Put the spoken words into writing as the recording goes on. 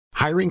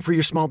Hiring for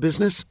your small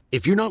business?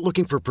 If you're not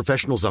looking for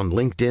professionals on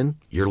LinkedIn,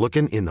 you're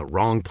looking in the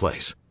wrong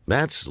place.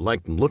 That's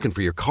like looking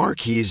for your car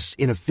keys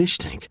in a fish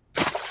tank.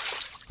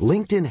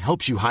 LinkedIn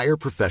helps you hire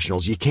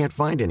professionals you can't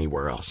find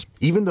anywhere else,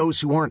 even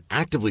those who aren't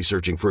actively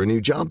searching for a new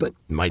job but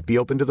might be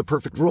open to the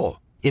perfect role.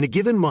 In a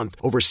given month,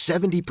 over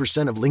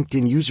 70% of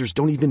LinkedIn users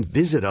don't even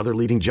visit other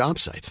leading job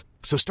sites.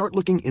 So start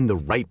looking in the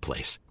right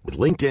place. With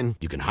LinkedIn,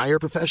 you can hire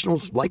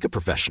professionals like a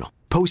professional.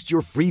 Post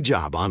your free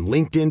job on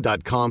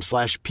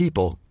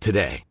linkedin.com/people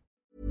today.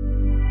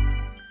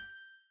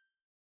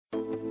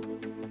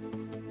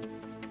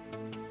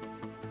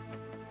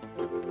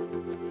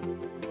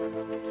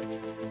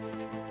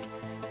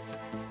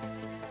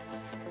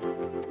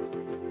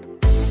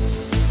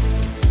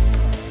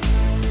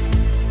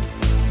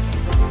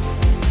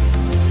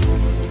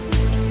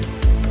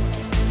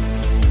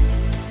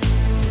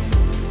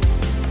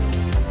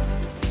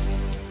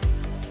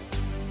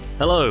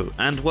 Hello,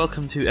 and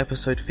welcome to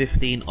episode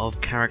 15 of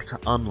Character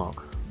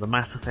Unlock, the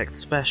Mass Effect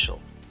special.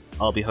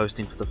 I'll be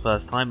hosting for the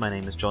first time. My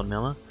name is John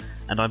Miller,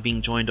 and I'm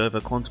being joined over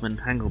Quantum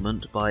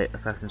Entanglement by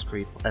Assassin's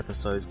Creed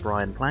episodes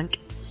Brian Plank.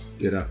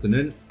 Good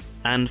afternoon.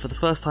 And for the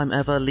first time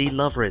ever, Lee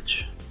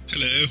Loveridge.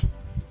 Hello.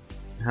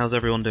 How's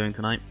everyone doing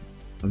tonight?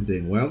 I'm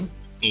doing well.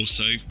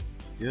 Also,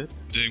 good.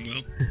 Doing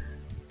well.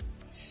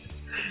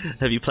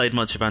 Have you played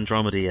much of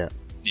Andromeda yet?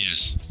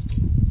 Yes.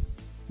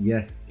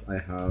 Yes, I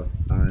have.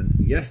 And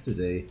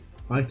yesterday,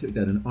 I took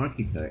down an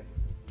architect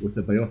with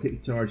a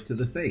biotic charge to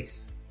the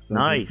face. So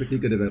I feel pretty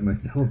good about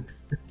myself.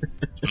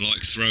 I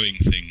like throwing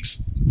things.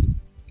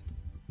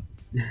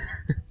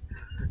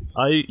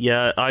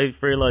 I've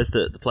realised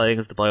that playing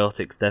as the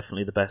Biotic's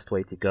definitely the best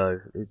way to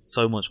go. It's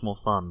so much more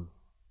fun.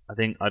 I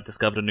think I've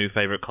discovered a new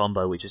favourite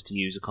combo, which is to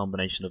use a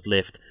combination of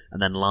lift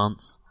and then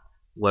lance.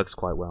 Works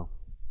quite well.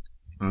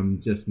 I'm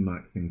just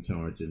maxing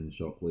charge and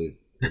shockwave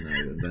for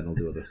now, and then I'll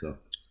do other stuff.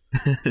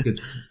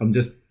 I'm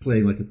just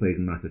playing like I played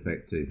in Mass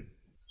Effect 2.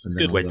 It's a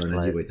good way to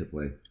play. Way to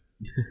play.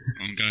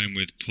 I'm going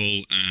with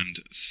pull and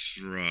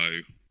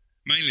throw.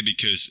 Mainly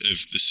because of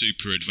the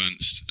super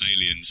advanced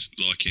aliens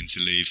liking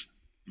to leave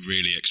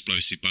really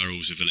explosive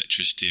barrels of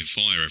electricity and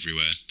fire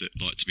everywhere that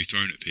like to be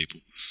thrown at people.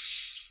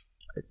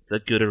 It's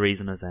as good a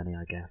reason as any,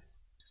 I guess.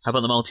 How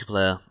about the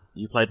multiplayer?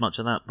 You played much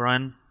of that,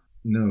 Brian?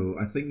 No,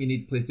 I think you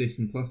need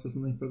PlayStation Plus or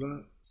something for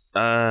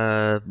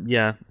that.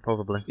 Yeah,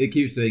 probably. It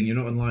keeps saying you're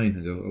not online.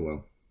 I go, oh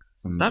well.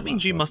 That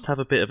means you must have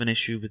a bit of an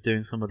issue with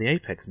doing some of the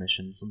Apex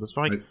missions and the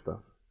Strike stuff.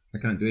 I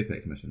can't do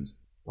Apex missions.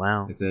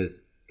 Wow. It says,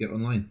 get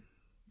online.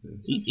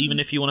 Even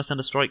if you want to send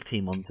a Strike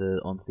team onto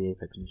the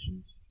Apex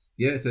missions?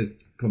 Yeah, it says,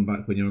 come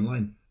back when you're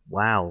online.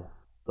 Wow.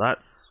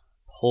 That's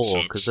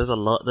poor, because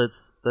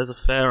there's a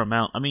fair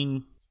amount. I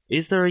mean,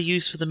 is there a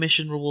use for the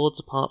mission rewards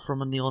apart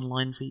from in the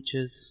online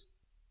features?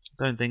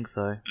 I don't think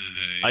so.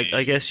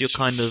 I guess you're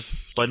kind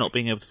of, by not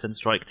being able to send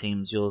Strike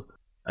teams,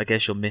 I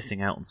guess you're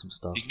missing out on some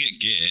stuff. You can get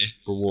gear.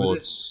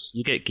 Rewards.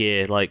 You get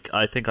gear. Like,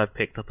 I think I've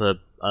picked up a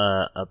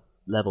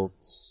level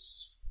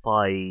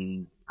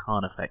 5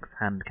 Carnifex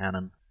hand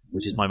cannon,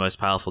 which is my most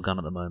powerful gun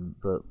at the moment.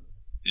 But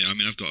yeah, I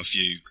mean, I've got a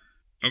few.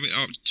 I mean,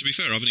 to be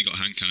fair, I've only got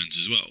hand cannons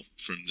as well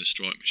from the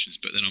Strike missions,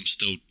 but then I'm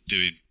still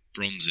doing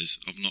bronzes.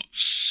 I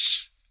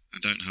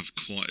don't have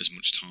quite as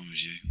much time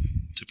as you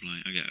to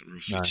play. I get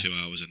roughly 2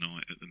 hours a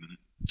night at the minute.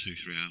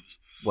 2-3 hours.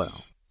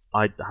 Well,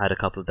 I had a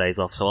couple of days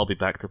off, so I'll be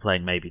back to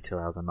playing maybe 2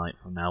 hours a night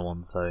from now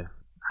on. So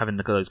having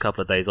those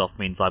couple of days off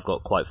means I've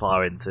got quite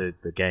far into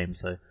the game.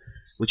 So,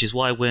 which is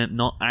why we're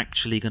not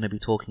actually going to be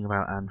talking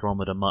about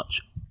Andromeda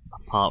much,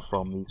 apart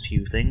from these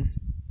few things.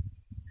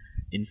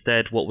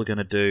 Instead, what we're going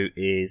to do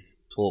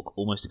is talk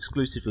almost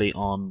exclusively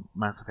on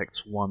Mass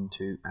Effects 1,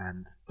 2,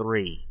 and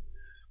 3,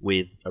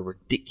 with a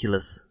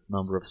ridiculous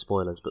number of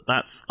spoilers. But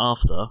that's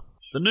after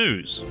the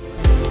news.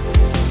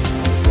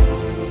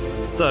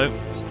 So,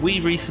 we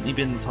recently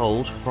been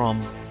told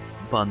from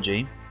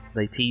Bungie,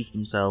 they teased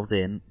themselves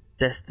in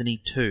Destiny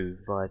 2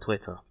 via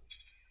Twitter,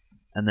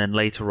 and then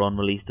later on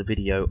released a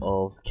video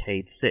of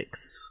Cayde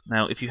 6.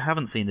 Now, if you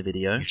haven't seen the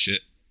video,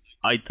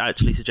 I'd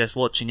actually suggest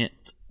watching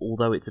it,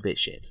 although it's a bit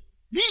shit.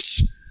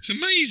 What? It's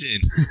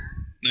amazing!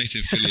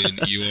 Nathan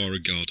Fillion, you are a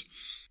god.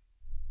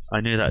 I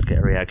knew that'd get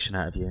a reaction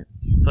out of you.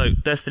 So,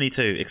 Destiny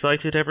 2,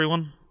 excited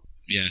everyone?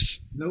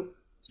 Yes. Nope.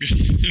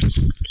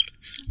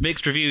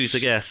 Mixed reviews, I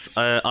guess.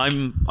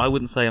 I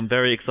wouldn't say I'm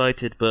very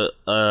excited, but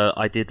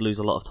I did lose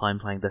a lot of time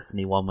playing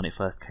Destiny 1 when it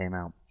first came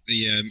out.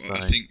 Yeah, so. I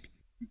think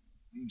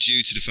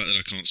due to the fact that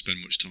I can't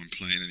spend much time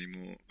playing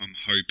anymore, I'm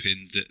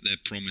hoping that their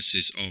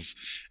promises of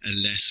a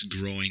less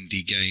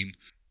grindy game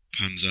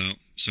pans out,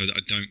 so that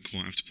I don't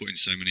quite have to put in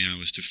so many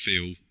hours to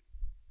feel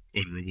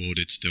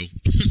unrewarded still.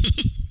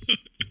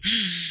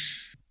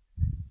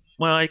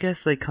 Well, I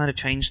guess they kind of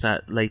changed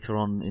that later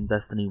on in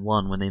Destiny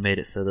 1 when they made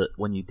it so that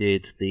when you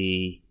did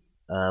the...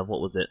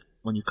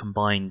 when you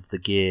combined the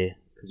gear,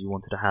 because you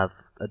wanted to have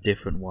a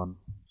different one.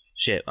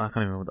 Shit, I can't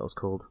even remember what that was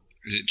called.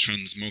 Is it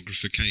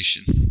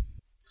transmogrification?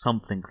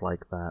 Something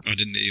like that. I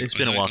didn't even... It's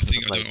been a while since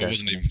I played I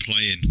wasn't even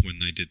playing when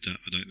they did that.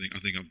 I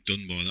think I'm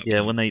done by that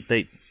point. When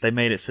they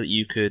made it so that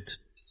you could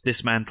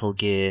dismantle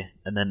gear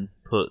and then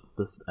put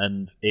this,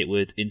 and it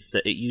would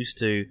instead. It used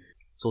to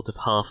sort of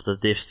half the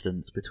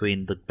distance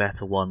between the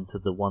better one to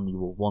the one you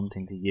were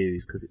wanting to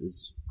use because it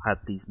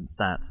had decent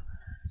stats.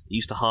 It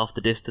used to half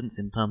the distance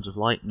in terms of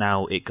light.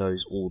 Now it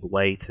goes all the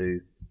way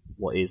to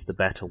what is the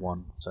better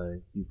one.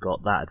 So you've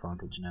got that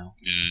advantage now.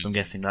 Yeah. So I'm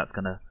guessing that's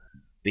going to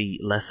be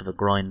less of a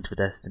grind for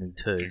Destiny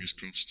 2. Fingers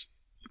crossed.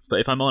 But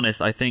if I'm honest,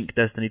 I think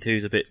Destiny 2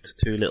 is a bit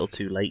too little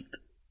too late.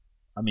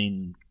 I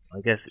mean, I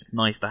guess it's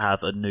nice to have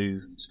a new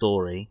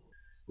story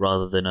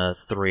rather than a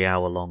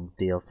 3-hour-long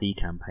DLC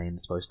campaign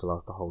that's supposed to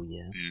last the whole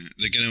year. Yeah,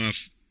 they're going to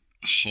have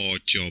a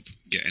hard job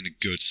getting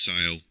a good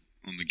sale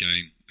on the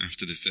game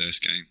after the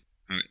first game.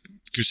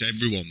 Because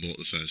everyone bought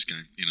the first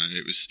game. You know,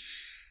 it was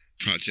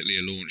practically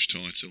a launch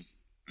title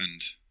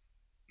and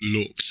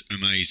looked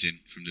amazing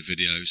from the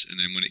videos. And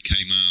then when it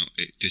came out,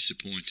 it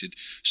disappointed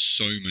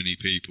so many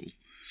people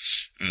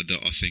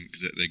that I think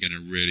that they're going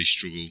to really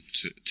struggle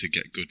to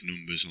get good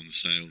numbers on the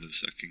sale of the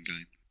second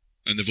game.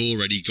 And they've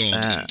already gone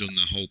and done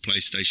the whole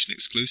PlayStation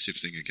exclusive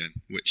thing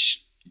again,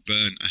 which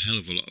burnt a hell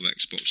of a lot of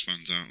Xbox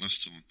fans out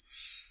last time.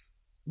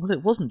 Well,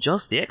 it wasn't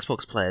just the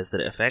Xbox players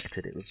that it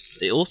affected.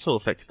 It also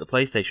affected the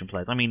PlayStation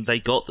players. I mean, they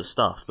got the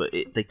stuff, but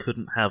they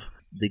couldn't have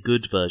the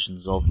good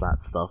versions of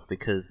that stuff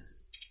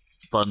because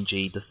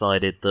Bungie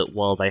decided that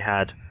while they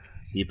had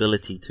the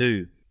ability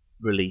to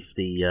release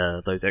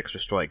those extra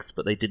strikes,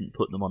 but they didn't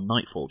put them on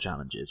Nightfall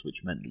challenges,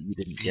 which meant that you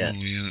didn't get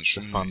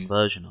the fun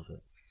version of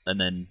it. And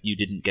then you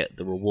didn't get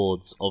the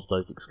rewards of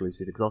those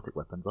exclusive exotic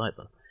weapons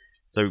either.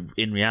 So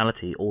in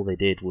reality, all they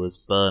did was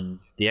burn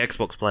the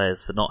Xbox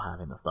players for not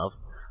having the stuff,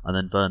 and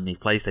then burn the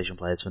PlayStation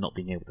players for not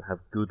being able to have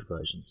good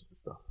versions of the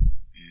stuff.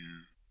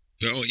 Yeah.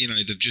 But, you know,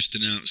 they've just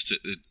announced that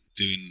they're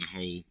doing the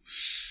whole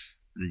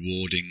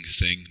rewarding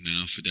thing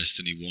now for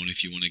Destiny 1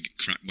 if you want to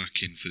crack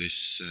back in for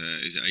this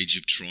is it Age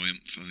of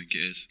Triumph, I think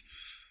it is.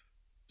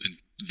 And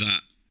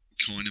that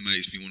kind of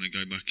makes me want to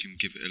go back and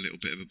give it a little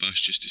bit of a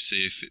bash just to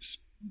see if it's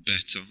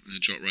better in the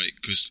drop rate,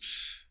 because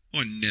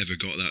I never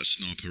got that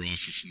sniper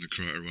rifle from the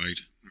Crota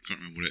raid. I can't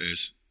remember what it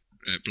is.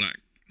 Not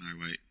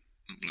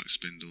Black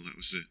Spindle, that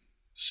was the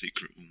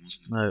secret one,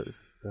 wasn't it? No, it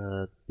was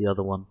the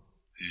other one.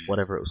 Yeah.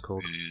 Whatever it was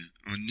called. Yeah,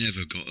 I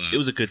never got that. It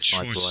was a good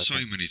sniper rifle. I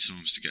tried so many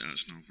times to get that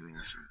sniper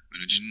rifle, and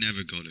I just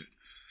never got it.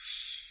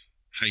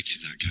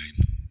 Hated that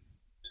game.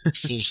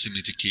 Forcing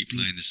me to keep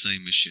playing the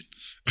same mission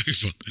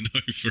over and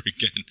over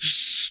again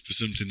for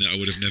something that I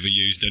would have never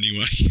used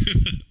anyway.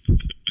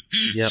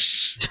 Yep.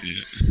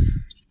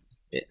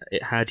 Yeah.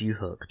 It had you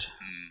hooked.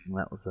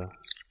 That was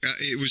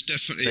it was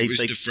definitely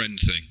the friend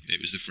thing.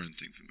 It was the friend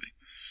thing for me.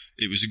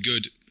 It was a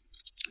good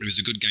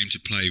game to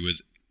play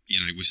with,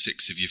 with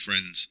 6 of your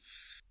friends.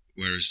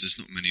 Whereas there's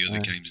not many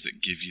other games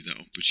that give you that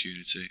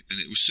opportunity, and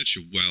it was such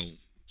a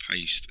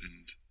well-paced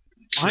and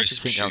crisp I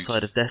just think shooter.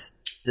 outside of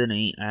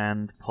Destiny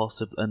and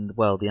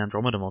the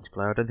Andromeda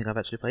multiplayer, I don't think I've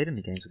actually played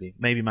any games with you.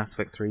 Maybe Mass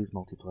Effect 3's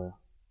multiplayer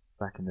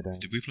back in the day.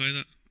 Did we play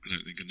that? I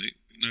don't think I did.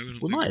 No, I don't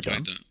think might we have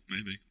played done. that.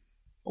 Maybe.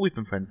 Well, we've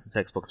been friends since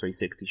Xbox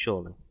 360,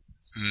 surely.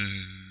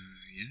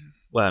 Yeah.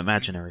 Well,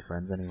 imaginary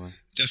friends, anyway.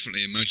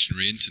 Definitely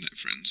imaginary internet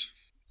friends.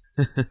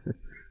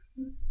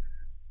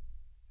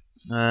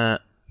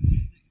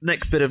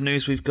 Next bit of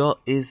news we've got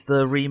is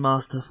the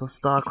remaster for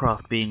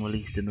StarCraft being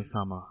released in the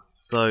summer.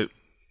 So,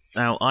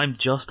 now I'm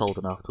just old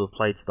enough to have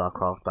played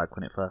StarCraft back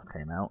when it first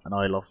came out, and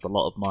I lost a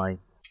lot of my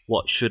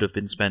what should have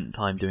been spent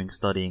time doing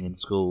studying in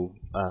school,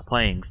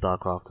 playing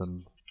StarCraft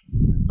and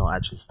not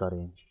actually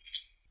studying.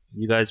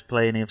 You guys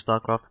play any of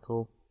StarCraft at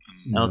all?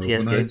 No,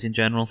 LTS games in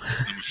general?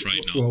 I'm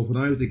afraid not. Well, when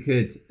I was a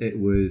kid, it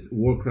was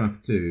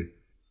Warcraft 2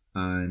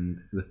 and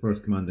the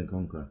first Command &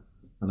 Conquer.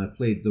 And I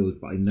played those,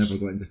 but I never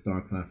got into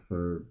StarCraft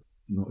for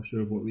not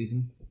sure what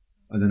reason.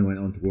 And then I went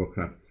on to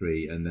Warcraft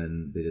 3, and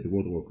then they did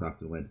World of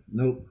Warcraft and went,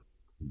 nope,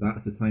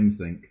 that's a time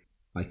sink.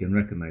 I can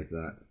recognise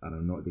that, and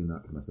I'm not doing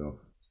that to myself.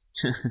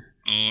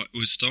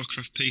 Was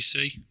StarCraft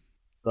PC?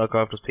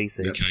 StarCraft was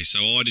PC. Yep. Okay, so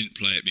I didn't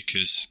play it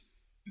because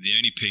the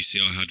only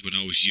PC I had when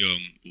I was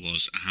young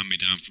was a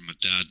hand-me-down from my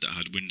dad that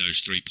had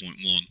Windows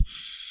 3.1.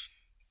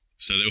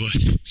 So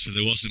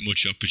there wasn't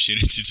much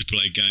opportunity to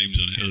play games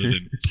on it other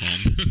than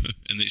Pong,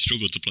 and it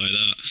struggled to play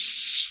that.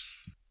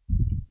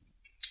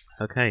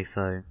 Okay,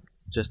 so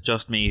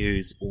just me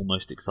who's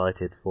almost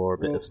excited for a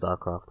bit of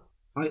StarCraft.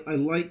 I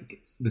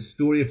like the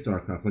story of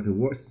StarCraft. Like, I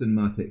watched the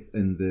cinematics,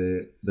 and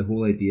the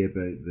whole idea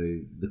about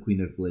the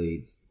Queen of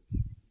Blades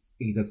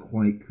is a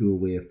quite cool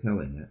way of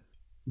telling it.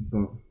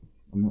 But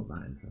I'm not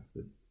that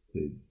interested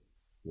to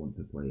want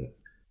to play it.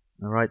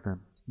 All right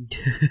then.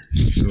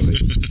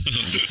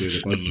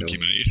 Unlucky,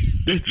 mate.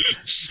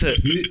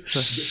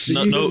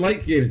 You don't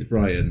like games,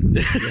 Brian.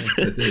 Yes,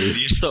 I do.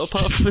 Yes. So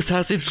apart from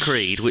Assassin's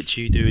Creed, which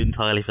you do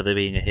entirely for there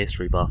being a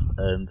history buff,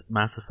 and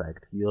Mass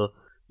Effect, you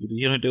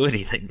don't do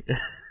anything.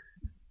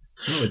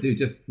 No, I do,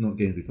 just not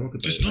games we talk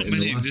about. There's not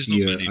many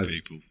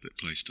people that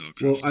play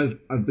StarCraft. Well,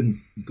 I've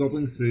been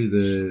gobbling through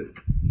the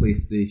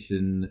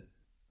PlayStation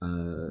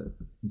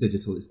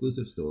digital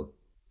exclusive store.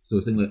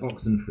 So things like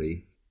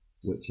Oxenfree,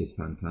 which is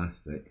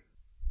fantastic.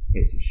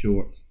 It's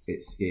short,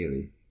 it's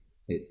scary,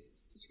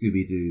 It's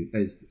Scooby-Doo.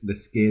 It's the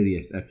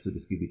scariest episode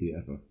of Scooby-Doo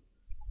ever.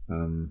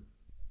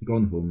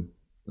 Gone Home,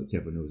 which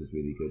everyone knows is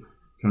really good.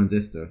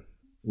 Transistor,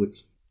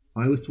 which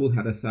I was told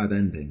had a sad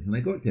ending, and I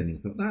got to the ending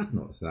and thought, that's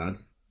not sad.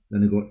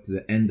 Then I got to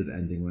the end of the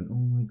ending and went, oh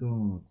my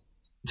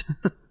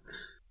god.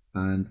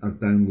 And I've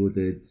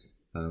downloaded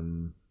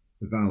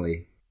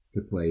Valley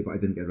to play, but I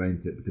didn't get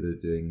around to it because I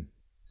was doing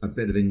a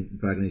bit of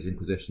Dragon Age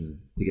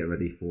Inquisition to get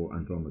ready for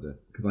Andromeda,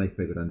 because I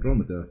figured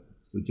Andromeda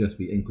would just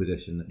be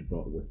Inquisition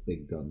but with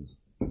big guns.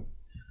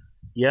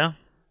 Yeah,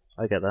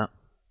 I get that.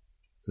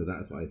 So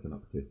that's what I've been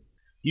up to.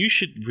 You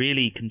should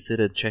really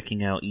consider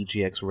checking out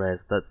EGX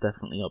Res. That's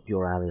definitely up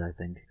your alley, I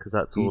think, because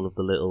that's all of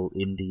the little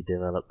indie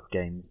developed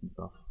games and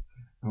stuff.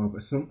 Oh,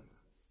 but some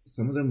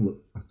of them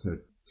look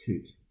utter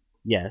toot.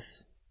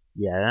 Yes,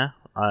 yeah,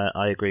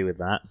 I agree with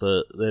that,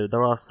 but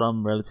there are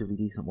some relatively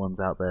decent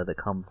ones out there that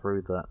come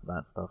through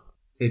that stuff.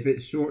 If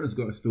it's short and it's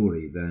got a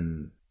story,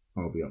 then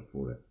I'll be up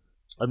for it.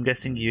 I'm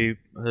guessing you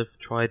have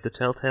tried the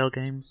Telltale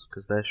games,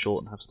 because they're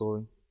short and have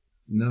story?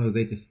 No,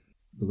 the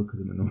look of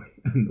them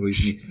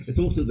annoys me. It's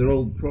also, they're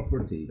all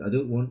properties. I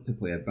don't want to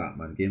play a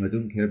Batman game. I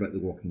don't care about The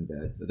Walking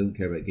Dead. I don't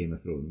care about Game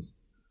of Thrones.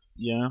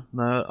 Yeah,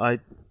 no, I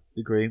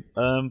agree.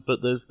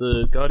 But there's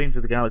the Guardians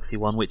of the Galaxy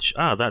one, which,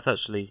 that's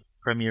actually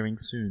premiering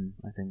soon,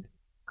 I think.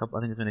 I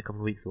think it's only a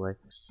couple of weeks away.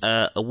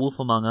 A Wolf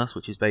Among Us,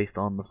 which is based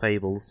on the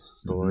Fables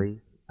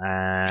stories,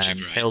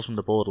 and Tales from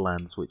the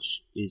Borderlands,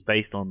 which is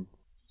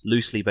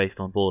loosely based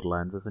on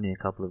Borderlands. There's only a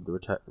couple of the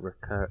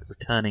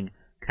returning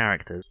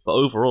characters, but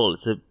overall,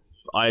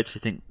 I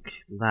actually think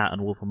that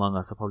and Wolf Among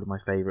Us are probably my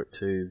favourite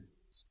two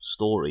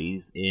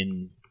stories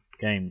in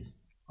games,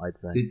 I'd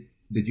say.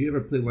 Did you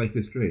ever play Life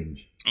is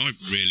Strange? I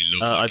really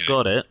love that I've game.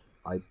 got it.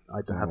 I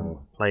haven't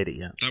played it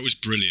yet. That was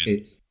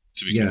brilliant.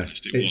 To be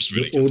honest, it was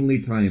really good. It's the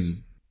only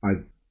time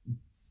I've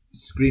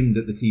screamed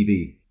at the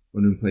TV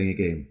when I'm playing a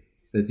game.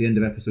 It's the end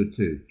of episode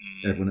 2.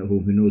 Everyone at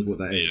home who knows what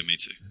that is. Yeah, me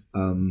too.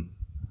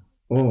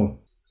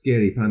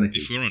 Scary, panicky.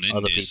 If we're on indies,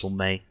 other people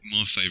may.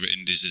 My favourite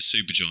indies are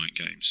Supergiant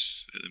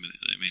games at the minute.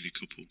 They made a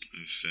couple of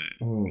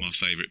my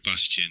favourite,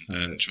 Bastion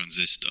and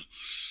Transistor.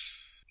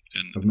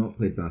 And I've not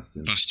played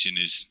Bastion. Bastion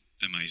is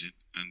amazing,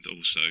 and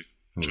also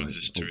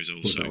Transistor is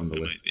also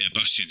amazing. Yeah,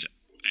 Bastion's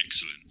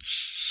excellent.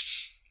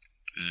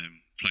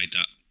 Played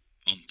that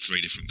on 3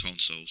 different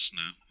consoles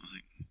now, I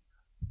think.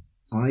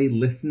 I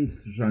listened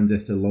to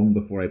Transistor long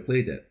before I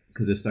played it,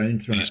 because the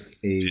soundtrack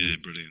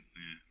is brilliant.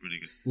 Yeah, really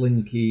good.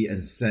 Slinky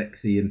and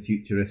sexy and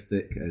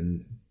futuristic,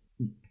 and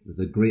there's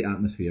a great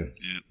atmosphere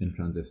in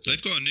Transistor.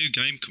 They've got a new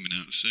game coming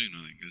out soon,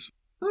 I think.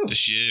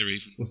 This year,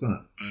 even. What's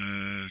that?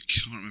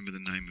 Can't remember the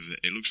name of it.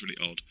 It looks really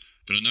odd.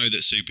 But I know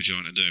that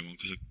Supergiant are doing one,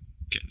 because I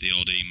get the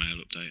odd email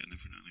update and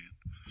every now and again.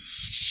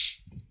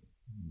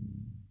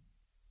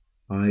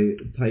 I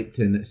typed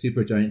in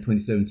Supergiant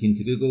 2017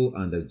 to Google,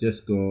 and I've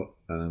just got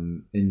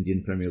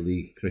Indian Premier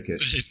League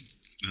cricket.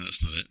 No,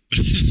 that's not it.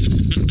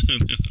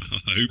 I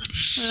hope.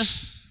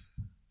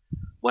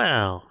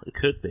 Well, it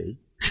could be.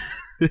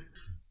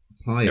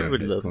 Pyre,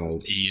 it's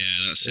called.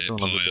 Yeah, that's it.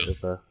 Pyre.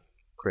 Bit of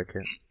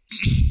cricket.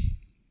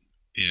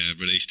 Yeah,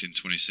 released in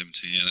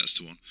 2017. Yeah, that's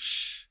the one.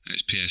 And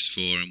it's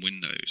PS4 and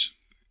Windows,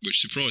 which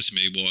surprised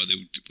me why they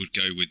would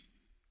go with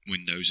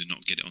Windows and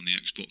not get it on the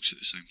Xbox at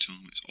the same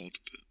time. It's odd,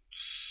 but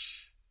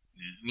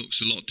yeah, it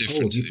looks a lot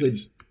different.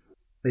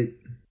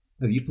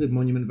 Have you played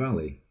Monument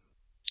Valley?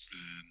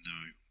 No,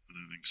 I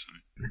don't think so.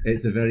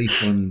 It's a very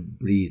fun,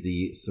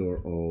 breezy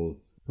sort of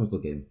puzzle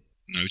game.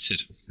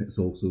 Noted. It's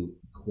also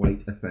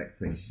quite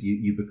affecting.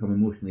 You become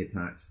emotionally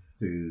attached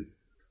to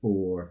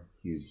 4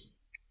 cubes.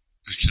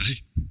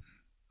 Okay.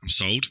 I'm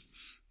sold.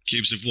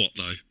 Cubes of what,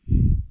 though?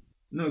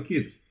 No,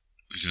 cubes.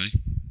 Okay.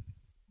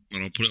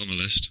 Well, I'll put it on the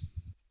list.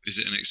 Is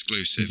it an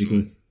exclusive?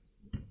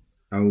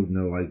 Oh,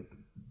 no, I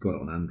got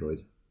it on Android.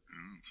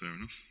 Oh, fair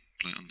enough.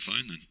 Play it on the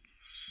phone, then.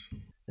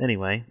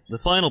 Anyway, the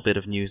final bit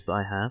of news that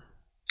I have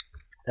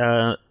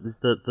is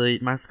that the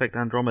Mass Effect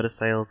Andromeda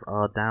sales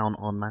are down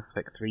on Mass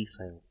Effect 3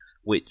 sales,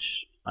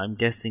 which I'm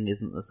guessing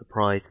isn't a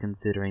surprise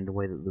considering the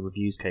way that the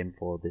reviews came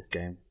for this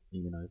game.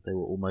 You know, they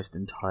were almost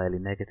entirely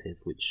negative,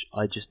 which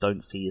I just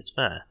don't see as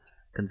fair,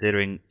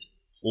 considering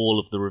all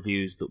of the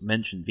reviews that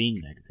mentioned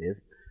being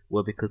negative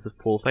were because of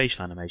poor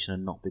facial animation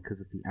and not because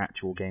of the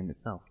actual game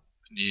itself.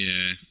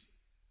 Yeah,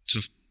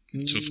 tough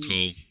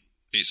call.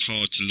 It's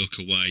hard to look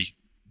away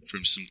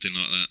from something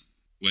like that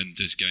when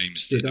there's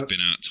games that have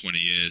been out 20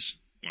 years,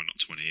 well, not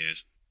 20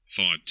 years,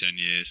 5, 10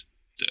 years,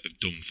 that have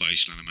done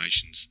facial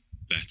animations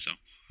better.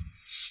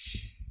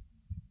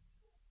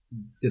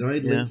 Did I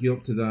link you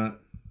up to that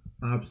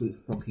absolute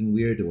fucking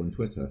weirdo on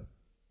Twitter?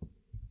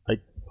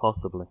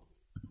 Possibly.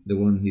 The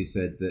one who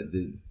said that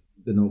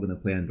they're not going to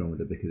play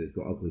Andromeda because it's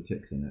got ugly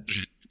chicks in it.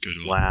 Good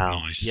one. Wow.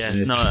 Nice. Yes,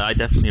 no, I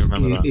definitely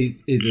remember that.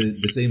 He's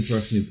the same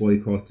person who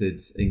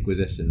boycotted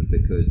Inquisition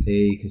because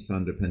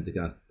Cassandra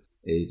Pendergast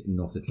is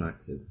not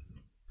attractive,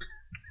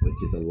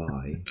 which is a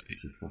lie.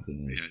 She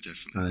fucking is. Yeah,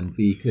 definitely. And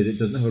because it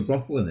doesn't have a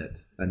brothel in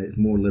it, and it's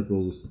more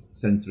liberals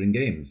censoring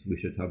games. We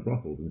should have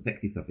brothels and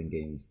sexy stuff in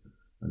games.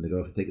 and the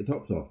girls should take the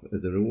tops off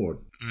as a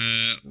reward.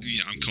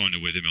 Yeah, I'm kind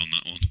of with him on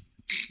that one.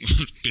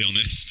 Be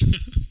honest.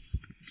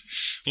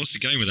 What's the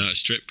game without a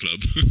strip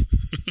club?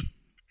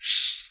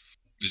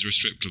 Is there a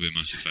strip club in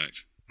Mass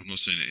Effect? I've not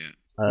seen it yet.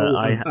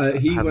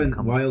 He went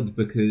wild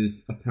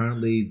because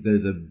apparently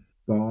there's a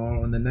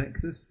bar on the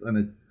Nexus,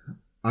 and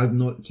I've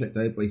not checked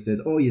out, but he says,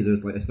 "Oh yeah,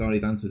 there's like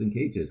Asari dancers in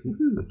cages."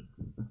 Woohoo! What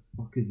the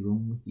fuck is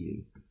wrong with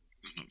you?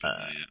 I've not been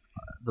there yet.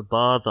 The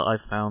bar that I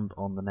found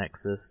on the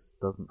Nexus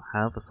doesn't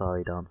have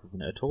Asari dancers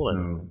in it at all. I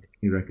don't think.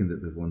 He reckons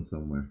that there's one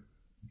somewhere.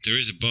 There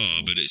is a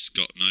bar, but it's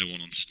got no one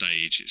on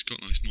stage. It's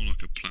more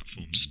like a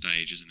platform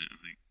stage, isn't it? I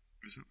think.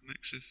 Is that the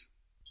Nexus?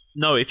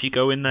 No, if you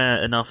go in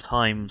there enough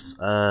times,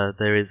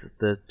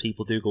 the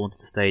people do go onto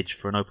the stage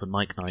for an open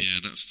mic night. Yeah,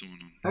 that's the one.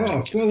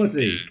 Oh,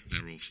 quality! Yeah,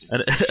 they're awful.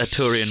 A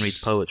Turian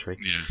reads poetry.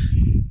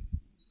 Yeah.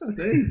 That's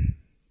ace.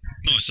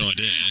 Nice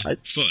idea.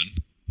 Fun.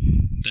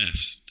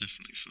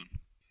 Definitely fun.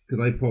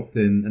 Because I popped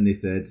in and they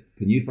said,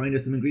 "Can you find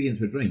us some ingredients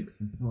for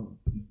drinks?" I thought,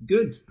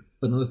 good.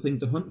 Another thing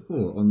to hunt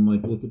for on my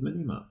bloated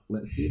minimap.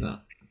 Let's do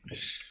that.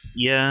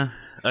 Yeah,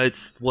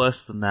 it's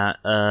worse than that.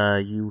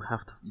 You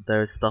have to.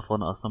 There's stuff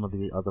on some of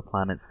the other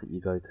planets that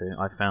you go to.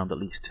 I found at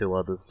least 2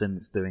 others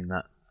since doing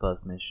that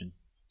first mission.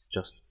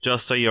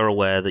 Just so you're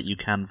aware that you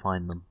can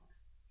find them.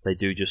 They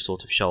do just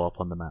sort of show up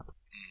on the map.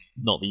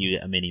 Not that you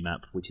get a mini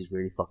map, which is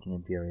really fucking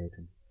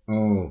infuriating.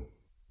 Oh,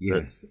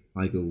 yes,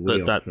 I go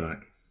way off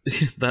track.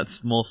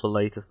 That's more for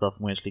later stuff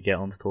when we actually get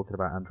on to talking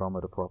about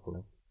Andromeda properly.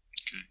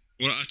 Okay.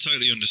 Well, I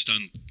totally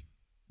understand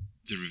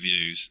the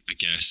reviews, I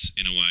guess,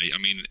 in a way. I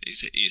mean,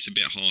 it's a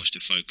bit harsh to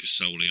focus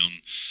solely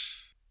on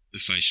the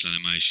facial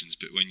animations,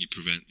 but when you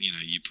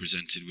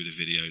presented with a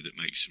video that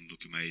makes them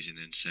look amazing,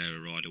 and Sarah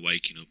Ryder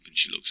waking up and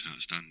she looks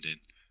outstanding,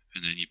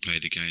 and then you play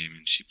the game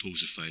and she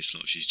pulls her face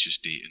like she's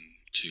just eaten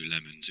 2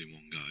 lemons in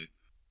one go.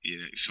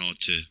 Yeah, it's hard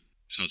to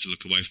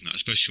look away from that,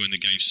 especially when the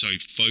game's so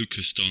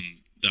focused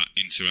on that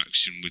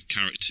interaction with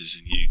characters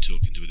and you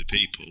talking to other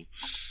people.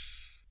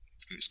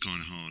 It's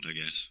kind of hard, I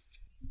guess.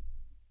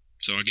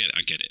 So I get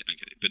it.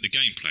 But the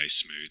gameplay is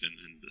smooth,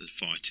 and the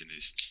fighting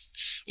is,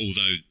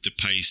 although the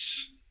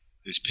pace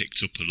is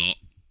picked up a lot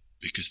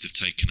because they've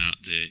taken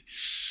out the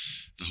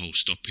whole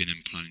stopping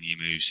and planning your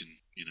moves and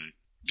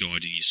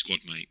guiding your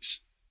squad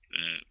mates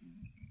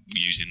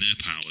using their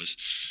powers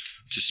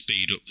to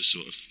speed up the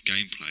sort of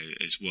gameplay.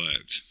 It's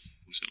worked,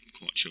 which I'm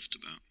quite chuffed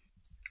about.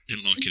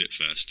 Didn't like it at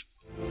first.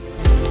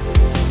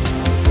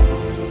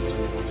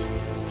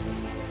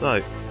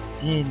 So,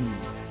 in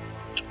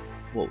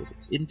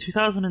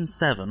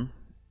 2007,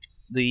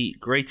 the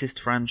greatest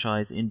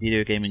franchise in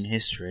video gaming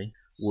history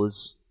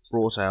was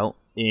brought out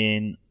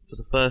for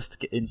the first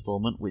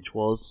installment, which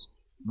was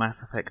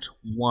Mass Effect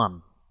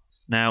 1.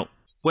 Now,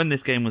 when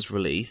this game was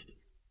released,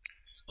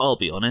 I'll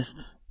be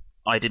honest,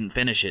 I didn't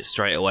finish it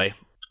straight away.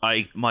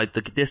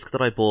 The disc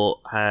that I bought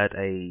had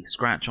a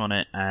scratch on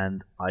it,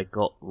 and I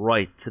got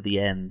right to the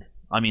end.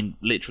 I mean,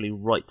 literally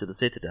right to the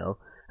Citadel,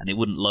 and it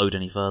wouldn't load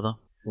any further.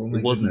 Oh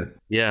my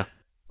goodness. Yeah.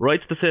 Right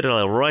to the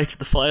Citadel, right to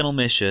the final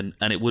mission,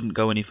 and it wouldn't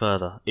go any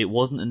further. It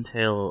wasn't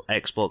until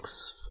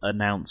Xbox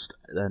announced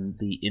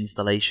the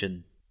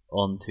installation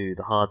onto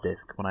the hard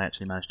disk when I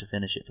actually managed to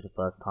finish it for the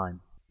first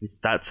time.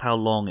 That's how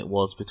long it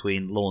was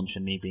between launch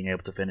and me being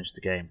able to finish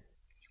the game.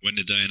 When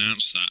did they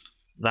announce that?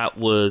 That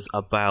was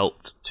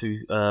about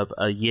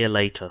a year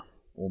later,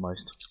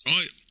 almost.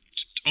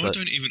 I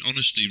don't even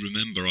honestly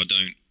remember.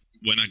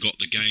 When I got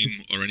the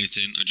game or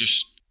anything. I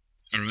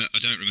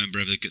don't remember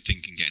ever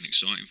thinking getting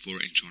excited for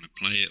it and trying to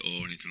play it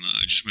or anything like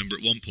that. I just remember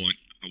at one point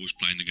I was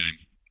playing the game.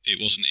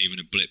 It wasn't even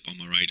a blip on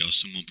my radar.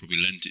 Someone probably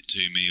lent it to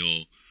me,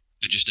 or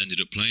I just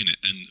ended up playing it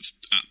and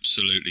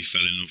absolutely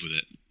fell in love with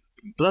it.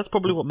 But that's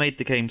probably what made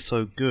the game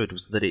so good,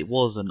 was that it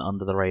was an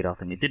under-the-radar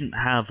thing. It didn't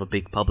have a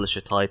big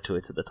publisher tied to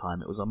it at the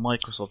time. It was a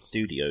Microsoft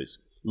Studios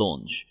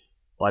launch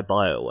by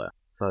BioWare.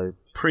 So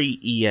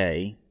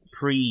pre-EA,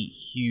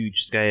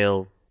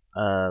 pre-huge-scale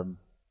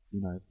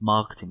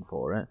marketing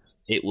for it,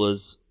 it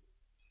was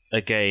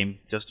a game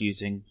just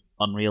using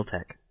Unreal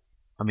tech.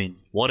 I mean,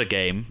 what a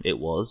game it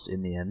was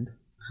in the end.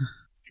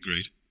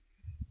 Agreed.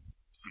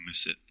 I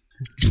miss it.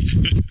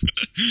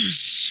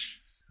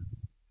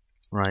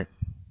 Right.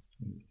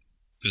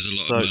 There's a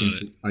lot about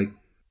it.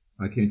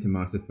 I came to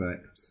Mass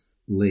Effect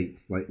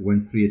late, like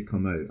when 3 had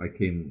come out.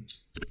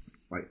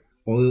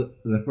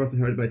 The first I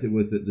heard about it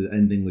was that the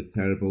ending was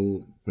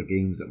terrible for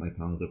games that my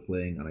pals were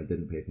playing, and I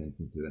didn't pay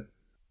attention to it.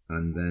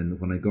 And then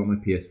when I got my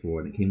PS4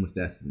 and it came with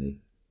Destiny,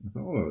 I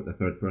thought, oh, the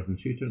third-person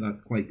shooter, that's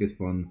quite good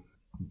fun.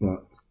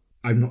 But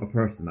I'm not a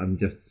person. I'm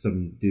just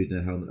some dude in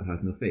a helmet that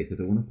has no face. I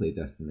don't want to play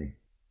Destiny.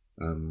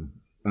 And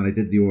I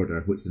did The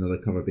Order, which is another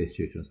cover-based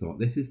shooter, and thought,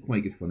 this is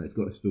quite good fun. It's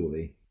got a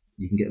story.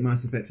 You can get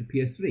Mass Effect for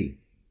PS3.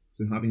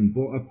 So having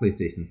bought a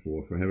PlayStation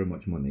 4 for however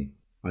much money,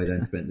 I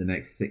then spent the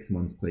next 6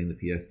 months playing the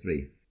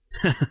PS3.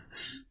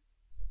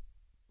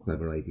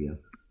 Clever idea.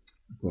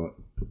 But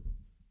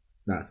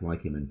that's why I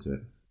came into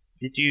it.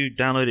 Did you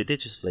download it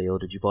digitally, or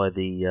did you buy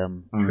the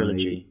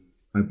trilogy?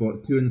 I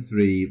bought 2 and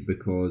 3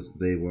 because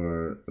they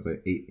were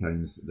about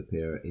 £8 the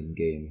pair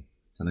in-game.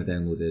 And I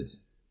downloaded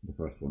the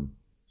first one.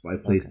 But I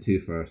played Okay. 2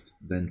 first,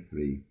 then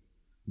 3,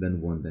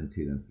 then 1, then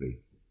 2, then 3.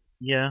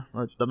 Yeah,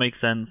 that makes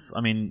sense.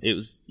 I mean, it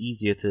was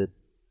easier to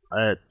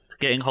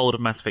getting hold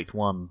of Mass Effect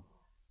 1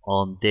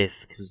 on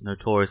disc was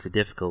notoriously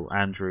difficult.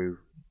 Andrew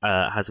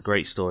has a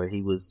great story.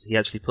 He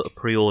actually put a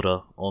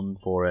pre-order on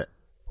for it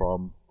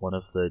from one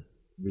of the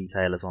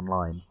retailers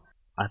online,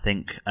 I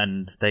think,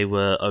 and they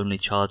were only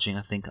charging,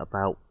 I think,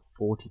 about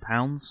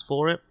 £40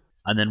 for it.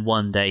 And then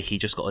one day he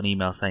just got an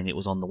email saying it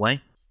was on the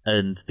way.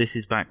 And this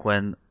is back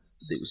when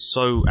it was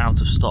so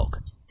out of stock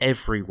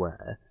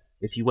everywhere.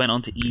 If you went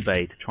onto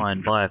eBay to try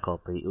and buy a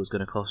copy, it was going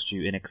to cost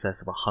you in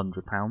excess of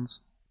 £100.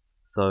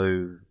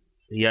 So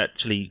he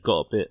actually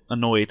got a bit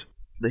annoyed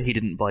that he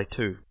didn't buy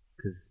 2,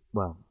 because,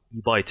 well,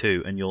 you buy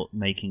 2 and you're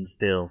making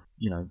still,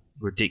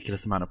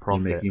 ridiculous amount of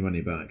profit. You're making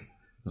money back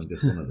on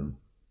just one of them.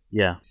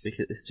 Yeah,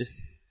 because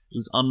it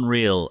was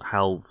unreal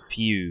how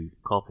few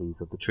copies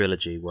of the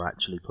trilogy were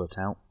actually put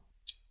out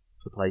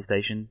for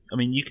PlayStation. I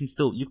mean, you could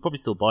probably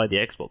still buy the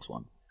Xbox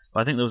one,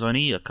 but I think there was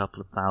only a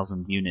couple of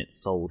thousand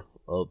units sold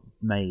or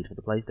made for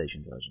the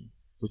PlayStation version,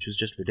 which was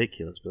just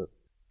ridiculous. But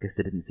I guess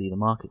they didn't see the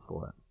market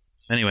for it.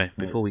 Anyway,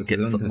 before we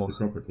get some more,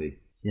 property.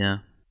 yeah,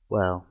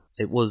 well,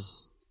 it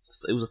was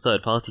a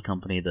third-party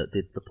company that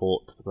did the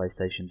port to the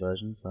PlayStation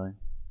version. So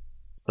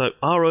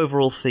our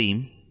overall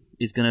theme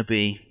is going to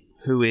be,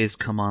 who is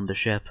Commander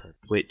Shepard,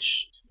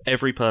 which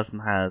every person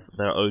has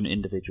their own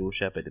individual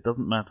Shepard. It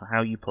doesn't matter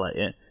how you play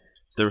it,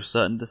 there are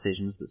certain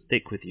decisions that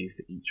stick with you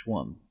for each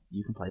one.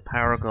 You can play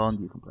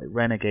Paragon, you can play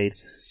Renegade,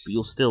 but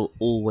you'll still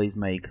always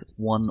make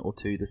 1 or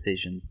 2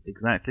 decisions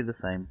exactly the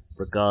same,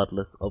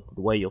 regardless of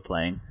the way you're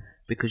playing,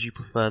 because you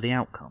prefer the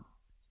outcome.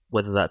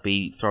 Whether that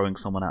be throwing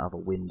someone out of a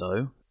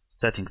window,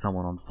 setting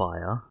someone on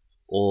fire,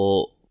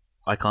 or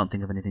I can't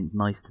think of anything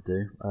nice to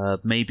do.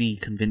 Maybe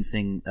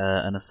convincing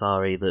an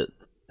Asari that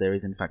there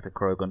is in fact a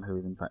Krogan who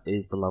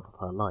is the love of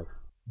her life.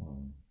 Oh.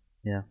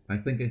 Yeah. I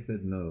think I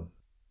said no.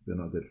 They're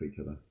not good for each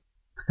other.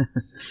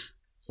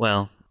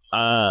 Well,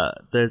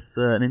 there's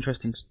an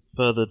interesting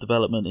further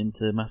development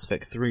into Mass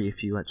Effect 3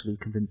 if you actually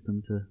convince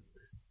them to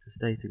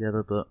stay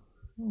together. But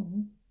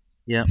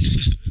yeah,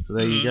 so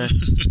there you go.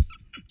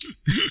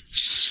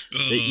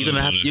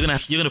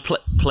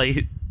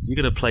 You're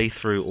gonna play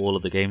through all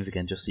of the games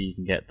again just so you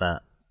can get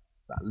that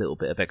little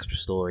bit of extra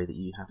story that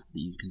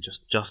you can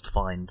just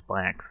find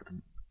by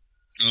accident.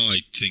 Oh, I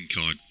think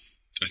I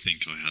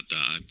had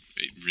that.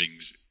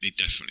 It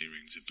definitely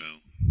rings a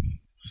bell.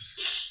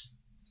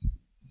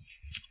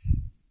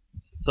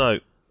 So,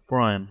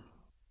 Brian,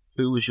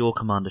 who was your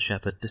Commander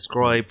Shepard?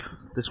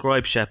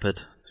 Describe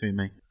Shepard to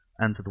me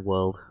and to the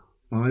world.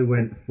 I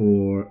went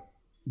for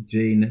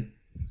Jane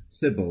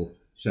Sybil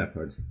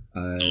Shepard.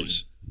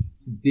 Nice.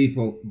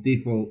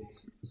 Default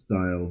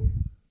style,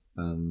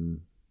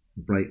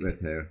 bright red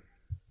hair.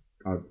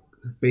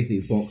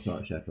 Basically box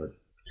art Shepard.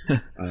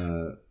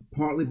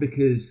 Partly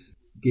because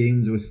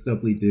games with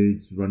stubbly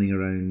dudes running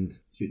around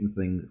shooting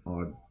things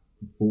are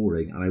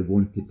boring, and I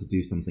wanted to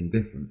do something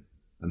different.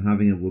 And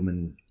having a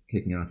woman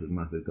kicking ass with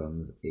massive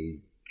guns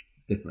is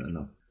different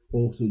enough.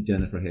 Also,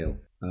 Jennifer Hale.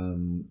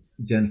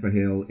 Jennifer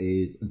Hale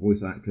is a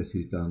voice actress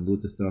who's done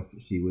loads of stuff.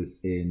 She was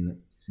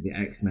in the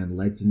X-Men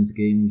Legends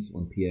games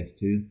on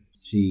PS2.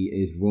 She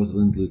is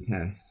Rosalind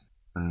Lutece,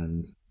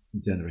 and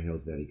Jennifer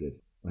Hale's very good.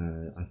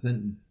 I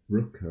sent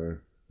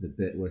Brooker the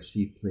bit where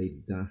she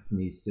played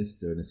Daphne's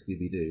sister in a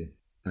Scooby-Doo,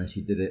 and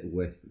she did it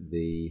with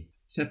the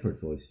Shepard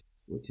voice,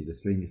 which is the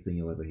strangest thing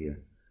you'll ever hear.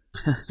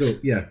 So,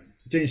 yeah,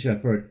 Jane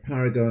Shepard,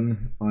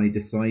 Paragon. I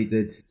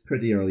decided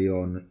pretty early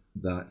on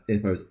that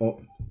if I was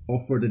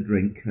offered a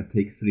drink, I'd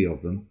take 3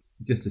 of them,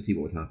 just to see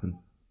what would happen.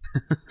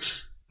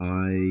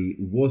 I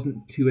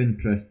wasn't too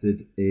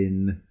interested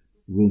in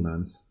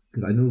romance,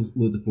 because I know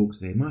loads of folks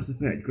say, Mass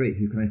Effect, great,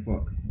 who can I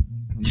fuck?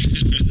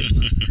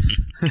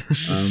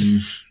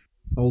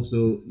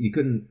 Also, you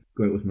couldn't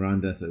go out with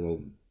Miranda, so, well,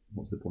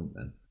 what's the point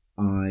then?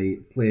 I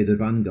played a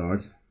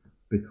Vanguard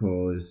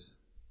because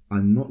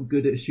I'm not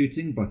good at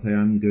shooting, but I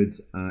am good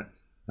at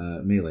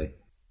melee.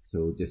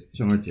 So just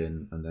charge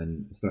in and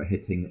then start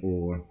hitting,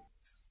 or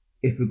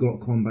if we've got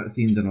combat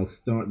scenes, then I'll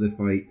start the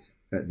fight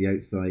at the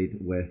outside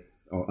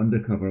or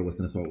undercover with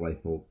an assault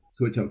rifle,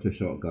 switch up to a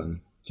shotgun,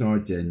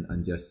 charge in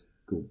and just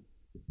go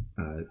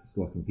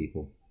slotting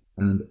people.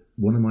 And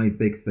one of my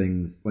big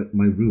things, like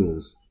my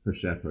rules for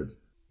Shepard,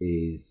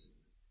 is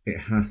it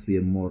has to be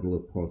a model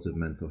of positive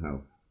mental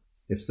health.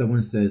 If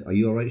someone says, "Are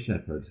you alright,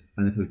 Shepard?"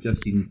 and if I've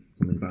just seen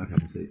something bad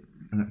happen, say,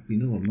 "Actually,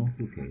 no, I'm not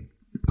okay.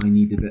 I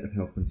need a bit of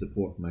help and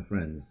support from my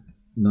friends."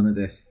 None of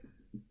this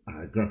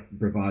gruff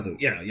bravado.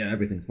 Yeah,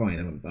 everything's fine.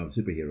 I'm a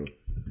superhero.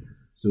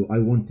 So I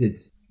wanted,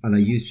 and I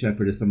used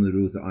Shepard as some of the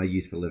rules that I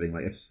use for a living,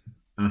 like if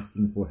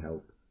asking for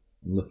help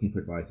and looking for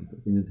advice and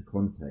putting it into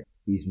context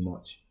is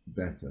much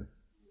better.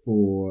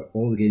 For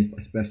all the games, but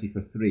especially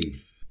for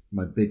 3,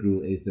 my big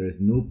rule is there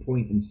is no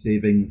point in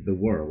saving the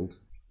world.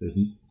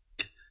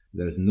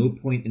 There's no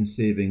point in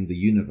saving the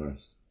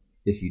universe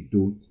if you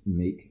don't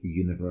make a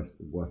universe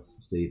worth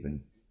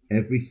saving.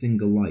 Every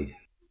single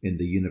life in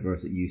the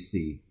universe that you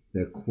see,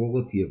 their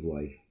quality of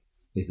life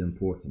is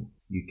important.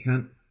 You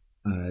can't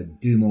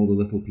doom all the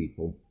little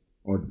people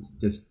or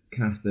just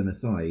cast them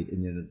aside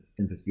in the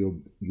interest of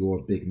your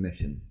big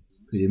mission.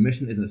 Because your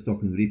mission isn't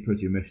stopping the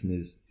Reapers, your mission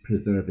is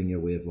preserving your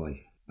way of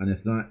life. And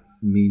if that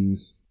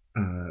means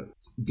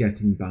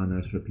getting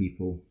banners for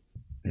people,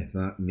 if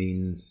that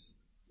means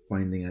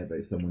finding out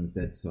about someone's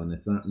dead son,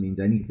 if that means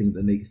anything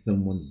that makes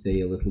someone's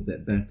day a little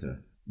bit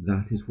better,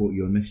 that is what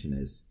your mission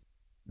is.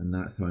 And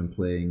that's how I'm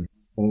playing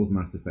all of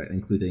Mass Effect,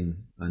 including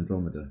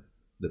Andromeda.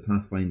 The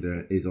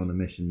Pathfinder is on a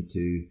mission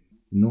to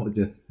not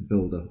just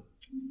build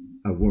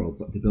a world,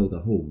 but to build a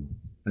home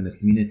and a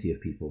community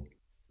of people.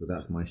 So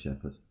that's my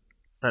Shepard.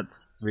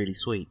 That's really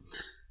sweet.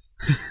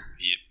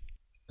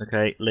 Yep.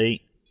 Okay,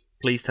 Lee,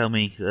 please tell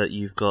me that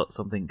you've got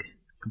something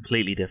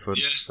completely different,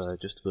 Yeah. so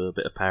just for a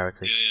bit of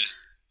parity.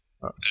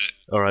 Yeah.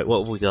 Alright,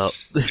 what have we got?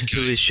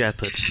 Who is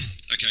Shepard?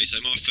 Okay, so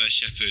my first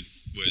Shepard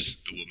was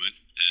a woman,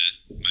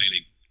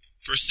 mainly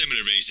for a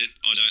similar reason.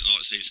 I don't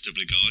like seeing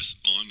stubbly guys.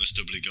 I'm a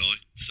stubbly guy,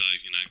 so, I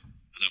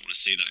don't want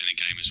to see that in a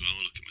game as well.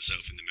 I look at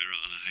myself in the mirror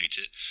and I hate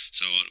it.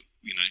 So I,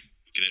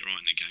 get it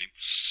right in the game.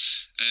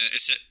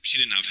 Except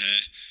she didn't have hair.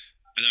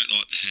 I don't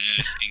like the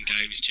hair in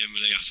games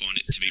generally. I find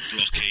it to be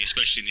blocky,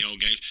 especially in the old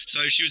games.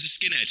 So she was a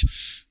skinhead.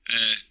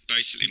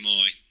 Basically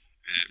my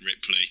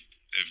Ripley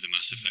of the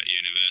Mass Effect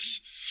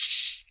universe.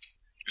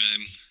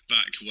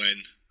 Back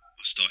when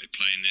I started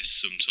playing this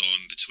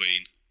sometime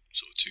between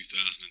sort of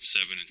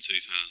 2007 and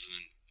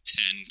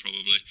 2010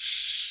 probably,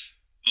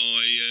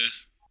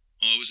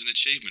 I was an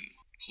achievement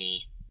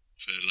whore,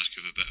 for lack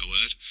of a better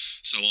word.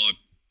 So I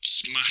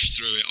smashed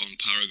through it on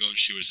Paragon.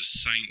 She was a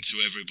saint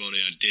to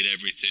everybody. I did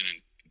everything and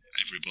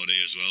everybody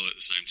as well at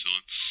the same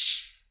time.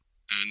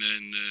 And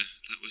then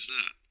that was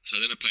that. So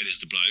then I played as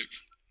the bloke,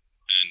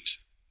 and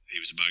he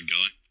was a bad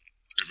guy,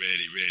 a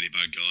really, really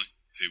bad guy,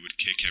 who would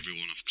kick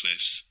everyone off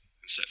cliffs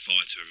and set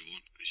fire to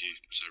everyone, as you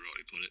so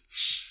rightly put it.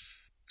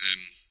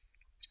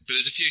 But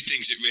there's a few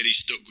things that really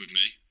stuck with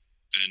me,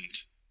 and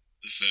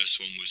the first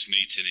one was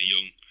meeting a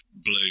young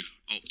blue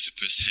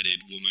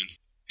octopus-headed woman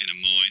in a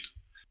mine,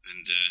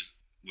 and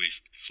we've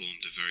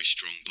formed a very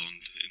strong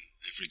bond in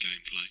every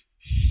gameplay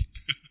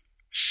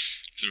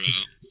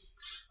throughout.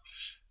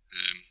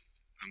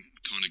 I'm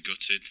kind of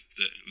gutted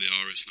that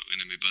Liara's not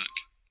going to be back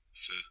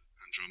for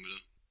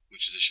Andromeda,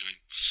 which is a shame.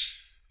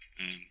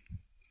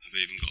 I've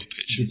even got a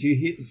picture.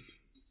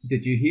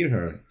 Did you hear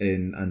her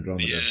in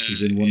Andromeda? Yeah,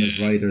 She's in one of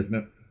Ryder's.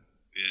 Yeah,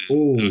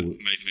 Oh, that made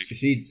me.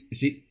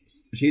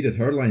 she did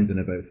her lines in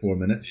about 4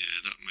 minutes.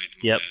 Yeah, that made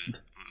me. Yep.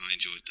 I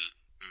enjoyed that.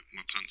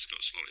 My pants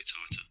got slightly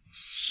tighter.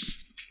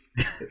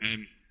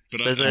 But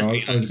There's I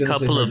was a gonna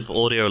couple say of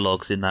audio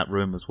logs in that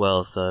room as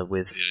well, so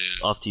Yeah.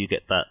 after you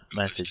get that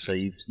message, so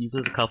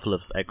there's a couple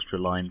of extra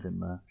lines in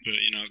there. But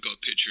I've got a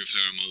picture of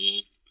her on my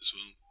wall as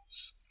well.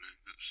 That's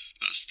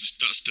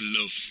the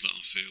love that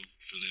I feel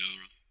for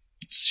Liara.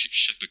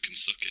 Shepard can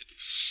suck it.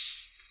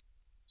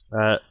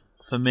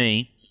 For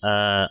me,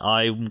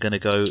 I'm going to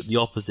go the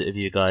opposite of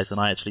you guys, and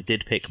I actually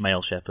did pick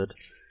male Shepard,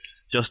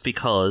 just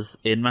because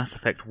in Mass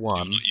Effect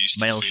 1, I'm not used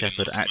to male feeling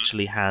Shepard like a man.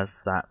 actually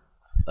has a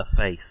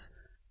face,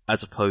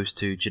 as opposed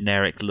to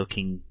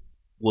generic-looking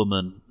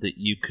woman that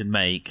you can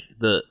make,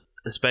 that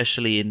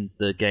especially in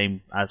the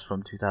game as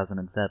from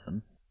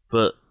 2007,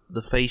 but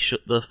the face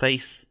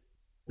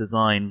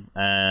designer,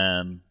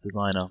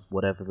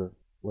 whatever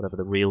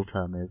the real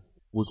term is,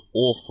 was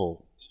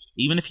awful.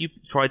 Even if you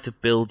tried to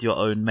build your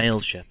own male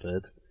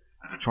Shepard,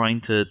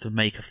 trying to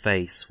make a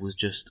face was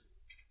just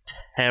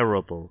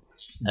terrible.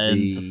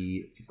 And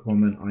The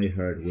comment I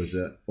heard was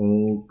that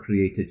all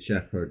created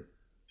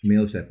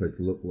male Shepherds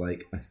look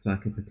like a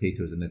sack of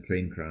potatoes in a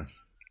train crash,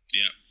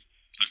 Yeah,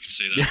 I can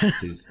see that.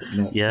 which is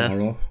not Yeah.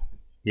 far off.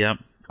 yeah,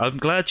 I'm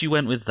glad you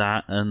went with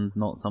that and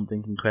not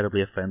something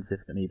incredibly offensive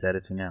that needs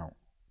editing out.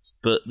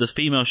 But the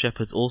female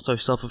Shepherds also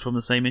suffered from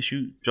the same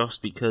issue,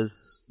 just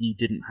because you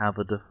didn't have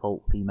a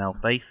default female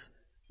face.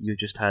 You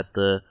just had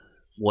the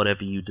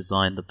whatever you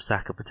designed the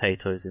sack of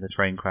potatoes in a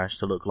train crash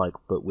to look like,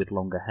 but with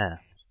longer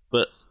hair.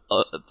 But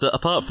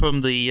apart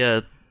from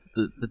the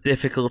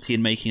difficulty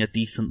in making a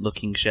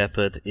decent-looking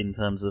Shepard in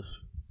terms of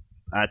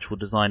actual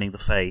designing the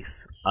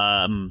face,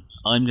 I'm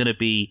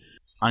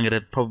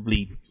gonna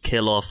probably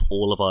kill off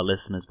all of our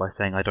listeners by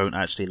saying I don't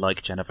actually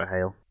like Jennifer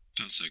Hale.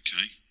 That's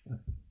okay.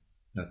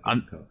 That's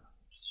I'm- good cut.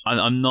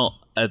 I'm not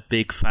a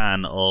big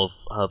fan of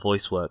her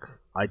voice work.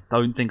 I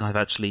don't think I've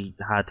actually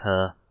had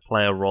her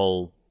play a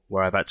role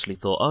where I've actually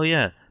thought, oh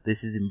yeah,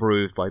 this is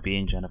improved by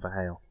being Jennifer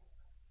Hale.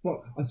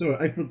 Fuck, sorry,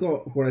 I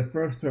forgot where I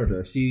first heard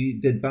her. She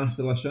did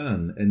Bastila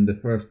Shan in the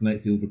first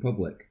Knights of the Old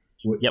Republic,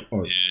 which Yep.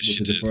 is she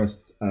the did.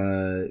 first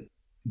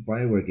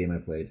Bioware game I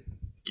played,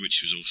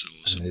 Which was also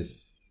awesome. and is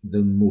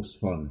the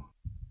most fun.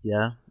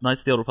 Yeah,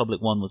 Knights of the Old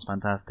Republic 1 was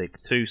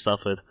fantastic. 2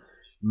 suffered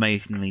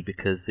mainly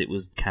because it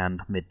was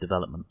canned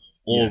mid-development.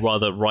 Or Yes.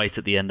 rather, right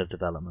at the end of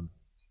development.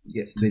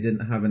 Yeah, they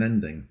didn't have an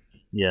ending.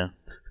 Yeah.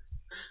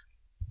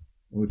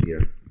 Oh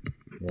dear.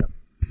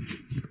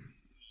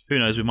 Who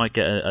knows, we might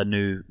get a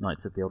new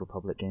Knights of the Old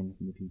Republic game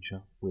in the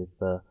future, with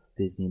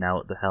Disney now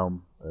at the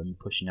helm and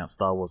pushing out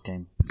Star Wars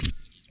games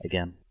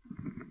again.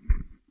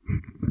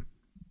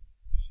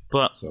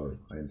 But Sorry,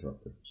 I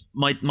interrupted.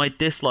 my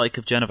dislike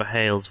of Jennifer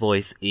Hale's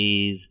voice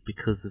is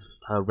because of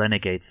her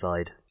renegade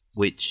side,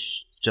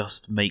 which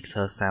just makes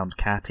her sound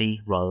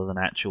catty rather than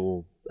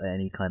actual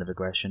any kind of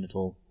aggression at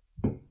all.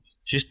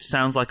 She just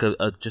sounds like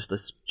just a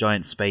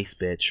giant space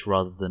bitch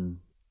rather than,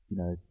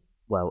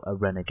 a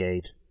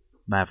renegade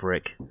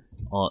maverick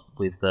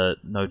with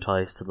no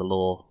ties to the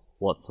law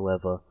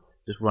whatsoever,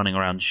 just running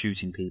around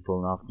shooting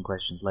people and asking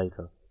questions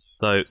later.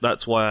 So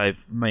that's why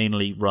I've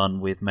mainly run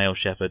with Male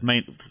Shepherd.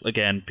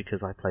 Again,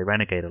 because I play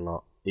Renegade a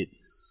lot.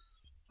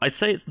 I'd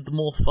say it's the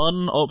more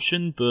fun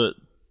option, but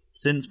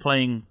since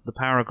playing the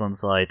Paragon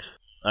side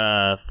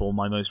for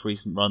my most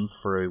recent run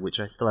through, which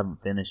I still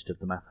haven't finished of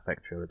the Mass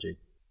Effect trilogy,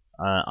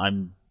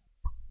 I'm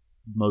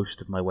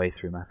most of my way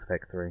through Mass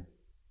Effect 3.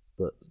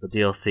 But the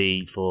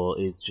DLC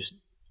is just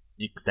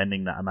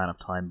extending that amount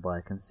of time by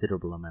a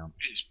considerable amount.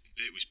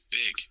 It was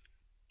big.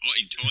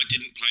 I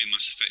didn't play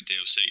Mass Effect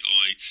DLC.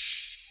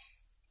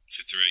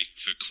 For 3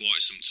 for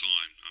quite some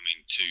time. I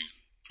mean,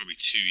 probably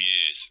 2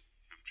 years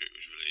after it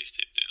was released.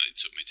 It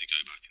took me to go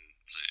back and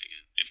play it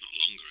again, if not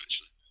longer,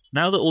 actually.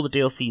 Now that all the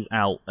DLC's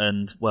out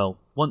and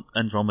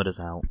Andromeda's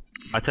out,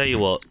 I tell you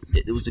what,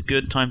 it was a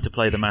good time to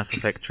play the Mass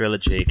Effect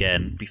trilogy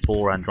again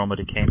before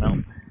Andromeda came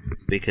out,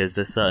 because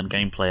there's certain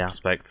gameplay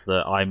aspects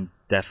that I'm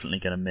definitely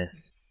going to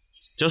miss.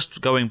 Just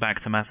going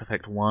back to Mass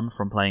Effect 1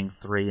 from playing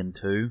 3 and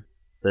 2,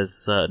 there's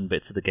certain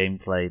bits of the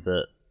gameplay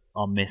that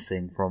are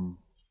missing from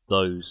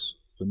those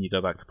when you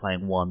go back to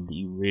playing 1 that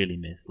you really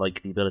miss,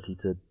 like the ability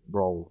to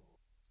roll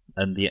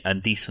and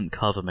decent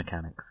cover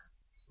mechanics.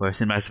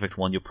 Whereas in Mass Effect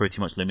 1 you're pretty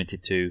much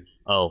limited to,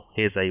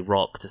 here's a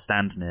rock to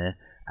stand near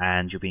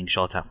and you're being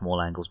shot at from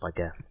all angles by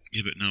Geth.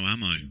 Yeah, but no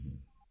ammo.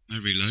 No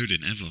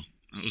reloading ever.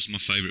 That was my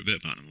favourite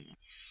bit about them.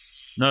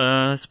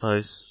 No, I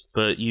suppose.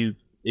 But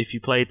if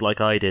you played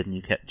like I did and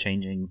you kept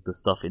changing the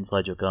stuff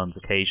inside your guns,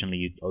 occasionally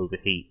you'd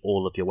overheat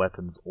all of your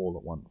weapons all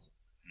at once.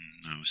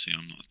 No, see,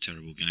 I'm not a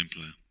terrible game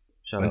player.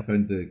 I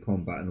found the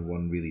combat in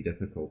 1 really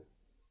difficult.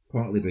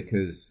 Partly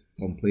because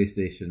on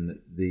PlayStation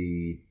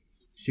the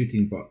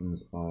shooting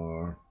buttons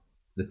are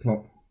the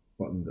top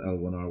buttons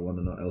L1, R1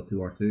 and not L2,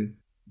 R2.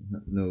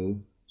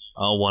 No.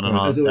 R1 and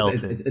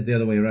L2. It's the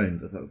other way around.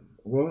 I was like,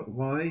 what?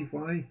 Why?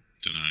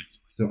 Don't know.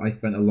 So I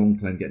spent a long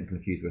time getting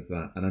confused with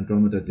that, and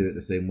Andromeda do it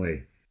the same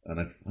way, and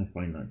I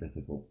find that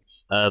difficult.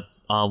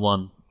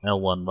 R1,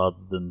 L1 rather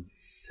than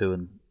 2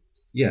 and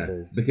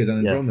 2. Because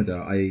on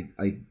Andromeda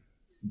I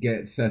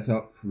get set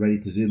up, ready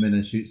to zoom in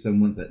and shoot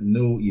someone, that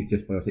you've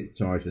just biotic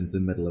charged into the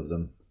middle of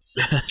them.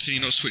 Can you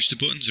not switch the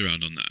buttons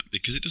around on that?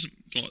 Because it doesn't...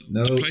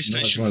 No, the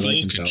PlayStation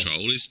 4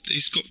 control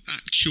it's got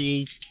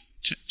actual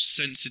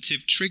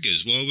sensitive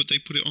triggers. Why would they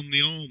put it on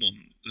the arm,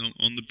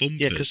 on the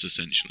bumpers,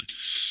 essentially?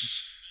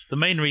 The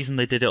main reason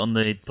they did it on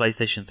the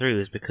PlayStation 3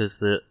 is because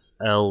the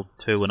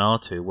L2 and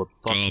R2 were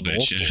fucking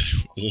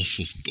garbage,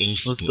 awful. Awful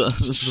It was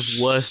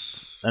the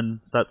worst,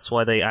 and that's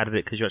why they added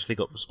it, because you actually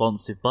got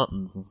responsive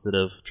buttons instead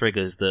of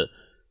triggers that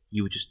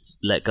you would just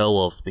let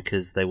go of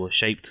because they were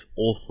shaped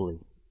awfully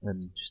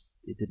and just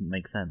it didn't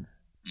make sense.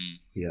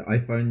 Yeah, I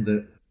found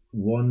that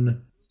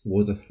 1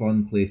 was a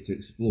fun place to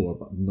explore,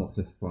 but not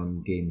a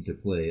fun game to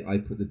play. I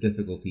put the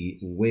difficulty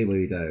way,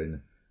 way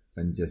down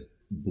and just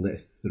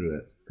blitzed through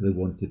it because I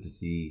wanted to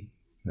see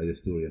how the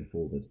story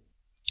unfolded.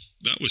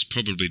 That was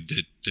probably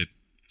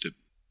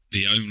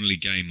the only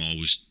game I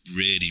was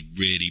really,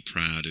 really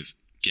proud of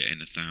getting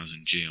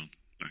 1000G on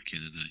back in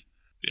the day.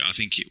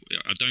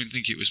 I don't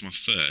think it was my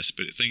first,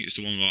 but I think it's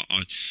the one where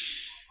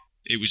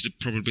it was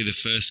probably the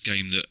first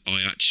game that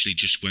I actually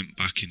just went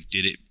back and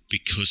did it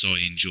because I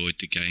enjoyed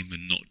the game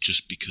and not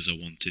just because I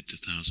wanted the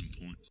 1000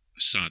 point.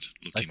 Sad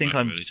looking back. I think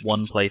I'm really,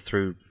 one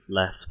playthrough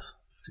left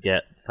to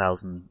get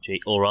 1000G,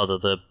 or rather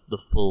the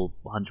full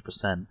 100%,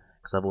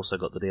 because I've also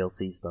got the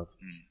DLC stuff.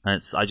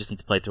 And I just need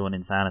to play through on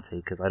Insanity,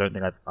 because I don't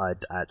think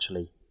I'd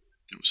actually...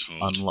 It was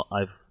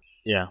hard.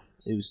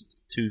 It was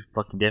too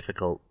fucking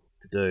difficult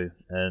to do,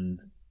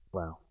 and,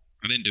 well...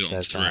 I didn't do it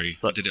on 3.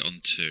 I did it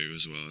on 2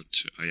 as well.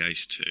 I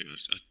aced 2.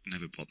 I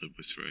never bothered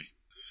with 3.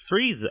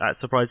 3 is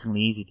surprisingly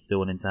easy to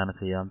do on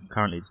Insanity.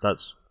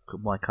 That's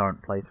my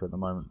current playthrough at the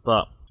moment.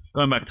 But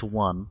going back to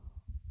 1,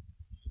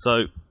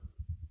 so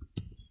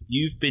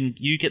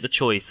you get the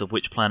choice of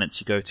which planets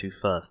you go to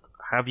first.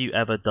 Have you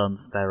ever done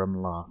Therum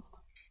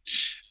last?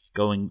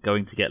 Going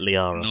to get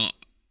Liara. Not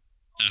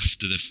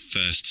after the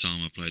first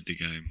time I played the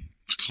game.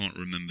 I can't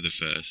remember the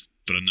first.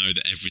 But I know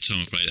that every time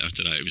I played it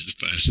after that, it was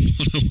the first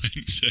one I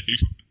went to.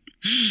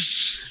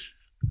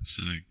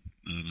 So, I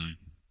don't know.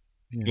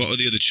 Yeah. What are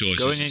the other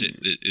choices?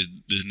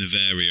 There's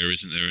Nevaria,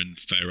 isn't there, and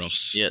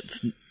Feros? Yeah,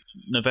 it's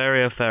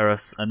Nevaria,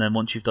 Feros, and then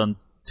once you've done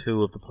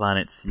 2 of the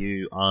planets,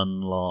 you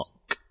unlock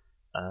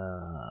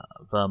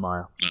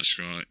Vermire. That's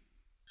right.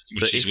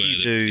 Which is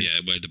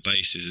where the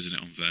base is, isn't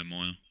it, on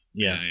Vermire?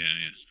 Yeah.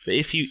 But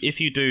if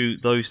you do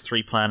those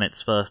 3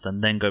 planets first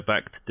and then go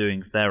back to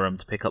doing Therum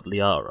to pick up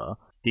Liara,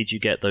 did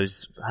you get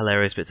those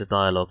hilarious bits of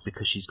dialogue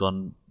because she's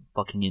gone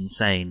fucking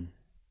insane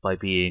by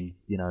being,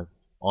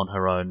 on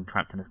her own,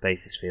 trapped in a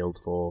stasis field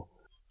for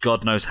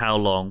God knows how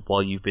long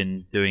while you've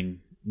been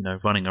doing,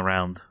 running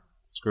around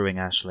screwing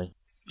Ashley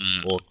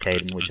or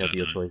Caden, whichever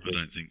your choice is. I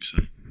don't think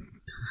so.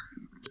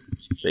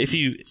 But if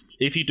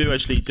you do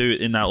actually do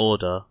it in that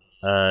order,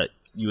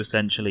 you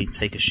essentially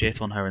take a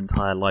shit on her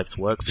entire life's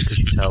work because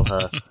you tell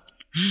her.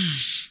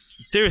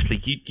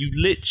 Seriously,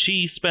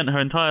 she spent her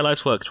entire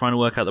life's work trying to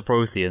work out the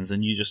Protheans,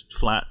 and you just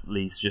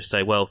flatly just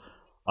say, "Well,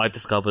 I've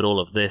discovered all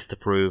of this to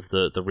prove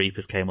that the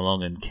Reapers came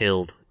along and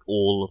killed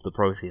all of the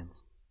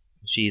Protheans."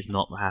 She's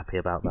not happy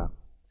about that.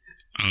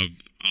 I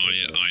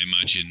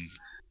imagine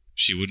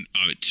she wouldn't.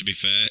 To be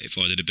fair, if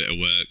I did a bit of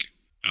work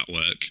at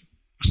work,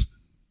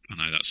 I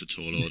know that's a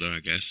tall order, I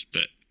guess,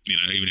 but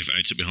even if it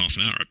only took me half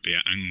an hour, I'd be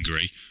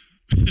angry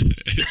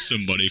at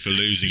somebody for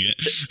losing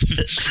it.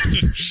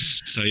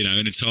 So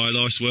an entire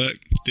life's work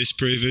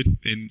disproven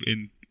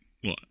in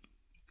what,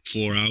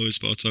 4 hours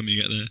by the time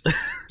you get there.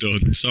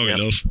 Done. Sorry,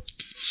 love.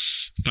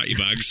 Pack your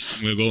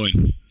bags. We're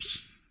going.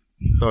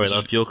 Sorry,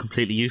 love. You're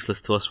completely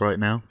useless to us right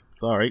now.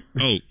 Sorry.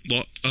 Oh,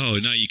 what? Oh,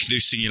 no, you can do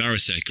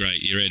Singularity.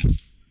 Great, you're in.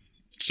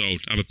 Sold.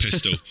 Have a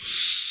pistol.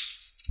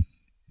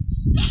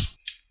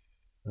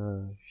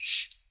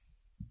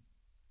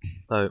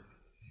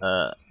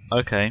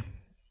 Okay.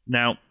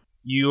 Now,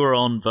 you are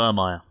on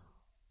Vermeer.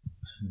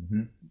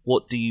 Mm-hmm.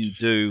 What do you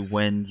do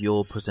when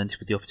you're presented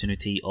with the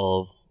opportunity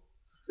of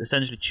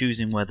essentially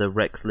choosing whether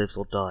Rex lives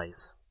or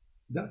dies?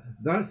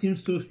 That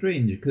seems so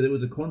strange, because it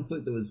was a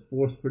conflict that was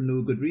forced for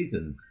no good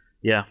reason.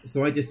 Yeah.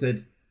 So I just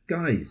said,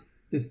 guys,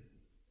 just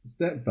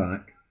step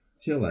back,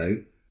 chill out,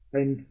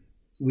 and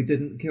we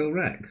didn't kill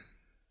Rex.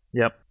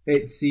 Yep.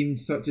 It seemed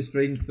such a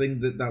strange thing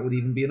that would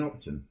even be an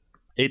option.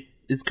 It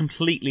is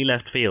completely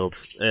left field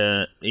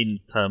in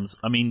terms...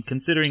 I mean,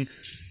 considering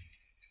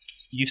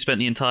you've spent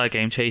the entire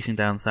game chasing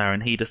down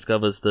Saren, he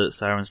discovers that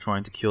Saren's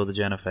trying to cure the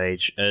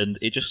genophage, and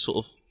it just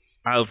sort of,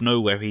 out of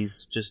nowhere,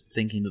 he's just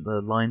thinking that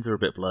the lines are a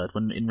bit blurred,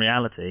 when in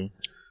reality,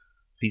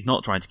 he's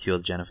not trying to cure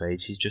the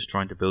genophage, he's just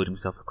trying to build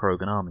himself a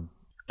Krogan army.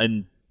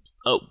 And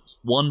at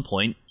one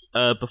point,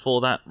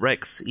 before that,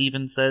 Rex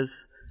even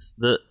says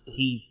that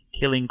he's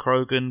killing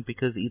Krogan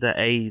because either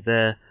A,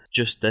 they're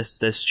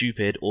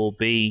stupid, or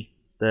B,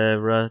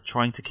 they're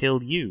trying to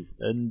kill you.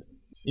 And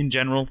in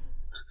general,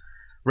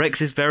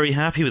 Rex is very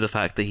happy with the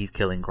fact that he's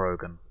killing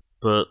Krogan.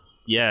 But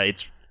yeah,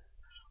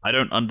 I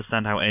don't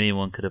understand how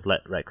anyone could have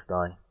let Rex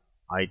die.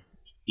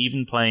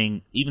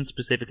 Even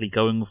specifically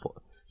going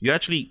for, you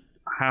actually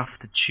have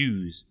to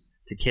choose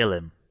to kill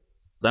him.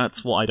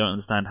 That's what I don't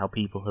understand, how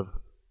people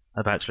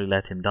have actually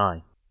let him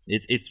die.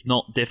 It's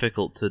not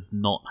difficult to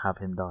not have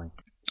him die.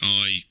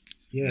 I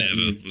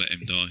never let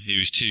him die. He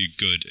was too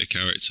good a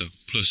character.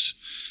 Plus,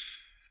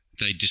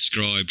 they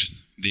described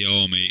the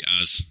army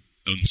as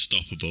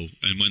unstoppable,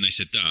 and when they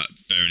said that,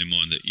 bearing in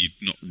mind that you'd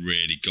not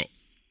really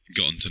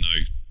gotten to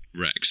know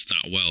Rex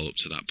that well up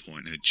to that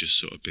point, had just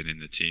sort of been in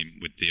the team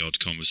with the odd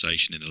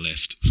conversation in a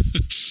lift,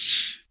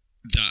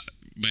 that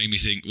made me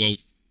think, well,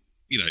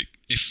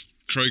 if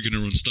Krogan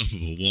are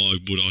unstoppable, why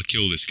would I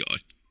kill this guy?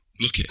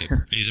 Look at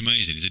him. He's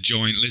amazing. He's a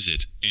giant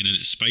lizard in a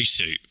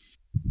spacesuit.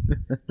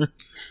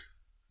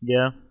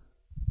 Yeah.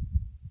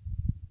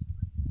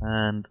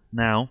 And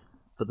now,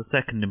 for the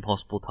second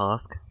impossible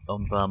task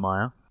on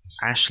Vermeer,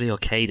 Ashley or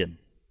Caden?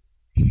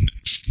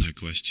 No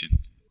question.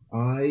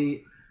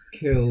 I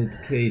killed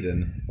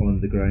Caden on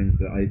the grounds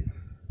that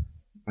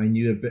I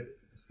knew a bit.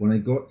 When I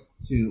got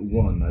to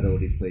 1, I'd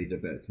already played a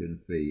bit of 2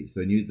 and 3,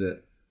 so I knew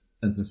that,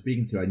 and from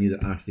speaking to her, I knew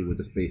that Ashley was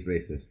a space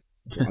racist.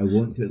 So I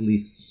want to at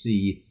least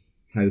see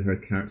how her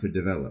character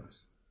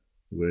develops,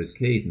 whereas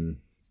Caden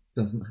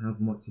doesn't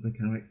have much of a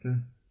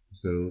character.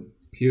 So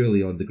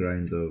purely on the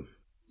grounds of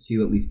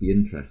she'll at least be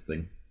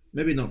interesting,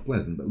 maybe not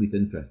pleasant, but at least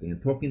interesting.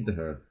 And talking to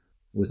her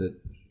was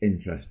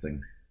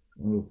interesting.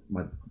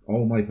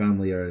 All my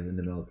family are in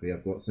the military.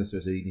 I've got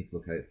sisters who you need to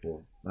look out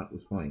for. That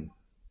was fine,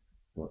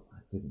 but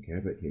I didn't care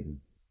about Caden.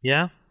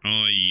 Yeah.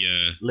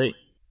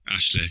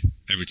 Ashley,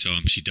 every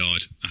time she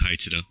died, I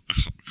hated her. I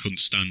couldn't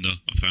stand her.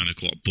 I found her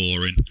quite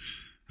boring.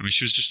 I mean,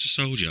 she was just a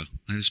soldier,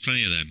 and there's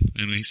plenty of them.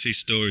 And we see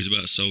stories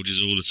about soldiers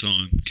all the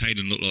time.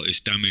 Caden looked like this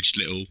damaged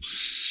little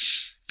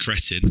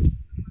cretin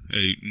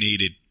who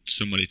needed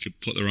somebody to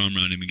put their arm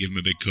around him and give him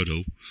a big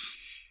cuddle.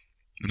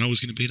 And I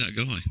was going to be that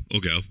guy, or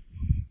girl.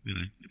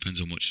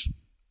 Depends on which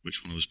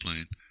one I was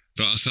playing.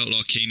 But I felt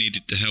like he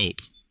needed the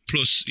help.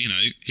 Plus,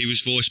 he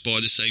was voiced by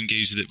the same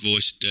geezer that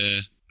voiced,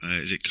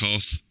 is it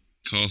Karth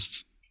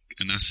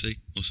Anasi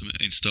or something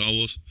in Star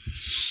Wars?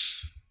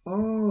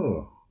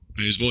 Oh.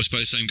 He was voiced by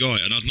the same guy,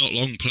 and I'd not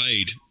long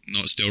played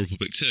Knights of the Old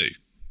Republic 2,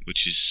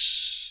 which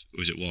is,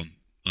 or is it 1?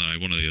 I don't know,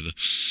 one or the other.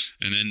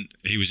 And then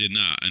he was in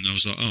that, and I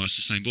was like, oh, it's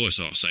the same voice,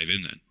 I'll save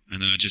him then. And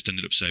then I just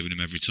ended up saving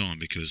him every time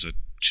because I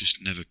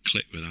just never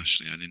clicked with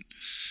Ashley. I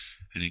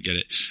didn't get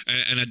it.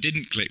 And I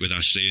didn't click with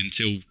Ashley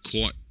until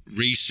quite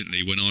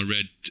recently when I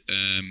read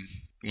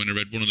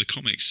one of the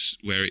comics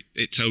where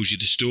it tells you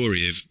the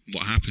story of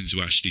what happens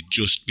to Ashley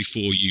just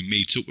before you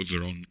meet up with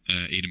her on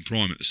Eden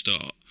Prime at the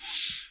start.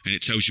 And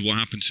it tells you what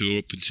happened to her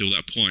up until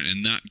that point,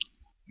 and that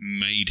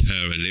made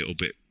her a little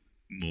bit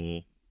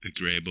more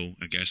agreeable.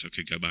 I guess I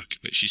could go back,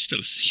 but she's still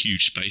a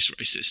huge space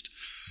racist.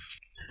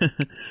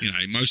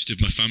 Most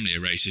of my family are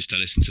racist. I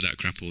listen to that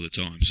crap all the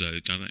time, so I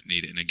don't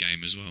need it in a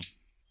game as well.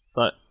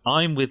 But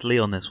I'm with Lee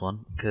on this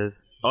one,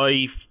 because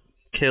I've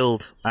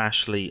killed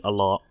Ashley a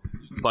lot,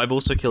 but I've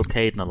also killed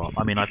Caden a lot.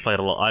 I mean, I've played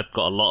a lot. I've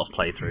got a lot of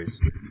playthroughs.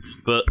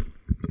 But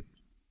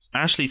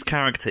Ashley's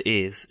character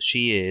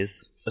she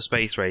is a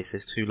space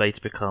racist who later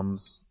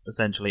becomes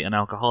essentially an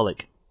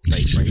alcoholic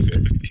space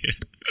racist.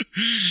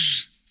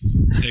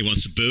 He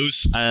wants some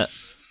booze.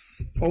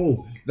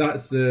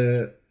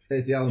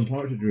 It's the Alan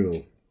Partridge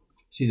rule.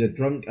 She's a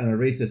drunk and a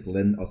racist,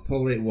 Lynn. I'll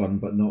tolerate one,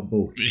 but not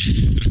both.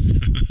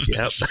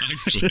 Yep.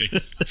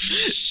 Exactly.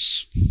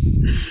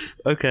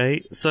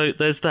 Okay, so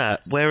there's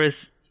that.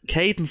 Whereas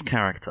Caden's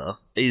character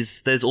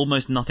there's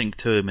almost nothing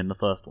to him in the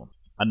first one.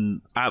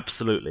 And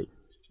absolutely.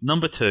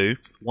 Number 2,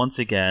 once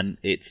again,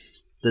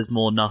 there's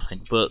more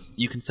nothing. But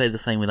you can say the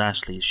same with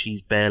Ashley.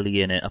 She's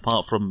barely in it,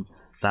 apart from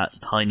that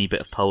tiny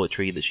bit of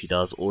poetry that she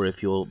does, or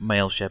if you're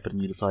male shepherd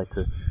and you decide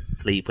to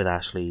sleep with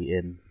Ashley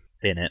in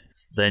it,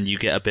 then you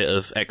get a bit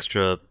of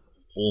extra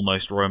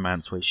almost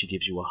romance where she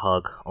gives you a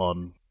hug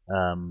on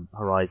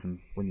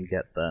Horizon when you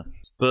get there.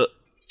 But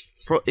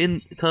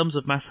in terms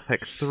of Mass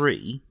Effect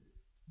 3,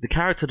 the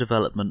character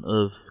development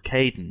of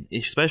Caden,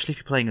 especially if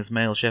you're playing as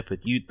male shepherd,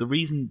 the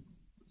reason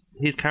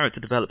his character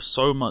develops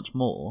so much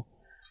more,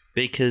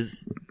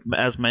 because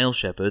as male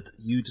shepherd,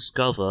 you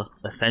discover,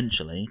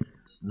 essentially,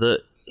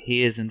 that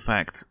he is in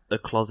fact a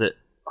closet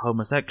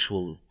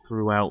homosexual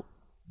throughout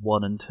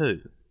 1 and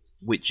 2,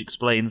 which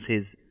explains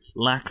his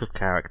lack of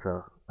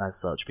character as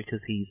such,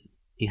 because he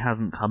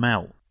hasn't come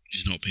out.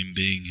 He's not been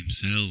being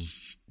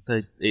himself.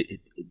 So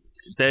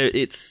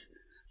it's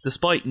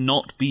despite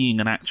not being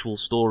an actual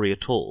story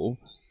at all,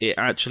 it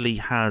actually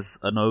has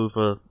an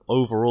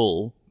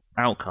overall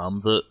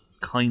outcome that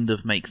kind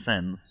of makes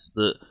sense,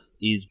 that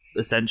is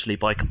essentially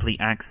by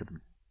complete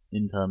accident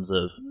in terms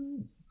of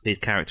his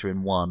character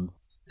in 1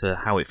 to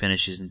how it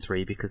finishes in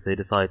 3, because they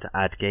decided to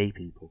add gay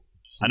people.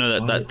 I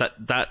know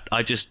that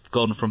I just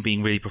gone from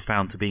being really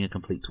profound to being a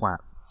complete twat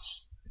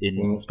in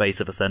the space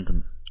of a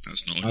sentence.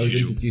 That's not unusual. I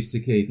was introduced to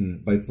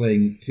Caden by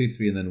playing 2,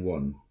 3, and then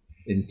 1.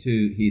 In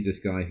 2, he's this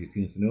guy who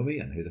seems to know me,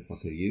 and who the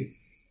fuck are you?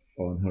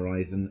 On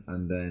Horizon.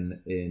 And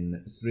then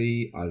in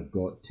 3, I've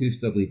got 2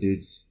 stubbly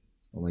dudes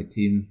on my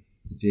team,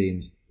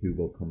 James, who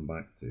we'll come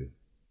back to.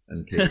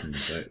 And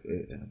Caden's like,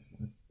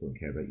 I don't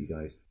care about you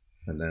guys.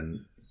 And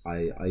then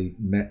I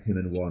met him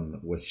in 1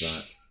 with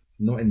that,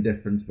 not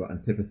indifference, but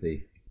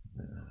antipathy.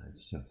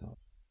 Shut up.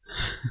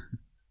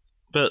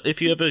 But if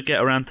you ever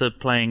get around to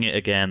playing it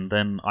again,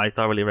 then I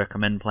thoroughly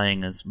recommend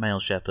playing as male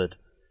shepherd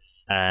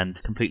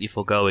and completely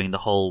foregoing the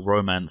whole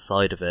romance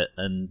side of it,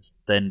 and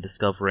then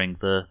discovering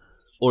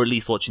or at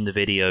least watching the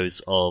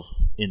videos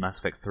in Mass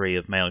Effect 3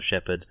 of male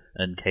shepherd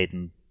and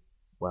Caden,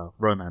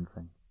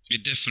 romancing.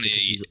 It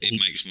definitely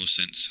makes more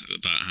sense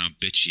about how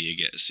bitchy he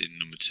gets in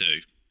number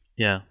 2.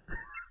 Yeah.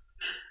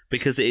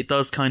 Because it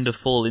does kind of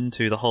fall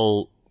into the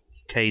whole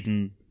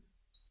Caden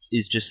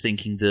is just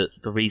thinking that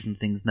the reason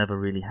things never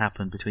really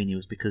happened between you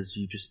is because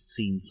you just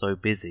seemed so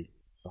busy.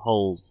 The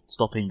whole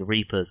stopping the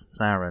Reapers,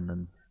 Saren,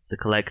 and the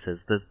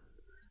Collectors, that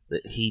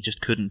he just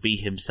couldn't be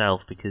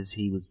himself because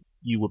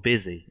you were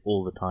busy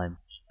all the time.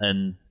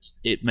 And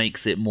it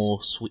makes it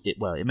more sweet.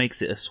 It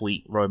makes it a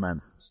sweet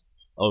romance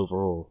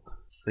overall.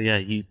 So yeah,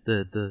 you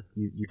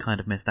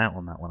kind of missed out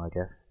on that one, I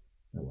guess.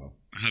 Oh well.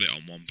 I had it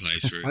on 1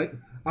 playthrough.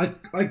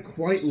 I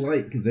quite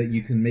like that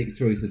you can make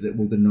choices that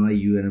will deny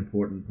you an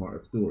important part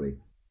of story.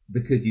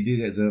 Because you do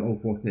get the,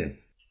 what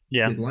if?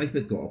 Yeah. Because life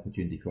has got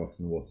opportunity costs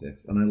and what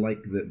ifs. And I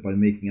like that by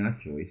making a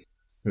choice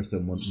for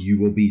someone, you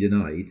will be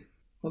denied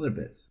other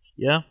bits.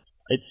 Yeah.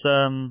 It's,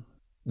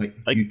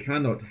 you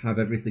cannot have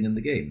everything in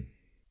the game.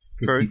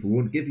 Because people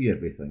won't give you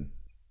everything.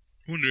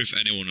 I wonder if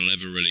anyone will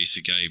ever release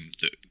a game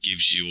that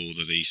gives you all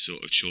of these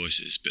sort of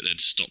choices, but then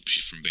stops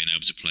you from being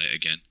able to play it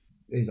again.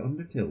 Is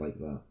Undertale like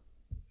that?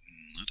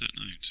 I don't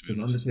know, to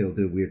be honest. Does Undertale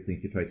do weird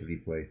things to try to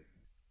replay?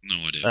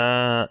 No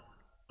idea.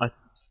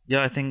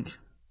 I think...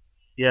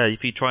 Yeah,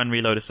 if you try and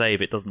reload a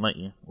save, it doesn't let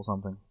you, or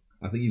something.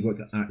 I think you've got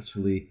to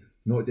actually,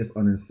 not just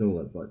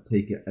uninstall it, but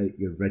take it out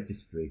your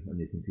registry on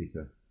your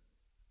computer.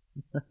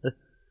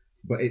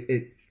 But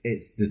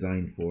it's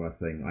designed for a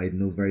thing. I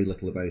know very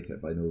little about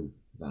it, but I know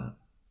that.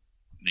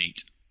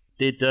 Neat.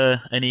 Did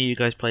any of you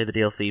guys play the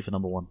DLC for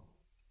number 1?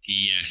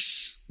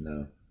 Yes.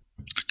 No.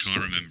 I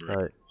can't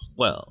remember it.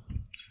 Well,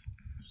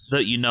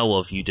 that you know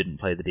of, you didn't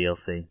play the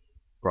DLC,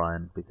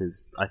 Brian,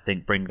 because I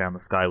think Bring Down the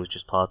Sky was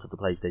just part of the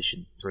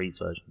PlayStation 3's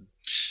version.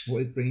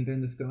 What is Bring Down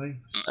the Sky?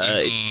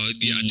 I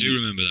do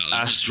remember that.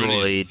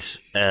 Asteroid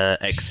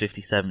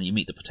X-57. You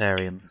meet the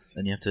Batarians,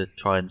 and you have to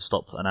try and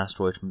stop an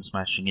asteroid from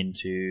smashing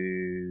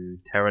into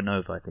Terra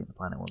Nova, I think the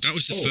planet was. That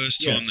was the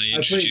first time they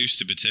introduced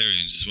the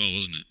Batarians as well,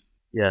 wasn't it?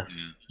 Yeah.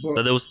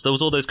 So there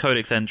was all those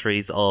codex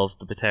entries of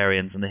the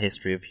Batarians and the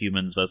history of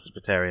humans versus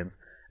Batarians,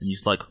 and you're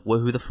like, well,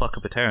 who the fuck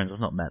are Batarians? I've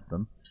not met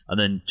them. And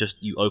then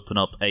just you open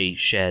up a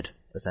shed,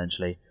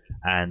 essentially,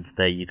 and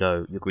there you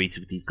go. You're greeted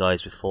with these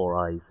guys with 4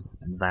 eyes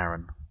and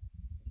Varen.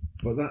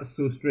 But that's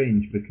so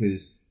strange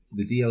because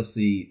the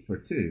DLC for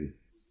 2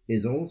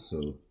 is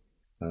also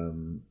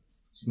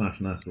smash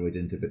an asteroid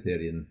into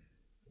Batarian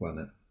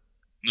planet.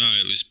 No,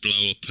 it was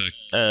blow up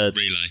a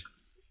relay.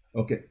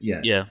 Okay, yeah.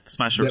 Yeah,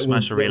 smash a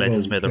relay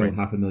to smithereens.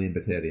 500,000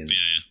 Batarians.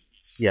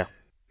 Yeah.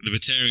 The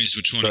Batarians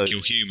were trying to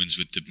kill humans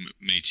with the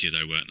meteor,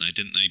 though, weren't they?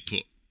 Didn't they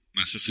put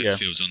mass effect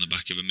fields on the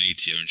back of a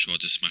meteor and try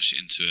to smash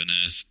it into an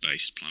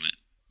Earth-based planet?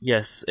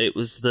 Yes, it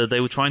was they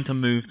were trying to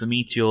move the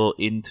meteor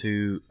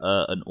into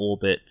an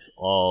orbit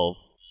of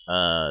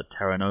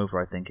Terra Nova,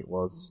 I think it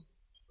was.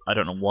 I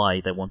don't know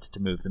why they wanted to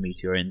move the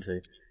meteor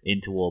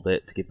into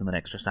orbit to give them an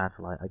extra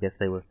satellite. I guess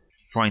they were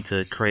trying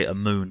to create a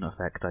moon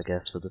effect, I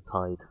guess, for the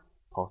tide,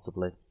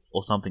 possibly.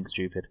 Or something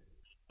stupid.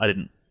 I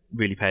didn't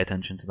really pay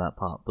attention to that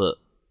part, but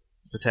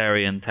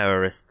Batarian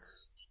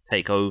terrorists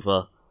take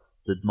over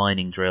the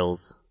mining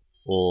drills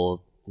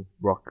or the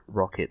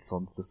rockets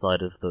onto the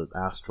side of the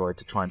asteroid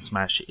to try and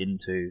smash it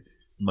into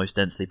the most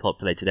densely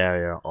populated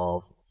area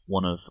of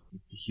one of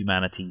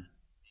humanity's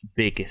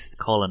biggest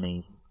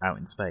colonies out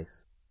in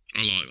space. I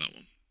like that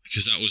one.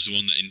 Because that was the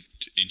one that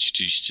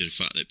introduced you to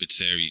the fact that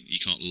Batarian, you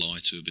can't lie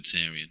to a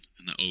Batarian,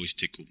 and that always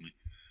tickled me.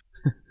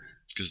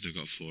 Because they've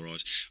got 4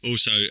 eyes.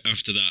 Also,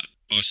 after that,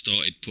 I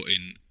started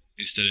putting,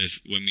 instead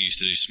of when we used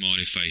to do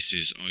smiley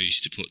faces, I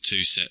used to put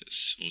 2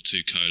 sets or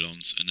 2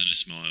 colons and then a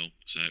smile.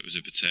 So it was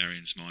a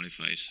Batarian smiley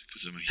face,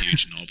 because I'm a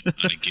huge knob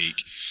and a geek.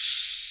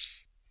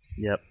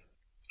 Yep.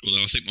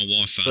 Although I think my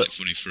wife found it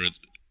funny for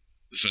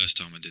the first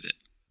time I did it.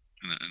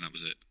 And that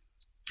was it.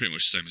 Pretty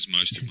much the same as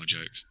most of my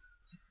jokes.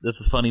 They're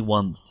funny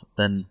once,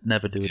 then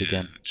never do it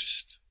again.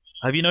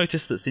 Have you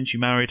noticed that since you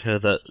married her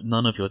that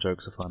none of your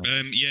jokes are funny?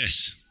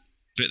 Yes.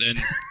 But then,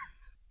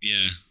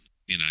 yeah,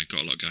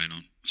 got a lot going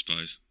on, I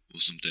suppose, or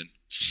something.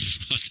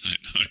 I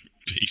don't know.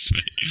 Peace,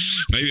 mate.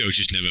 Maybe I was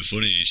just never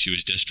funny and she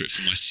was desperate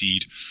for my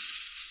seed.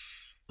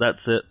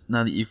 That's it.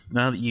 Now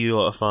that you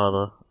are a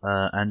father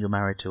and you're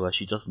married to her,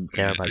 she doesn't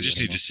care about you. I just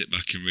need anymore. to sit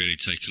back and really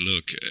take a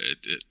look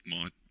at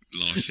my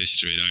life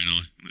history, don't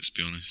I? Let's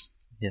be honest.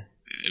 Yeah.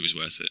 It was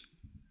worth it.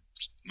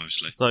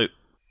 Mostly. So,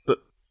 but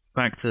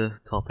back to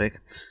topic.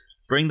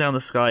 Bring Down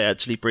the Sky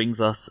actually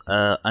brings us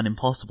an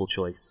impossible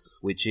choice,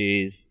 which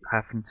is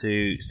having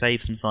to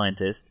save some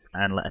scientists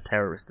and let a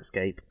terrorist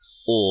escape,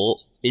 or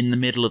in the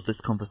middle of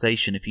this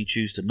conversation, if you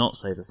choose to not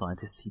save the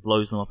scientists, he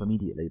blows them up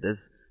immediately.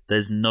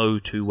 There's no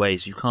two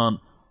ways. You can't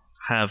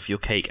have your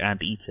cake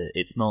and eat it.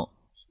 It's not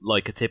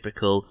like a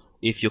typical,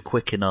 if you're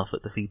quick enough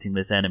at defeating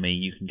this enemy,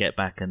 you can get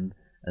back and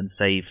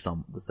save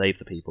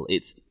the people.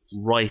 It's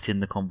right in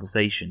the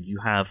conversation. You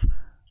have,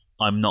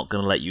 I'm not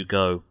going to let you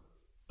go.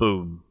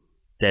 Boom.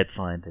 Dead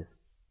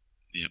scientists.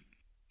 Yep,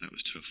 that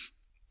was tough.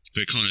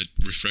 But kind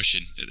of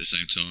refreshing at the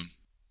same time.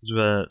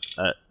 There's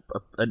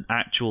an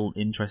actual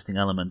interesting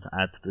element to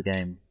add to the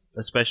game,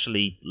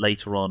 especially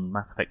later on,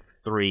 Mass Effect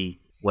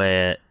 3,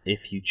 where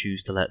if you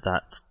choose to let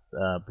that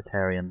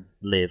Batarian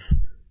live,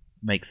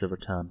 makes a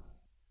return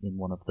in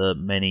one of the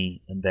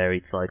many and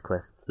varied side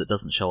quests that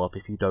doesn't show up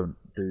if you don't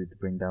do the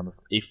Bring Down the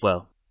if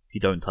you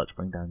don't touch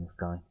Bring Down the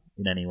Sky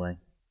in any way,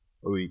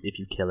 or if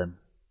you kill him,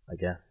 I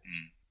guess.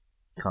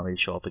 Can't really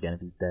show up again if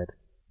he's dead.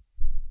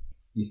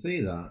 You say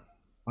that.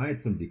 I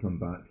had somebody come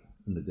back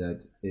from the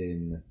dead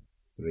in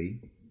 3.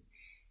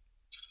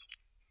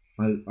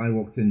 I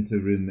walked into a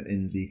room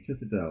in the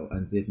Citadel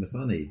and Zaid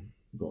Masani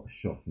got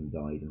shot and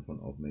died in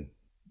front of me.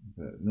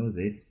 I thought, no,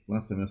 Zaid,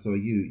 last time I saw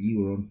you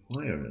were on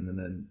fire in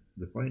the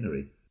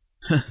refinery.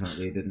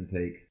 Apparently it didn't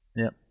take.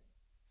 Yep.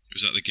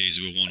 Was that the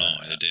geezer with one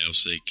eye, the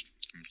DLC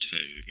from 2?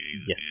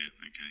 Yes. Yeah,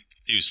 okay.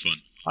 He was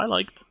fun.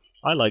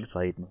 I liked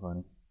Zaid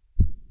Masani.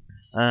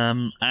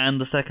 And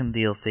the second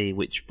DLC,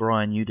 which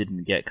Brian, you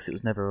didn't get because it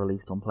was never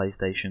released on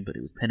PlayStation, but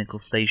it was Pinnacle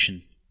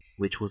Station,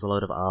 which was a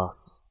load of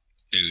arse.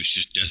 It was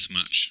just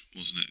deathmatch,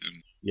 wasn't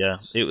it? Yeah,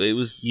 it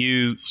was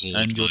you Horde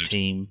and your mode.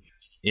 team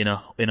in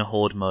a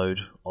horde mode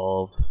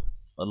of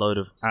a load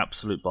of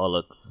absolute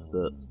bollocks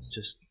that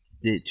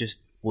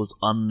just was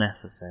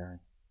unnecessary.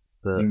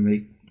 But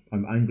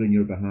I'm angry on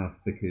your behalf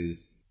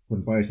because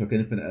when Bioshock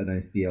Infinite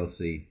announced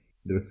DLC,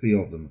 there were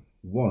 3 of them.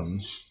 1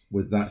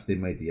 was That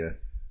Same Idea,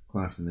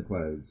 Clash in the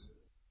Clouds,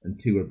 and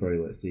 2 are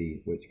Burial at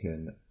Sea, which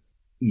can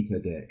eat a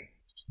dick.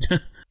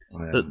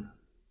 We'll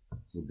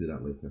do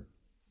that later.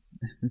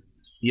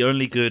 The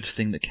only good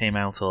thing that came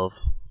out of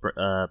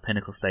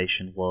Pinnacle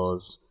Station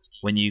was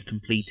when you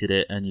completed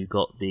it and you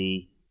got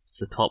the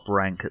top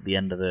rank at the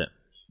end of it,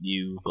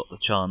 you got the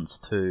chance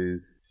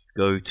to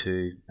go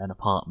to an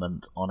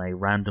apartment on a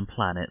random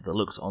planet that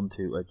looks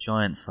onto a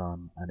giant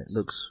sun, and it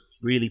looks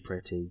really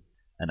pretty,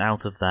 and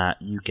out of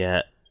that you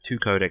get 2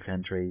 codex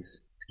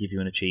entries to give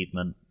you an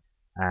achievement,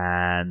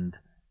 and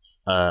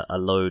a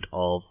load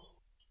of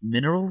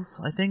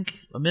minerals, I think.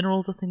 Are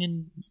minerals a thing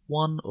in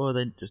 1, or are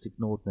they just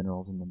ignored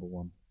minerals in number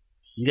 1?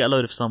 You get a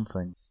load of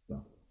something.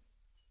 Stuff.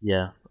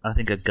 Yeah, I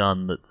think a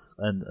gun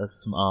and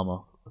some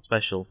armor, a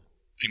special.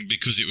 And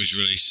because it was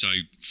released so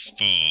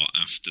far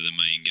after the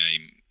main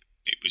game,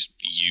 it was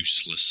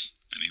useless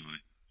anyway.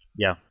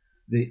 Yeah.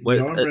 The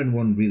armor in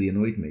 1 really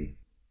annoyed me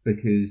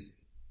because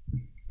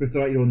For a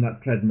start, you're on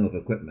that treadmill of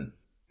equipment.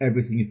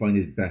 Everything you find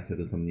is better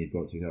than something you've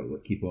got to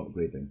keep on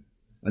upgrading.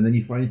 And then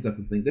you find stuff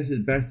and think, this is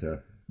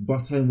better,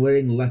 but I'm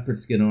wearing leopard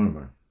skin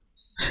armour.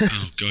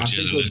 Oh, God, I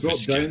think I'll drop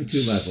down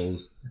 2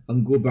 levels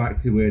and go back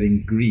to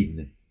wearing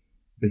green,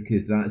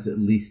 because that's at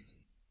least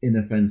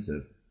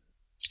inoffensive.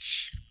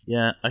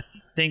 Yeah, I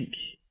think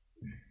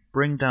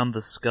Bring Down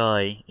the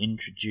Sky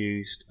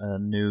introduced a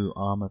new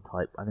armor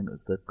type. I think it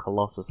was the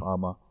Colossus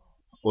armor,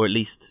 or at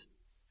least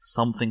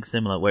something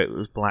similar, where it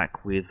was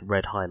black with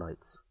red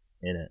highlights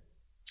in it.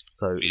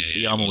 So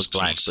the armor was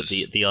black, but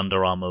the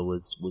under armor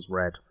was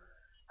red.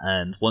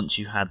 And once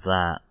you had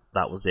that,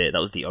 that was it.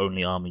 That was the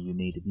only armor you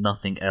needed.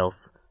 Nothing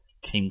else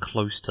came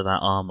close to that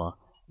armor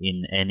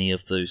in any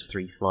of those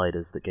 3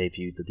 sliders that gave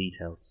you the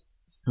details.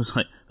 It was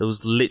like there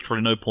was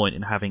literally no point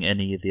in having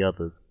any of the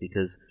others,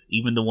 because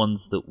even the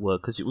ones that were,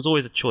 because it was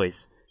always a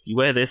choice. You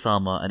wear this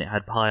armor and it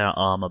had higher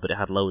armor, but it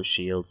had lower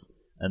shields,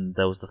 and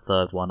there was the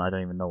third one. I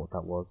don't even know what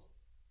that was.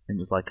 I think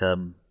it was like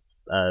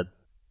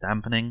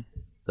dampening,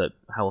 so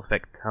how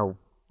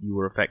you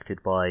were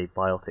affected by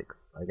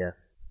biotics, I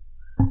guess.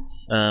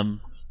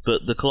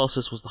 But the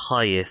Colossus was the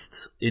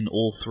highest in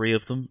all 3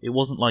 of them. It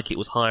wasn't like it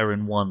was higher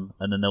in one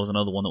and then there was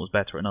another one that was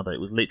better at another. It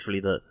was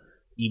literally that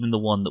even the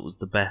one that was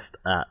the best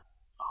at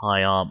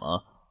high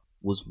armor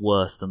was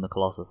worse than the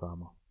Colossus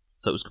armor.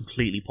 So it was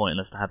completely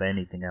pointless to have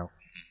anything else.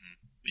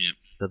 Yep.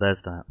 So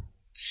there's that.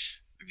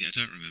 Yeah, I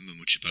don't remember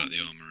much about the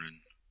armor,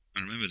 and I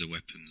remember the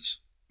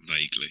weapons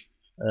vaguely.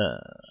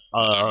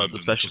 The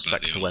special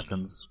Spectre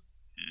weapons.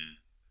 Yeah.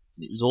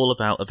 It was all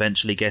about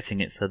eventually getting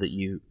it so that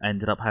you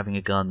ended up having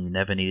a gun you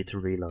never needed to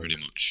reload. Pretty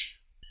much.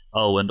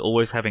 Oh, and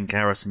always having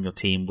Garrus in your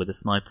team with a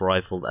sniper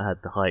rifle that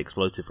had the high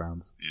explosive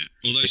rounds. Yeah.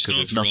 Although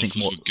sniper rifles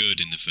were good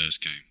in the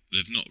first game,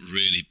 they've not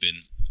really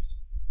been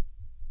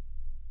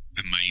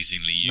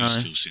amazingly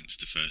useful since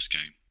the first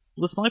game.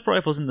 Well, the sniper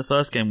rifles in the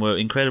first game were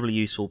incredibly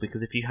useful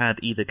because if you had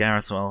either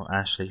Garrus or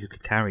Ashley who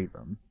could carry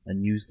them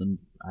and use them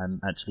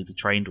and actually be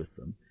trained with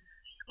them,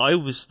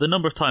 the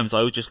number of times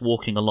I was just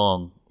walking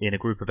along in a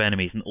group of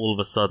enemies and all of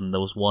a sudden there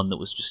was one that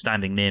was just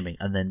standing near me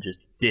and then just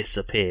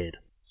disappeared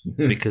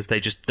because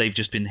they've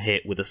just been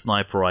hit with a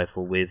sniper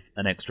rifle with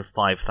an extra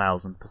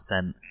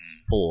 5,000%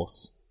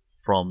 force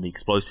from the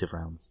explosive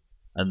rounds,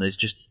 and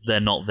they're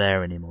not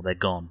there anymore. They're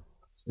gone.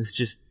 It's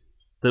just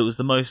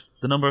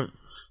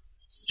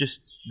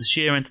just the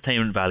sheer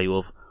entertainment value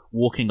of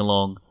walking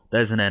along.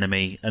 There's an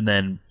enemy, and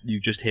then you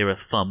just hear a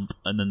thump,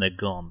 and then they're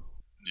gone.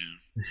 Yeah.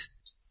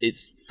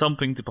 It's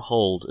something to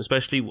behold,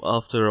 especially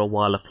after a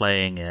while of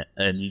playing it,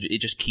 and it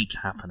just keeps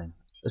happening.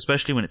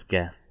 Especially when it's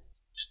Geth.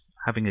 Just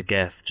having a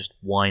Geth just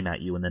whine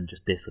at you and then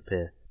just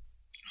disappear.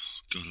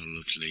 Oh, God, I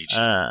loved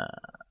Legion.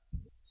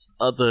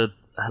 Other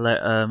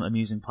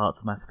amusing parts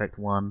of Mass Effect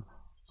 1.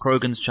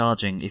 Krogan's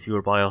charging if you were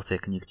a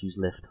biotic and you could use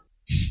lift.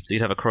 So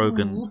you'd have a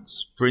Krogan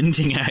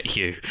sprinting at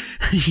you,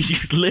 and you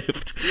use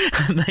lift,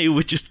 and they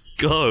would just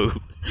go.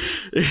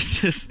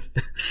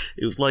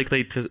 It was like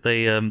they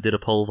did a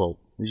pole vault.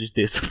 They just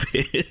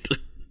disappeared.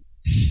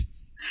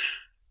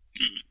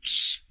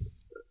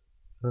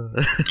 I'm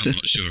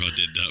not sure I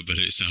did that, but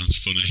it sounds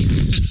funny.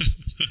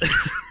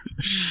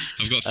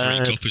 I've got 3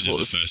 copies of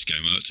the first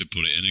game. I had to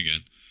put it in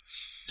again.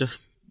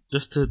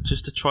 Just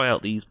to try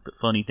out these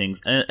funny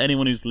things.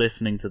 Anyone who's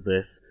listening to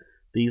this,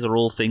 these are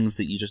all things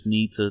that you just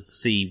need to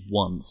see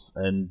once,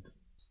 and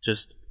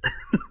just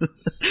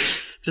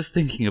just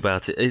thinking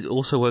about it. It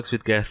also works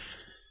with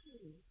Geth.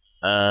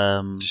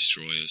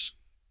 Destroyers.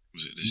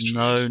 Was it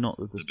Destroyers? No, not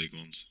the big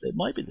ones. It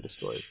might be the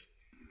Destroyers.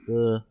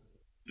 The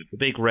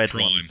big red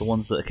Prime ones, the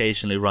ones that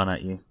occasionally run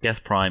at you.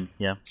 Geth Prime,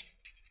 yeah.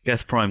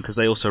 Geth Prime, because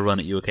they also run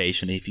at you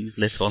occasionally. If you use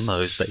lift on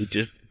those, they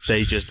just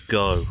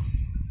go.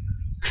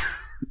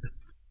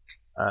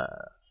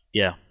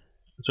 Yeah.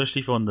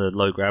 Especially if you're on the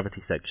low gravity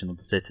section of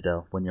the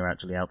Citadel when you're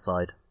actually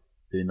outside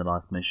doing the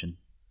last mission.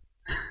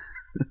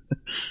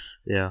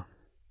 Yeah.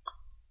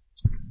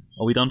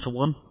 Are we done for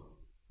one?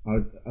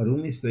 I'd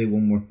only say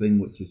one more thing,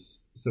 which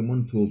is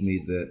someone told me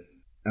that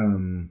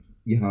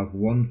you have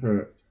 1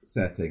 for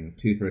setting,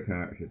 2 for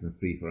characters, and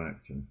 3 for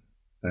action.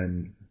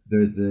 And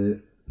there's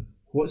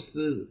what's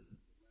the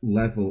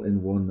level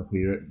in 1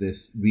 where you're at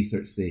this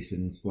research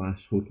station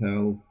 /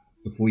 hotel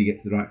before you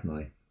get to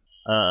Rachni?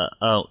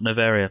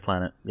 Noveria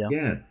planet. Yeah.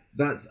 Yeah,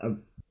 that's a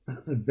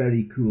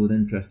very cool and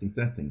interesting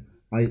setting.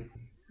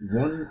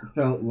 One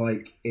felt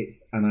like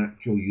it's an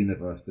actual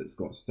universe that's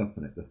got stuff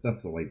in it. The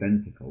stuff's all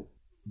identical,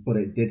 but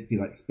it did feel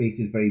like space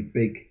is very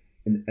big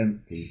and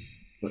empty,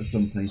 but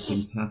sometimes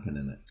things happen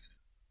in it.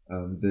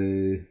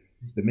 The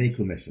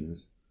Mako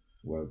missions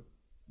were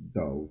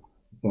dull,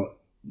 but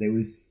there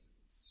was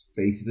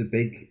space is a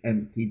big,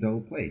 empty,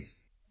 dull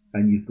place.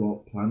 And you've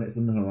got planets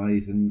on the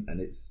horizon, and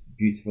it's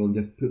beautiful, and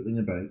just pootling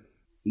about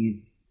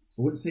is,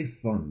 I wouldn't say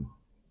fun,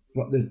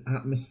 but there's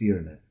atmosphere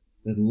in it.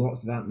 There's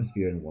lots of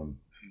atmosphere in 1.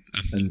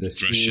 And the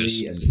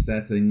story and the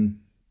setting,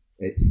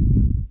 it's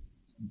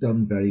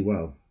done very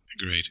well.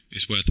 Agreed.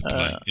 It's worth a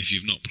play. If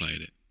you've not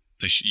played it,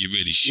 you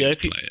really should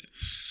play it.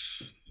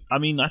 I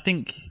mean, I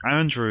think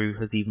Andrew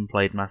has even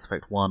played Mass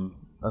Effect 1,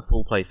 a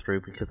full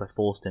playthrough because I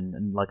forced him,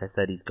 and like I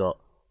said, he's got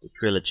the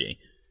trilogy.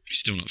 He's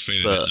still not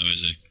feeling it, though,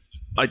 is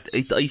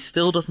he? He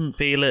still doesn't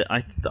feel it.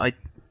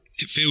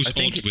 It feels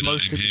odd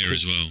without him here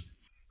as well.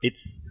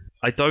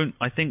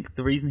 I think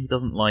the reason he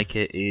doesn't like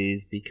it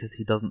is because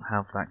he doesn't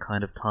have that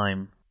kind of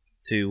time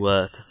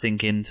to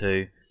sink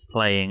into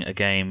playing a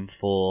game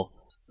for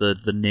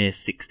the near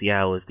 60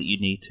 hours that you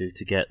need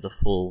to get the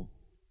full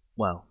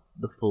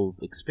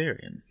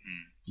experience.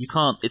 You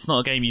can't. It's not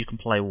a game you can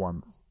play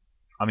once.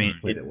 I mean,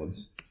 played it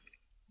once.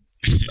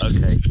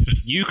 Okay,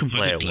 you can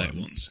play I it did play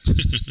once. it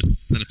once.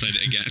 Then I played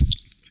it again.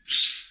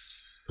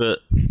 But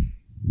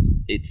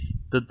it's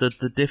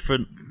the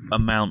different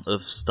amount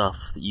of stuff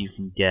that you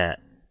can get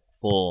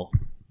for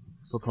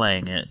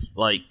playing it.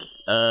 Like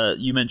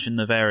you mentioned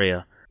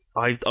Noveria.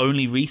 I've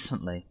only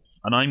recently,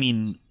 and I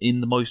mean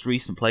in the most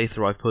recent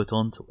playthrough I've put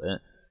onto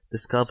it,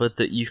 discovered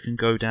that you can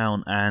go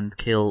down and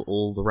kill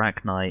all the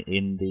Rachni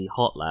in the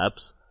hot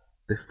labs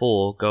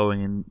before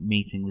going and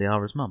meeting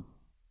Liara's mum.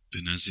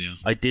 Benazia.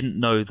 I didn't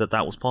know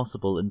that was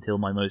possible until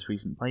my most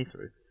recent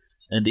playthrough.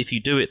 And if you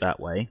do it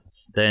that way,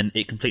 then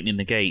it completely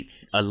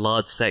negates a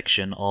large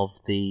section of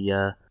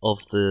the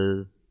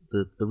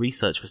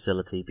research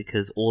facility,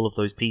 because all of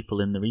those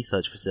people in the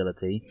research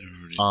facility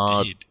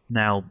are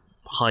now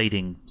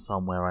hiding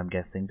somewhere, I'm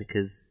guessing,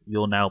 because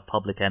you're now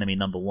public enemy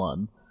number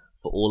one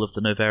for all of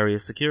the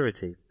Noveria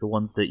security. The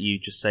ones that you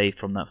just saved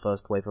from that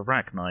first wave of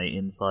Rachni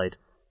inside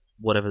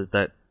whatever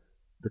that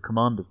the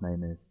commander's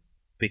name is.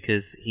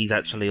 Because he's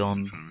actually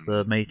on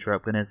the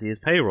Matriarch Benezia's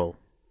payroll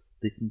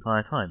this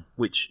entire time,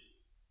 which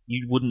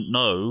you wouldn't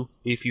know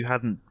if you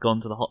hadn't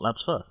gone to the hot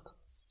labs first.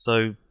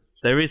 So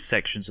there is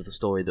sections of the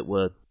story that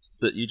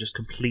you're just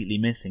completely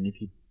missing if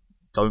you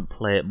don't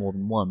play it more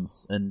than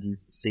once and you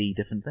see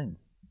different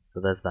things. So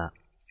there's that.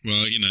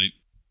 Well,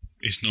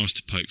 it's nice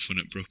to poke fun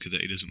at Brooker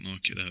that he doesn't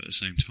like it though at the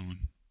same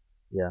time.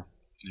 Yeah.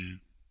 Yeah.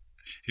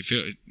 It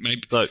feel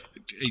maybe so,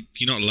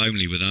 you're not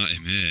lonely without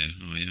him here,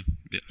 are you?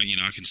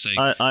 I can say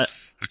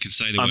I can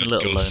say the I'm word a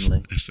little goth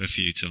lonely. a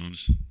few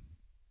times.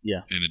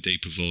 Yeah. In a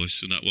deeper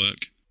voice. Would that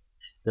work?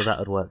 Yeah, that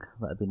would work.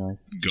 That'd be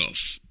nice.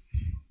 Goth.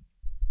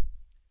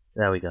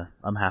 There we go.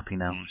 I'm happy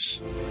now.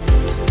 Nice.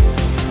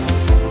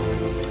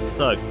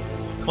 So,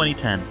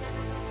 2010,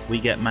 we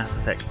get Mass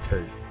Effect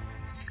 2.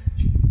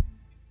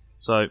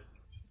 So,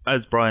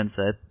 as Brian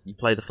said, you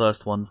play the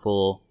first one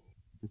for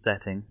the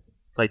setting,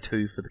 play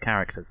 2 for the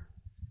characters.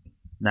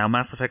 Now,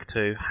 Mass Effect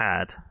 2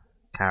 had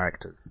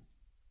characters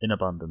in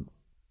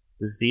abundance.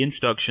 There's the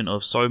introduction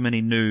of so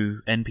many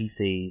new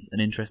NPCs and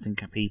interesting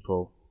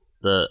people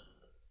that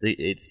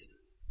it's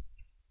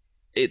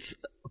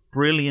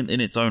brilliant in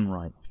its own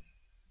right.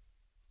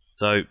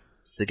 So,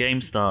 the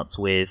game starts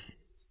with,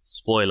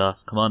 spoiler,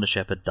 Commander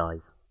Shepard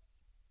dies.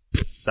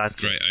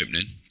 That's great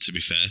opening, to be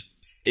fair.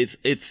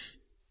 It's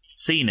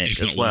scenic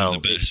if as not well. One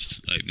of the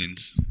best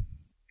openings.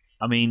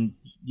 I mean,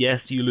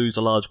 yes, you lose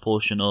a large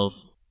portion of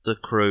the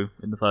crew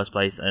in the first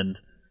place, and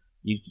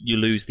you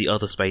lose the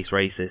other space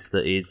racist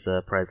that is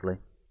Presley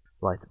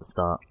right at the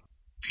start.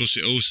 Plus,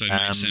 it also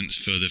makes sense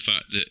for the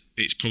fact that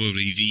it's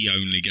probably the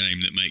only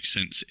game that makes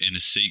sense in a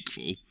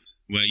sequel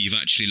where you've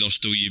actually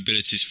lost all your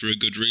abilities for a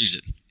good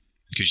reason,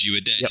 because you were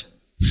dead.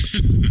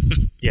 Yep.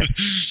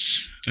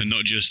 Yes. And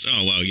not just,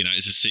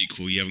 it's a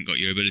sequel, you haven't got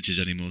your abilities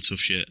anymore, tough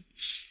shit.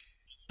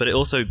 But it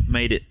also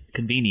made it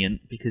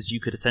convenient because you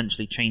could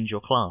essentially change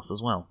your class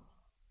as well,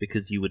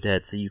 because you were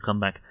dead. So you come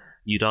back,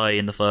 you die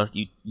in the first,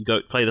 you go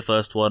play the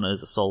first one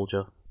as a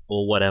soldier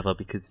or whatever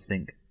because you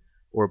think,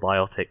 or a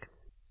biotic,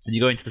 and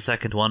you go into the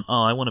second one.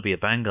 Oh, I want to be a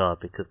Vanguard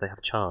because they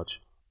have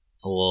charge.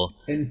 Or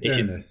in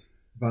fairness,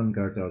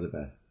 Vanguards are the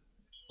best.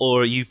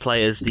 Or you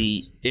play as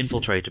the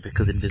Infiltrator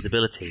because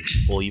invisibility,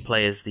 or you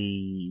play as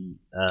the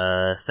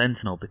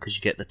Sentinel because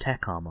you get the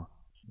tech armor.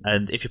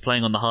 And if you're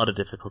playing on the harder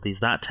difficulties,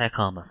 that tech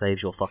armor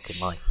saves your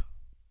fucking life.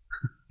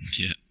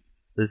 Yeah.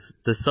 There's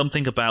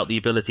something about the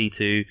ability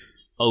to,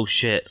 oh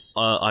shit,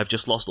 I've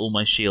just lost all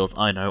my shields.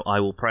 I know,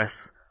 I will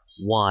press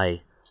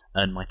Y,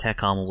 and my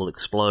tech armor will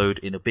explode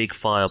in a big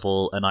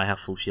fireball, and I have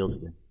full shields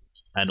again.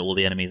 And all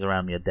the enemies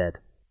around me are dead.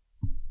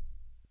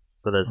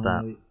 So there's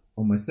that.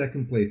 On my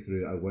second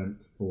playthrough, I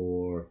went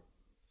for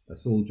a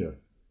soldier,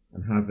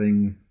 and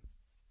having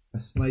a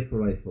sniper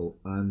rifle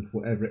and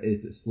whatever it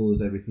is that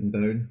slows everything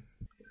down,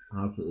 it's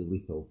absolutely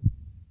lethal.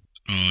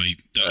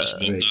 That's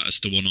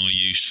the one I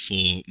used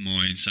for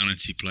my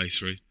Insanity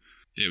playthrough.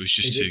 It was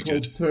just too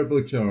good. Is it called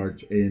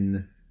Turbocharge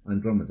in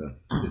Andromeda?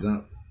 Is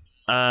that...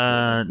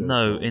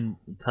 no, in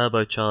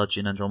Turbocharge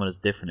in Andromeda is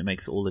different. It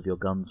makes all of your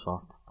guns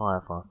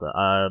fire faster.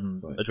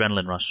 Right.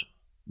 Adrenaline Rush.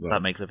 Right.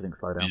 That makes everything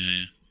slow down.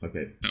 Yeah.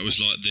 Okay. That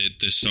was like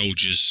the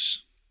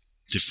soldier's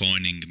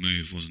defining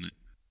move, wasn't it?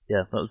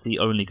 Yeah, that was the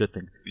only good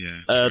thing.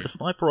 Yeah. The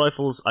sniper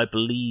rifles, I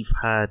believe,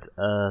 had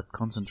a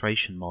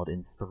concentration mod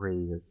in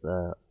 3, as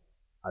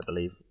I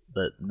believe,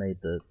 that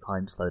made the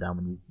time slow down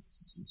when you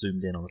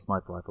zoomed in on a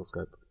sniper rifle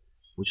scope,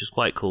 which is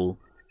quite cool.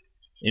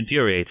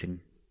 Infuriating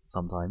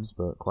sometimes,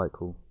 but quite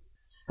cool.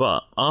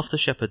 But after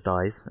Shepard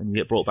dies and you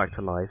get brought back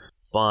to life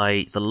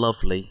by the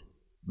lovely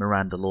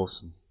Miranda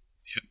Lawson.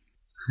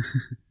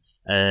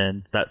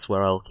 And that's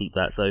where I'll keep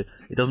that. So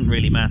it doesn't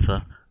really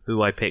matter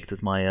who I picked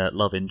as my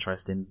love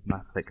interest in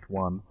Mass Effect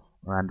 1.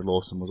 Miranda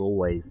Lawson was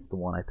always the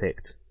one I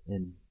picked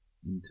in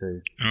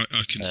 2.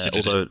 I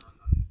considered although, it.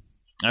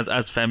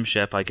 as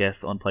FemShep, I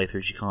guess, on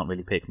playthroughs you can't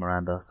really pick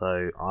Miranda,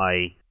 so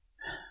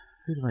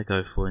who did I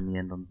go for in the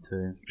end on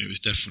 2? It was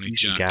definitely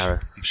Usually Jack.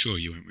 Garrus. I'm sure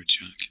you went with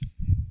Jack.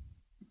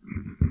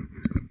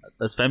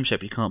 As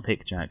FemShep, you can't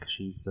pick Jack.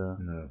 She's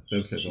No,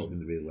 FemShep's all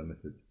going to be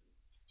limited.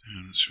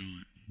 Yeah, that's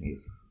right.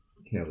 It's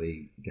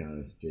Kelly,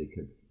 Garrus,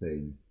 Jacob,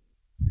 Thane.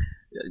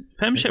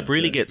 FemShep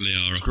really gets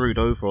Liara. screwed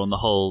over on the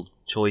whole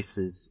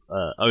choices.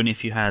 Only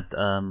if you had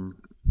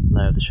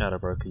Lair the Shadow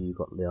Broker, you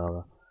got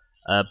Liara.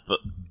 But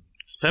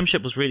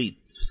FemShep was really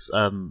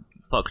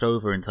fucked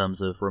over in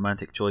terms of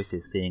romantic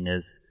choices, seeing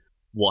as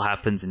what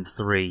happens in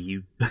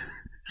 3,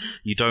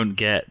 you don't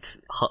get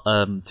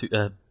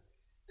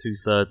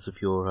 2/3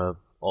 of your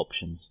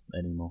options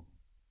anymore.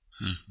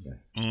 Huh.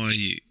 Yes.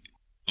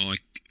 I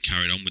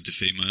carried on with the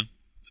female,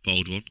 the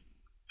bold one,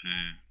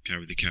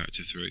 carried the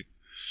character through.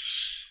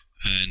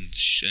 And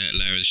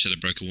Lara the Shadow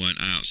Broker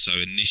weren't out, so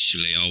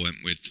initially I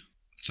went with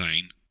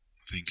Thane,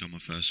 I think, on my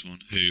first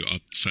one, who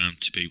I found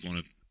to be one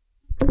of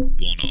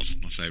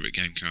my favourite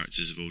game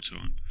characters of all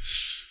time.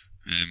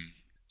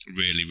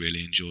 Really,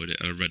 really enjoyed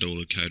it. I read all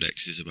the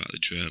codexes about the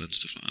drill and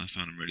stuff like that. I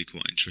found them really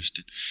quite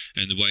interesting.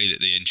 And the way that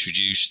they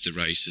introduced the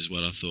race as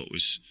well, I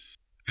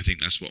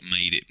think that's what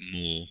made it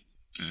more,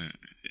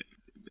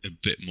 a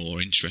bit more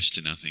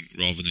interesting, I think,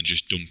 rather than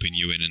just dumping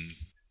you in and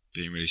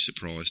being really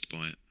surprised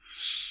by it.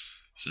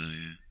 So,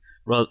 yeah.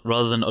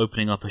 Rather than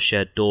opening up a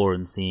shed door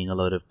and seeing a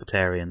load of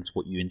Batarians,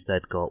 what you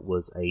instead got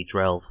was a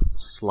Drell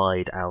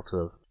slide out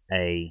of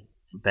a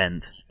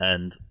vent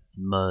and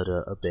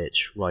murder a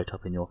bitch right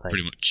up in your face.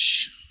 Pretty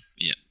much,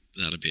 yeah,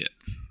 that'd be it.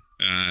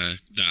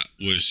 That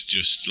was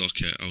just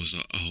like I was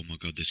like, oh my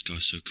god, this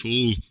guy's so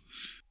cool,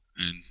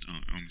 and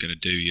I'm gonna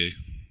do you,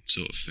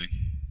 sort of thing.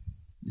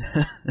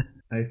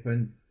 I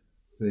found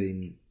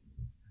Thane.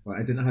 Well,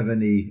 I didn't have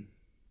any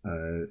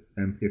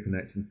M3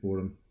 connection for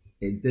him.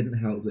 It didn't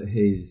help that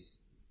his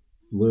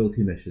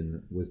loyalty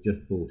mission was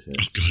just bullshit.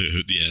 Oh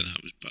god, yeah,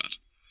 that was bad.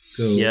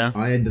 So Yeah.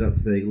 I ended up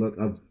saying, look,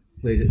 I've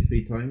played it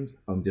 3 times,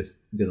 I'm just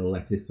going to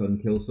let his son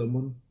kill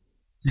someone.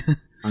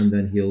 And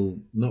then he'll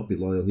not be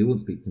loyal, he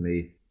won't speak to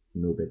me,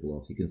 no big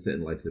loss. He can sit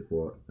in life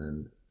support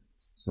and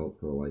sulk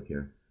for all I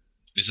care.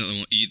 Is that the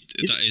one?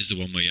 That is the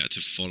one where you had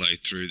to follow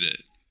through the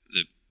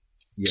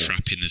Yes.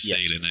 crap in the Yes.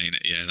 ceiling, ain't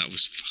it? Yeah, that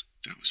was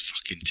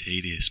fucking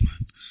tedious,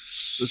 man.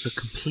 It's a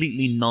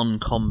completely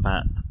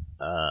non-combat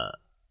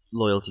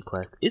loyalty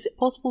quest. Is it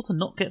possible to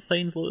not get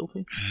Thane's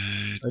loyalty?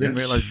 I didn't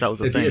realise that was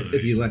a thing.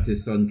 If you let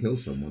his son kill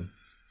someone.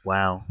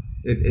 Wow.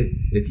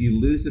 If you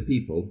lose the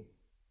people,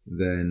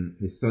 then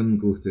his son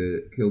goes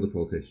to kill the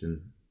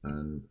politician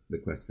and the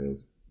quest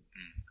fails.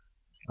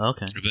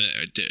 Okay.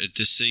 But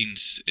the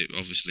scenes,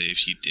 obviously,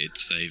 if you did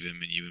save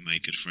him and you were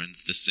made good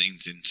friends, the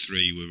scenes in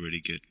 3 were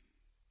really good,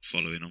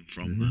 following on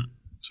from that.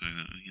 So,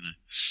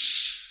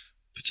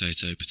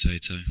 potato.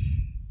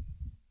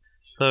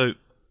 So,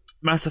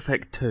 Mass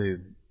Effect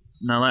 2.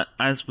 Now, that,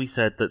 as we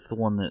said, that's the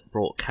one that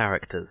brought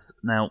characters.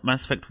 Now,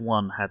 Mass Effect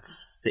 1 had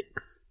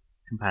 6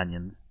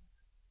 companions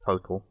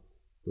total,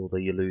 although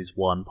you lose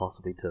 1,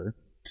 possibly 2.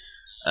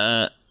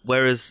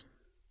 Whereas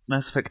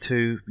Mass Effect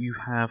 2, you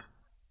have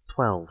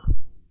 12.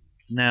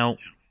 Now,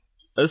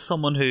 as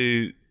someone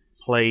who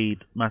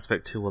played Mass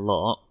Effect 2 a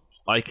lot,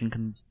 I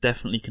can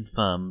definitely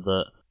confirm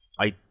that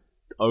I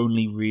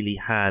only really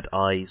had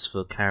eyes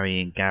for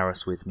carrying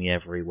Garrus with me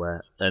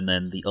everywhere, and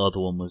then the other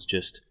one was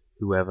just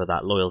whoever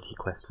that loyalty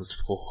quest was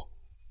for,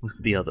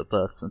 was the other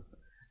person.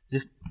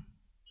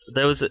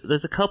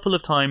 There's a couple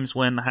of times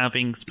when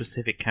having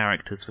specific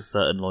characters for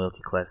certain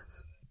loyalty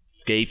quests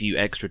gave you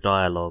extra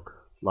dialogue,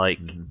 like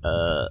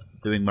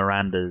doing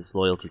Miranda's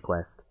loyalty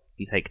quest.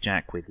 You take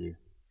Jack with you,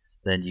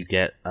 then you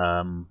get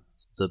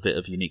the bit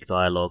of unique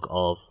dialogue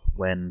of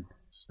when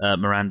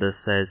Miranda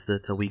says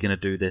that, are we going to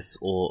do this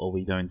or are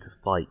we going to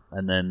fight?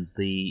 And then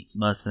the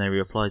mercenary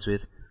replies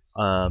with,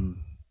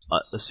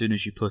 as soon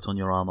as you put on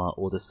your armor,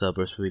 or does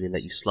Cerberus really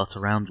let you slut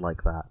around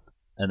like that?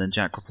 And then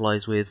Jack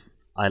replies with,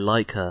 I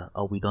like her,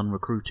 are we done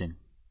recruiting?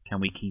 Can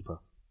we keep her?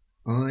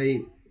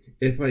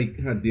 If I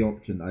had the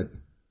option, I'd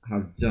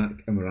have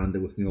Jack and Miranda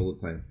with me all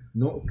the time.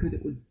 Not because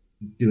it would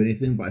do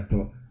anything, but I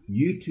thought,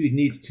 you two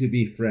need to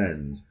be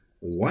friends.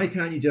 Why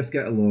can't you just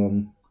get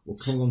along? We'll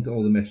come along to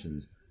all the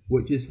missions.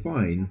 Which is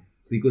fine,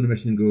 so you go on a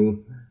mission and go,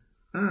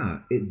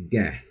 it's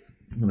Geth,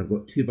 and I've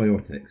got 2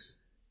 biotics.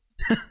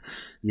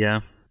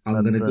 Yeah.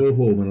 I'm going to go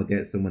home and I'll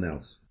get someone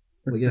else.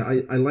 But yeah,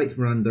 I liked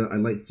Miranda, I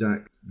liked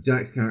Jack.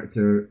 Jack's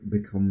character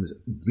becomes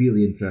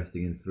really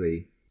interesting in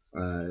 3.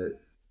 I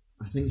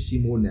think she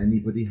more than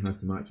anybody has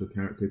some actual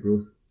character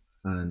growth.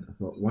 And I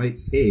thought, why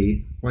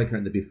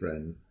can't they be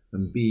friends?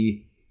 And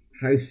B,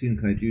 how soon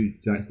can I do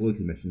Jack's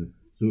loyalty mission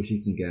so she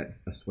can get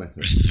a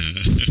sweater?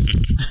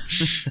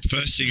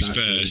 First things That's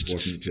first,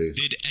 important too.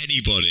 did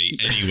anybody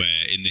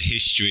anywhere in the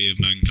history of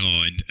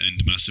mankind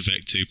and Mass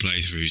Effect 2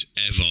 playthroughs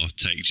ever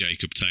take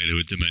Jacob Taylor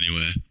with them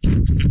anywhere?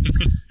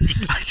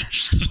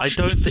 I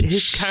don't think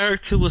his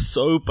character was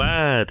so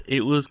bad.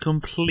 It was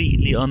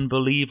completely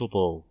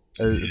unbelievable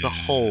as a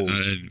whole. I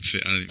didn't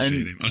feel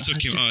him. I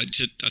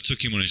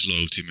took him on his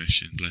loyalty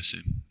mission. Bless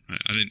him.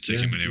 I didn't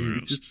take him anywhere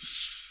else.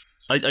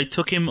 I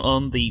took him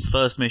on the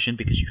first mission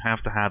because you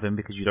have to have him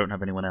because you don't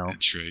have anyone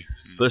else. True.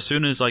 But as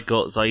soon as I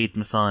got Zaid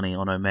Masani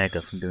on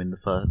Omega from doing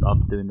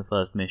the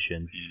first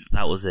mission,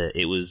 that was it.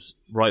 It was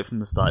right from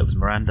the start. It was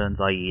Miranda and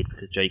Zaid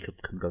because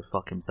Jacob can go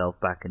fuck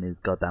himself back in his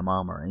goddamn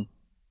armory,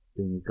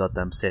 doing his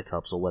goddamn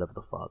sit-ups or whatever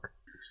the fuck.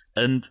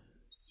 And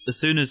as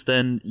soon as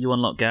then you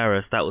unlock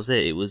Garrus, that was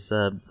it. It was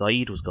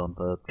Zaid was gone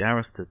for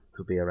Garrus to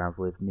be around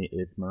with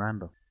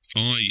Miranda.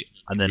 I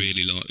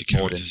really like the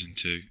characters in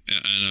 2,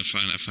 and I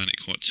found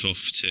it quite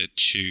tough to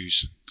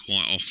choose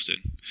quite often.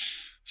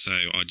 So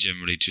I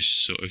generally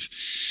just sort of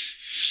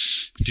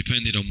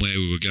depended on where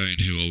we were going,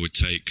 who I would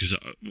take. Because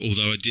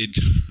although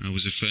I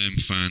was a firm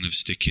fan of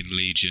sticking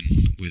Legion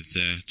with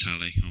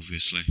Tali,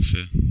 obviously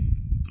for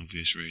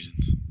obvious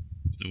reasons.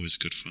 It was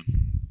good fun.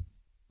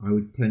 I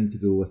would tend to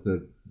go with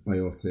a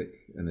biotic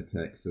and a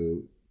tech,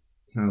 so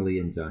Tali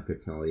and Jack or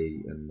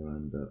Tali and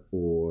Miranda,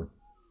 or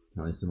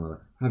Tali and Samara.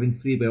 Having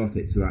 3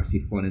 biotics who are actually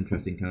fun,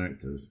 interesting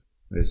characters,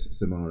 whereas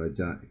Samara,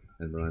 Jack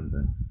and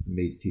Miranda,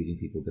 made choosing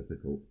people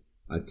difficult.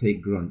 I'd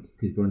take Grunt,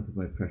 because Grunt is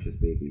my precious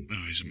baby.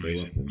 Oh, he's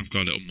amazing. I've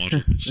got a little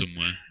model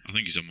somewhere. I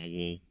think he's on my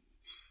wall.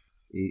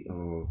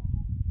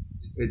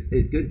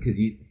 It's good because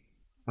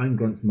I'm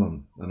Grunt's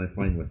mum, and I'm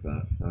fine with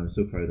that. I'm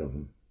so proud of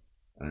him.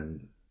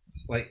 And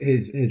like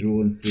his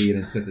role in 3 and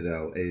in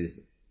Citadel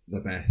is the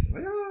best.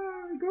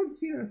 Grunt's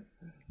here.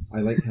 I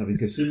liked having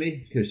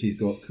Kasumi because she's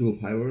got cool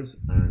powers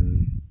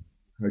and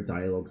her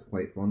dialogue's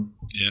quite fun.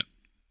 Yeah.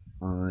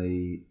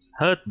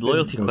 Her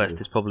loyalty quest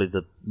is probably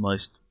the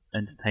most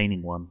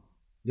entertaining one.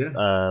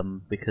 Yeah.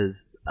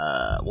 Because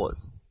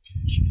what's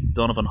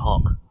Donovan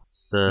Hawk?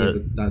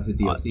 That's a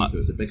DLC, so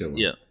it's a bigger one.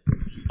 Yeah.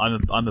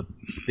 I'm a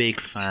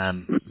big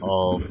fan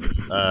of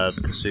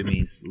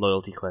Kasumi's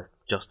loyalty quest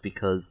just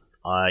because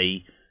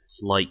I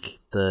like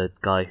the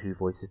guy who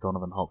voices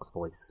Donovan Hawk's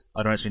voice.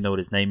 I don't actually know what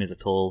his name is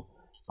at all.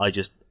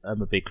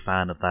 I'm a big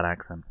fan of that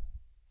accent.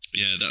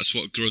 Yeah, that's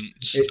what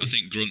I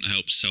think Grunt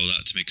helped sell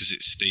that to me because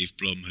it's Steve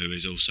Blum who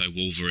is also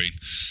Wolverine.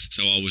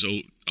 So I was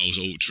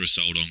ultra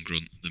sold on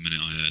Grunt the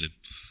minute I heard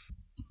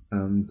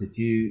him. Did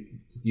you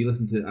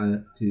listen to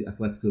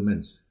Athletico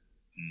Mints?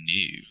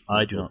 No,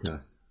 I do not.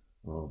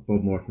 Oh,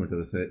 Bob Mortimer did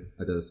a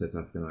South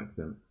African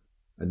accent,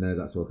 and now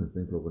that's all I can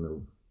think of when I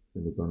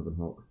think of Donovan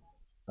Hawk.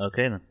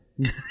 Okay then.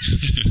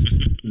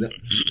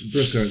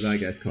 Brooker, that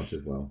gets cut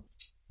as well.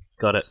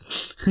 Got it.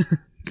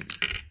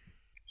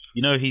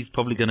 You know he's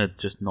probably going to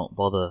just not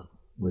bother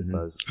with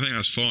those. I think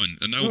that's fine.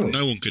 And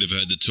no one could have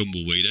heard the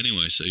tumbleweed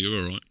anyway, so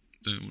you're all right.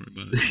 Don't worry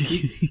about it.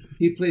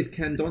 He plays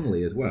Ken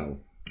Donnelly as well.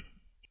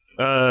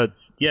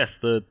 Yes,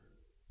 Ken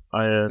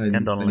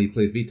Donnelly. And he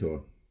plays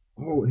Vitor.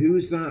 Oh,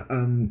 who's that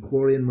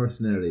Quarian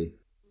mercenary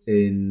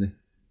in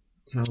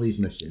Tali's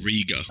mission?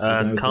 Riga.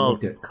 Carl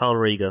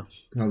Riga.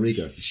 Carl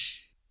Riga.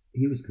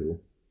 He was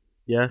cool.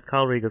 Yeah,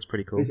 Carl Riga's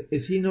pretty cool.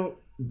 Is he not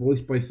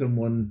voiced by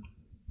someone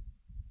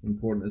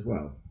important as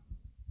well?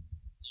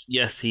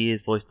 Yes, he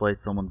is voiced by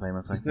someone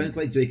famous. It sounds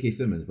like J.K.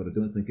 Simmons, but I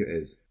don't think it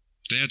is.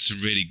 They had some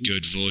really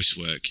good voice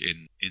work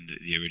in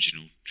the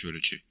original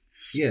trilogy.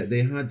 Yeah,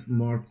 they had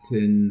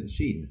Martin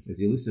Sheen as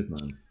the Elusive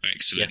Man.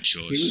 Excellent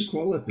choice. He was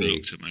quality. He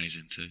looked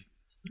amazing too.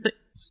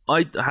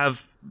 I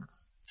have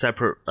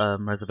separate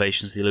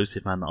reservations. The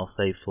Elusive Man that I'll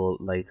save for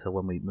later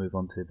when we move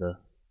on to the.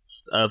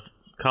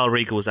 Carl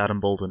Riga was Adam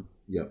Baldwin.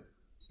 Yep.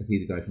 Is he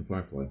the guy from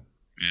Firefly?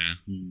 Yeah.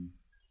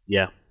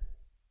 Yeah.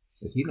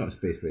 Is he not a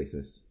space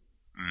racist?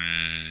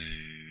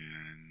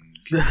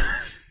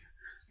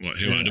 What?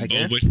 Who? Adam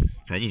Baldwin?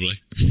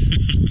 Probably.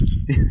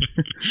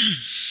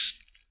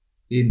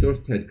 He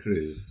endorsed Ted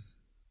Cruz.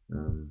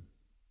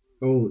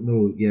 Oh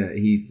no, yeah,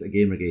 he's a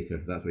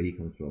Gamergator. That's where he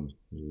comes from.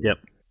 Yep.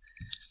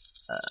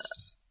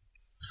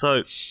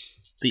 So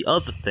the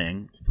other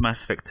thing for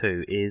Mass Effect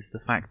 2 is the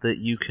fact that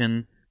you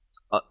can.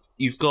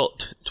 You've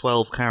got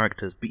 12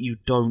 characters, but you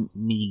don't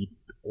need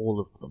all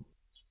of them.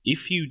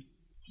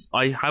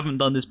 I haven't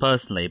done this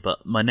personally,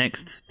 but my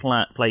next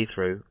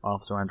playthrough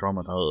after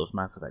Andromeda of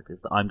Mass Effect is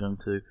that I'm going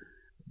to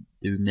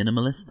do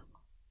minimalist,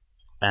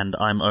 and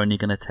I'm only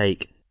going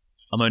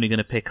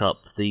to pick up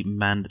the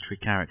mandatory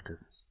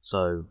characters.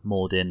 So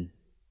Mordin,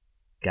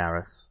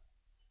 Garrus,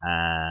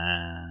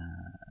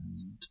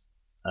 and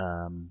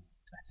I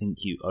think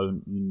you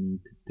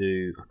need to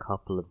do a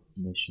couple of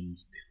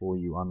missions before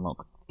you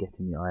unlock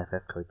getting the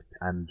IFF code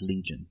and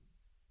Legion.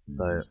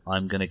 So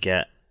I'm going to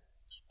get,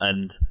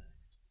 and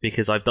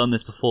because I've done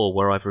this before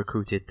where I've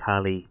recruited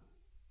Tali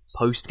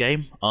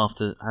post-game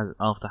after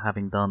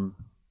having done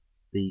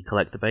the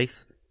collector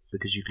base,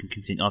 because you can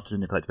continue, after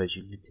doing the collector base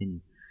you can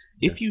continue.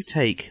 Yeah. If you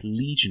take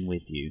Legion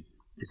with you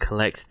to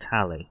collect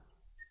Tali,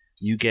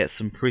 you get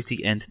some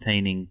pretty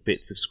entertaining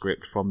bits of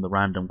script from the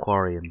random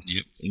Quarians,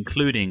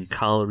 including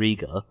Carl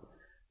Rieger,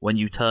 when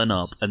you turn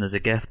up and there's a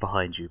Geth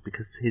behind you,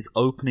 because his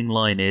opening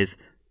line is,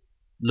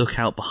 "Look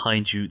out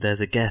behind you,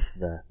 there's a Geth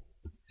there."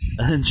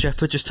 And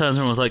Shepard just turns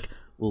around and was like,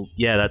 "Well,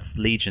 yeah, that's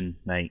Legion,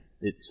 mate.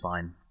 It's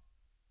fine."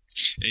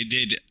 It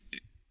did.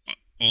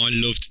 I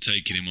loved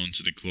taking him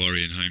onto the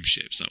Quarian home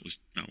ships. That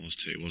was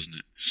too, wasn't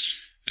it?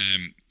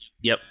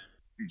 Yep.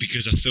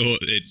 Because I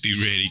thought it'd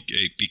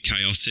be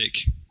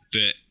chaotic,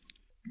 but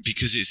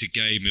because it's a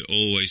game that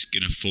always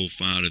going to fall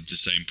foul of the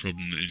same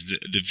problem, is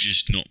that they've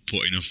just not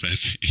put enough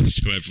effort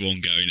into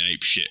everyone going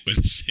ape shit when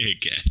they see a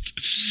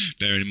Geth.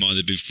 Bearing in mind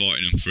they've been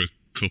fighting them for a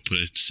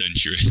couple of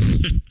centuries.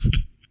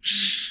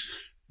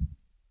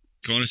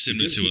 Kind of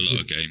similar to a lot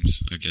of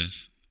games, I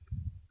guess.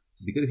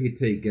 It'd be good if you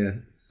take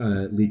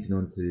Legion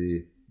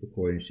onto the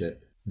Quarian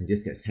ship and he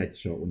just gets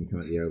headshot when you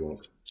come out the airlock.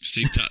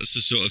 See, that's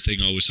the sort of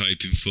thing I was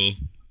hoping for.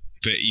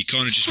 But you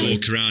kind of just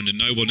walk around and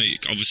no one,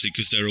 obviously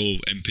because they're all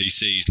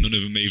NPCs, none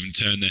of them even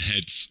turn their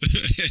heads.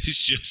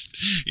 It's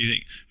just, you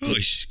think, oh,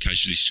 he's just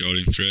casually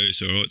strolling through,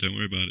 it's alright, don't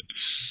worry about it.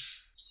 It's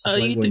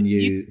like when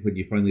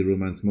you finally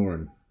romance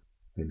Morinth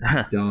and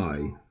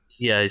die.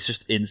 Yeah, it's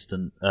just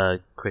instant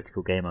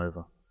critical game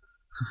over.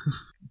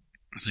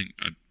 I think,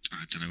 I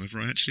don't know whether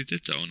I actually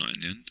did that or not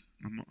in the end.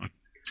 I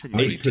I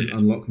probably couldn't did.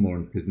 unlock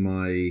Morinth because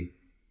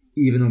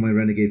even on my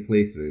Renegade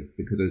playthrough,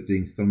 because I was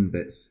doing some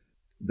bits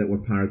that were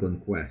Paragon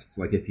quests,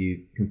 like if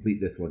you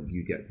complete this one,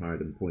 you get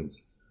Paragon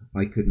points.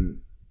 I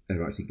couldn't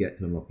ever actually get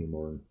to unlocking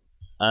Morinth.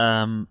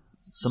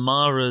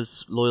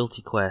 Samara's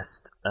loyalty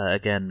quest,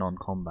 again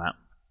non-combat,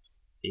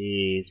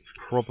 is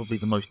probably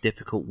the most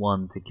difficult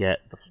one to get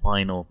the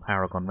final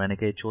Paragon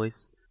Renegade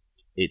choice.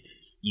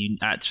 You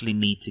actually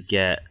need to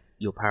get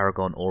your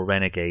Paragon or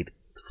Renegade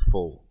to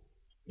full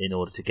in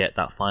order to get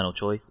that final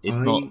choice.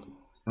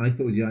 I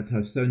thought you had to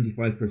have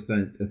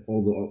 75% of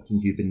all the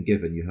options you've been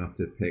given, you have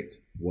to have picked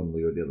one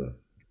way or the other.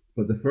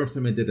 But the first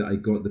time I did it, I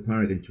got the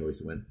Paragon choice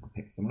and went, I'll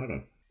pick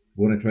Samara.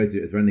 But when I tried to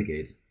do it as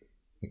Renegade,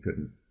 I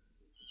couldn't.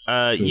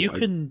 You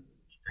can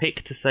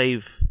pick to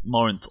save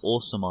Morinth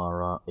or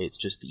Samara, it's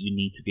just that you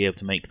need to be able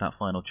to make that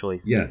final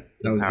choice. Yeah,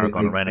 that was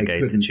Paragon and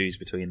Renegade to choose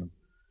between them.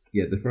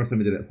 Yeah, the first time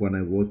I did it, when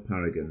I was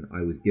Paragon,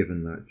 I was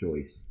given that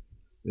choice.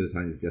 The other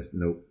time it was just,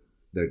 nope,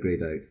 they're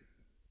greyed out.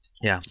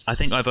 Yeah, I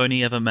think I've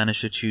only ever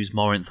managed to choose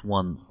Morinth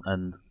once,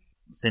 and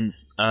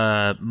since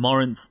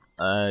Morinth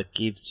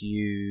gives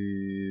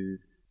you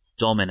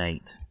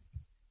Dominate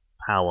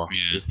power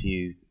if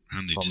you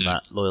from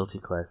that loyalty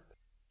quest.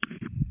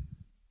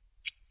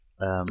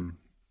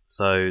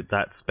 So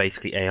that's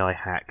basically AI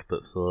hack,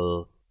 but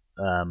for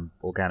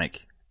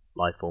organic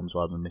life forms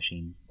rather than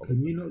machines.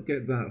 Obviously. Can you not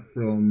get that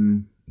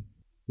from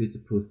who's the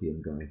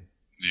Prothean guy?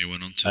 Yeah,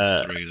 went on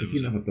to 3. Does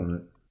he not have done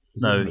it?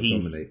 No,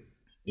 he's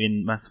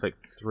in Mass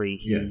Effect 3.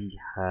 He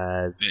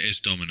has. It is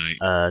Dominate.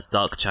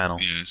 Dark Channel.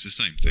 Yeah, it's the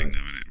same thing,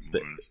 though,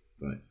 isn't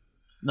it? Right.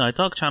 No,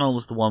 Dark Channel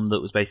was the one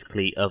that was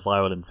basically a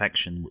viral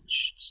infection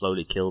which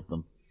slowly killed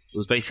them. It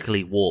was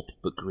basically warp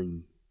but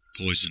green.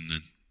 Poison,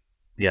 then.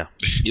 Yeah,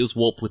 it was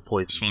warp with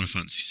poison. It's Final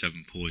Fantasy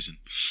VII Poison.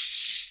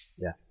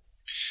 Yeah,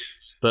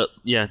 but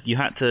yeah, you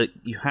had to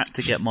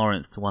get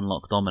Morinth to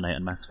unlock Dominate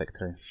in Mass Effect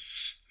 2.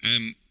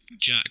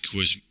 Jack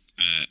was,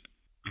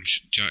 I'm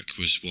sure Jack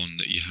was one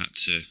that you had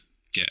to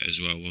get as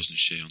well, wasn't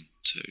she? On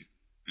 2.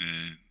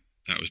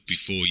 That was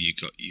before you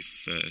got your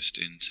first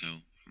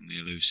intel from the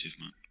Elusive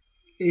Man.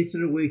 Is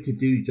there a way to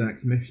do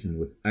Jack's mission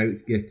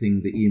without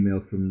getting the email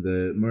from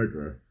the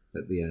murderer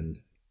at the end?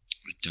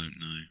 I don't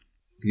know.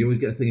 Because you always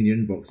get a thing in your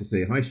inbox to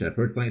say, "Hi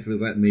Shepard, thanks for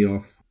letting me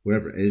off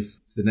wherever it is.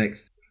 The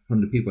next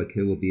 100 people I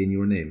kill will be in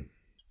your name."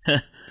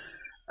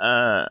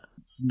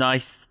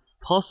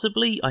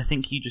 Possibly. I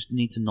think you just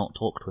need to not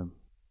talk to him.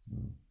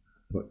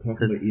 But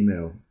talking about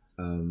email,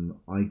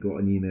 I got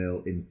an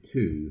email in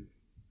 2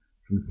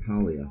 from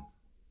Talia,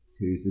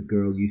 who's the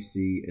girl you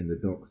see in the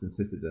docks in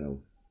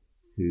Citadel,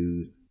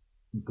 who's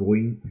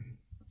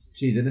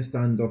she's in a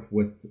standoff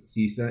with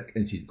C-Sec,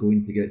 and she's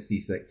going to get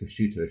C-Sec to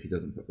shoot her if she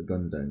doesn't put the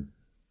gun down.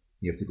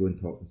 You have to go and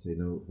talk and say,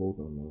 "No, hold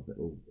on, love,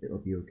 it'll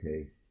be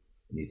okay."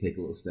 And you take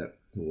a little step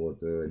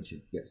towards her, and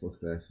she gets all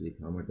stressed, so you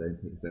calm her down,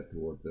 take a step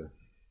towards her,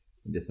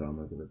 and disarm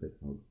her, give her a big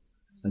hug.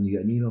 And you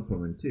get an email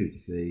from her too to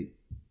say,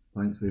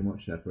 "Thanks very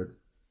much, Shepard.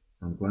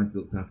 I'm glad you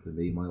looked after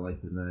me. My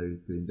life is now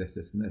doing this,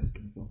 this, and this."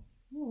 And I thought,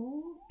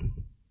 "Oh,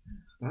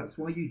 that's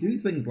why you do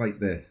things like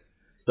this."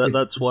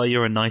 That's why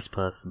you're a nice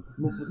person.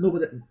 No,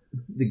 but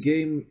the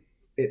game,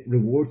 it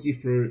rewards you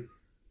for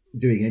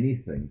doing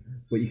anything,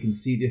 but you can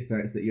see the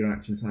effects that your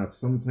actions have.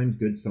 Sometimes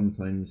good,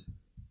 sometimes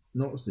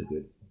not so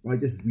good. I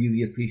just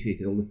really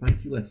appreciated all the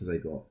thank you letters I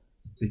got,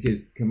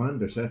 because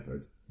Commander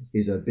Shepard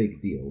is a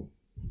big deal.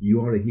 You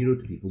are a hero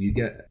to people. You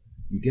get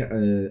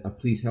a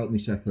 "Please help me,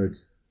 Shepard"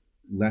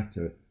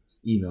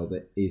 email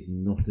that is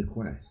not a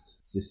quest.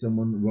 Is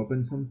someone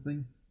robbing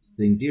something?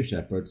 Saying, "Dear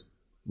Shepard,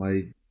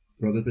 my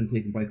brother's been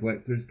taken by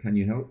collectors. Can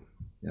you help?"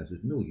 Yeah, I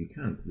says, "No, you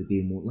can't. The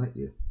game won't let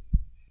you."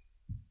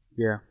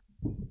 Yeah.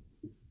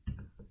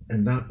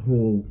 And that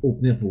whole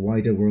opening up a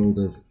wider world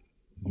of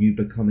you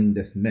becoming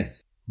this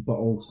myth, but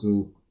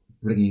also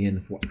bringing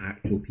in what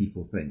actual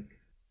people think.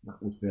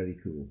 That was very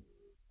cool.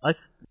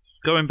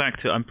 Going back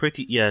to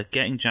it,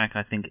 getting Jack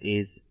I think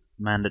is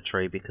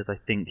mandatory because I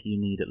think you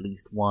need at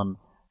least one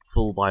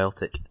full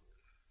biotic.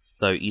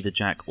 So either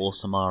Jack or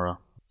Samara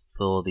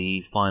for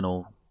the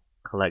final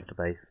collector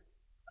base,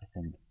 I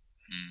think.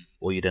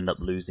 Or you'd end up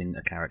losing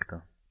a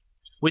character.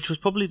 Which was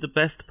probably the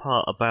best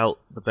part about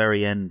the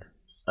very end.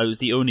 It was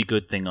the only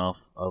good thing of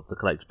the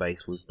collector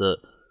base was that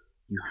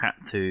you had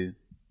to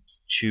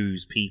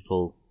choose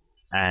people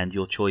and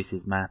your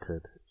choices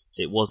mattered.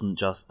 It wasn't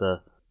just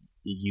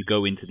you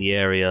go into the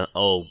area,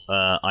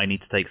 I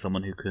need to take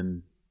someone who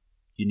can...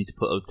 You need to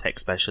put a tech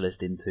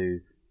specialist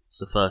into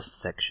the first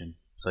section.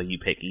 So you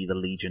pick either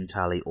Legion,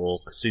 Tally, or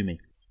Kasumi,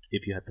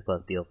 if you had the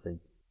first DLC.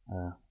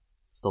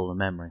 Stolen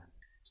Memory.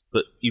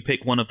 But you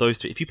pick one of those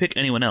three. If you pick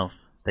anyone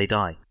else, they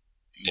die.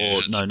 Yeah,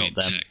 or, that's no, a not bit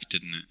them. tech,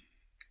 didn't it?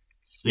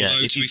 Yeah,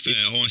 Although, to be fair,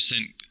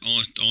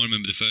 I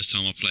remember the first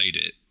time I played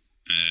it,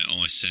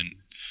 I sent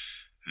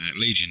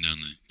Legion down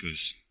there,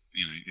 because,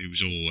 he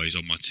was always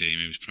on my team,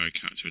 he was pro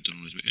character, I'd done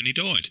all his, and he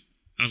died.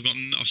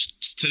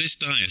 To this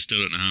day, I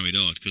still don't know how he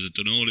died, because I'd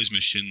done all his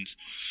missions.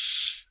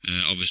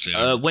 Obviously,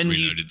 I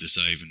reloaded the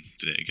save and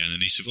did it again,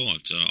 and he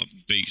survived, so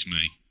it beats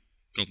me.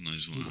 God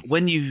knows why.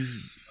 When you...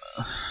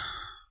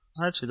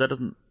 Actually, that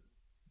doesn't...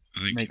 I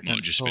think it might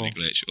have just been a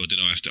glitch, or did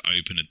I have to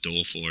open a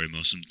door for him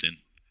or something?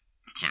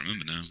 I can't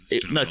remember now.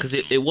 No, because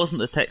it wasn't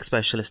the tech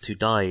specialist who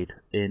died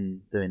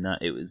in doing that.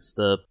 It was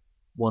I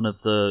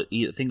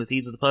think it was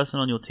either the person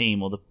on your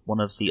team or one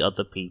of the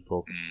other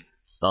people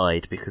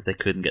died because they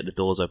couldn't get the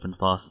doors open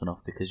fast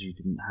enough because you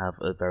didn't have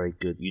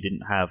you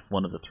didn't have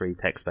one of the 3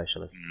 tech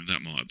specialists.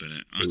 That might have been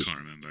it. I can't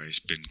remember. It's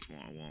been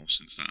quite a while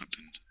since that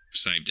happened.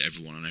 Saved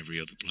everyone on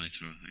every other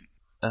playthrough, I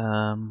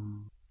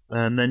think.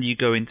 And then you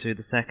go into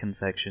the second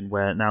section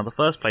where, now the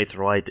first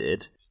playthrough I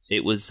did,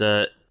 it was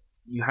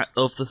you had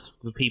of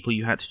the people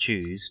you had to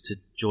choose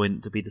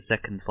to be the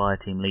second fire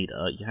team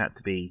leader. You had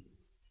to be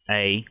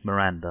A,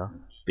 Miranda,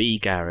 B,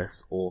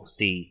 Garrus, or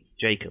C,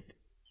 Jacob.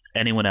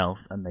 Anyone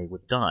else, and they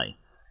would die.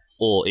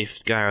 Or if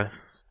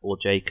Garrus or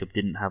Jacob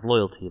didn't have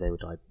loyalty, they would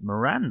die.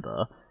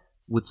 Miranda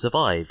would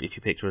survive if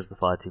you picked her as the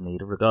fire team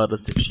leader,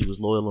 regardless if she was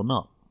loyal or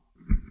not.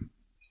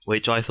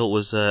 Which I thought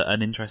was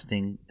an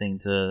interesting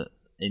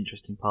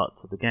part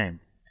to the game.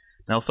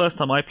 Now, first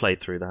time I played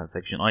through that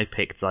section, I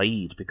picked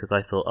Zaid because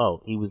I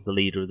thought, he was the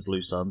leader of the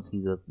Blue Suns.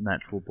 He's a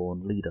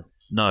natural-born leader.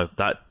 No,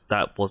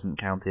 that wasn't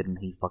counted, and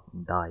he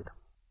fucking died.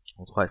 I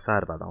was quite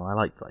sad about that one. I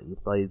liked Zaid.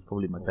 Zaid's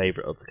probably my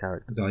favourite of the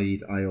characters.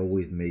 Zaid, I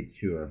always made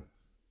sure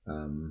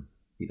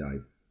he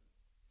died.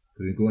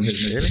 When we go on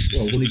his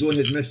mission, when we go on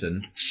his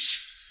mission,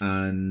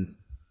 and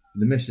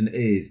the mission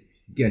is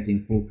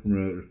getting folk from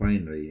a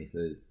refinery, he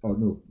says,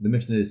 the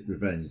mission is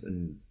revenge,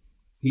 and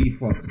he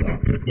fucks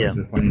up, puts the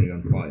refinery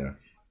on fire.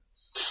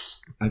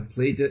 I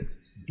played it,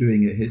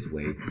 doing it his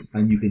way,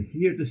 and you can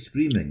hear the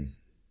screaming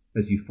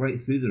as you fight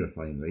through the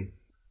refinery,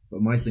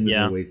 but my thing was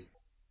always,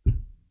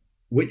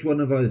 which one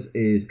of us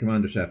is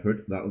Commander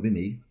Shepard? That'll be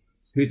me.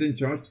 Who's in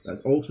charge?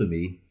 That's also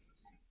me.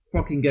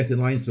 Fucking get in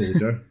line,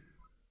 soldier.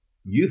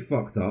 You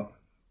fucked up,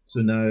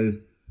 so now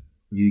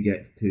you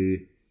get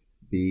to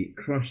be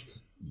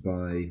crushed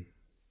by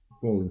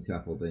falling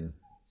scaffolding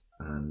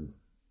and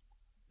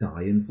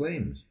die in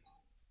flames.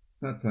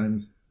 Sad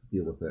times,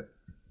 deal with it.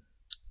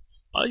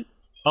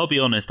 I'll be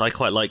honest, I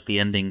quite like the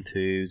ending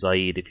to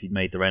Zaid if you'd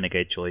made the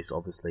renegade choice,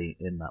 obviously,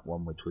 in that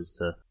one, which was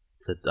to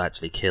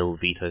actually kill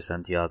Vito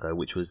Santiago,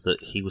 which was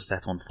that he was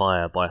set on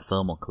fire by a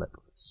thermal clip.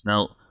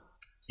 Now,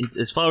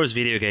 as far as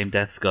video game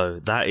deaths go,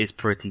 that is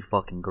pretty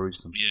fucking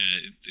gruesome.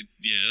 I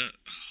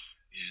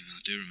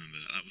do remember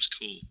that. That was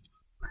cool.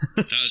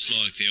 That was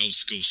like the old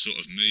school sort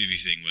of movie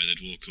thing where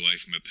they'd walk away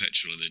from a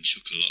petrol and then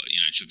chuck a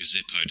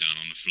Zippo down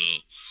on the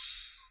floor.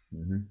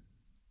 Mm-hmm.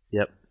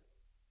 Yep.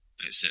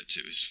 Except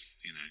it was,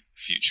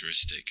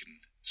 futuristic and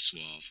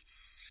suave.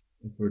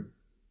 If we're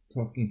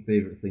talking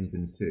favourite things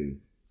in 2,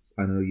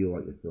 I know you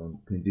like this, John.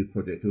 Can you do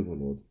Project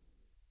Overlord?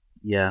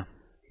 Yeah.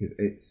 Because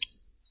it's...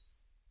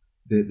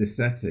 The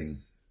setting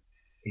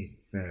is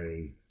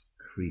very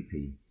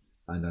creepy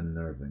and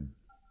unnerving.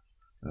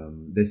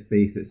 This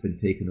base that's been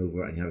taken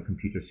over and you have a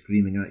computer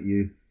screaming at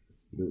you.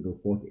 You don't know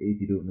what it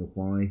is, you don't know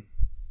why.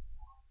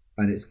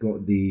 And it's got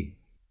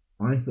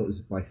I thought this was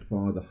by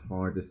far the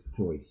hardest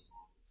choice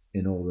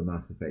in all the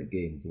Mass Effect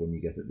games when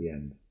you get at the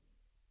end.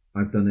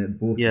 I've done it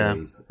both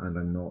ways and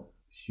I'm not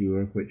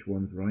sure which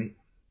one's right.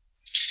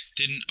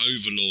 Didn't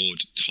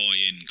Overlord tie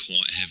in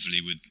quite heavily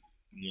with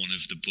one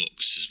of the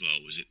books as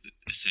well? Was it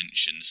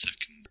Ascension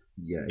second?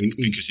 Yeah.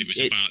 Because it was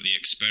about the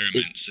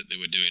experiments that they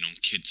were doing on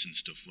kids and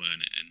stuff,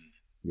 weren't it? And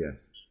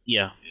yes.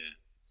 Yeah.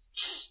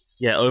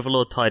 Yeah,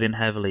 Overlord tied in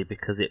heavily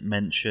because it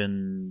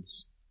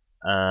mentions...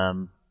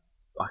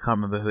 I can't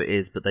remember who it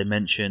is, but they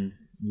mention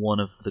one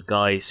of the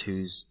guys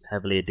who's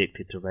heavily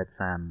addicted to red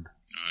sand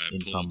in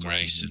Paul some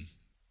Grayson. way.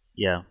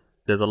 Yeah,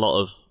 there's a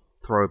lot of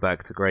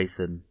throwback to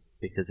Grayson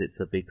because it's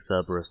a big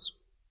Cerberus.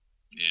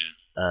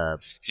 Yeah,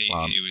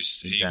 he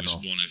was general.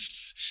 one of.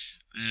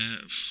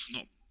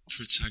 Not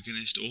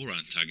protagonist or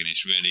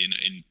antagonist, really.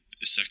 In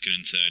the second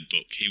and third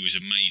book, he was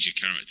a major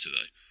character,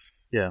 though.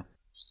 Yeah,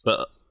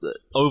 but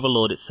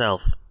Overlord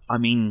itself. I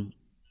mean,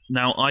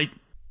 now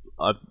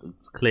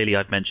clearly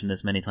I've mentioned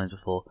this many times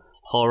before.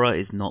 Horror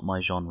is not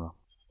my genre.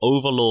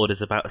 Overlord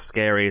is about as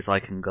scary as I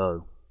can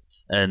go,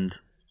 and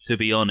to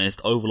be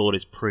honest, Overlord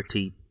is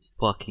pretty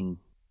fucking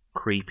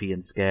creepy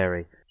and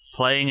scary.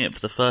 Playing it for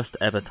the first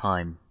ever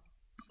time,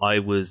 I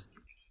was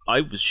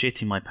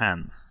shitting my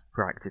pants,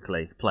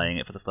 practically, playing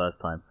it for the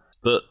first time.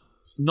 But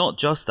not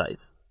just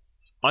that.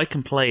 I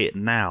can play it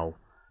now,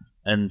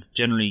 and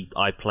generally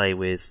I play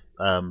with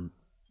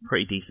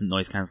pretty decent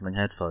noise-cancelling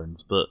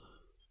headphones, but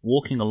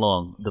walking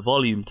along, the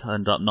volume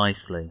turned up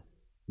nicely.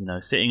 You know,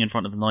 sitting in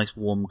front of the nice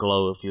warm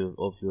glow of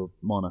your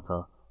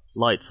monitor,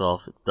 lights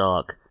off, it's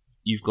dark,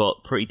 you've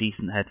got pretty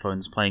decent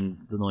headphones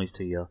playing the noise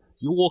to you.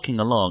 You're walking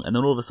along, and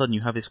then all of a sudden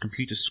you have this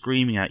computer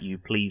screaming at you,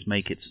 please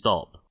make it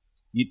stop.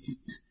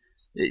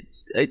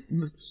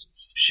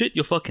 Shit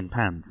your fucking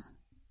pants.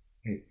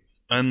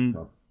 And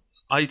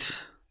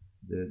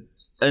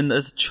and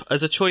as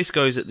a choice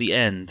goes at the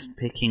end,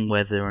 picking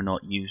whether or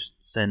not you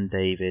send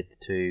David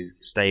to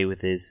stay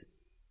with his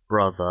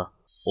brother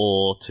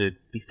or to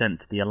be sent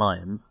to the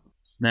Alliance.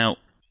 Now,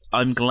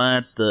 I'm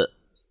glad that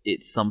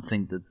it's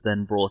something that's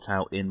then brought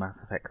out in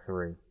Mass Effect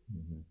 3,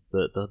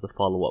 the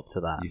follow-up to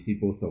that. You see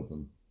both of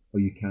them, or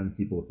you can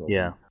see both of them.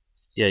 Yeah.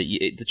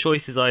 The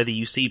choice is either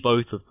you see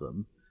both of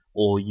them,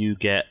 or you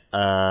get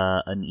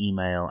an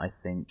email, I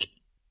think,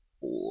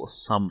 or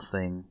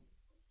something.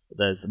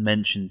 There's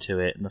mention to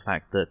it, and the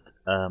fact that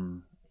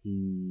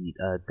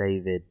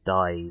David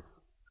dies,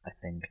 I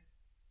think,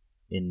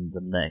 in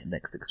the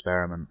next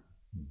experiment,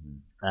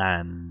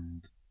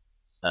 and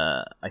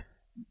I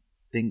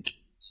think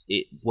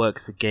it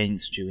works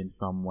against you in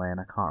some way, and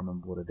I can't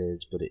remember what it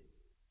is. But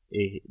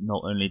it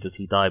not only does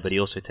he die, but he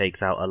also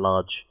takes out a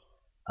large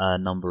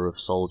number of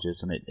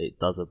soldiers, and it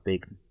does a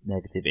big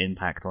negative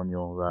impact on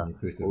your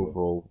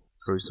overall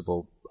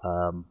Crucible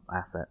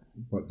assets.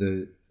 But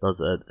the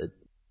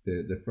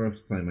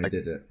first time I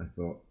did it, I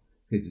thought,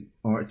 because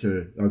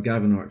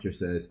Gavin Archer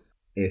says,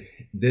 if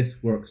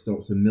this work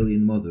stops 1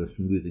 million mothers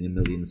from losing 1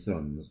 million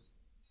sons,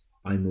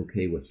 I'm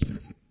okay with it.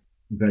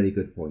 Very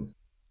good point.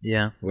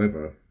 Yeah.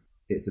 However,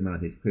 it's a man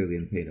who's clearly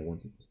in pain and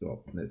wants it to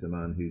stop, and it's a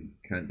man who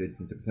can't do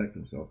anything to protect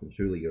himself, and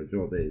surely your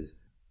job is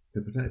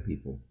to protect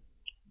people.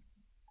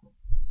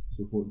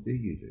 So what do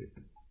you do?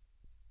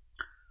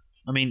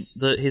 I mean,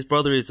 his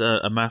brother is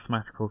a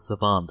mathematical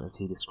savant, as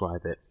he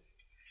described it.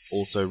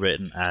 Also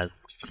written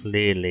as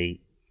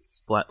clearly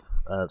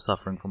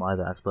suffering from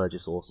either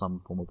Asperger's or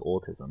some form of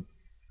autism.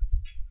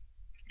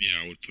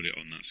 Yeah, I would put it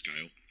on that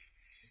scale.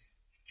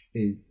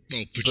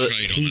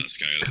 Portrayed on that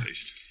scale, at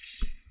least.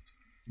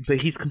 But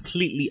he's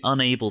completely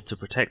unable to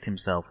protect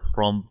himself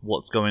from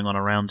what's going on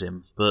around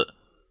him. But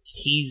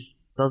he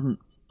doesn't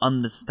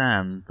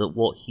understand that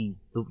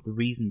the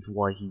reason to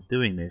why he's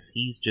doing this.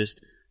 He's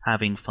just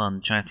having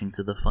fun chatting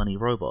to the funny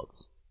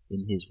robots,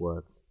 in his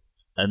words.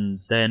 And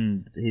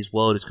then his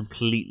world is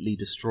completely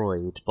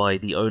destroyed by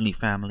the only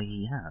family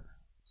he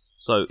has.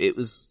 So it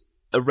was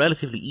a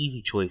relatively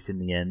easy choice in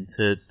the end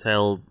to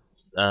tell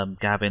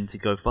Gavin to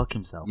go fuck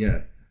himself.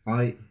 Yeah,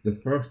 the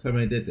first time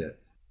I did it,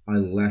 I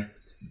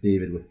left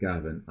David with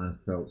Gavin and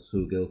felt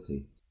so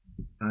guilty.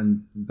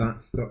 And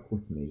that stuck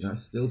with me. That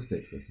still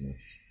sticks with me.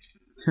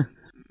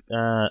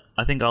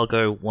 I think I'll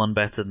go one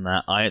better than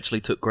that. I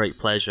actually took great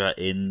pleasure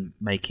in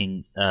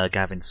making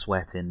Gavin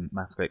sweat in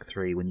Mass Effect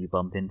 3 when you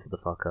bump into the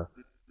fucker.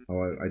 Oh,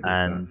 I did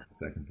that the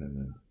second time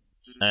then.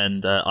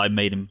 And I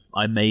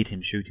made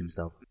him shoot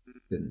himself.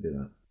 Didn't do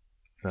that.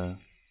 So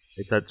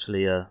it's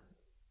actually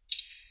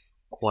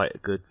quite a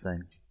good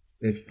thing.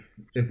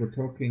 If we're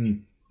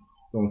talking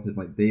autism,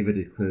 like David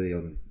is clearly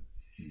on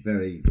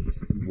very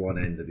one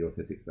end of the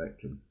autistic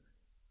spectrum.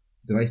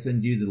 Did I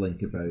send you the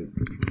link about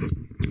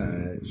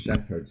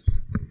Shepard?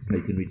 How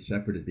you can read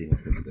Shepard as being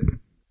autistic?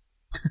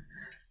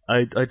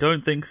 I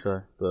don't think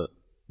so, but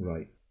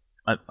right.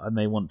 I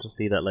may want to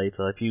see that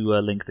later. If you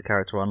link the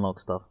character unlock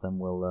stuff, then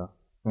we'll.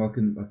 Well, I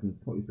can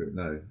talk you through it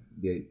now.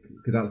 Yeah,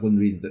 because that's one of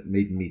the reasons that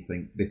made me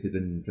think this is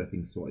an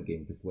interesting sort of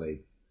game to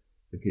play.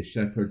 Because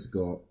Shepard's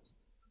got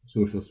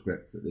social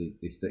scripts that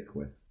they stick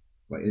with.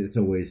 Like it's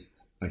always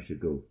I should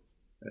go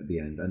at the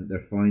end, and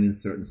they're fine in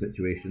certain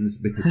situations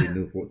because they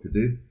know what to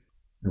do.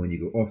 And when you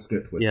go off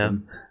script with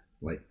them,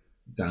 like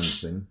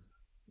dancing,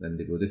 then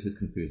they go, this is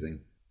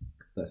confusing.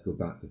 Let's go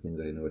back to things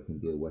I know I can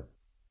deal with.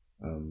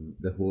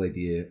 The whole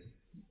idea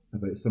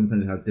about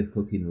sometimes I have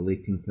difficulty in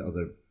relating to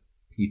other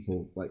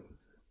people. Like,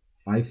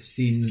 I've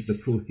seen the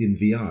Prothean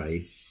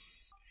VI.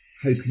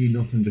 How can you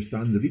not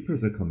understand the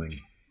Reapers are coming?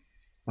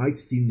 I've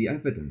seen the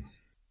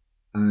evidence.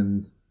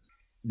 And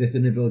this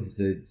inability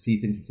to see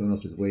things from someone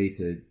else's way,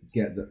 to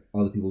get that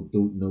other people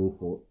don't know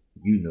what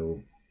you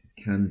know,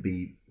 can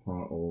be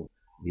part of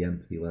the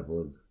empathy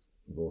level of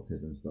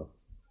autism stuff.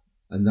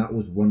 And that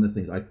was one of the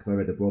things, because I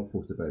read a blog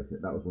post about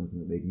it, that was one thing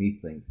that made me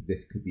think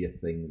this could be a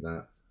thing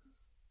that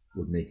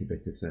would make a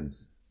bit of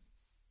sense.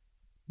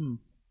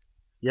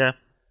 Yeah.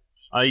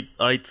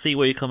 I see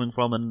where you're coming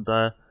from, and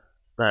that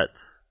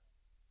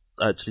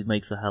actually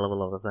makes a hell of a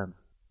lot of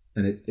sense.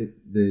 And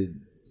the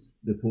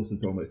post I'm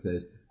talking about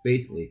says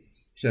basically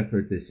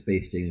Shepard is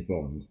Space James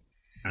Bond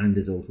and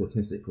is also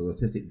autistic. Well,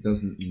 autistic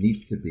doesn't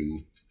need to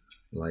be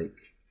like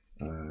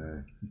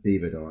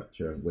David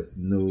Archer with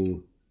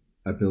no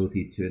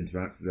ability to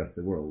interact with the rest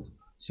of the world.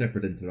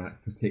 Shepard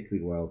interacts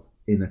particularly well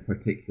in a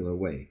particular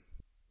way,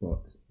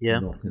 but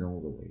not in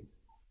all the ways.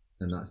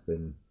 And that's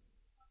been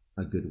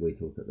a good way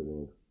to look at the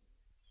world.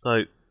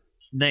 So,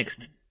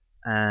 next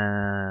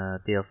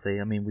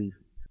DLC, I mean,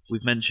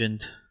 we've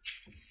mentioned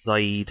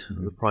Zaid,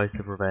 The Price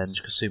of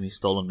Revenge, Kasumi,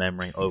 Stolen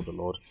Memory,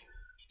 Overlord.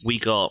 We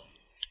got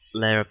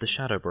Lair of the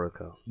Shadow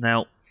Broker.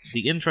 Now,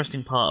 the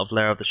interesting part of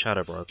Lair of the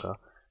Shadow Broker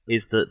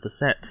is that the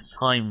set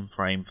time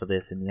frame for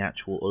this in the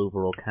actual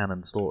overall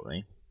canon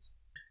story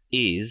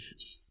is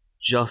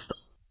just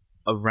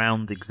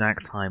around the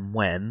exact time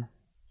when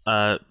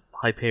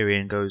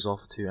Hyperion goes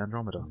off to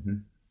Andromeda,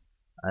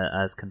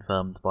 as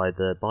confirmed by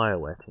the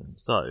BioWare team.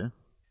 So,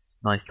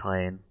 nice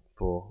tie-in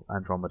for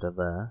Andromeda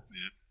there.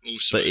 Yeah.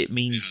 Also, but it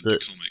means had that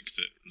the comic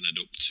that led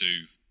up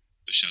to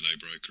the Shadow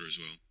Broker as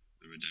well,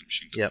 the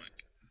Redemption comic.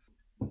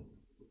 Yep.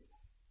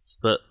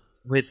 But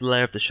with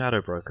Lair of the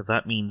Shadow Broker,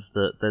 that means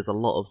that there's a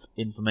lot of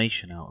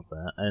information out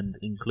there, and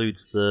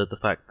includes the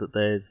fact that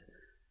there's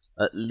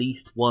at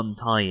least one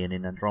tie-in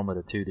in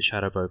Andromeda to the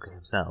Shadow Broker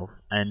himself,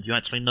 and you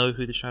actually know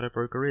who the Shadow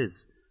Broker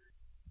is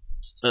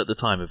at the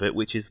time of it,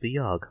 which is the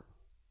Yarg.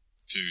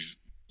 Who's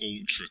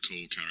ultra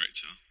cool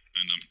character,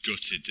 and I'm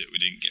gutted that we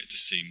didn't get to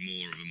see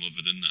more of him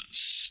other than that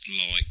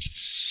slight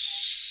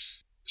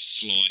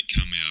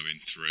cameo in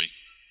 3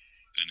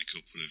 and a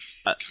couple of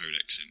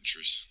Codex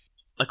entries.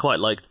 I quite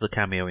liked the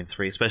cameo in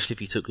 3, especially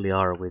if you took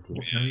Liara with you.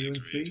 What cameo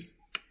in 3?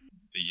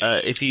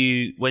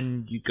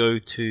 When you go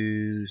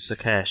to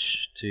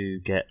Sakesh to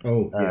get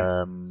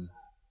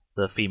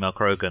the female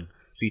Krogan,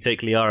 if you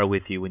take Liara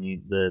with you when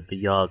the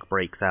Yarg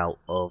breaks out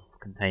of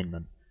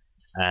containment,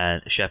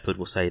 and Shepard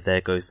will say,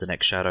 "There goes the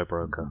next Shadow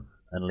Broker,"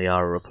 and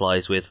Liara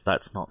replies with,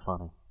 "That's not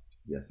funny."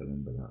 Yes, I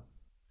remember that.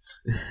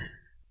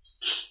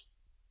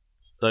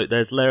 So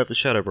there's Lair of the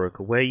Shadow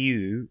Broker, where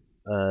you,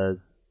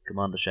 as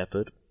Commander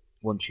Shepard,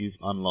 once you've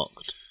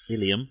unlocked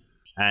Ilium,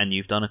 and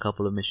you've done a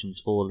couple of missions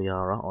for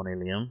Liara on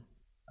Ilium,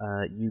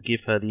 you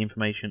give her the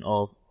information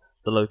of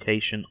the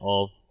location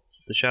of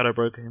the Shadow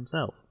Broker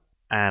himself.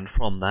 And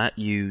from that,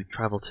 you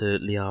travel to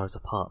Liara's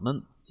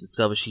apartment,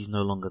 discover she's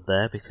no longer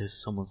there because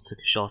someone's took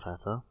a shot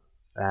at her.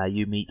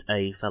 You meet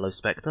a fellow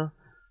Spectre,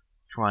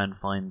 try and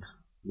find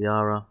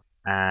Liara,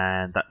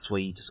 and that's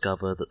where you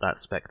discover that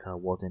Spectre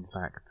was in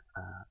fact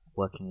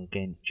working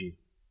against you,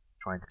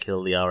 trying to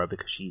kill Liara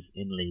because she's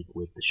in league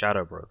with the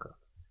Shadow Broker,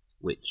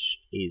 which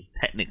is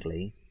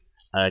technically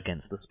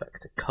against the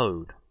Spectre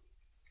code.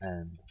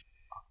 And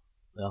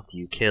after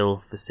you kill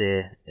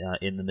Visir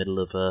in the middle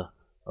of a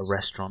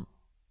restaurant,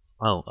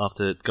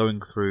 after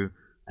going through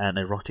an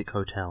erotic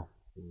hotel,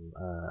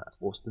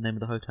 what's the name of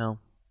the hotel?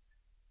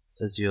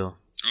 Azure.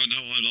 Oh no,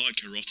 I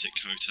like erotic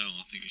hotel.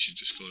 I think you should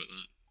just call it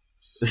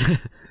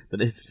that.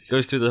 But it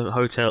goes through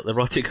the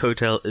erotic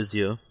hotel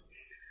Azure,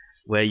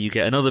 where you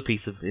get another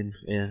piece of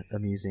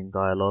amusing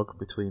dialogue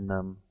between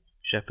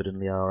Shepard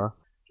and Liara,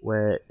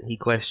 where he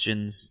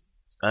questions.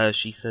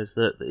 She says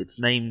that it's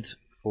named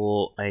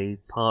for a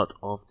part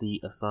of the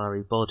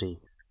Asari body,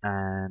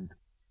 and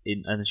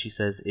she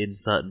says in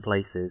certain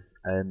places,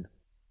 and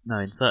no,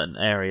 in certain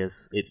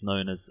areas, it's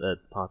known as a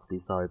part of the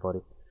Asari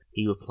body.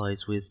 He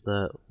replies with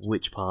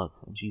which part,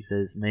 and she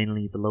says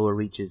mainly the lower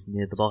reaches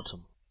near the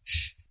bottom.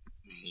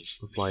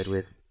 Replied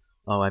with,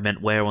 "Oh, I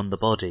meant where on the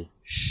body."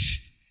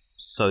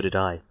 So did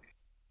I.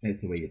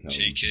 It's the way you tell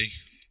cheeky.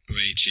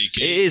 Very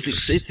cheeky. It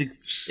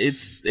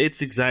is.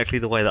 It's exactly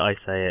the way that I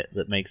say it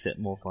that makes it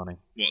more funny.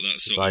 What, that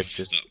sort of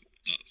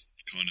that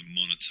kind of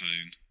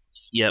monotone?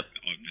 Yep.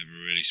 I've never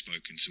really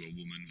spoken to a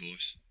woman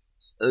voice.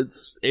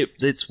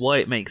 It's why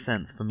it makes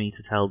sense for me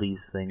to tell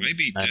these things.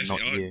 Maybe and not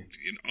definitely.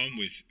 you. I'm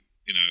with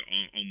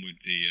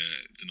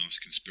the nice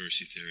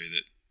conspiracy theory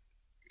that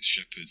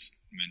Shepard's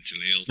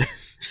mentally ill.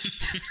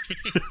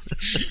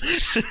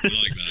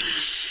 Like that.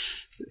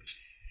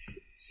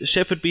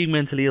 Shepard being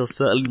mentally ill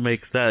certainly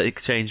makes that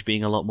exchange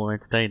being a lot more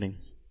entertaining.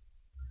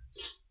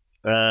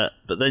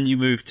 But then you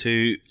move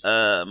to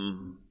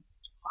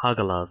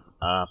Hagalaz,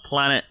 a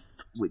planet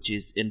which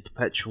is in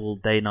perpetual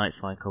day-night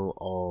cycle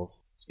of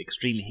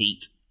extreme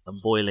heat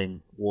and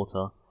boiling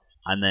water,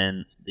 and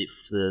then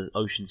the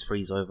oceans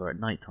freeze over at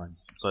night time.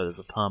 So there's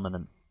a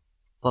permanent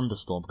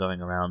thunderstorm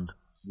going around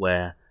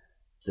where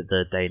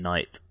the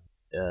day-night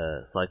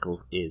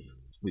cycle is,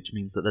 which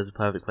means that there's a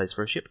perfect place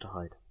for a ship to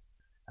hide.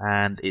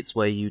 And it's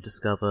where you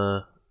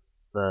discover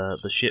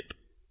the ship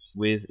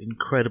with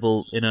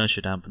incredible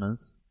inertia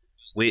dampeners,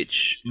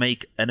 which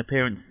make an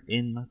appearance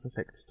in Mass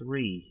Effect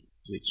 3,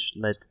 which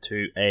led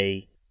to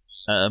a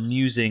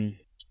amusing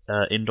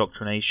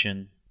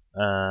indoctrination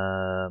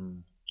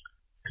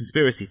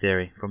conspiracy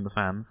theory from the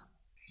fans,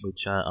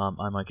 which I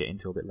might get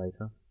into a bit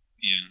later.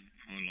 Yeah,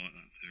 I like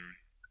that theory.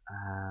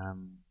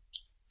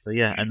 So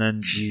yeah, and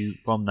then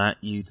from that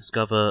you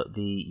discover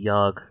the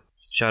Yarg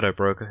Shadow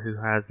Broker, who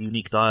has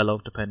unique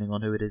dialogue depending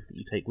on who it is that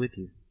you take with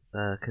you.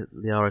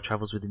 Liara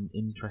travels with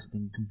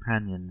interesting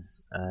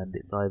companions, and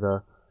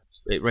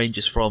it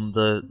ranges from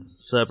the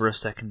Cerberus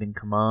second in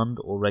command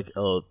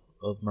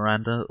of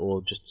Miranda,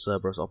 or just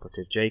Cerberus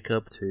operative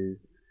Jacob, to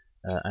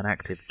an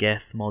active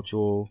Geth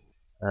module.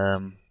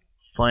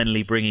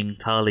 Finally bringing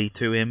Tali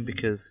to him,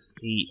 because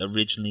he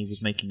originally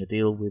was making a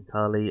deal with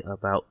Tali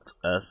about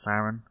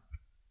Saren.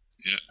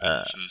 Yeah,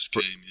 the first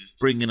game, yeah.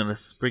 Bringing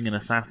an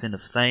assassin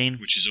of Thane,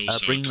 which is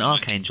also bringing an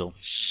Archangel.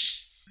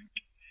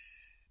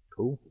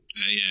 Cool.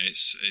 Yeah,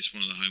 it's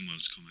one of the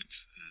Homeworlds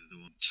comics, the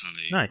one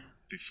Tali. Nice.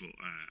 Before,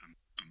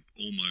 I'm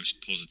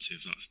almost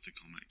positive that's the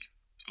comic.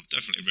 I've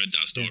definitely read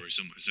that story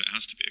somewhere, so it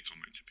has to be a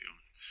comic, to be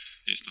honest.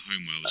 It's the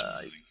Homeworlds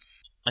one, I think.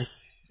 I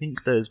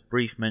think there's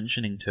brief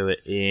mentioning to it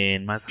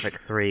in Mass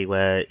Effect 3,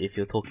 where if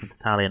you're talking to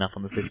Tali enough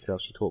on the Citadel,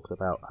 she talks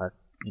about her,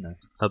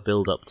 her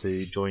build up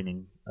to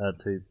joining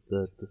to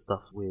the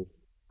stuff with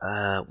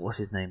what's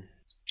his name?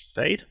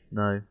 Fade?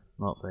 No,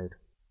 not Fade.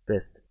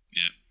 Fist.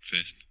 Yeah,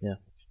 Fist. Yeah,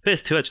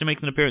 Fist, who actually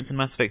makes an appearance in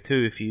Mass Effect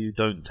 2 if you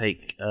don't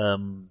take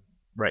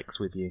Rex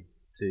with you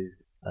to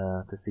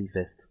see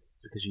Fist,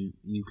 because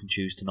you can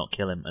choose to not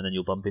kill him, and then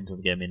you'll bump into him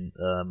again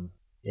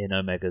in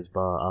Omega's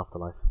bar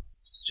Afterlife.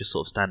 Just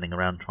sort of standing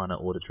around trying to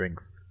order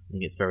drinks. And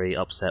he gets very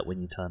upset when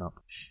you turn up.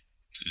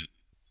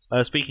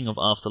 Speaking of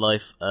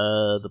Afterlife,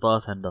 the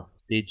bartender,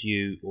 did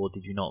you or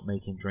did you not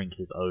make him drink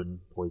his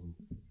own poison?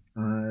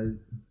 I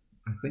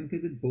think I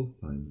did both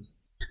times.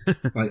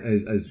 Like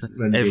as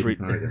Renegade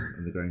Paragon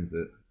on the grounds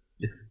that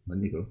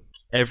when you go.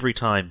 Every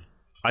time.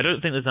 I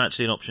don't think there's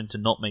actually an option to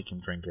not make him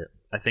drink it.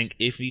 I think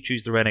if you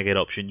choose the Renegade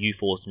option, you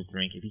force him to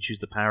drink it. If you choose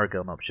the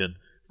Paragon option,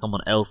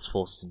 someone else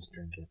forces him to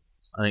drink it.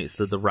 I think it's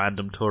the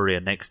random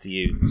Turian next to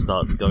you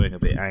starts going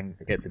gets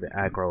a bit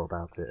aggro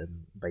about it,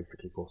 and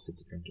basically forces him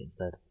to drink it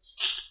instead.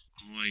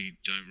 I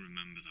don't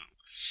remember that.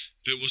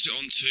 But was it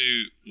on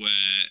 2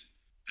 where...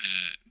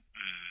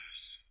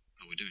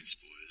 we're doing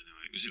spoilers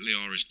anyway. Was it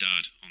Liara's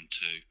dad on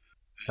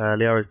 2?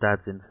 Liara's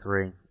dad's in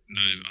 3.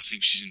 No, I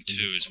think she's in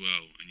 2 as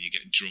well, and you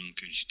get drunk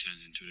and she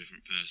turns into a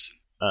different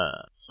person.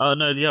 Oh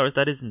no, Liara's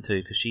dad is in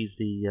 2, because she's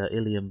the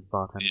Ilium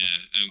bartender.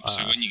 Yeah,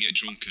 so when you get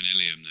drunk on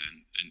Ilium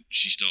then, and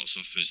she starts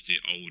off as the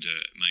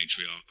older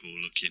matriarchal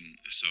looking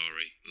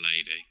Asari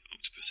lady,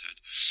 octopus head.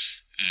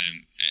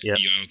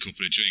 You have a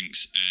couple of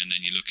drinks and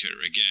then you look at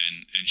her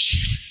again and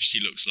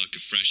she looks like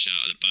a fresh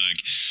out of the bag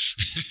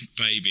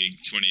baby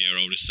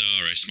 20-year-old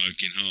Asari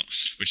smoking hot,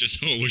 which I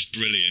thought was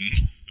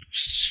brilliant.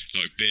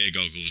 Like beer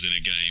goggles in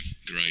a game.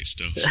 Great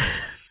stuff.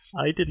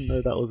 I didn't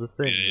know that was a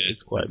thing. Yeah.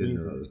 It's quite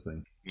amusing. Know that was a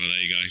thing. Well, there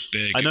you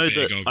go. I know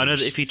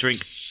that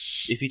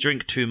if you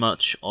drink too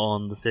much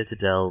on the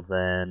Citadel,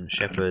 then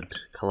Shepard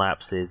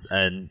collapses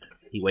and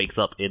he wakes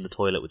up in the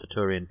toilet with the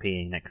Turian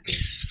peeing next to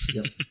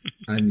him. Yep.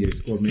 And your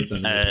squad mates are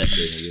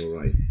you're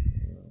right.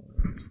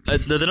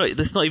 No, they're not.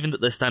 It's not even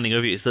that they're standing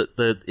over you. It's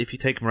that if you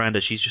take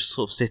Miranda, she's just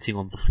sort of sitting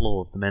on the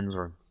floor of the men's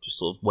room, just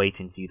sort of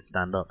waiting for you to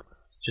stand up,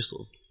 just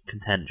sort of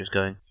content, just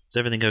going, "Is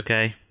everything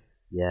okay?"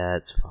 Yeah,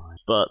 it's fine.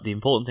 But the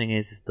important thing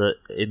is that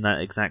in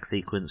that exact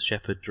sequence,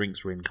 Shepard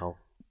drinks Rincol.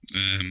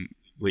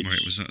 Which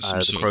was that some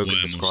the sort Crow of can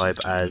worm describe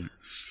as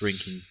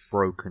drinking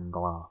broken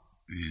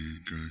glass. Yeah,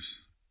 gross.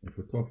 If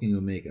we're talking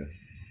Omega,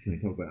 can we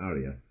talk about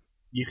Arya?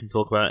 You can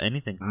talk about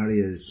anything.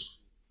 Arya's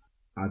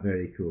a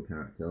very cool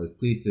character. I was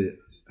pleased to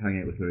hang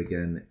out with her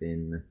again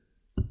in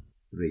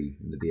 3,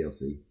 in the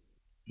DLC.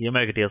 The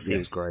Omega DLC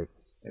was great.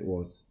 It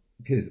was.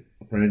 Because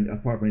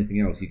apart from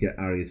anything else, you get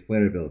Arya's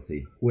flare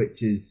ability,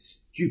 which is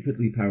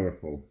stupidly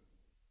powerful.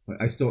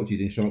 Like, I stopped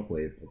using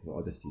Shockwave. I thought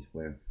I'll just use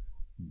flare.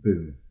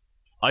 Boom.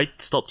 I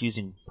stopped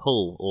using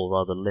pull, or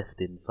rather lift,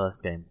 in the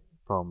first game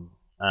from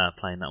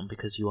playing that one,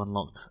 because you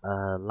unlocked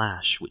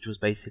Lash, which was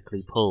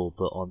basically pull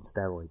but on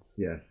steroids.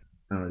 Yeah,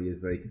 Arya is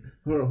very.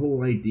 Her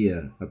whole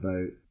idea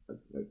about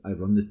I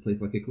run this place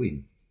like a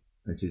queen,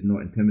 and she's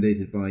not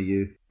intimidated by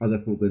you. Other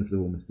folk go in for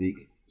the whole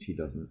mystique. She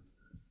doesn't.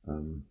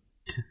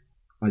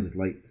 I just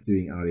liked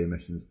doing Arya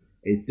missions.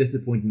 It's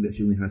disappointing that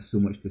she only has so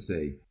much to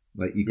say.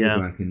 Like, you go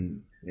back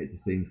and it's the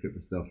same script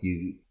and stuff.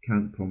 You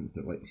can't prompt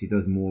her. Like, she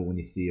does more when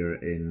you see her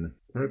in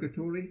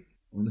Purgatory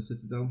on the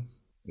Citadel.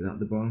 Is that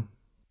the bar?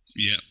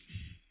 Yeah.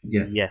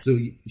 Yeah. Yes. So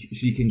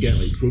she can get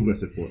like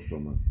progress reports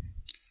from her,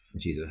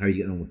 and she says, "How are you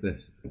getting on with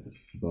this?"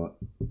 But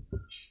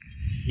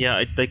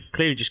yeah, they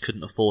clearly just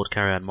couldn't afford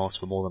Carrie-Anne Moss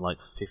for more than like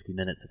 50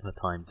 minutes of her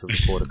time to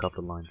record a couple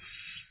of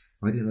lines.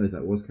 I didn't realise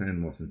that was Carrie-Anne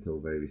Moss until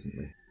very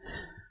recently.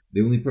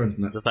 The only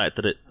person that... The fact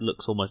that it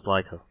looks almost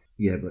like her.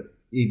 Yeah, but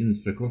even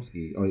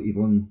Strakowski, or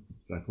Yvonne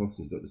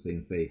Strakowski's got the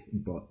same face,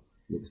 but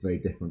looks very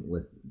different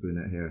with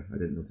brunette hair. I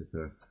didn't notice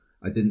her.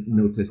 I didn't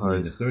notice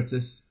Nina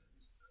Sirtis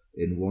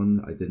in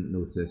 1. I didn't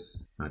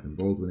notice Adam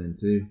Baldwin in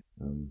 2.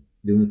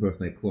 The only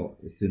person I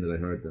clocked as soon as I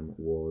heard them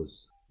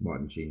was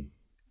Martin Sheen.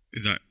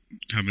 Did that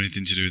have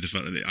anything to do with the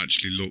fact that it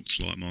actually looked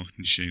like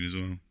Martin Sheen as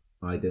well?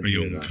 I didn't A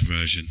young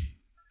version.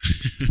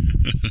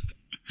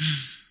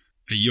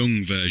 A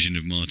young version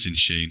of Martin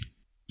Sheen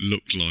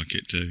looked like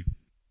it too.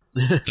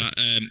 That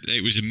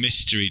it was a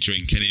mystery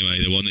drink anyway.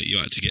 The one that you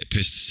had to get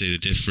pissed to see the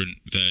different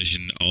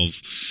version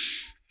of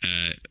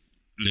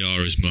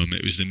Liara's mum.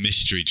 It was the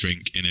mystery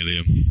drink in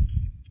Ilium.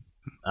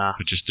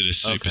 I just did a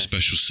super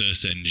special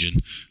search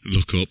engine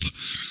look up.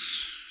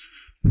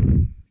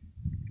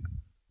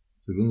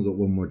 So we've only got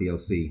one more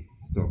DLC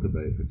to talk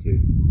about for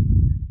 2.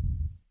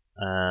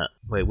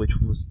 Wait, which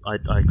one was... I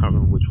can't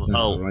remember which one.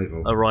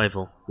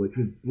 Arrival. Which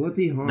was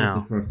bloody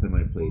hard the first time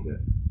I played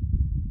it.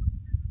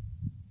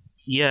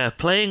 Yeah,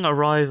 playing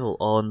Arrival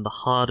on the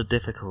harder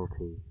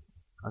difficulty.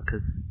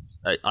 Because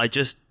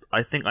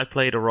I think I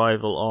played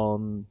Arrival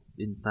on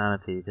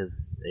Insanity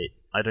because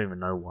I don't even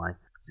know why.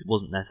 It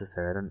wasn't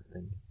necessary, I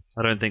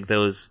don't think there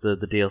was... The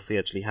DLC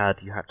actually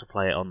you had to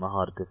play it on the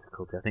harder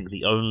difficulty. I think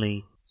the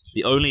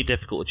only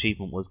difficult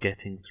achievement was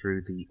getting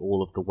through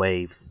all of the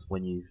waves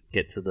when you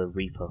get to the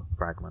Reaper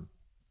fragment.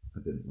 I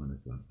didn't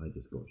manage that. I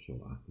just got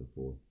shot after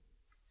 4.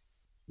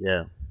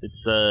 Yeah,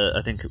 it's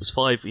I think it was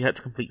 5. You had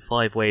to complete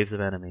 5 waves of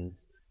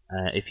enemies.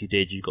 If you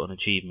did, you got an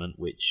achievement,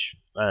 which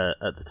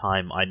at the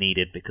time I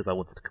needed because I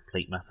wanted to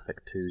complete Mass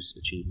Effect 2's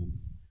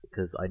achievements.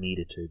 Because I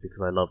needed to,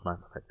 because I love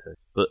Mass Effect 2.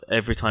 But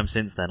every time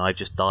since then, I've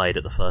just died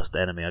at the first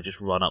enemy. I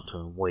just run up to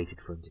him and waited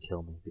for him to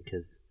kill me,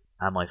 because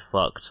am I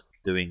fucked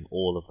doing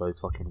all of those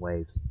fucking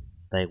waves?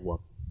 They were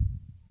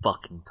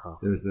fucking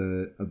tough. There's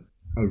a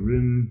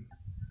room...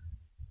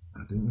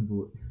 I don't remember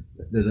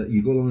what...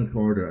 You go along a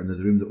corridor and there's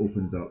a room that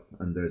opens up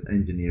and there's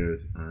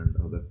engineers and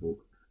other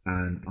folk.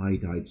 And I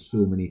died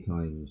so many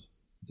times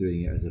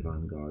doing it as a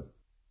Vanguard.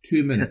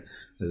 2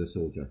 minutes as a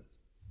soldier.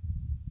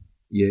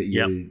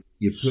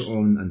 You put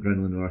on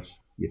Adrenaline Rush,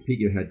 you peek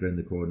your head round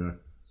the corner,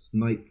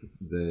 snipe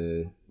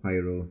the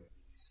pyro,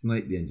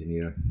 snipe the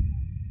engineer,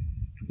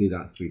 do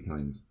that 3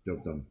 times,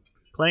 job done.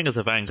 Playing as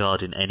a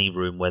Vanguard in any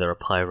room where there are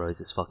pyros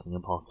is fucking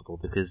impossible,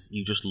 because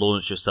you just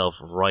launch yourself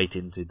right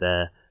into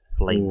their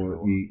flamethrower.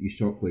 Or you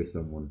shockwave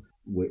someone,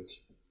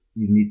 which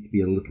you need to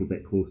be a little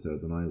bit closer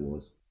than I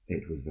was.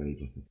 It was very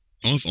difficult.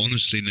 I've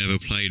honestly never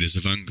played as a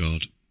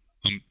Vanguard.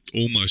 I'm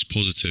almost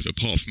positive,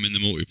 apart from in the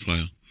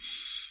multiplayer.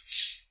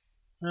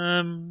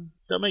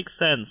 That makes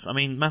sense. I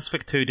mean, Mass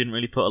Effect 2 didn't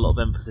really put a lot of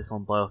emphasis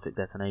on biotic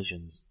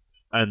detonations,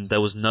 and there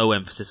was no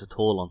emphasis at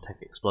all on tech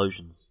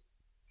explosions.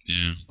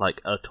 Yeah.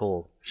 Like, at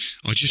all.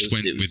 I just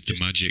went with the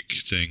magic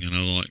thing, and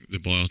I like the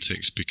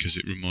biotics because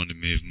it reminded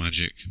me of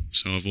magic.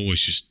 So I've always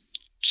just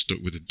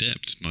stuck with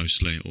Adept,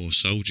 mostly, or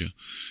Soldier,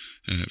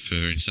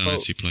 for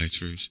Insanity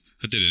playthroughs.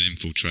 I did an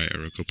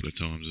Infiltrator a couple of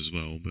times as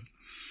well, but...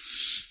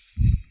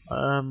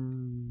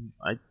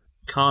 I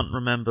can't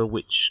remember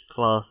which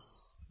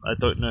class... I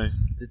don't know.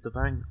 The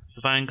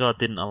Vanguard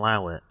didn't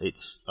allow it.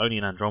 It's only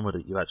in Andromeda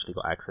that you actually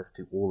got access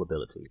to all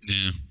abilities.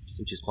 Yeah.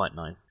 Which is quite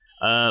nice.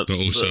 But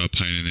also a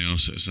pain in the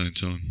arse at the same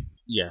time.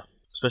 Yeah.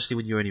 Especially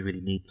when you only really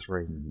need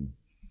 3. Mm-hmm.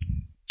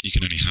 You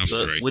can only have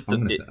 3.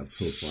 I'm going to set a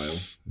profile.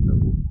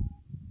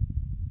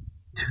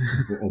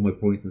 Put all my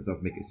points and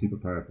stuff, make it super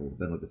powerful.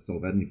 Then I'll just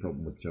solve any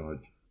problem with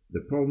charge.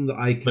 The problem that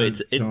I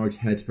can't charge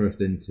headfirst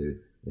into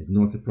is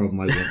not a problem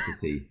I want to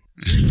see.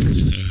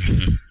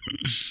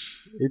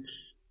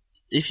 It's...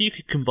 If you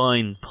could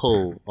combine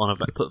pull on a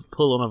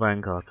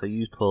Vanguard, so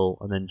use pull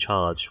and then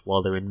charge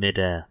while they're in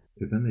mid-air.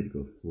 So then they'd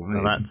go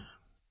flying. Now that's...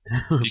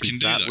 You can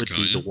do that, would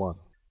can't be you? the one.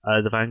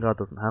 The Vanguard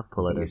doesn't have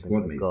pull, I don't think.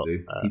 Squad mates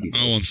do.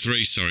 On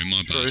 3, sorry,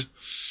 my bad.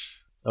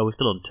 Oh, we're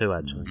still on 2,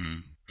 actually.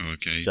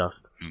 Okay.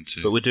 Just. On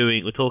 2. But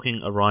we're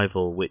talking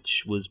Arrival,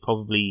 which was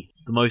probably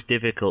the most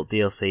difficult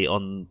DLC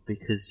on,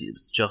 because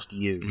it's just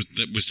you.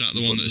 Was that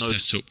the one that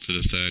set up for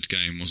the 3rd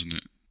game, wasn't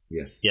it?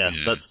 Yes. Yeah,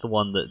 that's the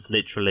one that's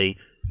literally...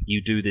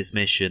 You do this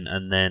mission,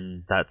 and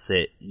then that's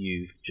it.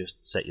 You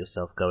just set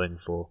yourself going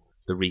for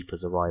the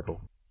Reaper's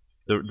arrival.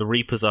 The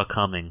Reapers are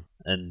coming,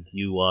 and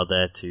you are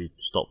there to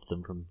stop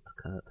them from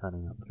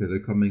turning up. Because they're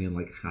coming in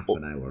like half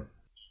an hour.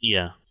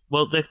 Yeah.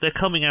 Well, they're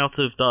coming out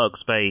of dark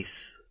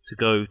space to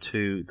go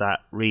to that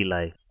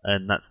relay,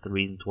 and that's the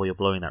reason why you're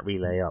blowing that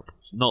relay up.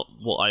 Not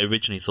what I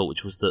originally thought,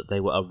 which was that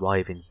they were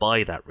arriving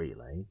by that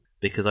relay,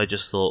 because I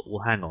just thought,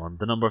 well, hang on,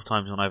 the number of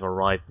times when I've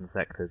arrived in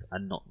sectors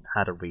and not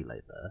had a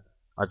relay there,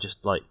 I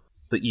just like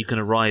that you can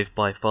arrive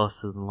by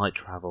faster than light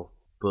travel,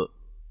 but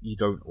you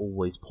don't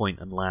always point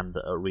and land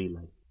at a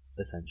relay,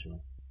 essentially.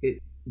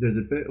 There's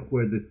a bit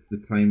where the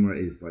timer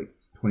is like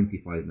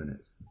 25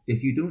 minutes.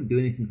 If you don't do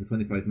anything for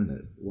 25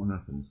 minutes, what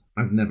happens?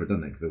 I've never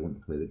done it because I want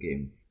to play the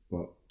game,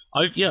 but...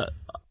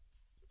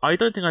 I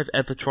don't think I've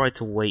ever tried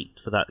to wait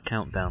for that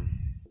countdown.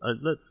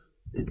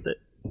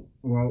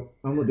 Well,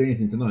 I'm not doing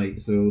anything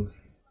tonight, so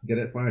get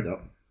it fired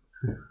up.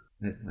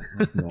 Let's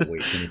not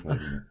wait 25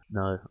 minutes.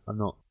 No, I'm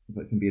not.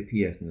 That can be a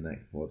PS in the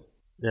next pod.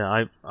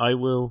 Yeah, I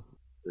will.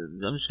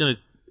 I'm just going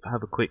to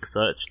have a quick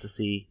search to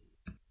see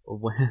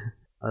where.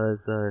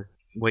 There's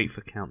wait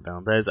for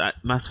countdown. There's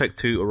Mass Effect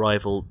 2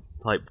 Arrival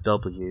Type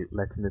W,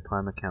 letting the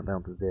timer count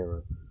down to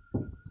 0.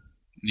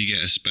 You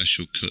get a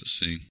special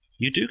cutscene.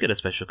 You do get a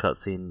special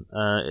cutscene.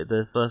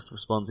 The first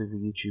response is a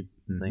YouTube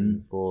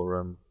thing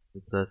for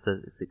it says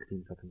it's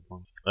 16 seconds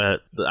long.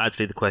 But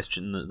actually, the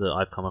question that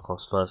I've come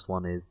across first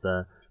one is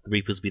the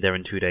Reapers will be there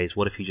in 2 days.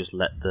 What if you just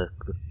let the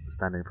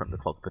stand in front of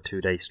the clock for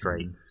 2 days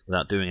straight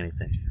without doing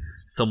anything?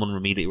 Someone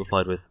immediately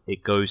replied with,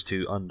 "It goes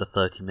to under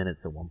 30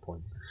 minutes at one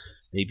point.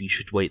 Maybe you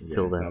should wait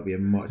until then." That'll be a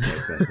much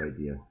better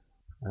idea.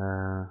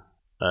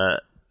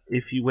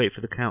 If you wait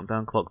for the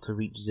countdown clock to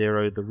reach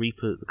 0, the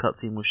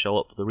cutscene will show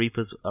up. The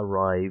Reapers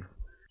arrive,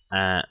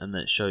 and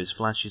then it shows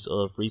flashes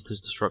of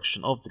Reapers'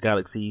 destruction of the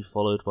galaxy,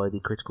 followed by the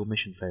critical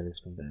mission failure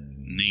screen.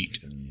 Neat.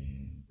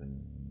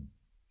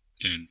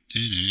 So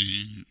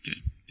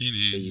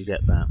you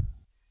get that.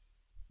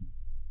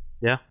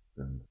 Yeah.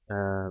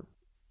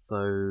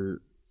 So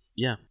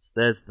yeah,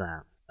 there's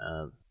that.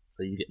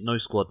 So you get no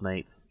squad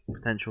mates,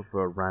 potential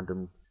for a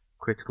random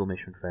critical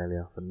mission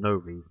failure for no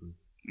reason.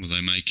 Well,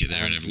 they make it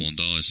there and everyone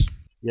dies.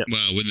 Yep.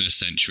 Well, within a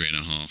century and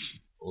a half.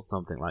 Or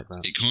something like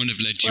that. It kind of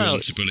led you on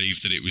to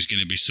believe that it was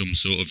going to be some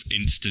sort of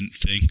instant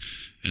thing,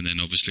 and then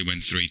obviously when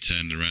 3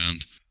 turned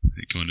around,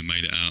 it kind of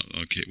made it out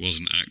like it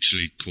wasn't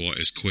actually quite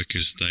as quick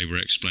as they were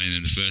explaining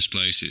in the first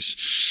place.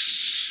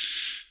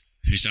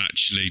 It's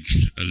actually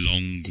a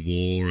long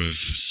war of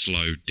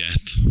slow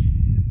death.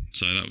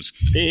 So that was...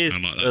 It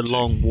is a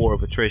long war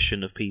of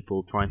attrition of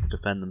people trying to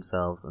defend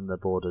themselves and their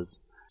borders,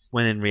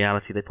 when in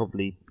reality they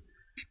probably...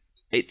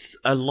 It's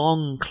a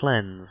long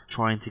cleanse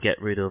trying to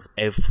get rid of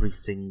every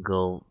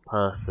single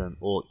person,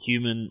 or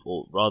human,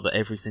 or rather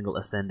every single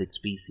ascended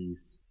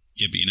species.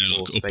 Yeah,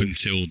 but up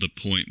until the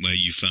point where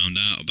you found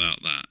out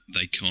about that,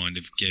 they kind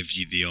of gave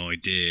you the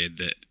idea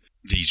that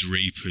these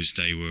Reapers,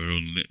 they were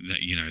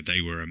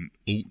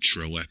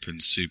ultra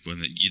weapons, super,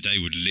 and that they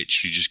would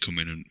literally just come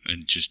in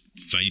and just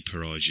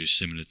vaporize you,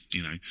 similar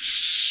to,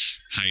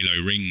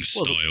 Halo Ring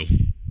style.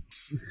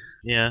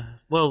 Yeah,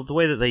 well, the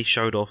way that they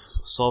showed off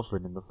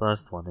Sovereign in the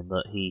first one, in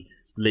that he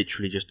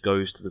literally just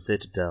goes to the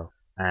Citadel,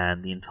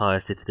 and the entire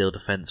Citadel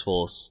defense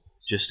force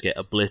just get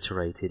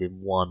obliterated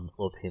in one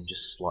of him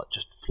just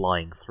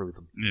flying through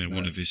them. Yeah,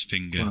 one of his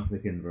finger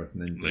classic inverse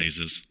ninja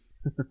lasers.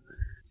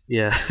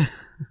 Yeah.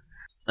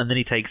 And then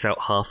he takes out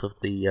half of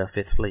the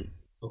Fifth Fleet.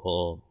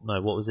 Or, no,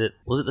 what was it?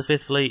 Was it the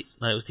Fifth Fleet?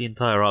 No, it was the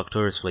entire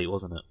Arcturus fleet,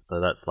 wasn't it? So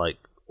that's like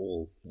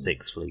all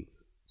 6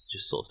 fleets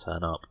just sort of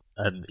turn up.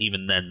 And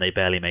even then, they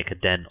barely make a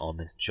dent on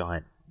this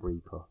giant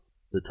Reaper.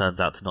 That turns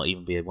out to not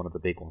even be one of the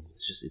big ones.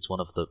 It's one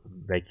of the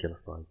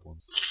regular-sized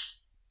ones.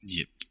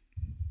 Yep.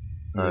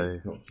 So,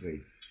 top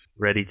 3.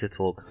 Ready to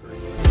talk through.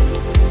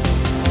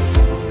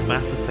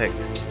 Mass Effect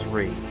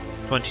 3,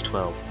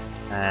 2012,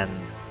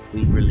 and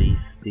we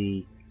released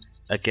a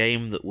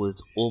game that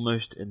was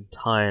almost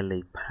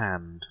entirely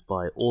panned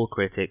by all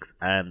critics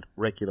and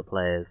regular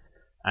players,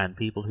 and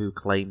people who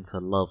claim to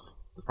love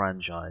the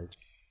franchise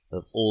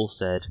have all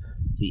said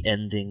the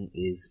ending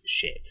is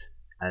shit,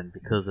 and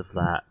because of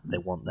that, they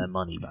want their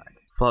money back.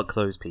 Fuck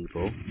those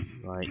people,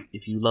 right?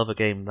 If you love a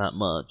game that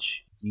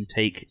much, you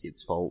take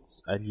its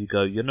faults and you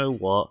go, you know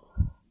what?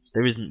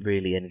 There isn't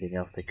really anything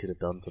else they could have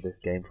done for this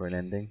game for an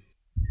ending.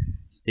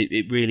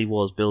 It really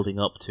was building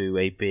up to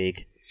a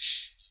big,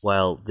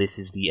 well, this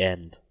is the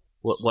end.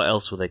 What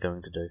else were they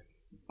going to do?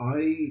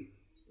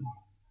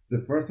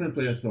 The first time I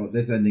played, I thought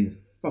this ending's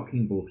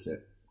fucking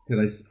bullshit,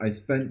 because I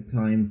spent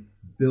time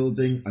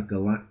building a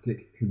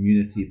galactic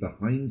community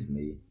behind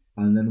me,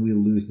 and then we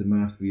lose the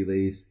mass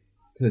relays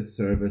to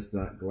service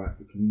that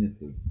galactic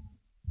community.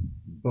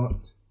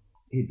 But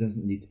it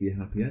doesn't need to be a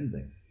happy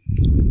ending.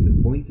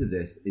 The point of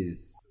this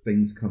is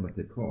things come at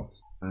a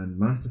cost, and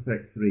Mass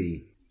Effect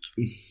 3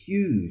 is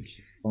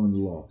huge on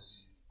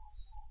loss,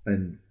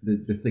 and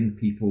the things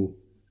people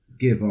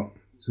give up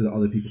so that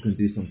other people can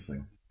do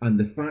something. And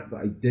the fact that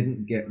I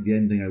didn't get the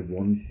ending I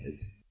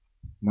wanted,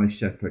 my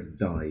Shepard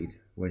died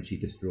when she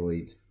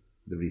destroyed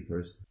the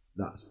Reapers,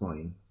 that's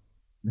fine.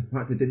 The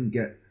fact I didn't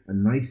get a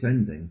nice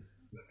ending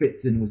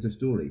fits in with the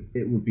story.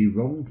 It would be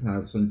wrong to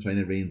have sunshine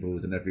and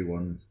rainbows and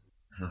everyone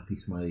happy,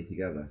 smiley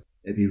together.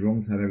 It'd be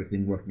wrong to have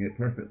everything working out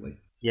perfectly.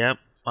 Yeah,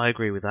 I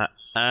agree with that.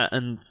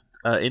 And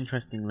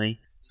interestingly,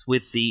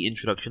 with the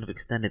introduction of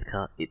Extended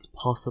Cut, it's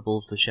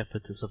possible for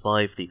Shepard to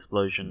survive the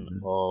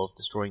explosion of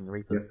destroying the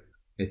Reapers.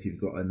 Yep. If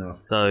you've got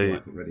enough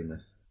galactic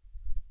readiness.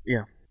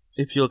 Yeah.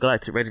 If your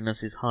galactic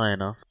readiness is high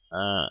enough,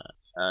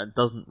 it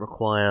doesn't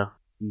require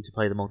you to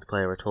play the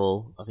multiplayer at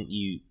all. I think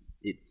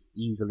it's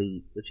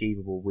easily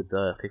achievable with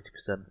 50%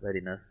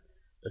 readiness,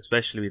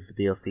 especially with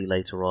the DLC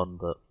later on,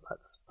 but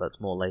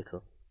that's more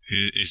later.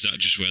 Is that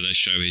just where they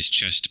show his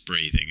chest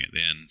breathing at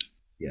the end?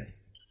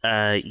 Yes.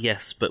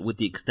 Yes, but with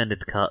the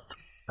Extended Cut,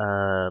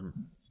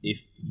 if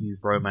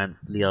you've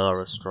romanced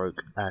Liara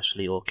 /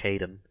 Ashley or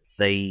Caden,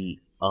 they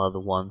are the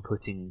one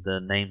putting the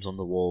names on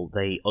the wall.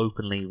 They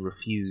openly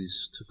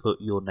refuse to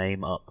put your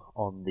name up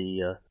on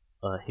the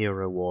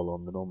hero wall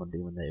on the Normandy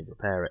when they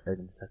repair it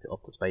and set it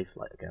off to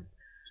spaceflight again.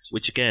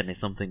 Which again is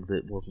something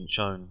that wasn't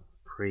shown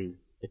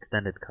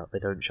pre-Extended Cut. They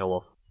don't show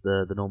off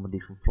the Normandy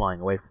from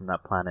flying away from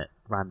that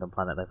random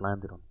planet they've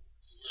landed on.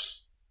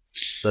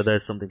 So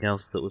there's something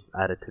else that was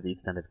added to the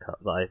Extended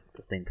Cut that I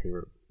distinctly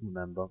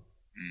remember.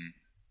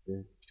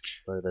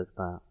 So there's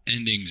that.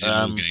 Endings in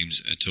all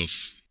games are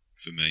tough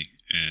for me.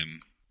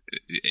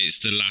 It's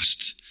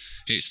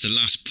It's the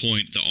last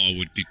point that I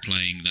would be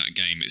playing that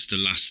game. It's the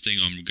last thing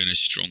I'm going to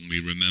strongly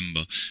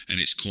remember, and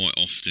it's quite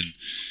often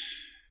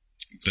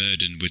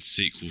burdened with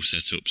sequel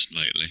setups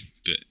lately.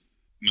 But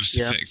Mass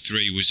Effect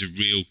 3 was a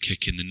real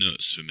kick in the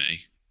nuts for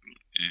me.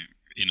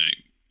 You know,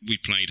 we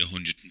played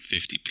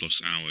 150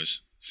 plus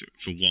hours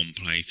for one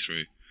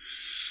playthrough,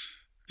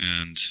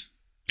 and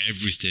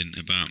everything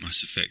about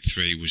Mass Effect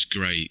 3 was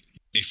great.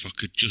 If I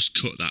could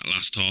just cut that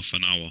last half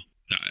an hour,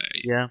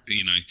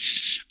 you know,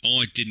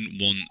 I didn't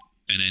want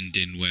an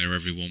ending where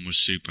everyone was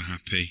super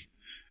happy.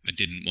 I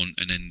didn't want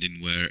an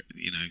ending where,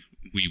 you know,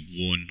 we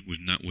won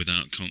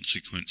without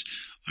consequence.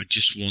 I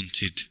just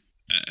wanted,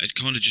 I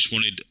kind of just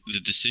wanted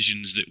the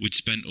decisions that we'd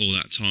spent all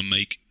that time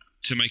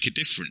to make a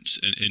difference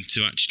and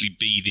to actually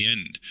be the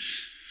end.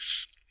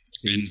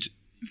 And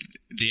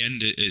the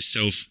end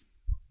itself,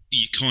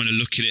 you kind of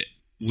look at it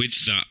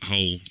with that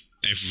whole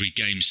every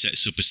game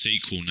sets up a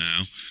sequel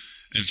now,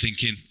 and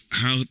thinking,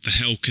 how the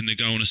hell can they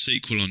go on a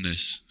sequel on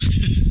this?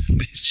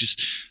 It's just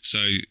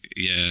so,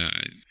 yeah.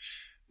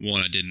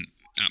 While I didn't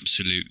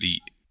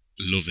absolutely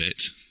love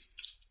it,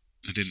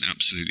 I didn't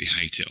absolutely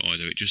hate it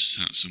either. It just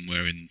sat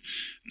somewhere in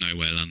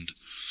nowhere land.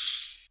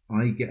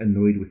 I get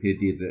annoyed with the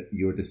idea that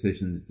your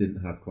decisions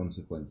didn't have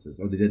consequences,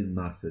 or they didn't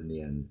matter in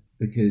the end,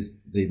 because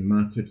they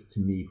mattered to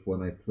me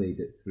when I played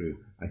it through.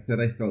 I said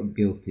I felt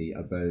guilty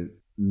about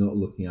not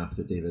looking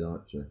after David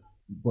Archer,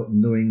 but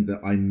knowing that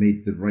I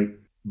made the right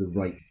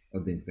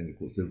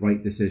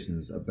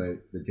decisions about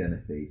the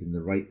Genophage and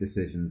the right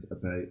decisions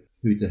about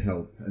who to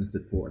help and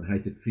support and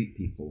how to treat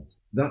people.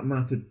 That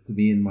mattered to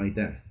me in my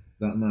death.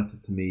 That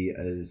mattered to me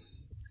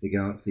as the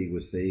galaxy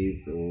was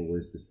saved or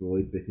was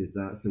destroyed, because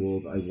that's the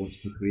world I want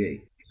to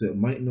create. So it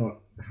might not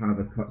have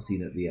a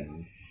cutscene at the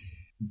end,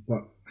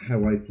 but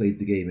how I played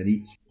the game and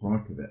each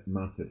part of it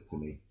mattered to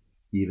me,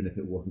 even if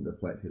it wasn't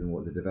reflected in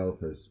what the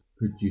developers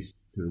produced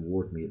to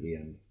reward me at the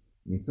end.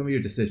 I mean, some of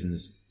your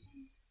decisions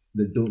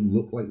that don't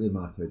look like they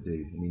matter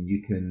do. I mean,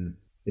 you can,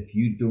 if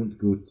you don't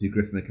go to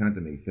Grissom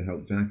Academy to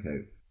help Jack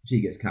out,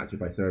 she gets captured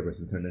by Cerberus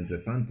and turned into a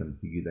phantom,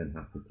 who you then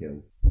have to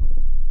kill.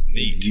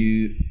 Neat. If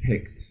you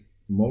picked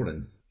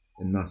Morinth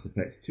in Mass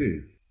Effect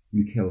 2,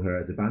 you kill her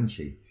as a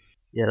Banshee.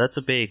 Yeah, that's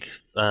a big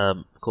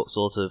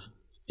sort of.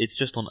 It's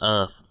just on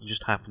Earth. You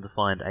just happen to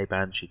find a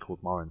Banshee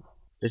called Morinth.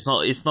 It's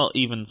not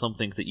even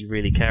something that you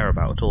really care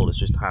about at all. It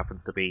just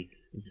happens to be,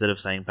 instead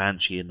of saying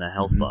Banshee in their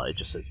health bar, it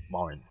just says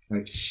Morinth.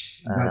 Like,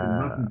 that didn't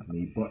happen to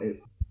me, but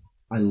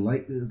I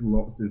like that there's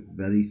lots of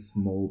very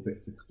small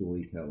bits of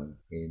storytelling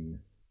in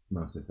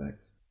Mass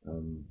Effect.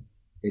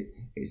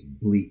 It's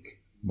bleak.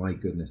 My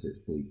goodness,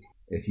 it's bleak.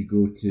 If you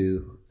go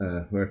to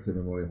Huerta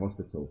Memorial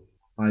Hospital,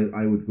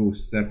 I would go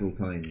several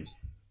times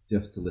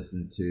just to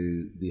listen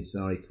to the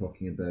Asai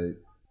talking about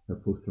her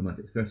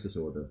post-traumatic stress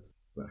disorder,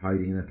 but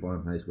hiding in a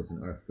farmhouse with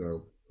an Earth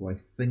girl who I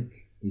think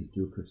is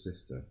Joker's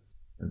sister,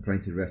 and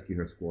trying to rescue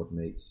her squad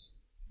mates,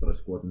 but her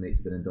squad mates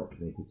have been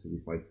indoctrinated, so they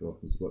fight her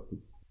off and she's got to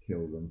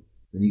kill them.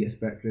 Then you get a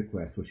Spectre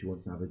quest where she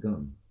wants to have a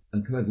gun.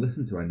 And because I've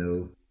listened to her, I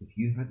know if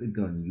you had a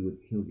gun, you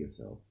would kill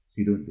yourself. So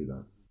you don't do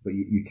that. But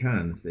you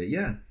can say,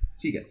 yeah,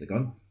 she gets a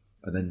gun.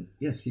 And then,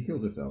 yes, she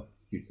kills herself.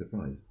 Huge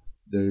surprise.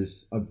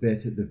 There's a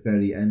bit at the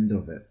very end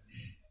of it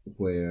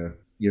where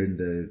you're in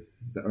the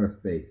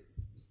Earth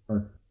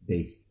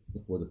base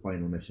before the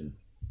final mission,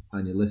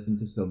 and you listen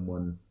to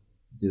someone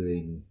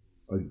doing,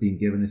 or being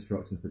given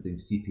instructions for doing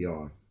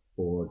CPR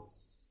or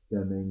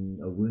stemming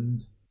a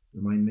wound.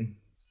 Remind me.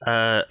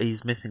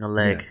 He's missing a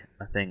leg,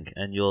 I think,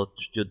 and you're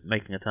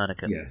making a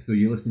tourniquet. Yeah, so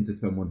you listen to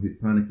someone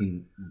who's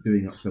panicking,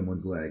 doing up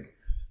someone's leg,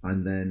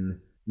 and then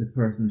the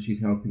person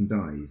she's helping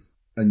dies,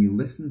 and you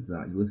listen to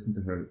that. You listen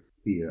to her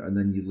fear, and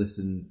then you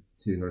listen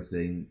to her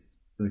saying,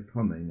 "They're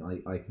coming.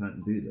 I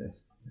can't do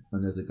this."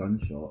 And there's a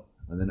gunshot,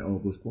 and then it all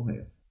goes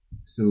quiet.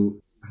 So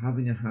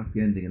having a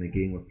happy ending in a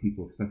game where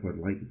people have suffered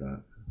like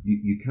that,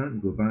 you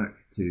can't go back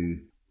to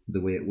the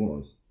way it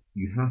was.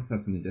 You have to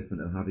have something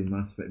different, and having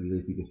Mass Effect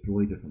really be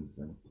destroyed or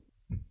something.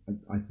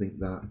 I think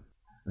that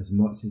as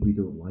much as we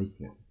don't like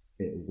it,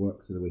 it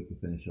works as a way to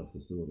finish off the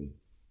story.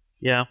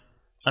 Yeah.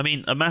 I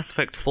mean, a Mass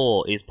Effect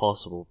 4 is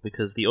possible,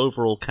 because the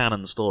overall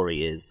canon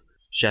story is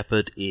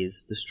Shepard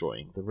is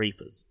destroying the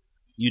Reapers.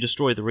 You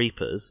destroy the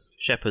Reapers,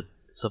 Shepard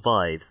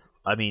survives.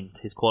 I mean,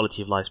 his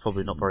quality of life's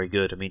probably not very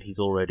good. I mean, he's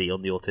already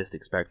on the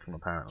autistic spectrum,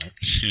 apparently.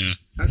 Yeah.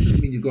 That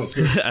doesn't mean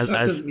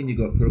you've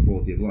got poor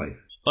quality of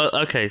life.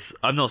 Okay, so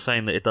I'm not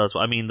saying that it does, but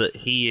I mean that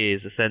he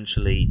is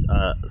essentially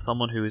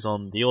someone who is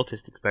on the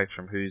autistic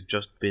spectrum who's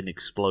just been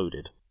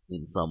exploded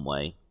in some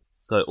way.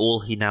 So all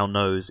he now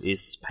knows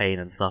is pain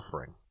and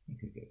suffering.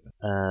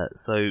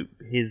 So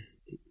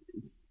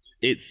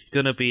it's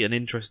going to be a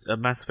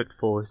Mass Effect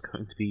 4 is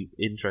going to be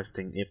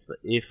interesting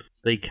if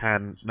they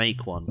can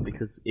make one,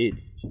 because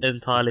it's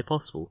entirely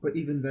possible. But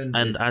even then,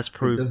 and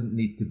it doesn't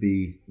need to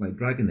be like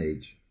Dragon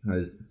Age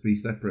has 3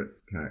 separate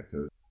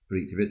characters for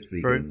each of its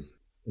 3 games.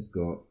 It's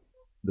got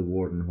the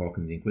Warden, Hawk,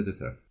 and the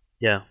Inquisitor.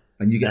 Yeah.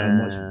 And you get a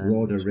much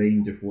broader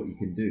range of what you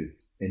can do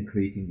in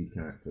creating these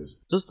characters.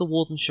 Does the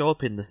Warden show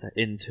up in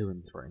 2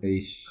 and 3?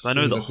 Because I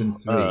know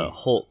that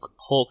Hawk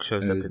Hawk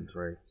shows up in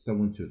 3.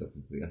 Someone shows up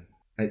in 3.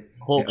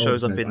 Hawk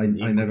shows up in I never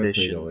played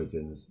Inquisition.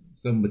 Origins.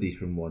 Somebody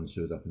from 1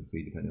 shows up in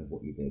 3, depending on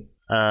what you did.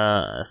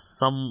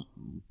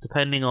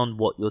 Depending on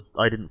what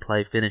I didn't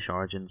finish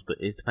Origins, but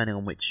depending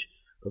on which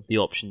of the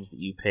options that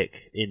you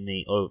pick in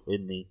the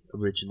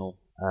original,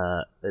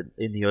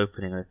 in the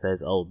opening, it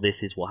says, "Oh,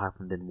 this is what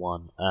happened in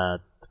 1."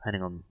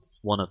 Depending on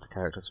one of the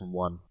characters from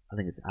 1, I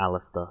think it's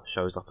Alistair,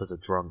 shows up as a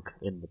drunk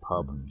in the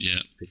pub.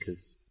 Yeah.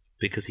 Because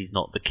he's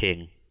not the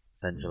king,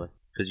 essentially.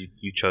 Because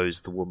you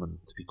chose the woman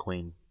to be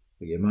queen.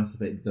 But yeah, Mass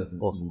Effect doesn't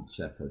need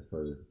Shepard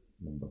for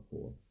number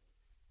 4.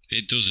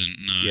 It doesn't,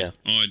 no. Yeah.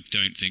 I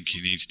don't think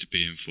he needs to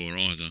be in 4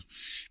 either.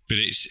 But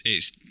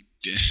it's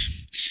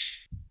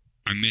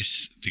I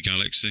miss the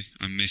galaxy.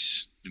 I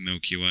miss the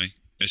Milky Way.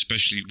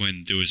 Especially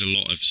when there was a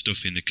lot of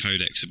stuff in the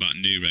codex about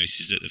new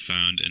races that they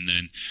found, and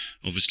then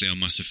obviously on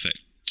Mass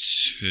Effect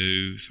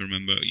 2, if I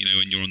remember,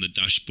 when you're on the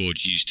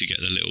dashboard, you used to get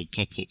the little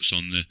pop-ups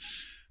on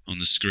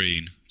the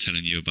screen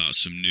telling you about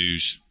some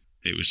news.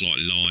 It was like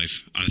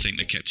live. I think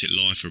they kept it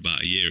live for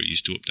about a year. It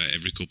used to update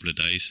every couple of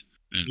days.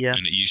 And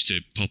it used to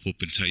pop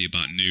up and tell you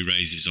about new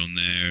races on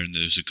there, and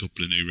there was a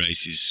couple of new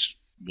races.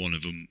 One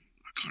of them,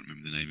 I can't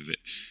remember the name of it,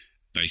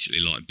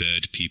 basically like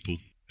bird people.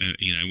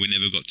 We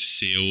never got to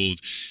see all.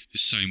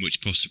 There's so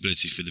much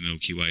possibility for the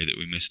Milky Way that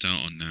we missed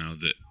out on now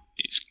that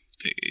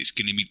it's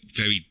going to be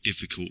very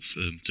difficult for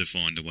them to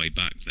find a way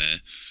back there.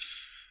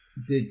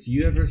 Did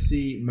you ever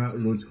see Matt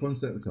Rhodes'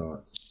 concept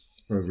art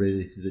for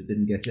releases that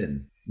didn't get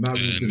in? Matt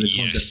Rhodes did a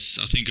concept. Yes,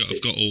 I think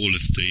I've got all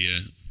of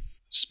the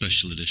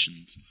special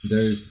editions.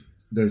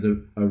 There's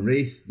a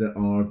race that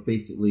are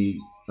basically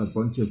a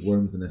bunch of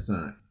worms in a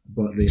sack,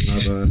 but they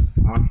have a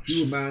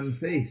human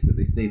face that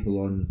they staple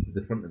on to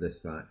the front of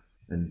this sack.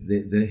 And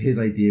his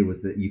idea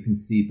was that you can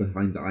see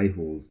behind the eye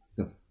holes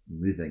stuff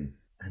moving,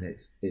 and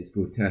it's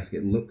grotesque.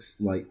 It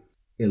looks like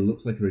a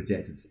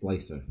rejected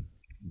splicer,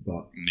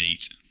 but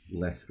neat,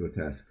 less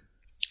grotesque.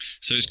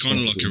 So it's kind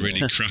of like a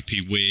really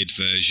crappy, weird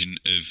version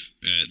of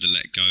the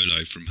Let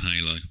Golo from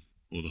Halo,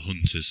 or the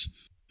Hunters,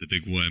 the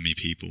big wormy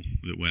people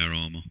that wear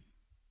armor.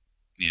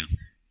 Yeah.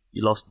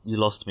 You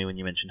lost me when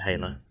you mentioned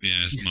Halo.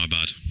 Yeah, it's my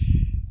bad.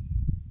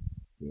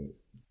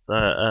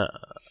 So,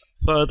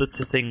 further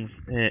to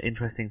things,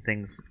 interesting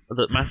things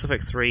that Mass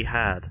Effect 3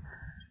 had,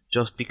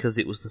 just because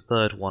it was the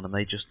third one, and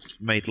they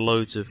just made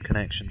loads of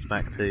connections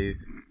back to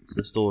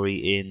the story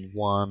in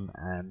 1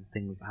 and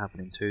things that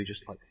happen in 2.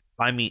 Just like,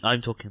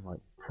 I'm talking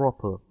like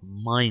proper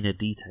minor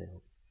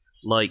details.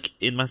 Like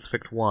in Mass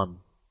Effect 1,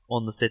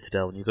 on the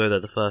Citadel, when you go there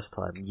the first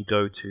time, and you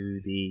go to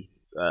the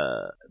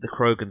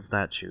Krogan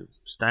statue.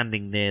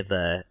 Standing near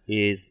there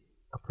is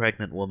a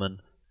pregnant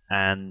woman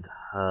and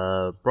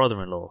her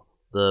brother-in-law,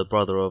 the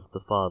brother of the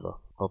father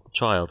of the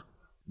child.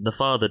 The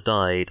father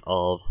died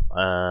of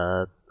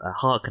a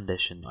heart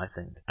condition, I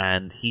think,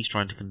 and he's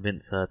trying to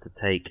convince her to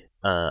take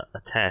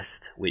a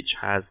test which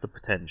has the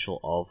potential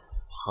of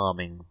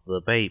harming the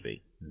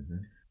baby,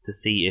 to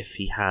see if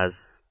he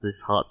has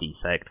this heart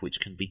defect which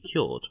can be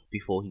cured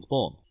before he's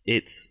born.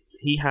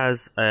 He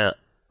has a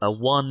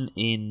 1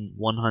 in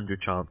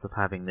 100 chance of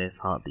having this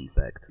heart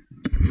defect,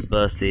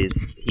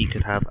 versus he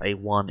could have a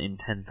 1 in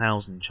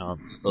 10,000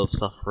 chance of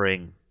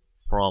suffering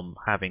from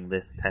having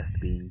this test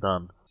being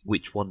done.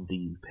 Which one do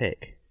you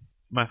pick?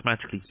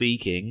 Mathematically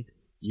speaking,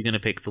 you're going to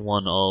pick the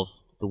one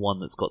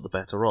that's got the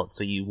better odds.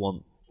 So you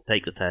want to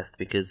take the test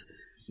because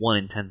 1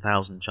 in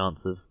 10,000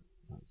 chance of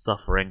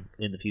suffering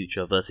in the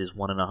future versus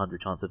 1 in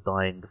 100 chance of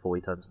dying before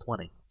he turns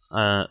 20.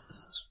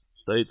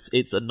 So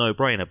it's a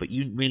no-brainer, but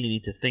you really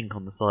need to think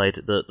on the side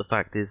that the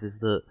fact is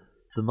that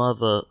the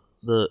mother,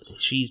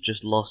 she's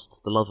just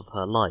lost the love of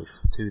her life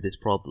to this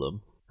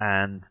problem,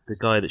 and the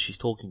guy that she's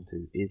talking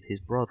to is his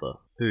brother,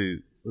 who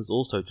was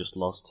also just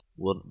lost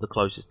the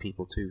closest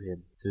people to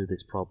him to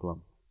this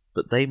problem.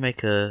 But they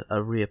make a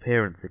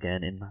reappearance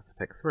again in Mass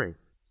Effect 3.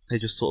 They're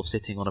just sort of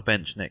sitting on a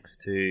bench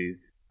next to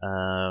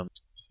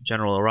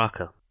General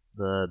Araka,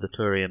 the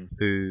Turian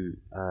who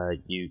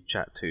you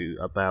chat to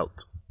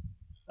about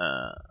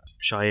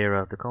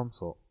Sha'ira the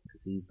consort,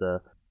 because he's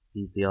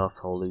the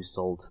arsehole who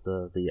sold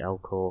the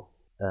Alcor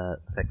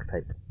sex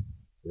tape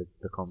with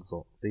the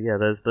consort. So yeah,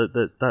 there's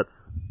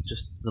that's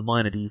just the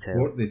minor details.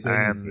 What are they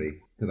saying in 3?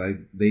 Because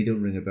they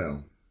don't ring a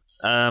bell.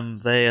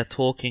 They are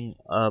talking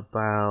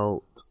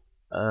about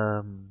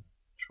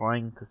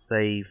trying to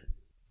save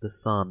the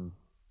sun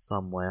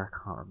some way. I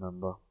can't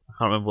remember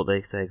what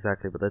they say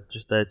exactly, but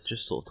they're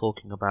just sort of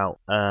talking about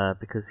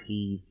because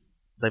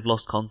they've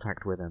lost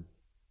contact with him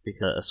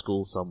because at a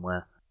school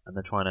somewhere, and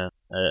they're trying to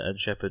and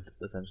Shepard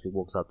essentially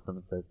walks up to them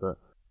and says that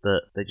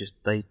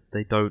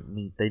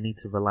they need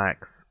to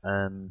relax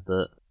and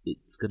that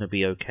it's going to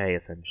be okay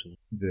essentially.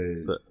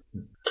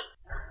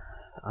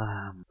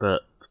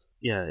 But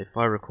yeah, if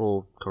I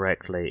recall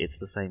correctly, it's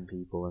the same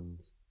people and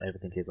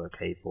everything is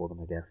okay for them,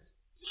 I guess.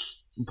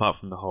 Apart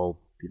from the whole,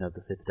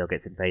 the Citadel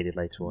gets invaded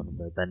later on and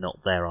they're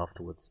not there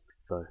afterwards,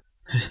 so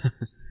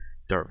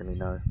don't really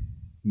know.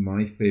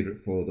 My favourite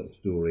followed-up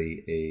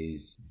story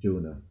is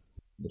Jonah,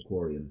 the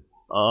Quarian.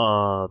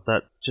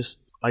 That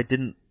just I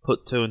didn't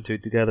put two and two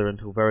together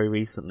until very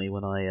recently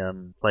when I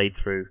played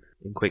through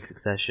in quick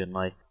succession.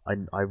 I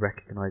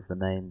recognised the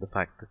name, the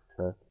fact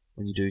that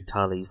when you do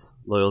Tali's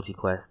loyalty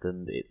quest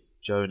and it's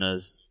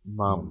Jonah's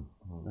mum,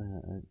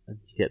 and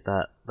you get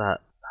that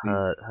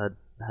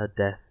her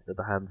death at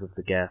the hands of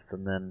the Geth,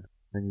 and then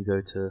you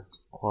go to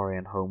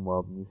Quarian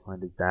Homeworld and you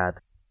find his dad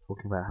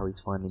talking about how he's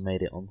finally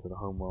made it onto the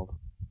Homeworld.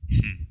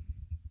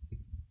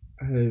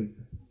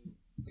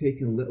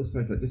 Taking a little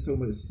sidetrack, just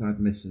talking about the sad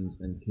missions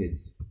and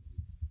kids.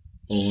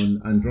 On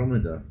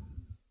Andromeda,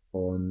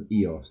 on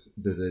EOS,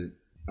 there's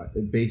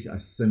basically a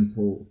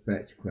simple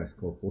fetch quest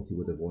called What He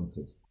Would Have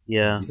Wanted.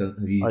 Yeah. Have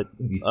you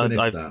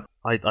finished that?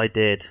 I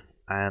did,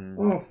 and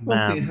oh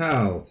fucking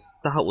hell!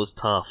 That was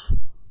tough.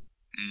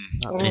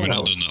 Probably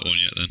not done that one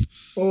yet then.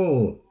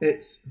 Oh,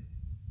 it's...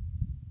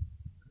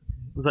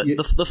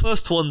 The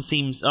first one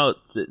seems,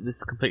 this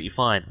is completely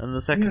fine, and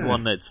the second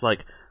one, it's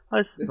like,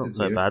 it's not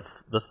so bad.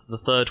 The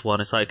third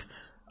one, it's like,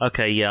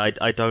 okay, yeah,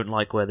 I don't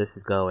like where this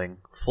is going.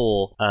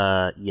 4,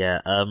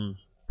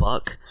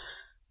 fuck.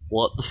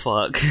 What the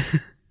fuck?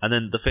 And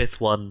then the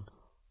fifth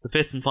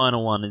and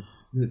final one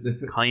is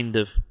kind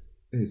of...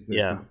 It's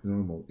back to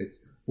normal.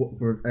 It's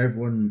for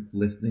everyone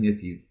listening,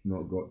 if you've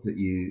not got it,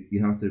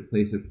 you have to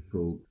place a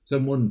probe.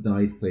 Someone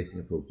died placing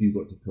a probe. You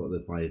got to put the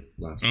 5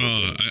 last.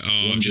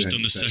 I've just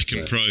done the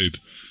second probe.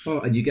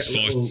 Oh, and you get a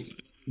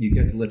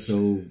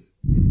little.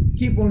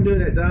 Keep on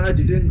doing it, Dad.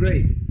 You're doing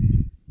great.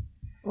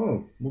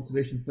 Oh,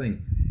 motivation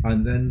thing.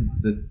 And then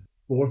the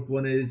 4th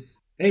one is,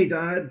 hey,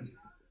 Dad,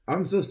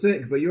 I'm so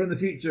sick, but you're in the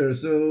future,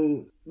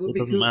 so it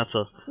doesn't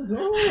matter.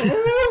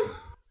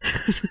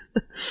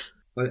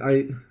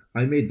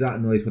 I made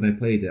that noise when I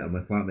played it, and my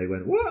flatmate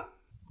went, "What?"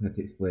 I had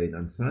to explain.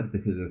 I'm sad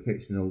because a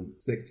fictional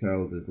sick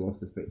child has lost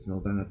his fictional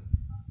dad,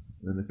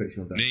 and then the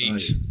fictional dad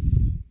died.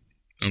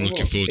 I'm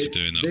looking forward to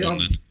doing that one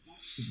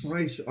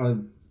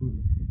then.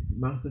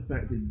 Mass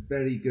Effect is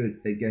very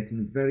good at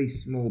getting very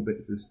small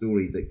bits of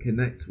story that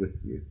connect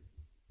with you.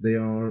 They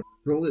are,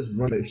 for all its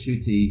rubbish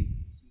shooty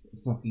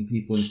fucking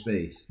people in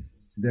space,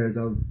 there's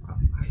a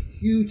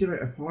huge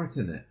amount of heart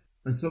in it,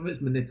 and some of it's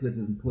manipulated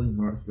and pulling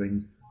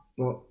heartstrings,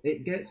 but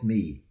it gets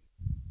me.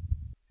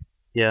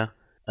 Yeah,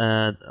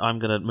 I'm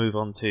going to move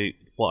on to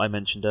what I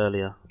mentioned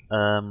earlier.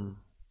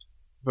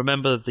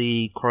 Remember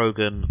the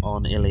Krogan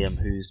on Ilium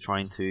who's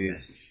trying to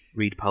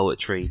read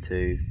poetry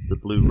to the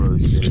Blue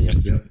Rose of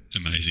Ilium? Yep.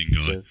 Amazing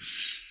guy. So,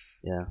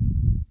 yeah.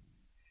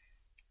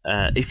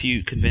 If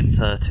you convince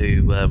her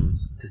to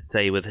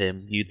stay with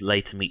him, you'd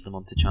later meet them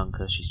on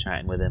Tuchanka. She's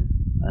chatting with him,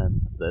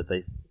 and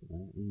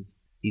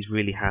he's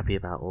really happy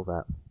about all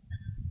that.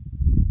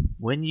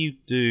 When you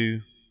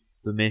do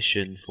the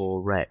mission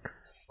for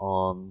Rex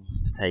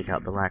to take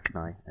out the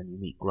Rachni, and you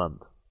meet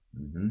Grunt.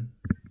 Mm-hmm.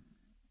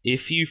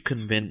 If you've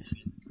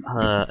convinced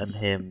her and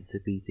him to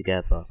be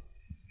together,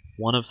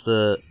 one of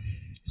the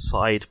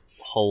side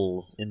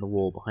holes in the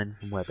wall behind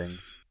some webbing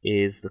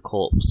is the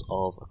corpse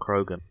of a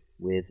Krogan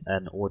with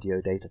an audio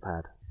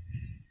datapad,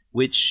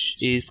 which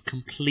is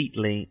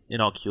completely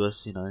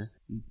innocuous, it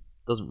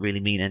doesn't really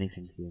mean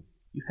anything to you.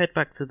 You head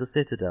back to the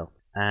Citadel,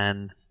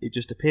 and it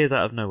just appears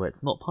out of nowhere.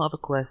 It's not part of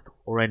a quest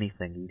or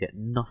anything. You get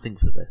nothing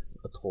for this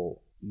at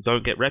all. You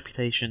don't get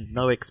reputation,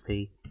 no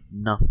XP,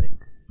 nothing.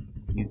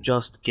 You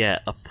just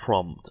get a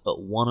prompt at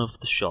one of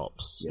the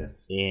shops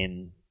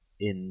in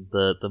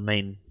the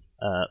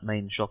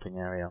main shopping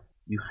area.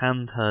 You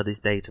hand her this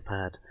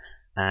datapad,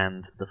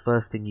 and the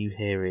first thing you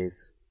hear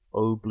is,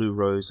 "Oh, Blue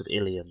Rose of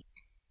Ilium."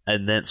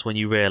 And that's when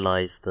you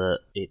realise that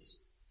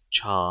it's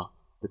Char,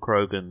 the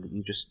Krogan, that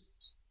you just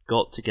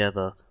got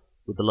together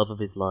with the love of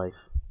his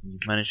life.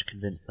 You've managed to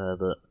convince her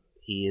that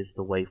he is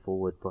the way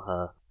forward for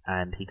her,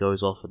 and he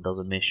goes off and does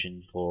a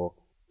mission for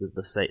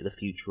the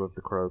future of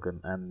the Krogan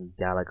and the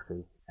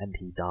galaxy, and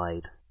he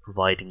died,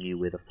 providing you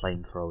with a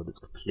flamethrower that's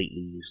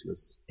completely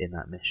useless in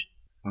that mission.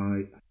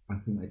 I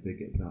think I did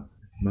get that.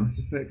 Mass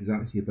Effect is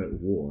actually about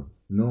war.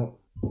 Not,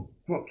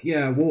 fuck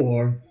yeah,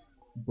 war,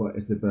 but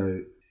it's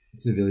about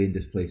civilian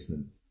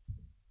displacement.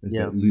 It's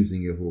about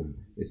losing your home.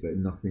 It's about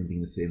nothing being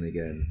the same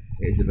again.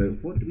 It's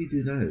about, what do we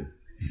do now?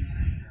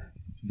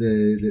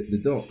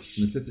 The docks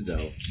and the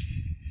Citadel,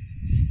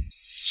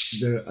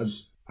 they're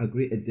a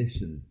great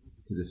addition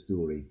to the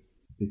story,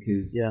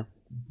 because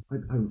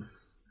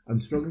I'm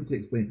struggling to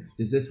explain.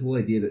 There's this whole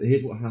idea that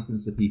here's what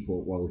happens to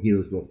people while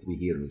heroes go off to be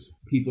heroes.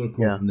 People are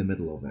caught in the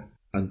middle of it.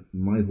 And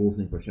my whole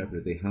thing for Shepard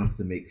is they have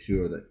to make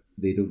sure that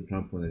they don't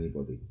trample on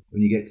anybody.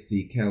 When you get to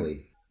see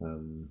Kelly,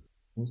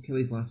 what's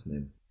Kelly's last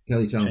name?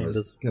 Kelly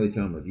Chalmers. Kelly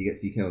Chalmers. You get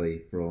to see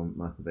Kelly from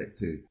Mass Effect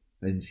 2.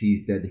 And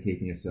she's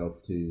dedicating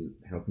herself to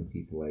helping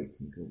people out,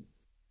 and go,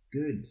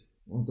 good,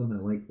 well done, I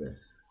like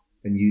this.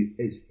 And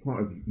it's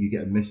part of, you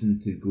get a mission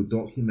to go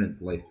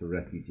document life for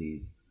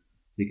refugees.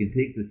 So you can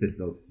take to the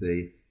Citadel to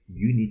say,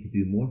 you need to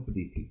do more for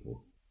these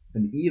people.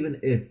 And even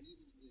if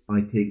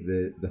I take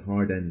the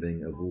hard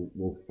ending of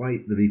we'll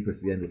fight the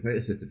Reapers to the end without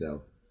a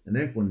Citadel, and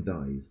everyone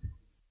dies,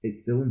 it's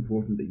still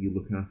important that you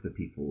look after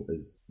people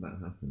as that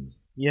happens.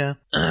 Yeah.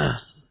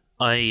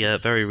 I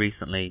very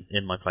recently,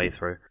 in my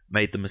playthrough,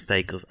 made the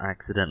mistake of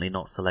accidentally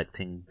not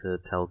selecting to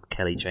tell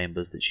Kelly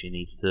Chambers that she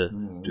needs to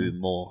do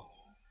more.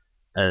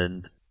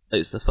 And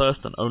it's the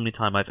first and only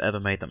time I've ever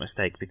made that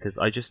mistake, because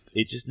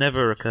it just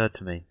never occurred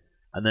to me.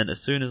 And then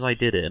as soon as I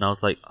did it, and I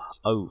was like,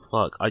 oh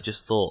fuck, I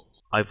just thought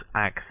I've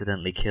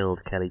accidentally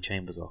killed Kelly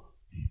Chambers off.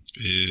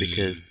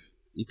 Because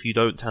if you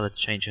don't tell her to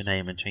change her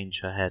name and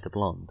change her hair to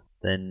blonde,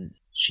 then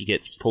she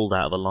gets pulled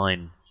out of a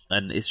line.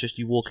 And it's just,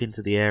 you walk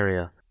into the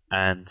area,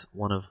 and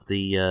one of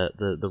the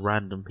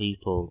random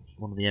people,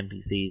 one of the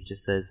NPCs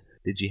just says,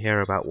 "Did you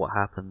hear about what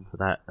happened to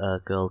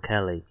that girl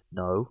Kelly?"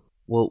 No.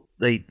 Well,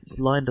 they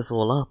lined us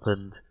all up,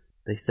 and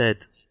they said,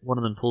 one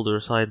of them pulled her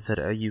aside and said,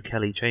 "Are you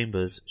Kelly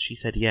Chambers?" She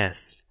said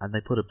yes, and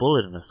they put a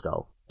bullet in her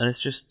skull. And it's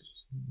just,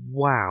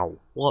 wow,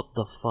 what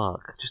the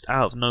fuck? Just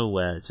out of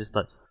nowhere, it's just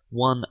like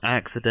one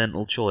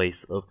accidental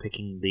choice of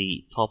picking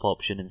the top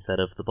option instead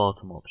of the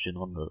bottom option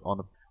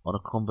on a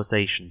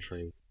conversation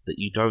tree that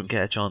you don't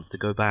get a chance to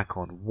go back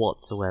on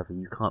whatsoever.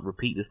 You can't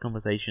repeat this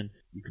conversation,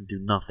 you can do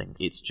nothing.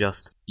 It's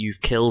just,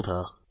 you've killed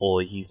her,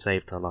 or you've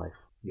saved her life.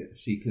 Yeah,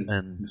 she can...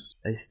 And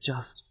it's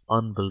just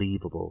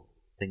unbelievable,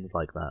 things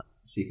like that.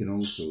 She can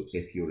also,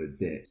 if you're a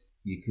dick,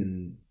 you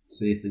can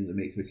say things that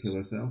makes her kill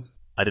herself.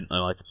 I didn't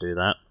know I could do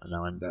that, and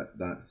now I'm...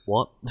 That's...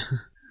 What?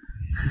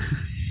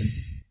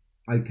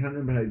 I can't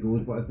remember how it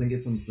goes, but I think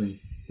it's something...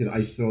 Because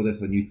I saw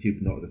this on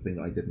YouTube, not the thing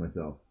that I did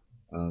myself.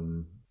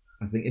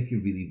 I think if you're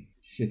really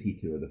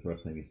shitty to her the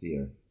first time you see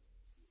her,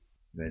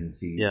 then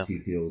she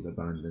feels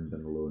abandoned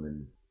and alone,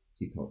 and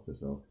she talks to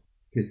herself.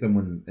 Because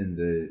someone in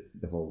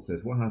the hall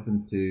says, "What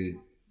happened to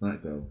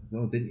that girl?" I said,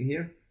 "Oh, didn't you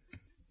hear?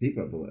 She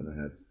got a bullet in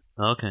her head."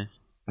 Okay.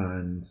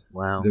 And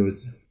wow. There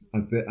was a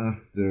bit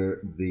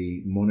after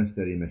the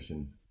monastery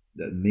mission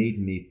that made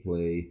me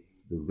play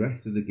the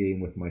rest of the game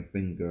with my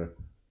finger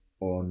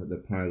on the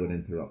Paragon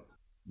Interrupt.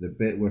 The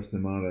bit where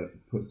Samara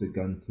puts a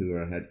gun to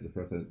her head for the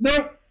first time.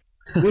 No!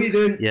 What are you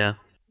doing? Yeah.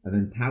 And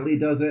then Tali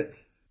does it.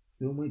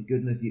 So, oh my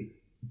goodness,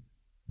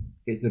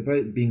 it's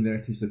about being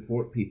there to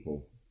support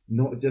people.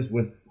 Not just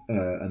with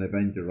an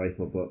Avenger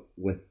rifle, but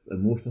with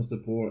emotional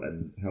support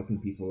and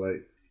helping people out.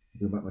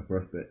 Going back to my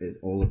first bit, it's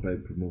all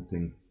about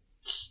promoting,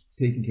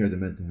 taking care of the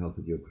mental health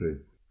of your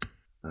crew.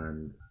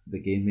 And the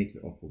game makes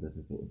it awful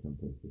difficult in some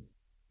places.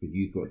 Because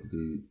you've got to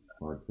do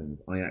hard things.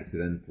 I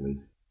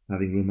accidentally,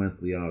 having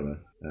romanced Liara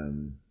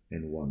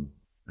in 1,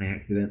 I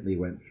accidentally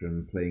went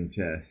from playing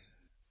chess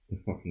to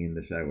fucking in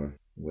the shower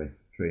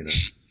with Trainer.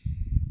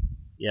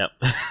 Yep.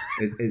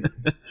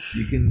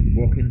 You can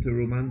walk into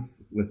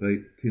romance without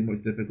too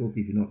much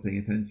difficulty if you're not paying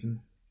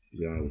attention.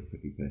 Liara was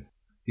pretty pissed.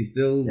 She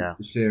still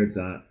shared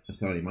that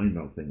Sorry Mind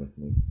Melt thing with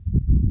me,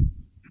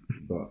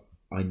 but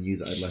I knew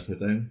that I'd let her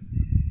down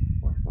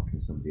by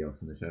fucking somebody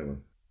else in the shower.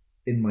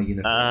 In my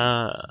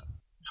uniform.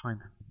 Trying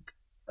to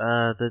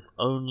think. There's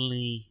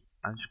only...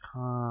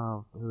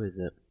 who is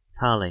it?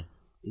 Tali.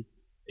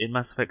 In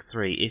Mass Effect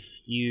 3, if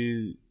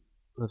you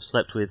have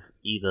slept with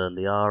either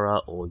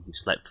Liara or you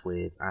slept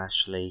with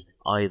Ashley,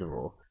 either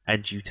or,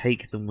 and you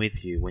take them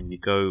with you when you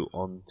go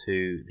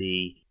onto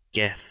the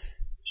Geth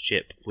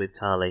ship with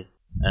Tali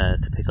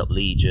to pick up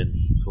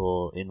Legion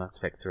in Mass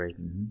Effect 3.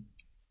 Mm-hmm.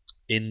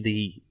 In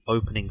the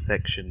opening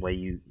section where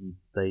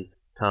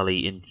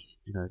Tali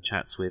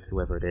chats with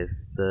whoever it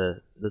is,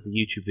 there's a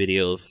YouTube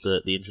video of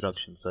the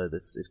introduction, so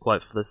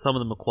some of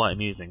them are quite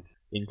amusing,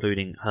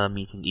 including her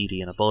meeting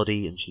Edie in a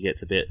body, and she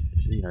gets a bit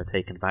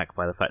taken back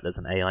by the fact there's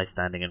an AI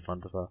standing in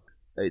front of her.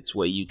 It's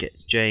where you get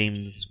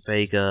James,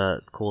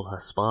 Vega, call her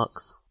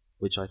Sparks,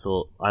 which I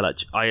thought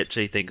I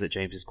actually think that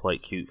James is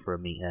quite cute for a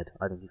meathead.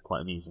 I think he's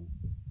quite amusing.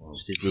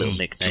 Just his little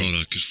nickname.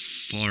 God, I could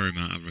fire him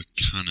out of a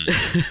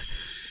cannon.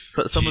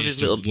 So some of his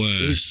little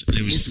worst. And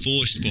it was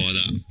voiced by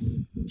that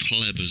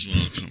pleb as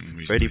well. I can't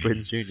remember his Freddie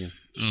name. Prinze Jr.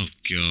 Oh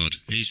God,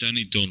 he's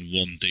only done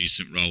one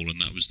decent role, and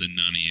that was the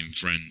nanny in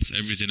Friends.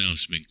 Everything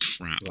else has been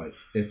crap. Right,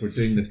 if we're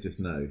doing this just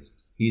now,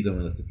 he's on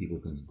a list of people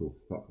who can go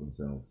fuck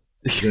themselves.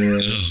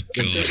 Oh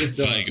God,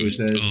 Vega was.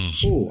 I'm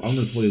going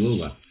to play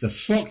Lola. The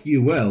fuck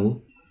you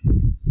will.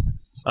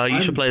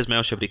 You should play as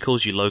Maelstrom, but he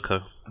calls you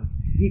Loco.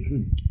 He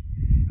can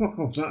fuck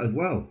off that as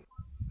well.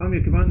 I'm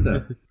your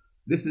commander.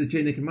 This is a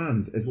chain of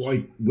command. It's what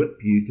I whip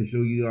you to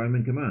show you I'm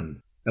in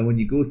command. And when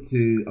you go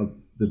to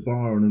the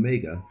bar on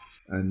Omega,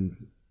 and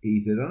he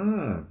says,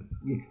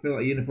 you fill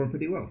out a uniform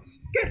pretty well.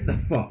 Get the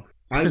fuck!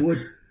 I would,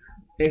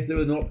 if there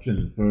was an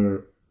option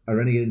for a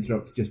Renegade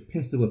Interrupt to just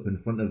piss the whip in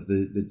front of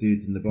the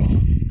dudes in the bar,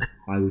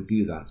 I would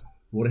do that.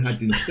 What I had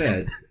to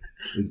instead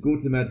was go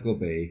to the medical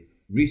bay,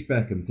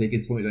 respec him, take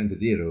his point down to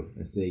 0,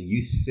 and say,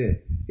 you sit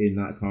in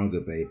that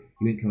cargo bay,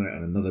 you ain't coming out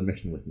on another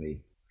mission with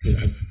me.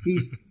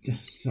 He's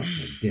just such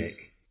a dick.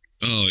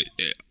 Oh,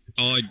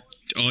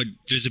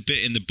 there's a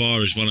bit in the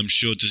bar as well, I'm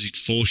sure. Does he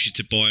force you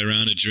to buy a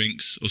round of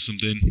drinks or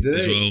something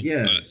as well?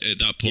 Yeah. At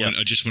that point,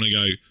 I just want to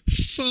go,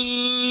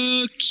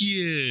 fuck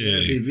you. Yeah,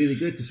 it'd be really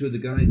good to show the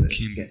guys that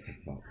get to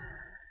fuck.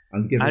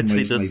 I'm giving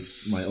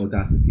my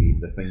audacity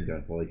the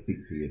finger while I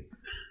speak to you.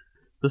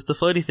 The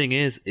funny thing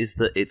is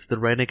that it's the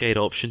Renegade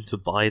option to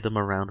buy them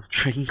a round of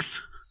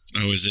drinks.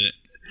 Oh, is it?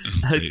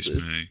 Oh, please,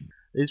 me.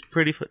 It's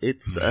pretty.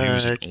 It's He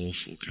was an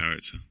awful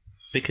character.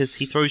 because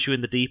he throws you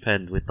in the deep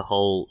end with the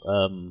whole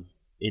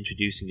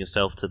introducing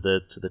yourself to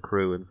the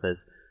crew and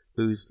says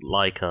who's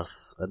like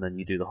us, and then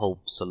you do the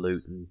whole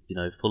salute and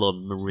full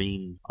on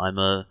Marine.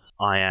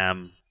 I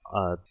am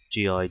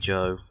GI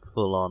Joe,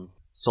 full on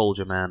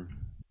soldier man,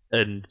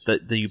 and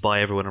that you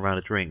buy everyone a round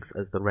of drinks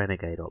as the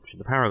renegade option.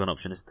 The Paragon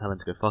option is to tell him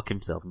to go fuck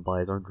himself and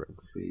buy his own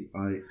drinks. See,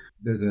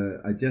 there's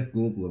a Jeff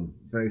Goldblum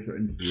very short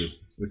interview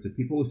where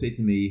people will say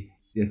to me,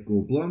 Jeff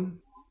Goldblum,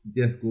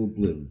 Jeff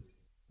Goldblum,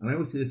 and I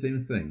always say the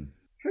same thing.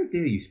 How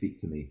dare you speak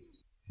to me?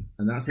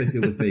 And that's how I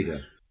feel with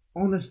Vega.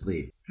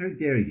 Honestly, how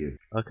dare you?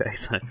 Okay,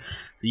 so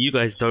you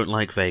guys don't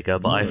like Vega,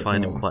 but I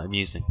find him quite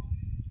amusing.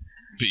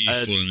 But you've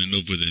fallen in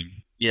love with him.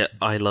 Yeah,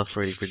 I love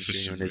Freddie Prinze For Jr.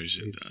 some and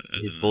reason,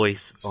 his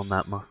voice on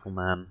that muscle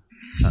man,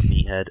 that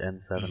meathead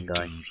N7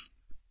 guy.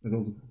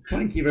 God.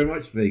 Thank you very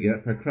much, Vega,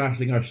 for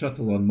crashing our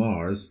shuttle on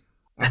Mars.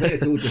 I think I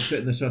told you to sit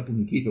in the shuttle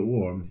and keep it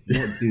warm.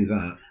 Not do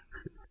that.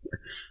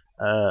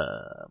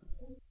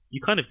 You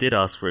kind of did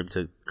ask for him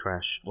to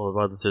crash, or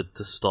rather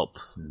to stop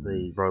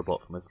the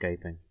robot from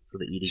escaping, so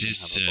that you didn't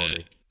have a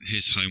body.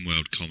 His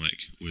Homeworld comic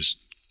was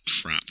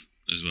crap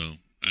as well,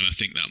 and I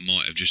think that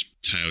might have just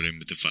tailed in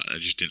with the fact that I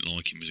just didn't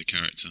like him as a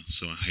character,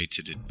 so I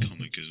hated the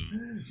comic as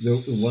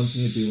well. The one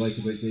thing I do like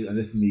about Dave, and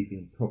this is me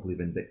being properly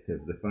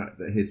vindictive, the fact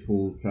that his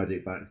whole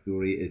tragic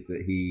backstory is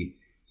that he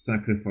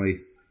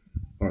sacrificed,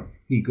 or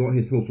he got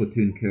his whole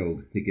platoon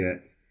killed to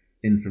get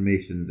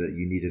information that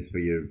you needed for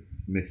your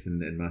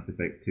mission in Mass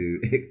Effect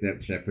 2,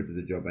 except Shepard did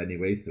the job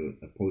anyway, so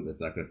it's a pointless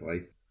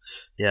sacrifice.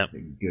 Yeah.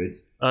 Good.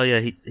 Oh yeah,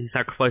 he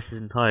sacrificed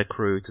his entire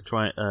crew to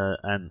try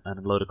and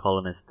a load of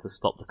colonists to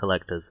stop the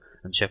Collectors,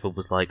 and Shepard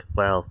was like,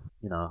 well,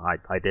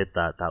 I did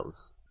that.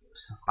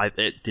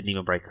 It didn't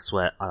even break a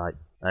sweat.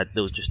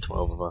 There was just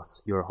 12 of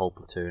us. You're a whole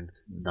platoon.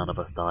 None of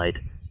us died.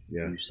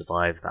 Yeah. You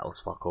survived. That was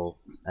fuck all.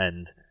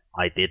 And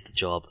I did the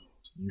job.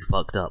 You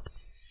fucked up.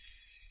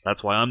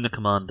 That's why I'm the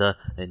commander,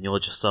 and you're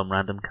just some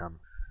random cunt.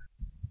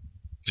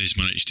 He's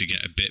managed to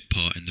get a bit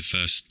part in the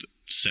first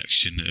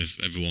section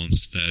of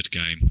everyone's third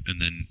game,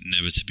 and then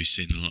never to be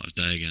seen the light of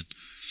day again.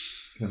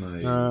 Can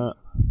I?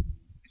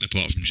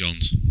 Apart from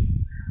John's.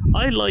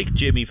 I like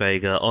Jimmy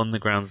Vega on the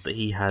grounds that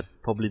he had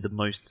probably the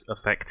most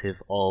effective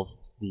of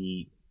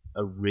the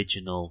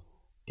original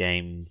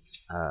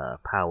game's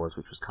powers,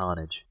 which was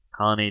Carnage.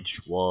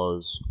 Carnage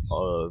was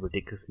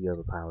ridiculously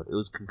overpowered. It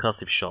was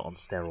concussive shot on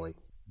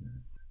steroids.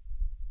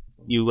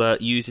 You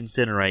use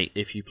Incinerate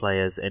if you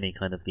play as any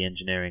kind of the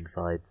engineering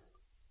sides,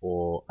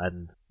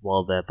 and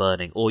while they're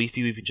burning, or if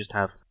you even just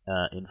have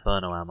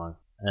Inferno ammo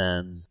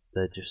and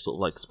they're just sort of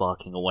like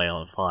sparking away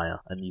on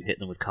fire, and you hit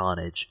them with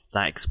Carnage.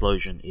 That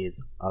explosion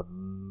is a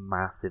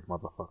massive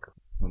motherfucker.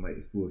 On my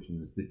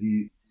explosions, did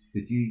you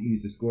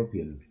use the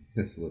Scorpion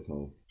pistol at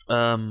all?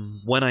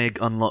 When I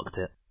unlocked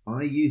it,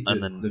 I used it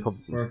the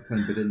then first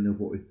time, but didn't know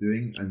what it was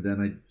doing, and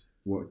then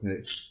I worked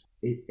out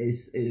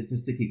it's a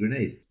sticky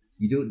grenade.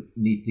 You don't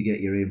need to get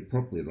your aim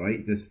properly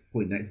right. Just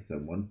point next to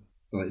someone.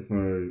 Like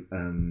for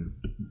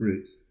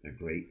brutes, they're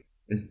great.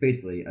 It's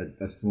basically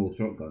a small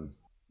shotgun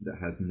that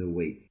has no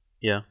weight.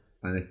 Yeah.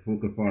 And if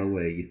folk are far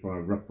away, you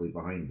fire roughly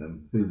behind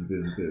them. Boom,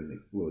 boom, boom,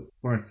 explode.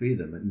 Fire three of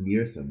them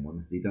near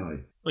someone, they die.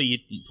 Well, you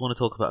want to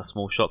talk about a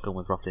small shotgun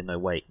with roughly no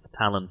weight. The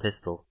Talon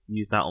pistol.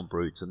 Use that on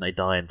brutes, and they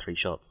die in 3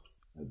 shots.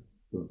 I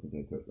don't think I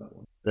equipped that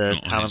one.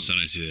 Not on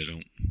Insanity, they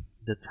don't.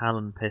 The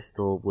Talon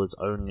pistol was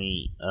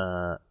only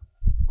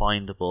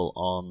findable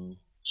on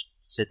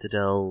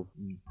Citadel,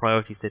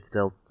 Priority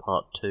Citadel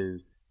Part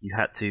 2. You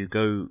had to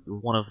go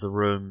one of the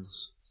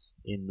rooms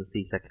in the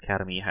C-Sec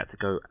Academy. You had to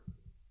go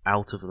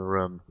out of the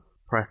room,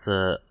 press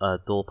a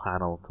door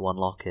panel to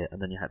unlock it,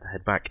 and then you had to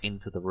head back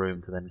into the room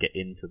to then get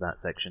into that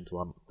section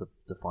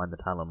to find the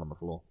Talon on the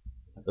floor.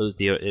 It was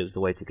the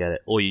way to get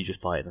it, or you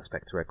just buy it in the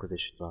Spectre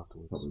Requisitions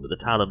afterwards. But the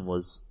Talon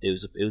was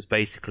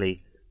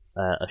basically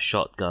a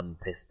shotgun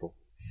pistol.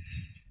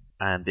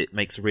 And it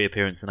makes a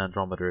reappearance in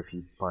Andromeda if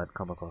you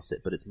come across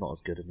it, but it's not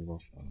as good anymore.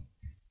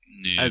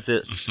 Yeah, I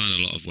find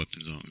a lot of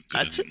weapons aren't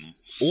good anymore.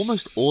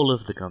 Almost all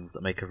of the guns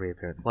that make a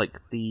reappearance, like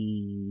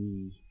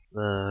the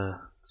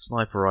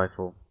sniper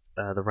rifle,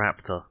 the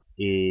Raptor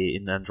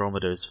in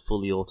Andromeda is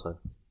fully auto,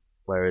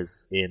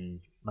 whereas in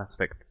Mass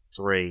Effect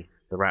 3,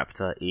 the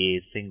Raptor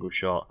is single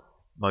shot.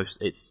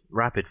 It's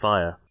rapid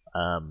fire,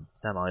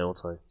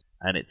 semi-auto.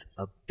 And it's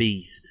a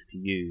beast to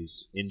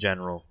use in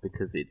general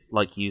because it's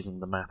like using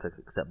the Matic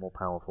except more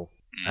powerful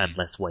and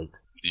less weight.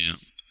 Yeah,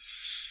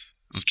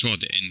 I've tried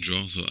the Indra.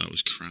 I thought that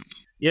was crap.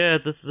 Yeah,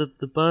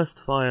 the burst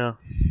fire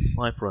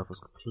sniper rifle is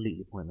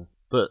completely pointless.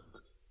 But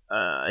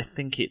I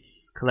think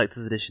it's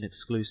collector's edition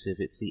exclusive.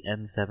 It's the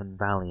N7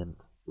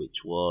 Valiant,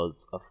 which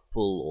was a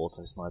full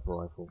auto sniper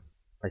rifle.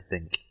 I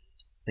think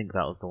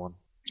that was the one.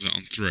 Was that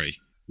on 3?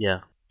 Yeah.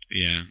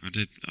 Yeah, I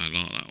did. I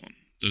like that one.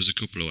 There was a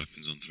couple of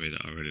weapons on 3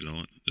 that I really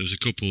liked. There was a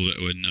couple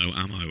that were no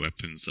ammo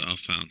weapons that I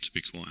found to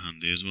be quite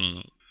handy as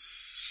well.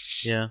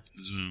 Yeah.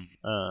 As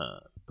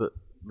well. But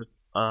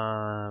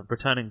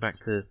returning back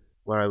to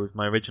where I was,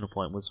 my original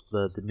point was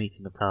the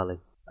meeting of Tali.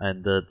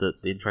 and the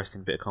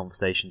interesting bit of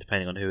conversation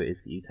depending on who it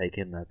is that you take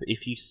in there. But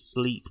if you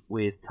sleep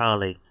with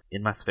Tali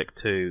in Mass Effect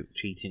 2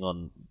 cheating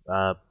on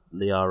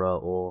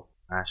Liara or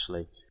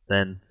Ashley,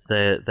 then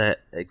their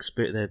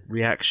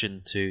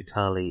reaction to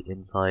Tali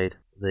inside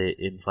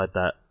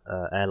that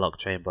airlock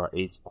chamber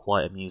is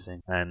quite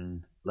amusing.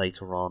 And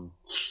later on,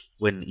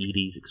 when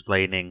Edie's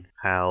explaining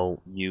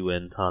how you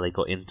and Tali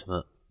got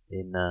intimate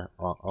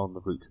on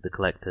the route to the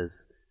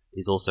Collectors,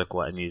 is also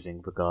quite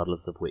amusing,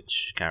 regardless of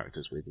which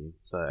character's with you.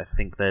 So I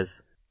think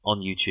there's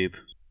on YouTube.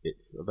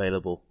 It's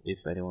available if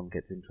anyone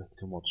gets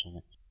interested in watching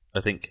it.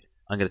 I think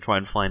I'm going to try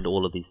and find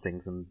all of these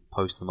things and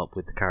post them up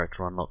with the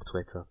Character Unlock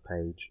Twitter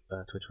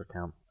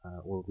account.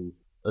 All of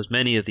these, as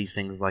many of these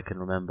things as I can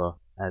remember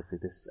as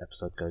this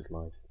episode goes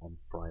live on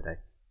Friday.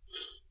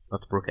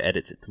 After Brooker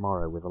edits it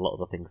tomorrow with a lot of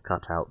the things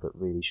cut out that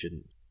really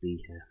shouldn't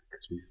be here,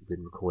 because we've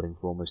been recording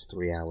for almost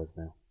 3 hours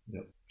now.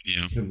 Yep.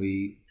 Yeah. Can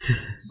we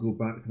go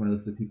back to my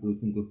list of people who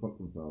can go fuck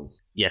themselves?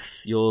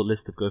 Yes, your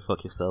list of go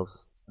fuck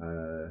yourselves.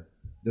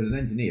 There's an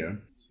engineer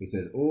who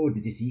says, "Oh,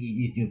 did you see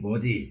Edie's new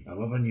body? I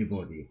love her new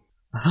body."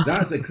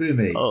 That's a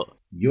crewmate. Oh.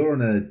 You're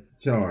on a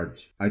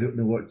charge. I don't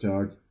know what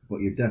charge, but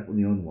you're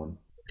definitely on one.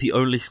 The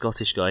only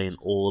Scottish guy in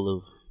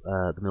all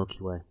of the Milky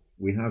Way.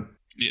 We have...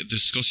 Yeah, the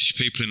Scottish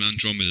people in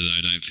Andromeda,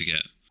 though, don't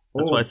forget.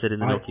 That's what I said in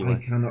the Milky Way.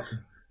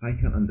 I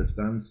can't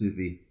understand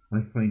Suvi.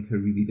 I find her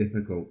really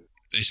difficult.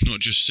 It's not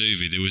just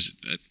Suvi. There was,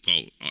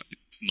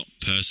 not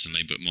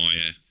personally, but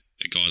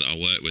a guy that I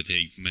work with,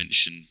 he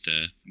mentioned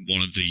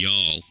one of the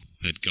Jarl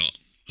had got,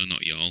 not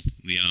Jarl,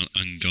 the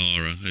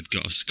Angara had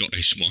got a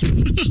Scottish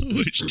one,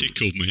 which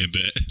tickled me a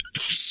bit.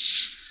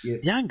 Yeah.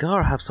 The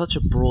Angara have such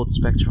a broad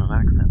spectrum of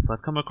accents.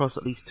 I've come across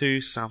at least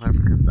 2 South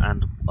Africans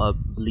and at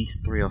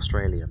least 3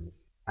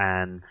 Australians,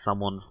 and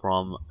someone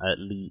from at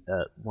least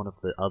one of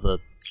the other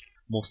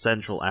more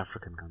Central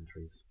African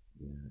countries.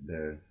 Yeah,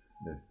 they're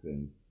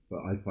strange.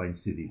 But I find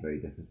Suvi very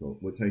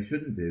difficult, which I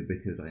shouldn't do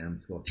because I am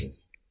Scottish.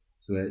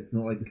 So it's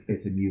not like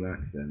it's a new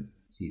accent.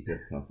 She's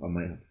just tough. I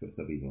might have to put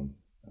subbies on.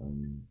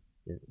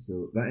 Yeah.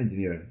 So that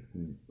engineer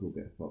can go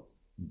get fucked.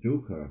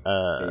 Joker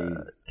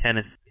is...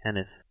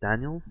 Kenneth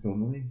Daniels?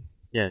 Donnelly?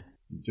 Yeah.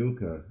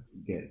 Joker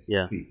gets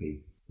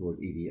creepy towards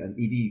Edie, and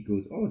Edie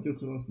goes, "Oh,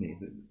 Joker loves me."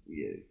 So,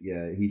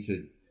 yeah, he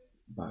should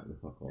back the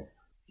fuck off.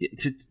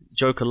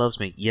 Joker loves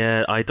me.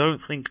 Yeah, I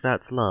don't think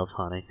that's love,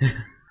 honey.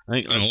 I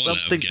think that's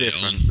something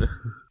different.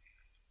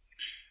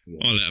 Yeah.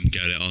 I'll let him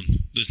get it on.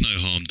 There's no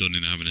harm done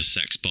in having a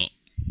sex bot.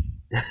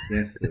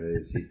 Yes, there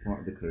is. She's part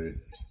of the crew.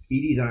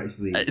 Edie's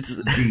actually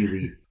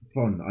really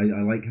fun.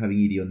 I like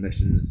having Edie on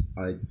missions.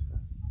 I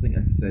think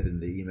I said in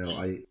the email,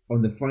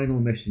 on the final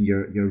mission,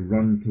 you're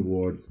run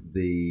towards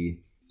the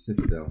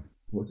Citadel.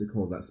 What's it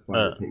called? That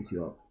spiral that takes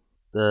you up.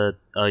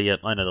 Yeah,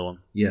 I know the one.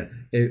 Yeah,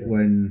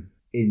 when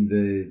in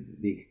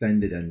the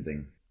extended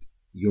ending,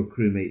 your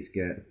crewmates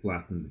get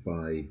flattened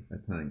by a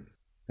tank,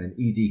 and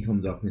Edie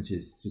comes up and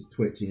she's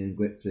twitching and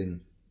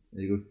glitching,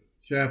 and you go,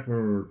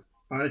 "Shepard,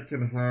 I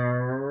can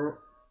help,"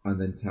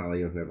 and then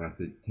Tali or whoever has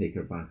to take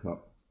her back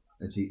up,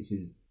 and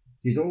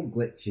she's all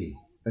glitchy,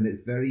 and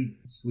it's very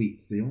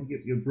sweet. So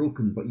you're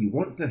broken, but you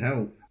want to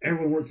help.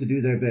 Everyone wants to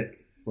do their bit,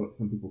 but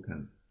some people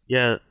can't.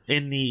 Yeah,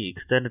 in the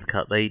extended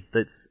cut, it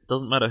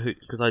doesn't matter who,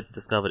 because I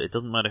discovered it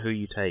doesn't matter who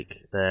you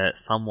take.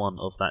 Someone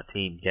of that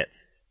team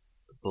gets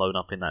blown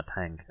up in that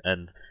tank,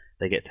 and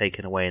they get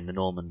taken away in the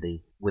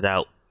Normandy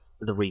without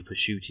the Reaper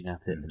shooting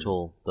at it at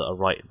all, that are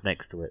right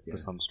next to it for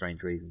some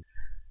strange reason.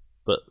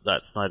 But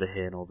that's neither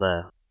here nor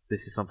there.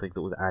 This is something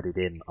that was added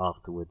in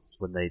afterwards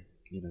when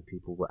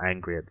people were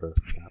angry at that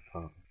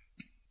part.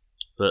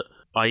 But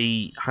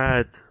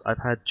I've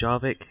had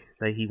Jarvik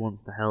say he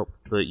wants to help,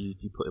 but you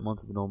put him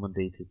onto the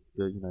Normandy to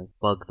go,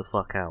 bug the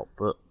fuck out.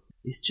 But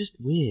it's just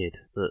weird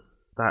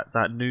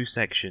that new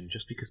section,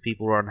 just because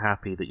people are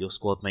unhappy that your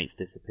squad mates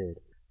disappeared.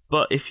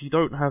 But if you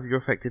don't have your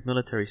effective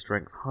military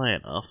strength high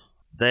enough,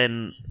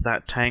 then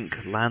that tank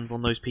lands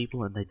on those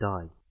people and they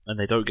die. And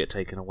they don't get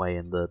taken away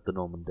in the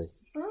Normandy.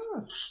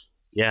 Ah.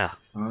 Yeah.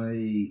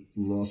 I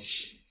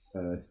lost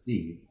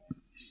Steve.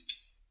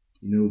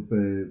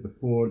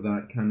 Before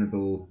that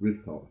cannibal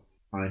rooftop,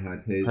 I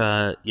had his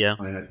I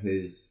had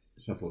his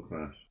shuttle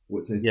crash,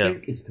 which I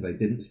think is because I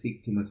didn't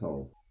speak to him at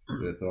all.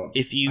 So I thought,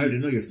 I don't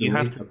know your story.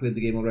 I played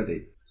the game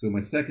already. So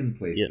my second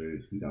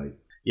playthrough, he died.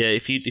 Yeah,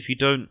 if you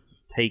don't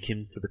take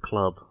him to the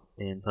club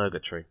in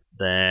Purgatory,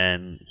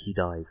 then he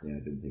dies. Yeah, I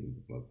didn't take him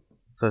to the club.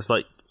 So it's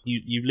like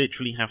you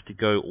literally have to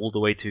go all the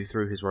way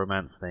through his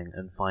romance thing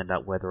and find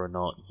out whether or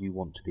not you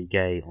want to be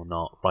gay or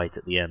not right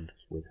at the end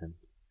with him.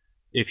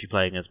 If you're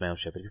playing as male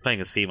shepherd. If you're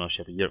playing as female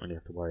shepherd, you don't really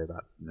have to worry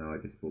about it. No, I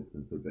just spoke to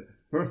him for a bit.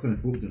 First time I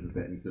spoke to him for a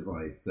bit and he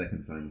survived.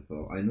 Second time I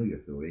thought, I know your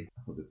story.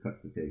 I'll just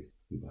cut to the chase.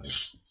 He died.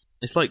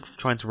 It's like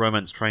trying to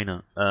romance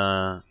Trainer.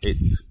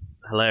 It's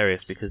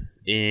hilarious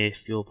because if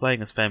you're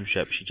playing as Fem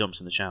Shep, she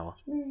jumps in the shower.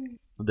 And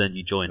then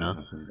you join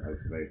her. I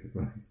was very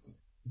surprised.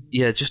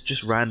 Yeah,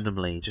 just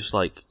randomly, just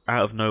like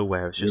out of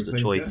nowhere. It's just a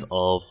choice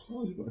of...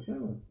 Oh, you've got a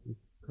shower.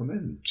 Come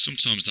in.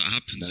 Sometimes that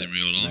happens in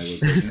real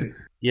life.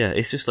 Yeah,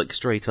 it's just like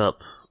straight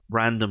up.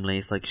 randomly,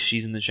 it's like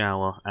she's in the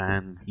shower,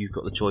 and you've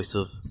got the choice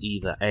of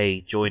either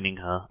A, joining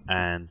her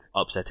and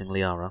upsetting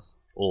Liara,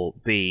 or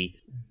B,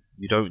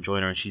 you don't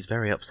join her and she's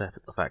very upset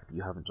at the fact that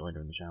you haven't joined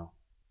her in the shower.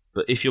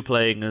 But if you're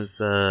playing as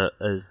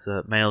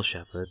male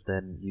shepherd,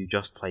 then you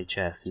just play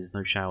chess. There's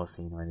no shower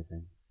scene or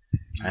anything.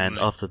 And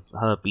after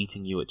her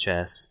beating you at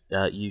chess,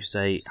 you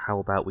say, "How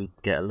about we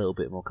get a little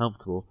bit more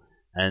comfortable?"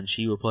 And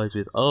she replies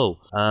with,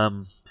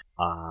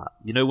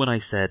 you know when I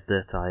said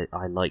that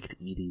I liked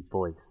Edie's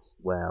voice?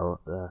 Well,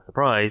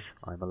 surprise,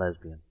 I'm a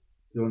lesbian.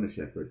 Join a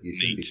shepherd. You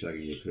shouldn't be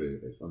slagging your crew.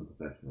 It's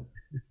unprofessional.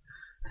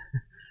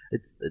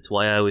 It's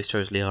why I always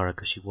chose Liara,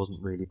 because she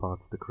wasn't really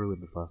part of the crew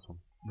in the first one.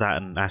 That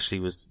and Ashley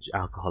was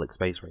alcoholic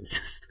space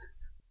racist.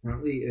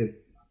 Apparently, if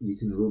you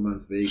can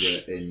romance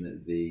Vega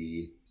in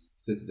the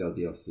Citadel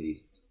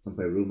DLC, and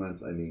by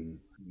romance I mean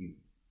you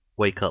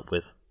wake up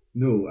with.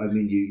 No, I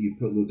mean you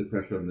put loads of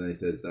pressure on him and he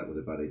says that was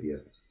a bad idea.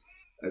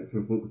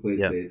 For folk to play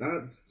to say,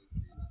 that's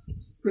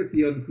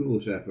pretty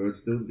uncool,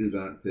 Shepard. Don't do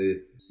that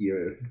to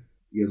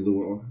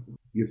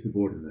your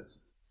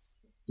subordinates.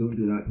 Don't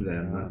do that to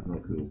them, that's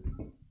not cool.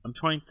 I'm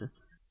trying to...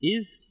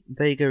 Is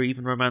Vega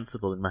even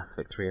romanceable in Mass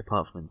Effect 3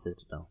 apart from in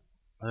Citadel?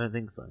 I don't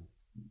think so.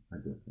 I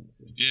don't think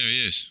so. Yeah,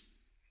 he is.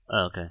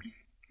 Oh, okay.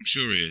 I'm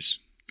sure he is.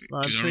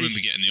 Because I remember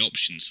getting the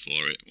options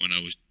for it when I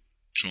was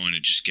trying to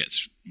just get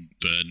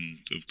burden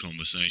of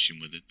conversation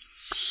with him.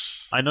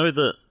 I know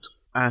that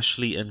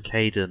Ashley and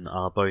Kaidan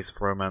are both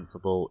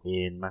romanceable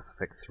in Mass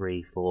Effect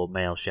 3 for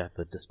male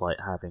Shepard, despite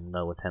having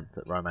no attempt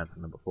at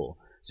romancing them before.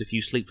 So if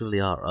you sleep with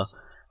Liara,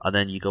 and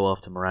then you go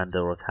after Miranda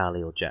or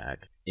Tali or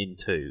Jack in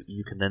 2,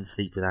 you can then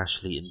sleep with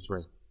Ashley in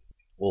 3.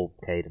 Or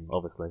Kaidan,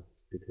 obviously,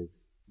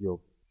 because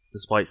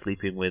despite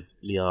sleeping with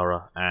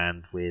Liara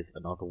and with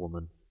another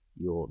woman,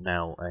 you're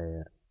now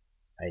a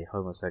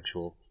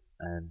homosexual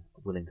and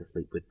willing to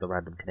sleep with the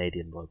random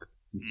Canadian bloke.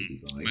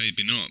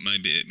 Maybe not.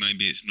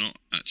 Maybe it's not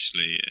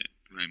actually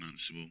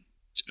romanceable,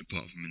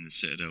 apart from in the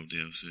Citadel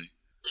DLC.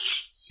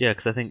 Yeah,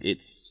 because I think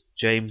it's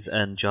James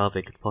and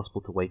Jarvik. It's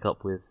possible to wake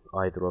up with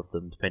either of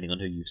them, depending on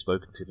who you've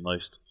spoken to the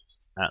most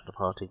at the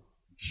party.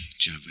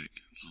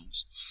 Jarvik.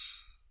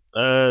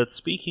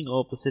 Speaking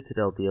of the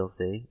Citadel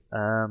DLC,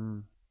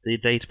 the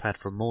datapad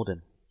from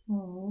Mordin.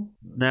 Aww.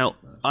 Now,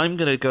 I'm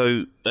going to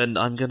go and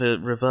I'm going to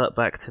revert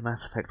back to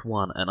Mass Effect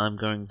 1, and I'm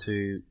going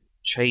to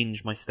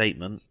change my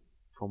statement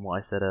from what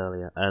I said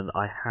earlier. And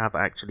I have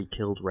actually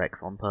killed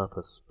Rex on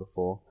purpose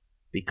before,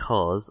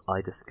 because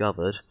I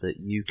discovered that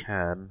you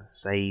can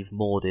save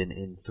Mordin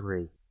in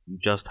 3. You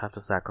just have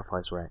to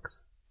sacrifice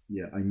Rex.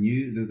 Yeah, I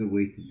knew there was a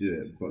way to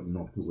do it, but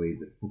not a way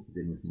that fitted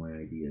in with my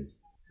ideas.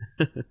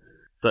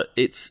 So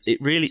it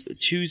really,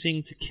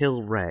 choosing to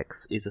kill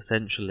Rex is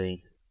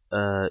essentially,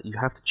 you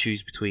have to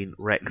choose between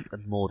Rex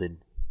and Mordin.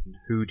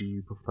 Who do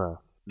you prefer?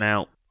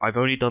 Now, I've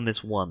only done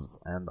this once,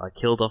 and I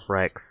killed off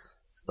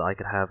Rex so that I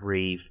could have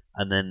Reeve,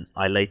 and then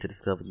I later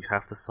discovered you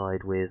have to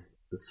side with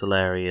the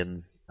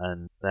Solarians,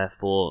 and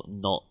therefore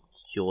not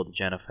cure the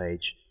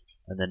genophage,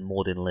 and then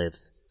Mordin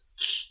lives.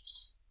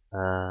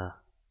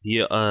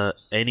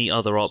 Any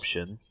other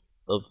option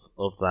of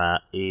that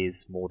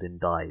is Mordin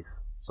dies.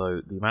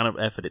 So the amount of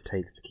effort it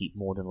takes to keep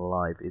Mordin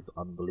alive is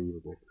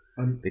unbelievable.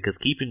 Because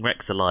keeping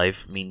Rex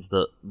alive means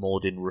that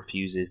Mordin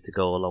refuses to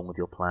go along with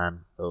your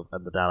plan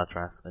and the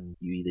Dalatras, and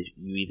you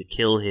either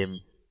kill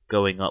him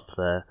going up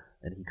there,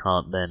 and he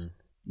can't then,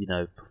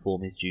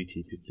 perform his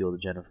duty to cure the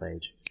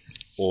genophage,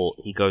 or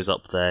he goes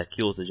up there,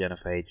 cures the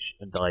genophage,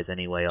 and dies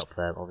anyway up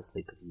there,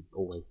 obviously, because he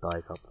always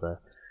dies up there.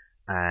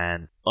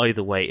 And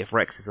either way, if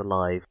Rex is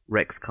alive,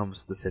 Rex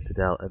comes to the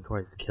Citadel and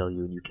tries to kill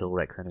you, and you kill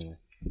Rex anyway.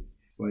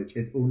 But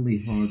it's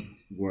only hard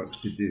work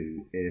to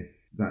do if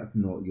that's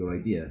not your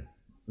idea.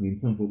 I mean,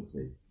 some folks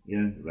say,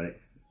 yeah,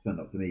 Rex, stand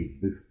up to me,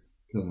 boof,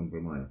 kill him for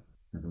a mile.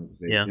 And some folks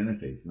say,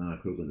 genophage, nah,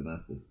 Krogan the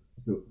Master.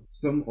 So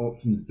some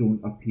options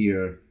don't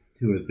appear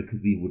to us because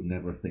we would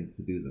never think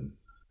to do them.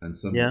 And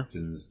some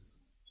options,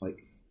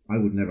 like, I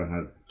would never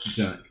have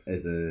Jack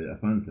as a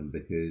phantom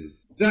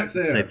because Jack's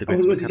there.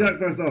 I'll go see Jack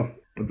first off.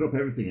 I'll drop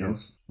everything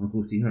else. I'll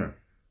go see her.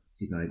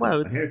 She's now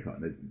got a haircut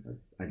and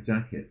a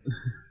jacket.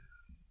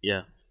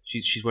 Yeah,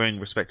 she's wearing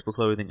respectable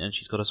clothing and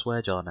she's got a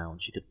swear jar now.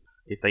 And she could,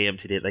 if they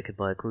emptied it, they could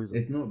buy a cruiser.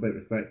 It's not about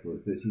respectable.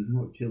 It's that she's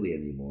not chilly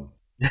anymore.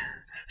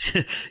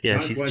 Yeah,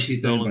 that's why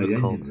she's down by the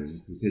engine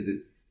room, because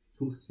it's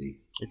toasty.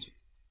 It's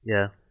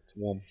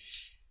warm.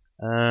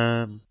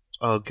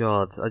 Oh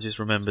god, I just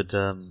remembered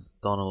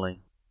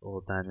Donnelly.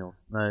 Or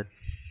Daniels. No.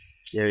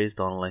 Yeah, it is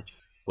Donnelly.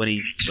 When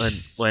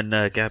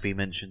Gabby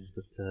mentions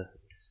that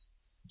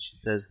she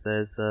says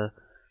there's a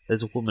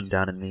woman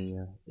down in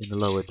the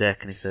lower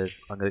deck, and he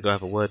says, I'm gonna go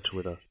have a word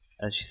with her.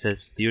 And she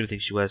says the only thing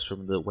she wears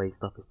from the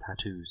waist up is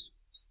tattoos.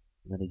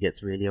 And then he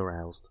gets really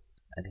aroused,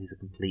 and he's a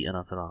complete and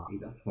utter arse.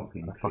 He's a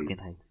fucking I fucking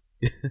hate.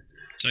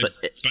 So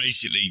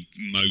basically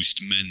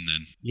most men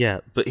then. Yeah,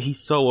 but he's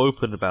so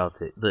open about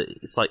it that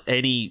it's like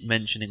any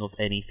mentioning of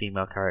any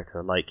female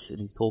character, like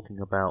he's talking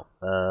about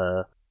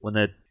when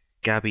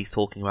Gabby's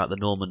talking about the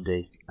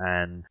Normandy,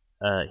 and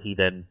he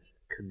then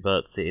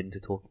converts it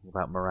into talking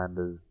about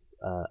Miranda's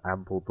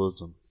ample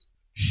bosom.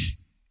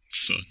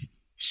 fun.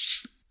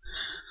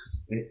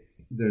 He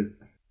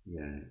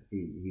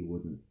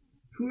wouldn't.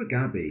 Poor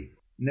Gabby,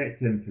 next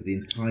to him for the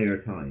entire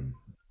time.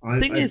 The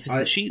thing is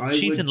that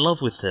she's in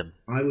love with him.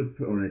 I would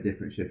put her on a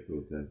different shift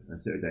rota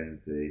and sit her down and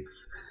say,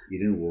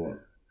 you know what,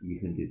 you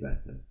can do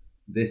better.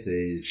 This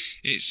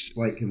is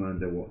Flight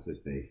Commander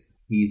What's-His-Face.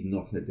 He's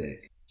not a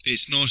dick.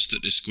 It's nice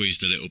that they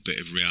squeezed a little bit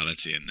of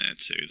reality in there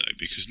too, though,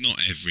 because not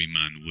every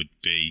man would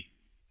be.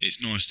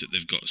 It's nice that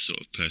they've got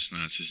sort of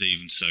personalities,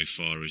 even so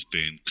far as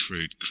being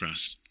crude,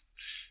 crass,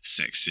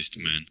 sexist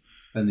men.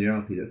 And the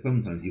reality that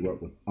sometimes you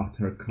work with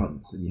utter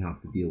cunts and you have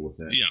to deal with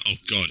it. Yeah, oh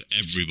God,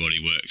 everybody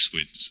works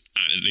with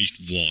at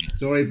least one.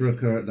 Sorry,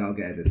 Brooker, that'll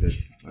get edited,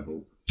 I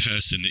hope.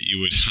 Person that you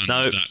would hand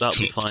that cup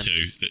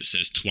to that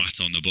says twat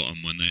on the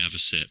bottom when they have a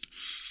sip.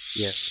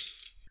 Yes.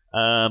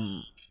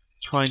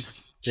 Trying to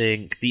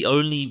think. The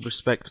only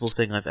respectable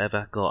thing I've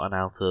ever gotten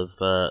out of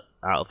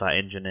that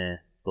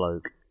engineer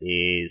bloke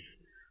is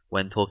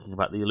when talking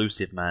about the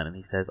elusive man, and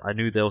he says, "I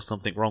knew there was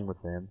something wrong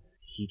with him.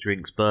 He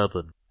drinks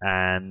bourbon,"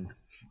 and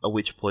at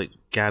which point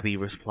Gabby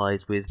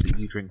replies with, "But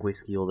you drink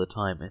whiskey all the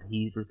time," and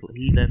he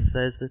then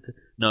says that,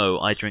 "No,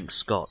 I drink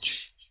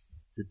scotch.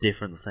 It's a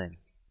different thing."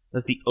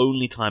 That's the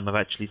only time I've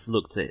actually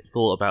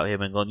thought about him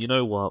and gone, you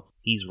know what?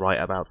 He's right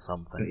about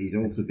something. But he's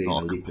also being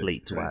not a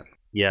complete twat. twat.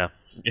 Yeah.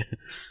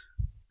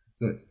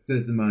 So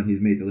says the man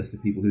who's made a list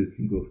of people who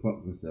can go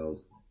fuck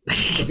themselves.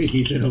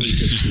 He's an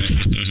elitist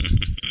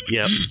twat.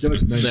 Yeah.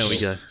 There we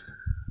go.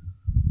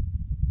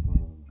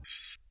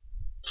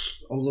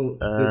 Although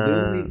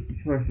the only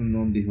person in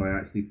Normandy who I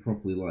actually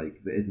properly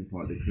like that isn't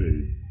part of the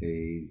crew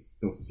is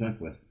Dr.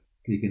 Checklist.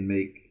 He can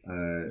make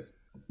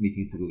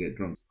meetings to go get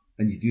drunk.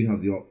 And you do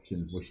have the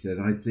option where she says,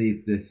 "I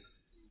saved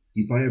this.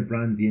 You buy a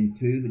brandy in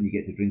 2 and you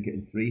get to drink it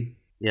in 3.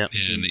 Yeah.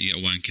 Yeah, and that you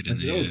get wankered in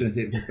I was going to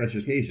save it for a special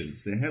occasion.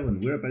 So, Helen,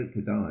 we're about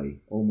to die,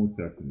 almost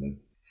certainly.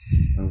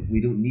 And we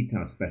don't need to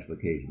have special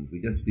occasions.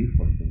 We just do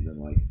fun things in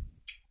life.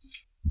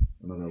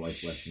 Another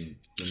life lesson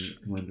from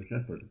Commander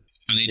Shepard.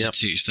 I need to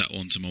teach that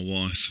one to my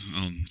wife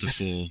on the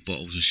 4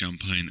 bottles of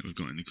champagne that we've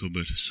got in the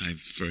cupboard,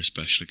 saved for a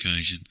special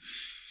occasion.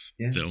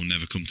 Yeah. That'll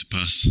never come to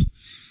pass.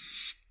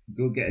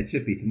 Go get a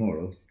chippy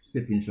tomorrow.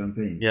 Chippy and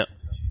champagne. Yep.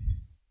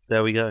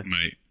 There we go.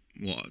 Mate,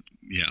 what?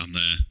 Yeah, I'm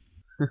there.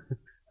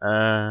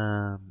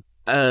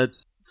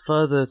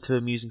 Further to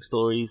amusing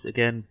stories,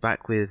 again,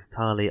 back with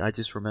Tali, I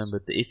just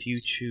remembered that if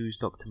you choose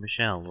Dr.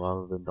 Michelle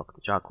rather than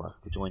Dr.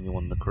 Jacques to join you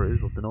on the crew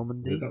of the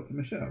Normandy... Dr.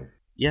 Michelle?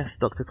 Yes,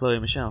 Dr. Chloe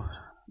Michelle.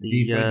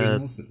 The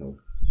hospital?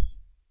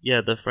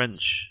 Yeah, the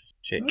French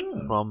chick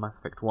from Mass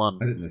Effect 1.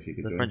 I didn't know she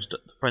could join.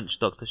 French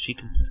doctor.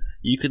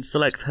 You can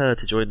select her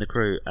to join the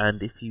crew,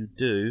 and if you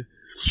do,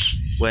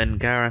 when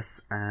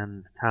Garrus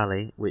and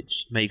Tali,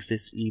 which makes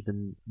this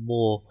even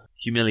more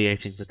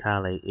humiliating for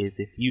Tali, is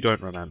if you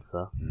don't romance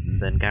her,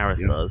 then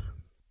Garrus does.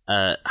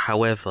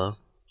 However,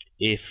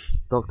 if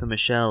Dr.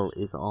 Michelle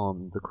is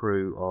on the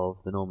crew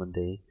of the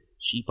Normandy,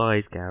 she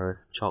buys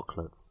Garrus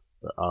chocolates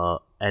that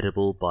are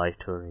edible by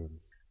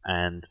Turians.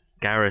 And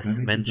Garrus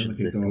mentions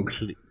this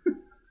completely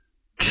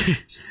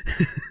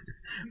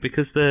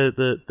because the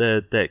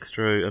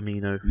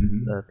dextroamino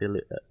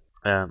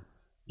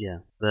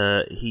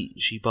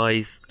she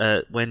buys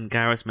when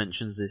Garrus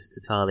mentions this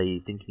to Tali,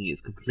 thinking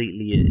it's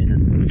completely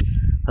innocent.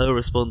 Her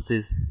response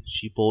is,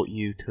 "She bought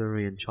you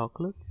Turian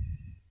chocolate,"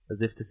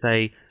 as if to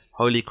say,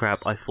 "Holy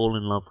crap! I fall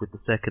in love with the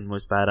second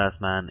most badass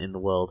man in the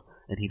world,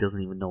 and he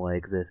doesn't even know I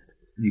exist."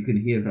 You can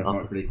hear her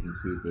heart racing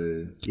through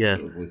the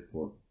little voice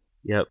port.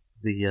 Yep,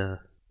 the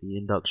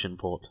induction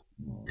port.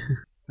 Oh.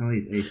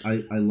 Tali's ace.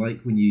 I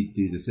like when you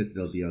do the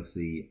Citadel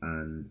DLC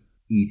and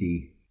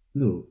Edie.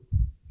 No,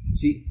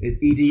 it's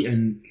Edie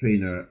and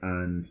Trainer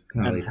and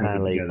Tali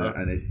working together,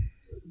 and it's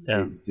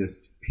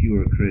just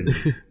pure cringe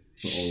for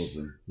all of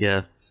them.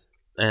 Yeah,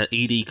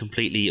 Edie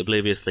completely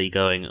obliviously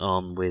going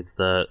on with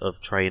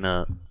of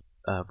Trainer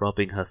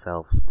rubbing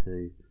herself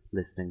to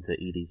listening to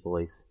Edie's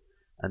voice,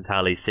 and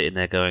Tali sitting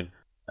there going,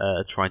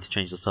 trying to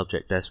change the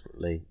subject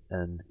desperately,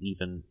 and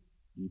even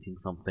eating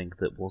something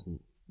that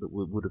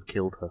would have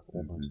killed her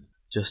almost,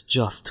 just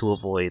to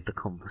avoid the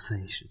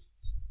conversation.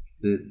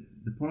 The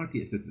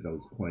party at Citadel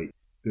is quite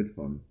good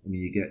fun. I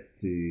mean, you get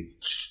to,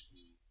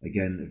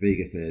 again,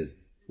 Vega says,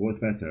 "What's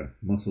better,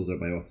 muscles or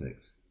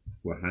biotics?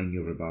 We're hanging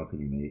over a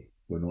balcony, mate.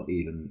 We're not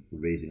even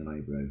raising an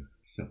eyebrow.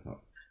 Shut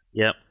up."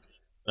 Yep.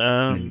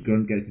 And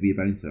Grunt gets to be a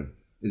bouncer.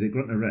 Is it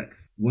Grunt or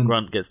Rex?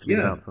 Grunt gets to be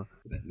a bouncer.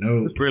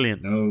 No. It's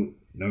brilliant. No.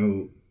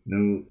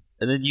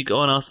 And then you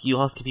go and you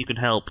ask if you can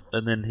help,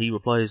 and then he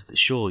replies that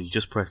sure, you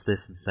just press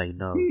this and say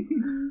no.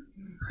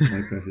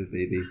 My precious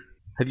baby.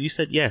 Have you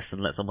said yes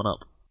and let someone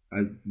up?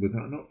 Was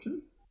that an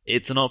option?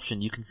 It's an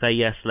option. You can say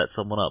yes, let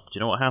someone up. Do you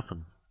know what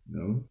happens?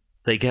 No.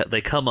 They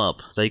come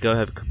up, they go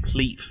have a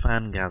complete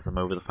fangasm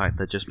over the fact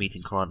they're just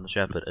meeting Commander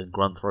Shepard, and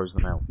Grunt throws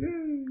them out.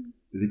 Yay.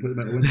 Does he put them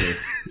out the window?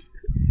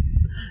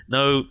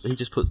 No, he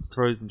just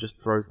throws them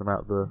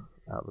out the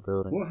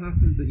building. What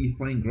happens if you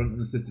find Grunt on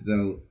the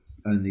Citadel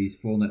and he's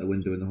fallen out a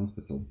window in the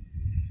hospital?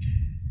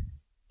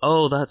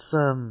 Oh, that's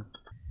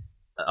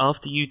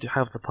after you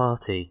have the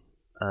party.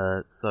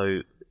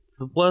 So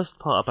The worst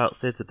part about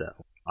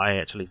Citadel, I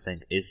actually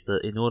think, is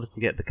that in order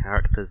to get the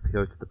characters to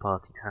go to the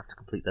party, you have to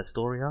complete their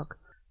story arc.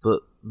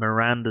 But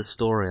Miranda's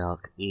story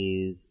arc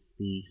is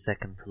the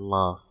second to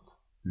last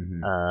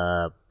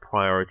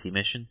priority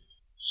mission.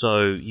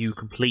 So you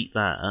complete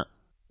that,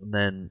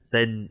 and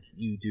then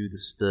you do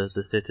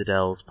the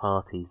Citadel's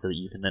party so that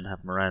you can then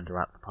have Miranda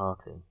at the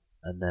party,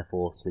 and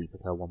therefore sleep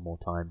with her one more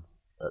time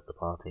at the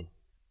party.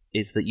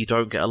 Is that you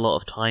don't get a lot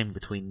of time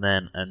between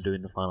then and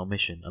doing the final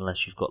mission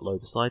unless you've got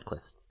loads of side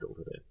quests still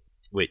to do,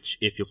 which,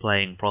 if you're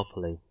playing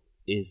properly,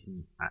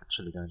 isn't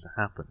actually going to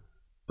happen.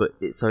 But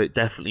so it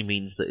definitely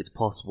means that it's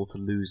possible to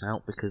lose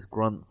out, because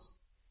Grunt's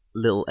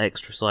little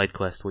extra side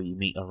quest where you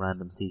meet a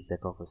random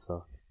CSEC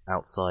officer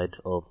outside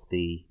of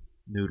the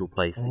noodle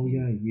place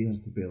that you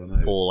have to bail him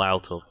out. fall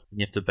out of. And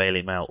you have to bail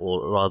him out,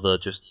 or rather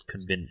just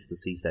convince the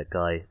CSEC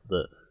guy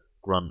that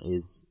Grunt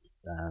is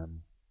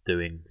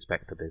doing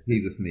Spectre business.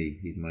 He's with me.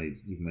 He's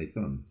my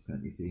son.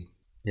 Can't you see?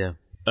 Yeah.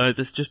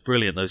 That's just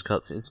brilliant. Those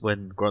cutscenes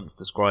when Grunt's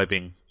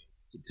describing,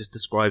 it just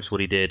describes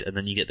what he did, and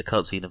then you get the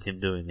cutscene of him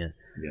doing it.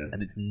 Yes.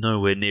 And it's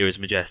nowhere near as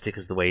majestic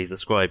as the way he's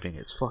describing it.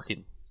 It's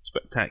fucking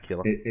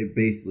spectacular. It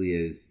basically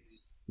is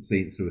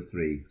Saints Row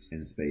 3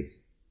 in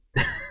space.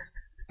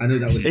 I know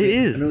that was It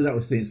is. I know that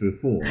was Saints Row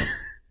 4,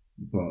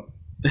 but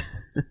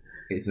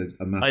it's a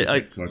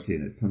massive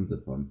cartoon. It's tons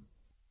of fun.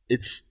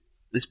 It's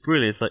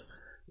brilliant. It's like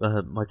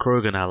my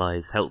Krogan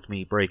allies helped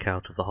me break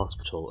out of the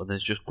hospital, and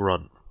there's just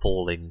Grunt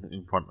falling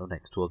in front of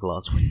next to a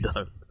glass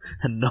window,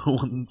 and no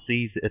one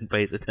sees it and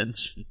pays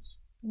attention.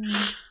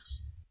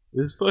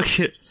 It's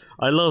fucking.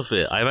 I love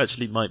it. I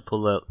actually might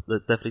pull up.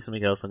 There's definitely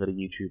something else I'm going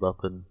to YouTube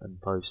up and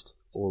post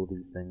all of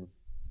these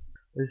things.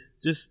 There's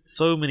just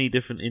so many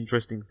different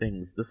interesting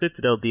things. The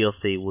Citadel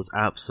DLC was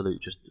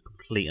absolute, just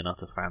complete and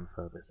utter fan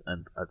service,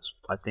 and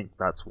I think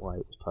that's why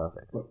it was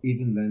perfect. But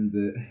even then,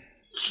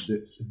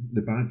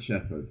 the Bad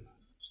Shepherd.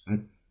 I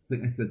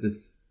think I said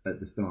this at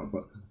the start,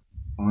 but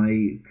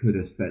I could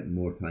have spent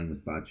more time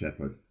with Bad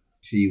Shepherd.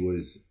 She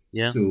was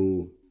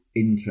so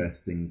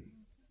interesting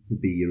to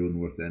be your own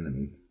worst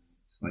enemy.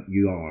 Like,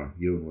 you are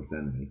your own worst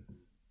enemy.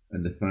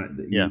 And the fact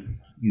that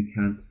you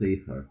can't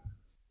save her.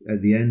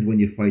 At the end, when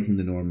you're fighting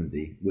the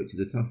Normandy, which is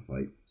a tough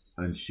fight,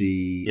 and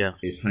she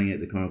is hanging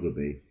at the cargo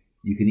bay,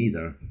 you can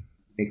either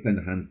extend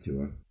a hand to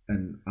her,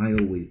 and I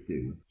always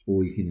do,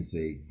 or you can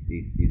say,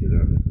 you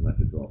deserve this and let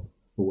her drop.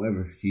 But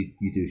whatever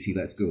you do, she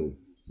lets go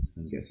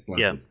and gets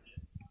splattered.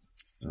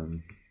 Yeah.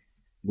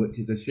 Which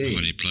is a shame. I've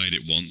only played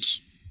it once.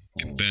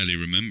 I can barely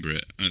remember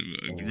it.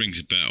 It rings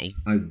a bell.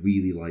 I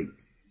really liked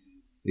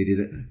they did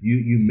it.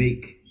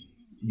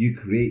 You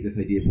create this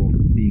idea of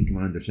what being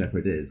Commander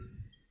Shepard is,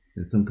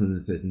 and some comes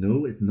and says,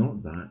 no, it's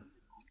not that.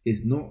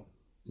 It's not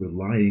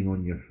relying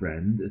on your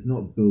friend. It's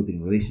not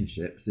building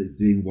relationships. It's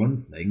doing one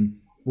thing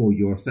for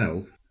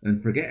yourself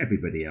and forget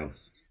everybody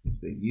else.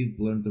 That you've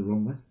learned the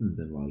wrong lessons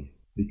in life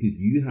because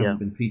you haven't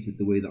been treated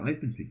the way that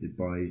I've been treated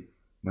by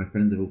my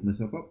friend I've opened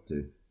myself up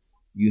to.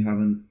 You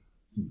haven't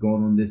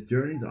gone on this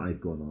journey that I've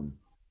gone on.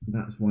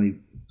 That's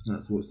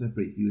what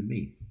separates you and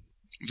me.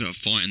 They're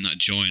fighting that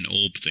giant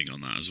orb thing on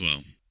that as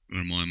well. Or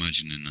am I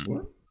imagining that?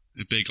 What?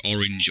 A big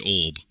orange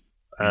orb.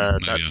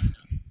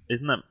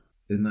 Isn't that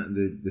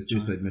the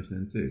suicide mission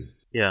in 2?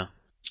 Yeah.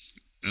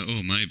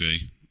 Oh,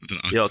 maybe. I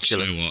don't know. The Oculus. You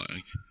know what?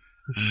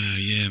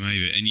 Yeah,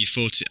 maybe. And you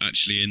fought it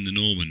actually in the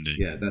Normandy.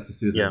 Yeah, that's the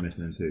suicide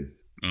mission in 2.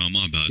 Oh,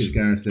 my bad. Because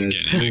Gareth says,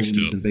 we need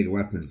some bigger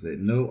weapons.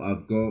 No,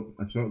 I've got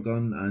a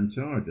shotgun and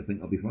charge. I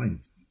think I'll be fine.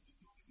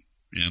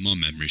 Yeah, my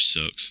memory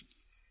sucks.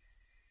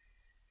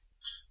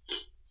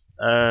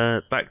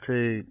 Back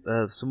to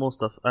some more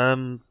stuff.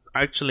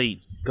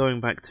 Actually,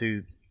 going back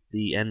to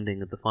the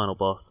ending of the final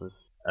boss of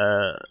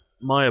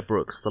Maya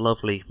Brooks, the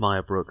lovely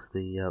Maya Brooks,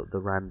 the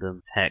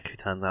random tech who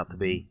turns out to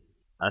be,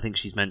 I think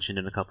she's mentioned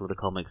in a couple of the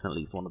comics and at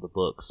least one of the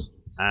books.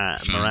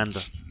 Miranda.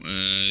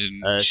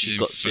 She's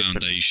in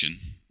Foundation.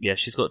 Yeah,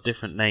 she's got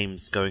different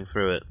names going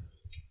through it.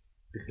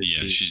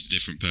 Yeah, she's a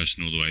different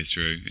person all the way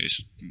through.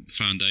 It's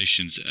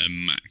Foundation's a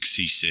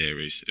maxi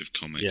series of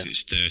comics. Yeah.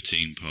 It's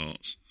 13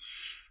 parts.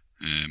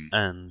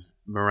 And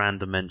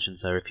Miranda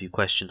mentions her if you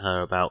question her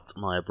about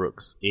Maya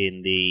Brooks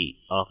in the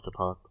after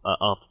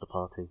the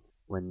party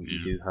when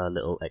you do her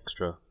little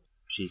extra.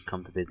 She's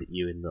come to visit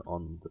you in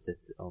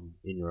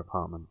your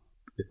apartment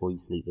before you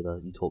sleep with her.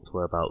 You talk to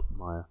her about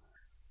Maya.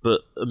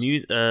 But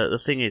the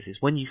thing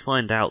is when you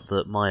find out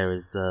that Maya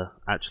is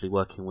actually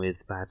working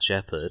with Bad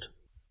Shepherd,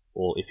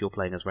 or if you're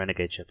playing as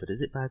Renegade Shepherd,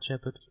 is it Bad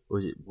Shepherd or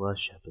is it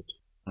Worse Shepherd?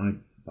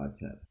 I'm Bad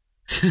Shepherd.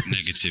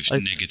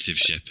 Negative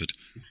Shepherd.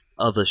 It's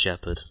other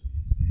Shepherd.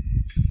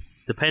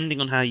 Depending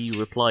on how you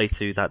reply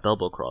to that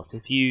double cross,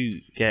 if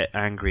you get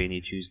angry and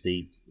you choose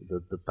the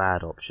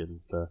bad option,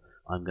 the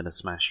I'm going to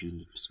smash you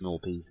into small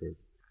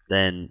pieces,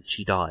 then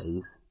she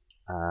dies.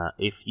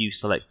 If you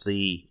select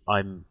the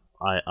I'm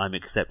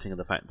accepting of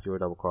the fact that you're a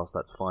double cross,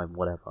 that's fine,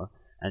 whatever,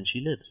 and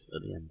she lives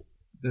at the end.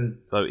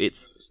 So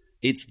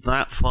it's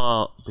that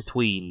far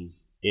between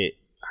it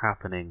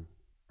happening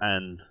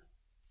and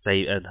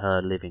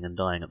her living and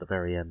dying at the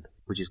very end,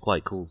 which is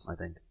quite cool, I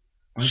think.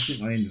 I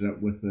think I ended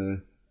up with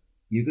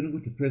you're going to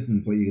go to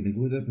prison, but you're going to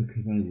go there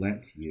because I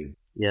let you.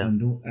 Yeah. And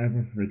don't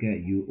ever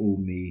forget you owe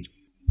me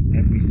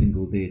every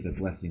single day as a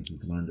blessing from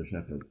Commander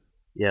Shepard.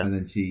 Yeah. And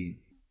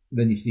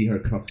then you see her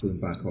cuffs going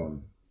back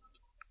on.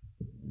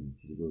 And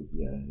she goes,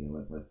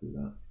 let's do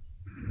that.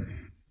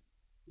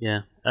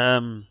 Yeah.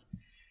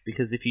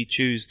 Because if you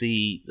choose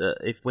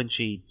when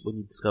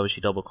you discover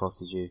she double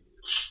crosses you,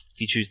 if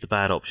you choose the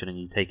bad option and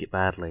you take it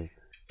badly,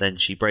 then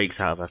she breaks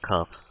out of her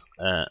cuffs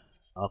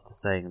after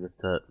saying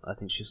that I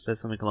think she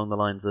says something along the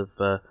lines of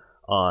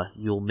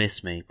you'll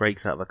miss me,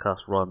 breaks out of her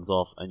cuffs, runs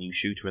off, and you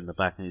shoot her in the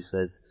back and she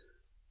says,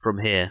 from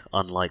here,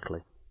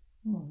 unlikely.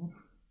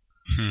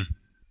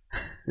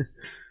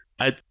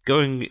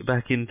 Going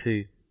back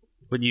into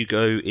when you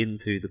go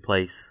into the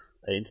place,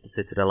 into the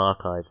Citadel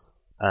archives,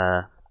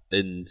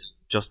 and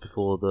just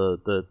before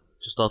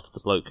just after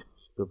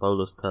the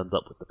bolus turns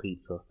up with the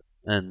pizza,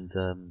 and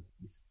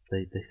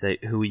they say,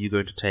 who are you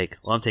going to take?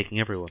 Well, I'm taking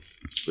everyone,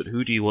 but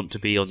who do you want to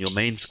be on your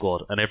main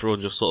squad? And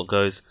everyone just sort of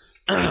goes,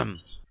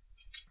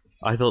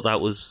 I thought that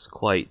was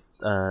quite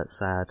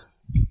sad.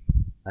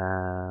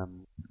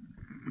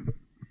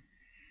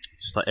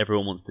 Just like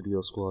everyone wants to be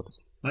your squad.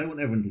 I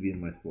want everyone to be in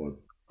my squad.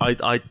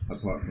 Apart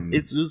from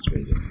it was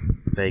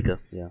Vega,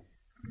 yeah.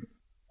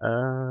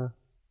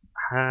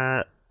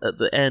 At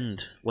the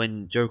end,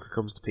 when Joker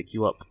comes to pick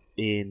you up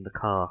in the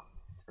car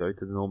to go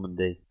to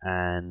Normandy,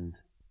 and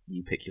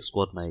you pick your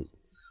squad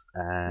mates,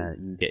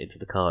 you get into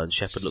the car, and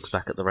Shepard looks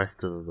back at the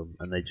rest of them,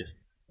 and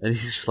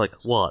he's just like,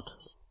 what?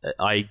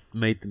 I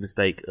made the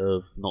mistake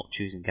of not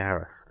choosing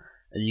Garrus.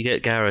 And you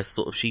get Garrus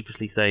sort of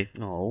sheepishly say,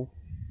 "No,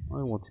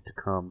 I wanted to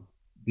come."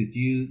 Did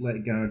you let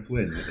Garrus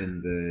win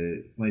in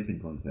the sniping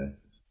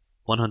contest?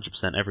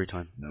 100% every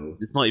time. No.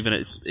 It's not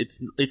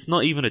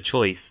even a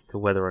choice to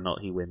whether or not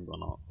he wins or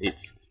not.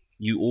 It's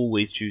you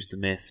always choose to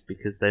miss,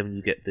 because then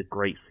you get the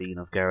great scene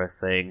of Garrus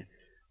saying,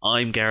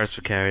 "I'm Garrus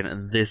Vakarian,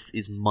 and this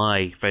is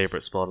my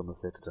favourite spot on the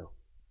Citadel."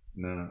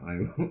 No,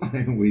 I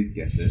always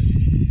get it.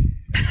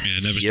 Yeah,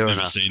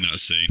 never seen that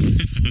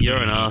scene. You're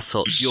an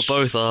arsehole. You're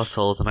both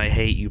arseholes, and I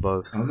hate you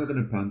both. I'm not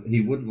going to pander.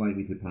 He wouldn't like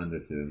me to pander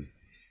to him.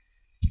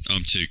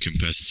 I'm too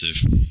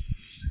competitive.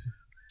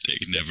 It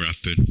could never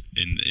happen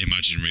in the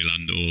imaginary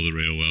land or the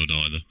real world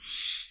either.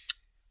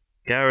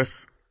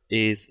 Garrus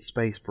is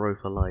space bro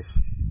for life.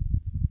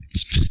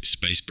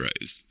 Space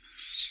bros.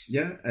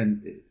 Yeah,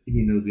 and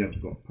he knows we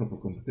have got proper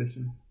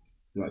competition,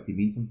 so it actually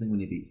means something when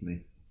he beats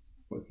me.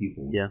 But he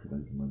won't, because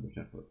I'm Commander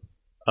Shepard.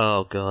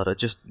 Oh god, I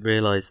just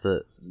realised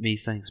that me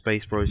saying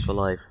Space Bros for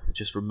life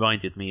just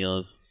reminded me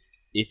of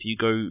actually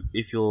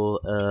it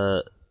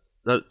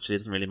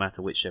doesn't really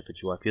matter which Shepard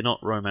you are. If you're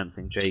not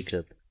romancing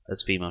Jacob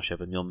as female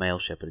Shepard and you're male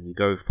Shepard, and you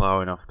go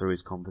far enough through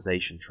his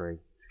conversation tree,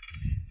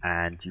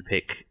 and you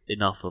pick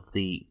enough of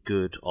the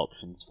good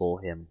options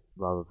for him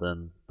rather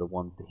than the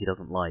ones that he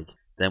doesn't like,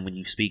 then when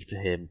you speak to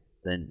him,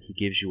 then he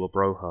gives you a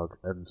bro hug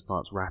and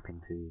starts rapping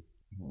to you.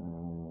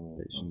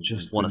 You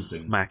just want to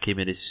smack him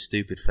in his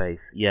stupid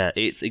face. Yeah,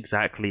 it's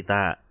exactly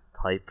that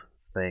type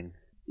thing.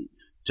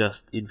 It's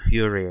just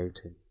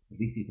infuriating. At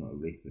least he's not a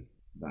racist.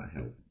 That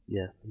helps.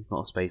 Yeah, he's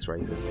not a space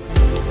racist.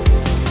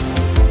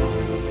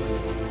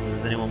 So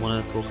does anyone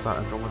want to talk about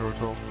Andromeda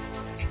at all?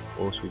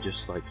 Or should we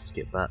just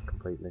skip that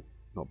completely?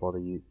 Not bother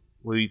you?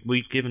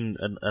 We've given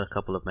a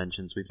couple of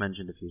mentions. We've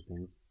mentioned a few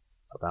things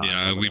about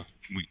Andromeda.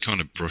 we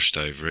kind of brushed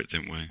over it,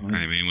 didn't we?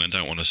 I mean, I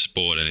don't want to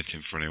spoil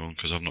anything for anyone,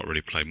 because I've not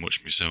really played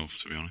much myself,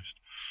 to be honest.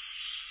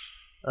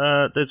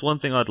 There's one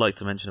thing I'd like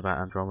to mention about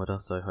Andromeda,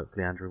 so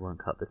hopefully Andrew won't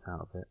cut this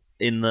out of it.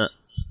 In that,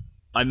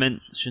 I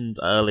mentioned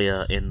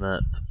earlier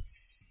that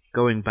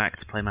going back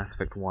to play Mass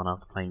Effect 1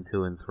 after playing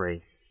 2 and 3,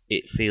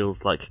 it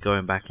feels like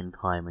going back in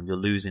time, and you're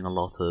losing a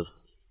lot of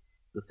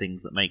the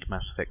things that make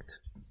Mass Effect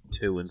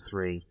 2 and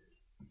 3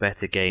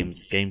 better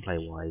games,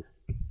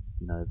 gameplay-wise.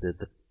 You know,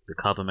 the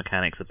cover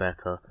mechanics are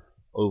better.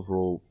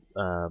 Overall,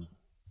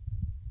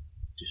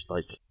 just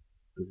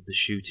the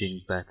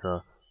shooting's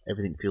better.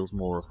 Everything feels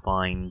more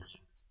refined.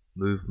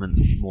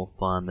 Movement's more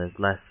fun. There's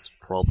less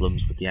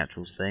problems with the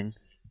actual thing,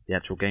 the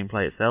actual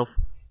gameplay itself.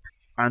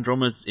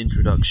 Andromeda's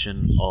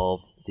introduction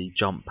of the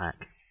jump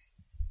pack.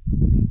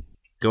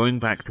 Going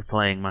back to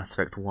playing Mass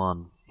Effect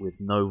 1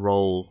 with no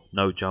roll,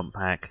 no jump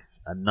pack,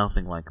 and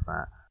nothing like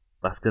that,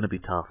 that's going to be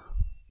tough.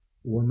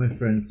 One of my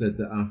friends said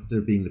that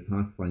after being the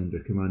Pathfinder,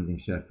 commanding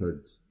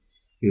Shepard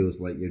feels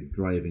like you're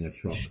driving a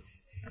truck.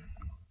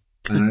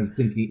 And I'm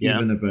thinking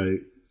even about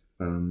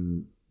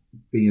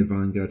being a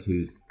Vanguard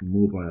who's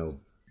mobile.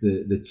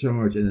 The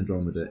charge in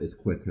Andromeda is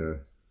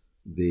quicker.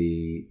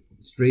 The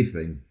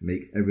strafing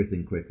makes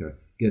everything quicker.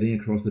 Getting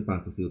across the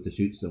battlefield to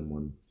shoot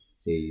someone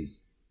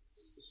is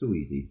so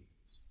easy.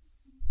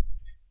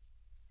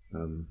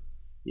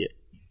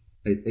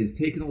 It's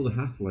taken all the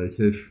hassle out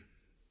of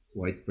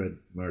widespread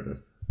murder.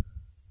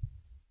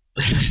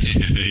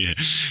 Yeah.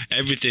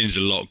 Everything's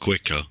a lot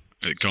quicker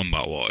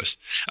combat-wise.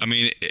 I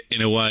mean,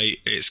 in a way,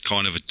 it's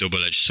kind of a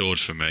double-edged sword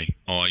for me.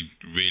 I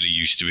really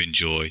used to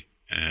enjoy,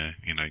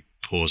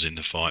 pausing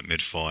the fight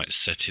mid-fight,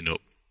 setting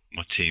up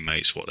my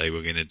teammates what they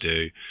were going to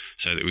do,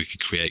 so that we could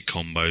create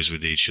combos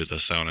with each other,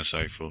 so on and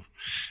so forth.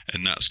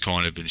 And that's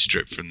kind of been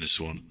stripped from this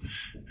one,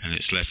 and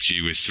it's left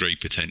you with 3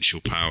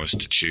 potential powers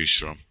to choose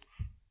from.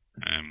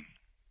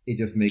 It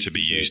just makes to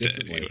be used at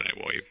any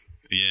way.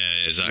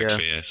 Yeah,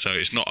 exactly. Yeah. So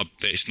it's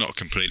not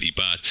completely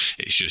bad.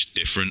 It's just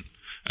different,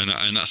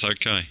 and that's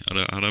okay.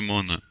 I don't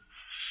mind that.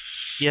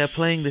 Yeah,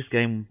 playing this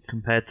game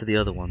compared to the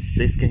other ones,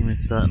 this game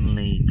is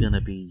certainly going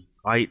to be...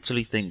 I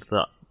actually think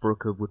that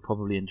Brooker would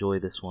probably enjoy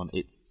this one.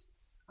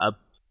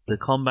 The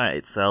combat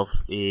itself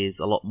is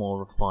a lot more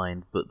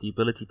refined, but the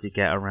ability to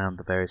get around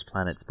the various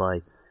planets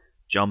by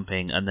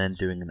jumping and then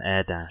doing an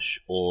air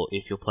dash, or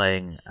if you're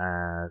playing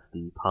as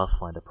the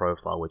Pathfinder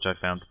profile, which I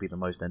found to be the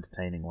most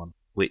entertaining one,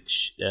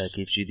 which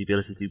gives you the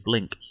ability to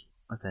blink,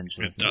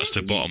 essentially. Yeah, that's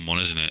the bottom one,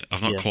 isn't it?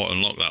 I've not quite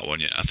unlocked that one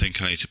yet. I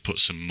think I need to put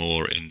some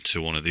more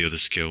into one of the other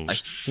skills. I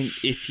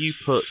think if you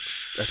put,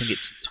 I think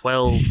it's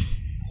 12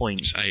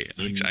 points.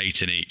 It's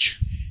 8 in each.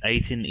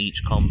 8 in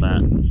each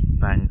combat,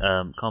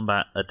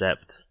 combat,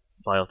 adept,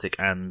 biotic,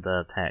 and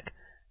tech.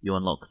 You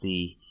unlock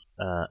the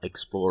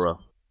explorer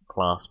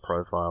class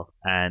profile,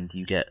 and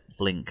you get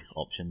blink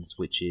options,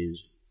 which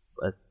is,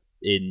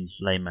 in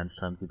layman's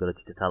terms, the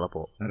ability to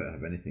teleport. I don't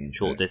have anything in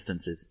short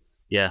distances.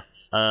 Yeah,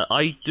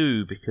 I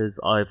do, because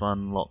I've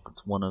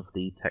unlocked one of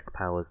the tech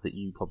powers that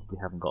you probably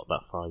haven't got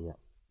that far yet.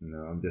 No,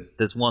 I'm just...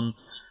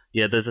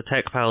 There's a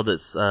tech power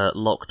that's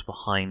locked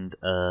behind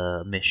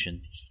a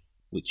mission,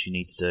 which you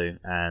need to do,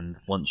 and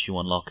once you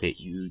unlock it,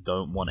 you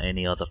don't want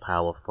any other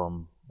power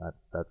from that.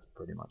 That's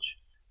pretty much.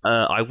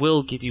 I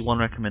will give you one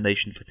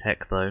recommendation for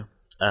tech, though.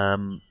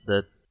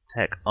 The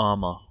tech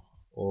armor,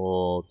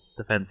 or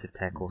defensive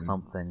tech, or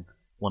something,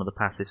 one of the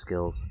passive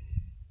skills.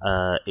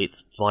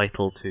 It's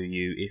vital to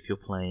you if you're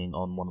playing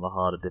on one of the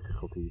harder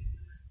difficulties,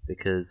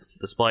 because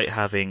despite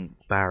having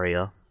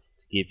barrier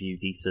to give you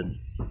decent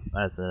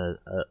as a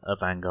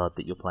vanguard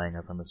that you're playing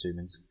as, I'm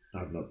assuming.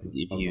 I've not put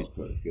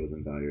skills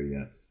in barrier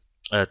yet.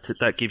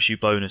 That gives you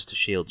bonus to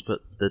shields,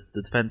 but the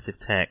defensive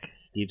tech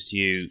gives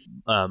you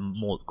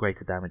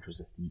greater damage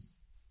resistance.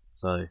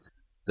 So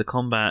the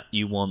combat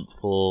you want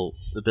for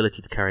the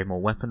ability to carry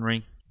more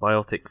weaponry,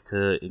 biotics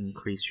to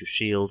increase your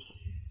shields,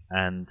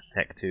 and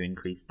tech to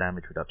increase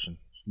damage reduction.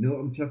 You know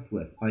what I'm chuffed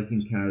with? I can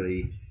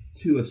carry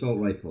 2 assault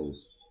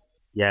rifles.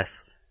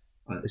 Yes,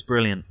 it's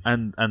brilliant,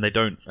 and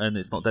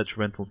it's not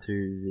detrimental to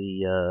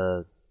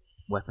the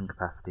weapon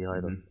capacity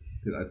either.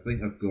 So I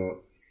think I've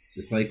got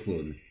the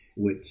Cyclone,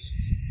 which,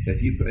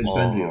 if you put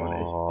incendiary on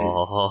it,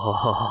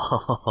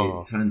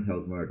 it's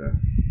handheld murder.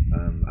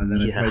 And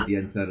then I tried the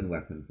N7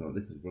 weapon, thought,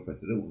 this is rubbish,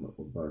 I don't want that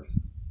one burst.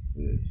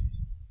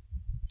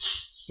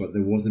 But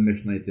there was a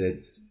mission I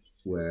did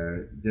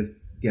where just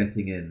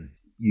getting in,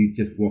 you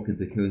just walk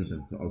into killing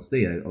them. So I'll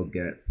stay out, I'll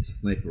get a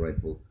sniper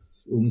rifle.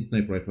 The only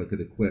sniper rifle I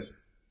could equip,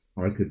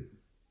 or I could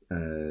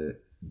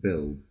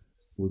build,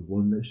 was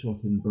one that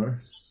shot in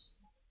bursts.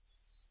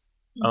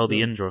 Oh,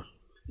 the Indra.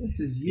 This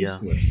is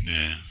useless.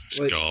 Yeah, it's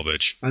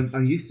garbage.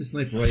 I'm used to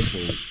sniper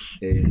rifles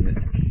in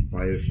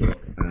Bioshock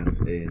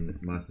and in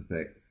Mass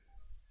Effect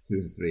 2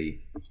 and 3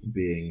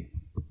 being,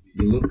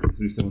 you look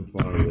through someone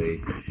far away,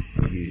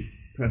 and you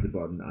press a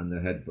button and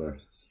their head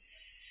bursts.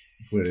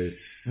 Whereas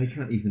I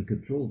can't even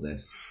control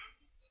this.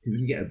 Because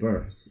when you get a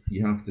burst,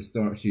 you have to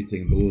start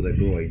shooting below their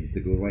groin to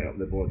go right up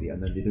their body,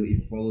 and then they don't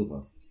even fall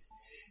over.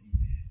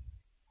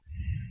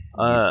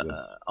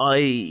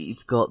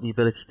 I've got the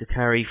ability to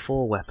carry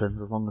 4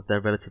 weapons as long as they're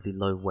relatively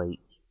low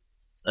weight,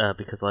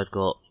 because I've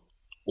got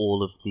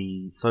all of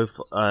the...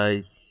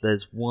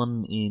 there's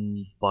one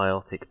in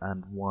biotic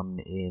and one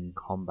in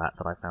combat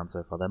that I found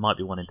so far. There might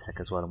be one in tech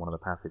as well in one of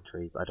the passive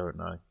trees. I don't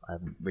know. I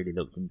haven't really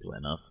looked into it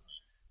enough.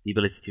 The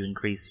ability to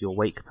increase your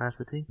weight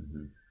capacity.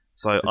 Mm-hmm.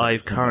 So I'm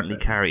currently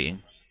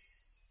carrying...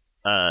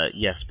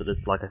 yes, but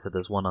there's, like I said,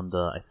 there's one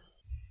under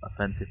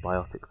offensive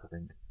biotics, I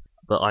think.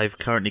 But I'm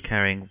currently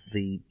carrying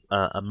the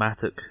a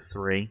Matuk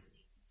 3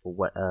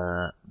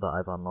 that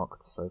I've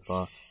unlocked so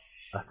far,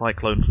 a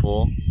Cyclone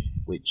 4,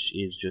 which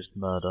is just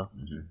murder,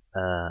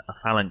 a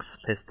Phalanx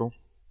pistol,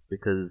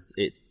 because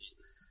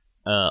it's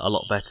a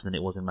lot better than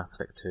it was in Mass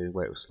Effect 2,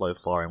 where it was slow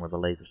firing with a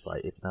laser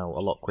sight. It's now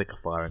a lot quicker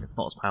firing. It's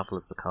not as powerful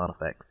as the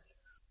Carnifex,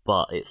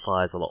 but it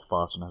fires a lot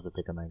faster and has a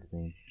bigger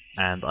magazine.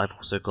 And I've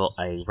also got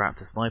a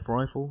Raptor sniper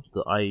rifle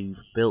that I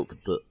built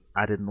that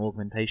added an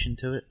augmentation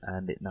to it,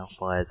 and it now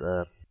fires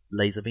a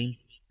laser beam.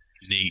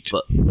 Neat.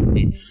 But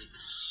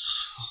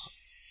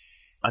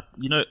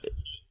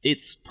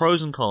it's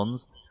pros and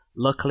cons.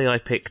 Luckily, I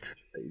picked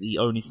the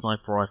only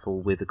sniper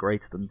rifle with a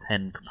greater than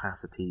 10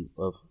 capacity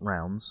of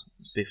rounds,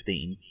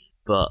 15.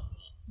 But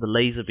the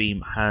laser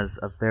beam has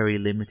a very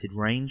limited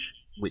range,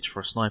 which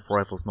for a sniper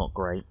rifle is not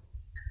great.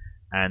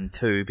 And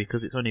 2,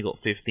 because it's only got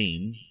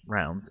 15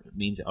 rounds, it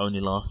means it only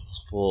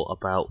lasts for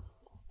about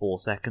 4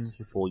 seconds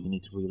before you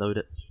need to reload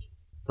it.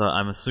 So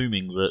I'm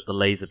assuming that the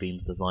laser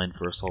beam's designed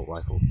for assault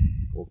rifles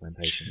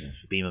augmentation,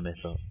 beam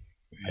emitter,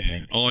 I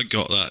think. I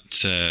got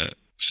that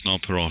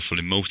sniper rifle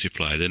in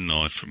multiplayer, didn't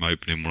I, from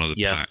opening one of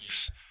the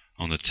packs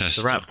on the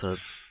tester. The Raptor.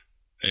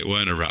 It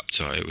weren't a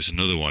Raptor, it was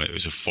another one. It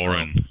was a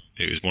foreign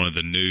It was one of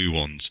the new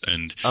ones,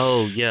 and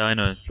Oh yeah, I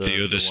know.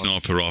 the other one.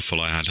 sniper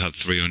rifle I had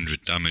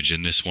 300 damage,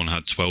 and this one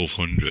had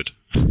 1200.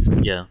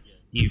 Yeah,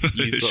 you've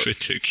It's got,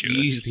 ridiculous.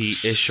 You use the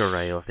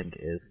Ishiray, I think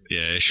it is.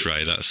 Yeah,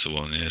 Ishray, that's the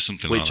one. Yeah,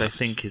 something Which like I that.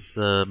 think is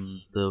the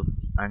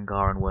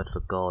Angaran word for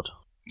God.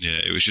 Yeah,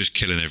 it was just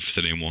killing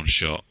everything in one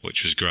shot,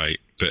 which was great.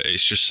 But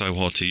it's just so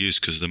hard to use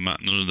because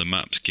none of the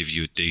maps give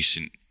you a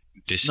decent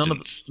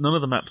distance. None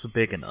of the maps are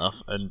big enough,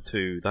 and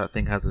two, that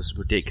thing has this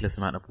ridiculous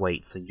amount of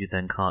weight, so you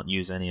then can't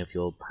use any of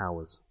your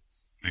powers.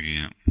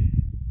 Yeah.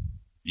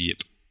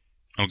 Yep.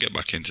 I'll get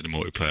back into the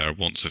multiplayer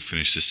once I've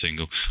finished the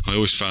single. I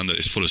always found that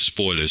it's full of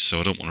spoilers, so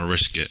I don't want to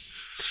risk it.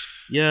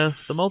 Yeah,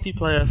 the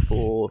multiplayer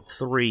for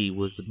 3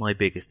 was my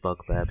biggest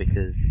bugbear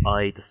because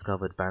I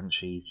discovered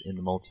Banshees in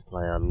the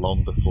multiplayer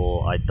long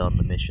before I'd done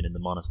the mission in the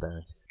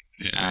monastery.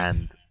 Yeah.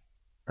 And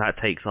that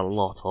takes a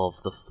lot of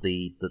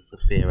the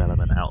fear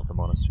element out of the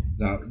monastery.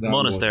 That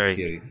monastery. was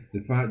scary.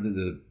 The fact that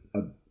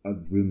there's a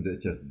room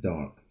that's just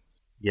dark,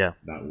 Yeah.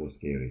 that was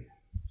scary.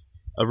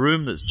 A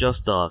room that's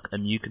just dark,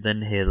 and you can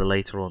then hear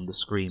later on the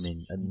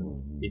screaming,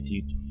 and if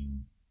you...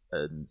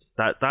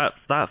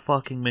 that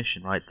fucking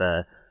mission right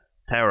there,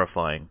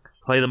 terrifying.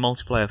 Play the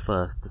multiplayer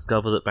first,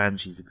 discover that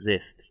Banshees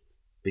exist,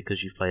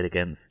 because you've played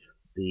against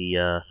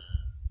the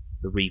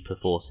Reaper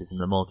forces in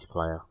the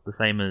multiplayer. The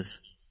same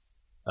as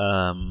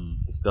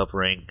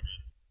discovering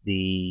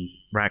the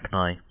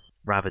Rachni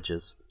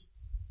Ravagers.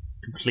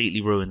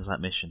 Completely ruins that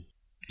mission.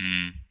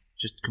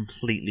 Just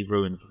completely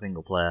ruins the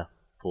single player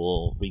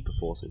for Reaper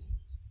forces.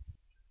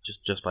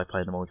 Just by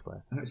playing the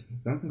multiplayer. Actually,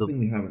 that's the thing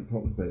we haven't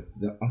talked about.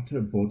 The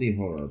utter body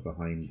horror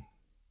behind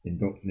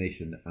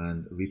Indoctrination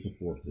and Reaper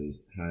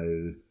forces. How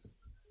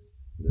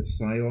the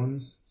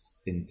Scions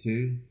in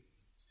 2,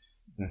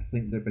 I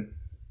think they're...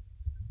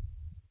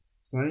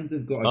 Scions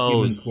have got a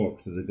human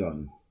corpse as a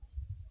gun.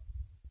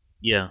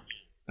 Yeah.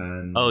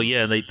 And Oh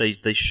yeah,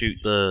 they shoot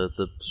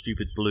the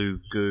stupid blue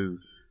goo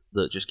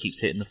that just keeps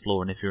hitting the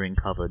floor, and if you're in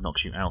cover, it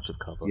knocks you out of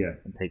cover Yeah.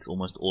 and takes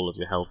almost all of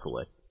your health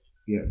away.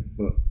 Yeah,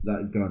 but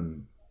that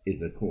gun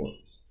is a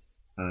corpse.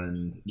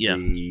 And Yeah.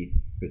 the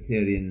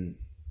Batarian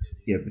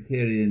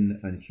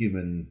and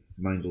human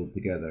mangled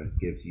together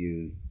gives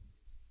you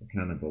a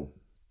cannibal.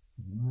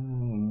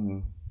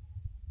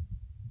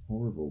 It's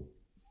horrible.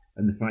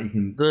 And the fact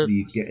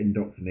you get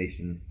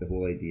indoctrination, the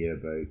whole idea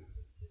about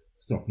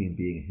stopping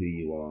being who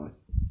you are,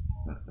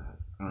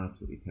 that's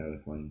absolutely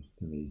terrifying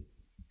to me.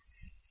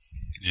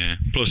 Yeah.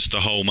 Plus the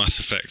whole Mass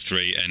Effect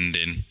 3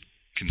 ending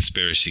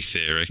conspiracy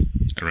theory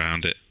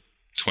around it.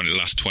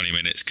 Last 20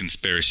 minutes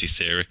conspiracy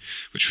theory,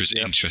 which was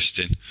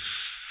interesting.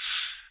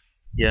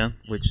 Yeah,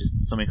 which is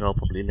something I'll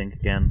probably link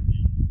again.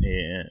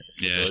 Yeah,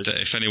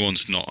 if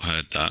anyone's not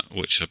heard that,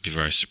 which I'd be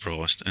very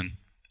surprised, and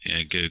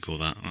yeah, Google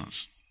that.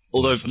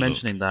 Although worth a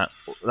mentioning that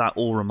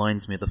all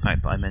reminds me of the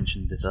fact that I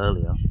mentioned this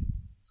earlier.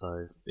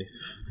 So if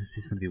this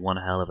is going to be one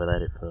hell of an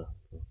edit for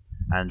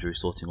Andrew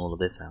sorting all of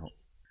this out.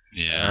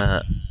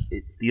 Yeah.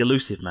 It's the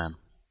Elusive Man.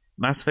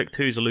 Mass Effect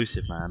 2's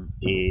Elusive Man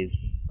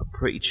is a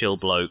pretty chill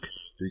bloke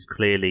who's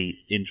clearly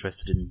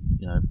interested in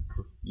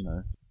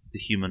the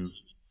human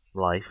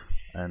life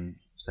and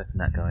setting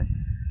that going.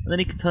 And then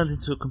he turns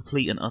into a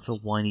complete and utter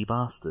whiny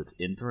bastard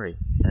in 3,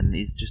 and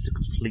is just a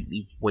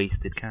completely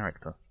wasted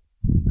character.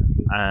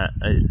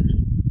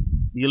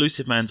 The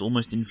Elusive Man's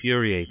almost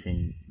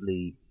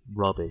infuriatingly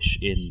rubbish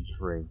in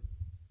 3.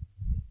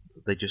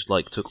 They just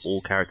took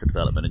all character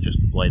development and just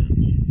went,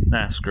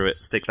 nah, screw it,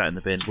 stick that in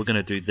the bin. We're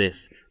going to do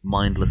this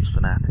mindless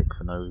fanatic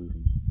for no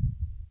reason.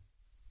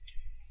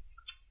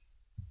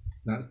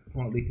 That's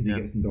partly because he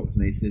gets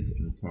indoctrinated,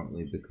 and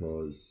partly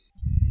because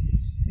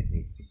it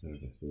needs to serve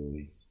a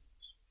story.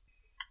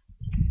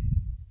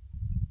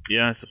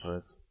 Yeah, I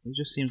suppose. It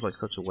just seems like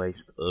such a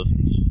waste of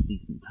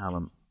decent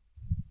talent.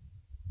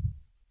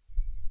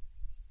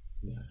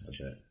 Yeah,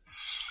 I bet.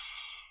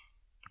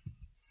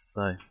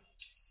 So,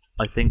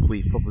 I think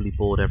we've probably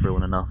bored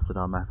everyone enough with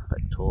our Mass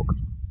Effect talk.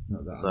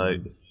 Not that So, I'm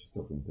just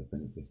stopping to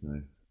think just now.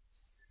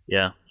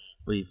 yeah,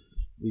 we've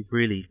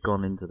really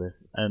gone into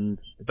this, and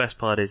the best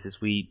part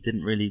is we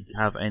didn't really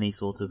have any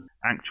sort of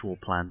actual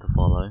plan to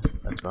follow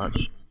as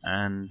such,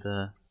 and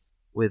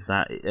with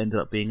that it ended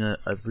up being a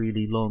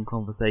really long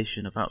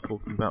conversation about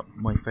talking about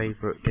my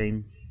favourite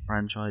game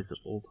franchise of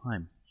all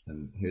time.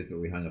 And here's where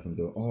we hang up and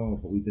go, oh,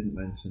 but we didn't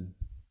mention.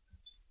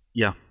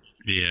 Yeah.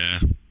 Yeah,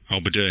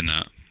 I'll be doing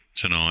that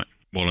tonight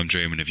while I'm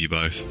dreaming of you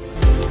both.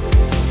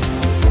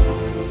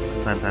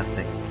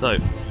 Fantastic. So,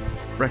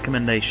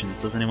 recommendations.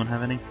 Does anyone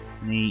have any?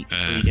 Any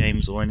free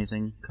games or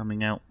anything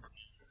coming out?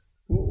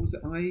 What was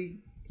it? I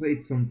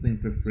played something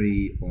for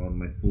free on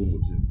my phone,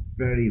 which is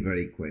very,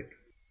 very quick,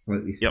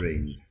 slightly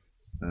strange,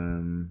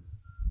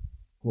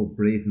 called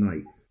Brave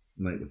Knight,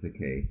 Knight with a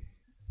K.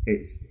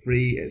 It's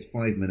free, it's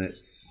 5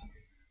 minutes.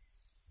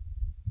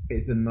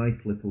 It's a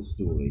nice little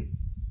story,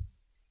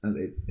 and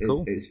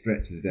it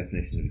stretches the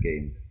definition of the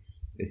game.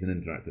 It's an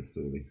interactive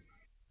story.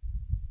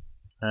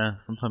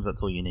 Sometimes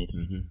that's all you need.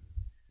 Mm-hmm.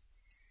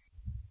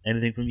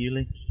 Anything from you,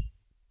 Lee?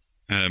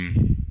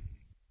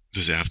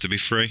 Does it have to be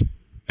free?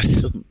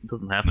 It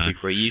doesn't have to be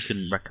free. You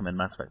can recommend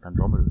Mass Effect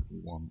Andromeda if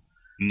you want.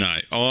 No,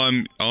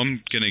 I'm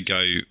going to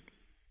go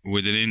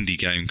with an indie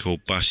game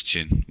called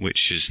Bastion,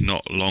 which has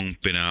not long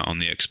been out on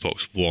the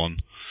Xbox One.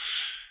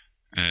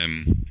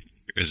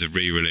 As a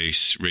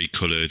re-release,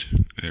 recoloured,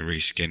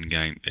 reskin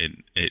game.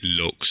 It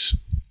looks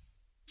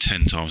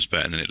 10 times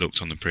better than it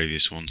looked on the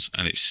previous ones,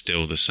 and it's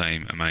still the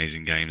same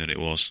amazing game that it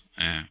was,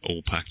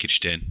 all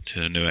packaged in to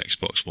the new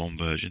Xbox One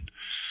version.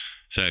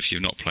 So if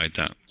you've not played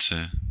that,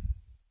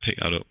 pick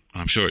that up.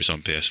 I'm sure it's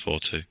on PS4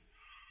 too.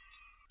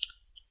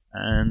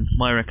 And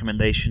my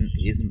recommendation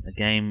isn't a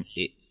game,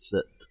 it's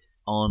that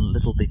on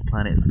Little Big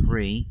Planet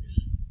 3,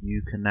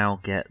 you can now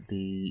get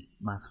the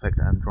Mass Effect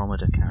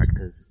Andromeda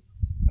characters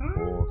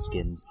or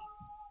skins.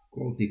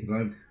 Quality, because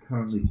I'm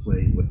currently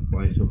playing with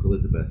Bioshock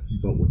Elizabeth,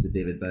 but with the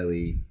David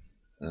Bowie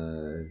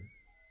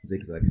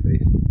zigzag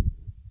face.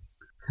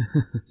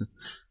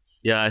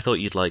 Yeah, I thought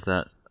you'd like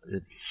that,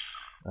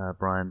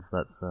 Brian.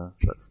 So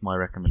that's my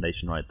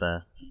recommendation right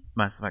there.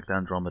 Mass Effect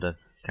Andromeda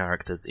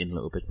characters in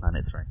Little Big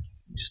Planet 3.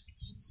 Just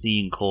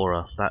seeing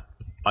Cora,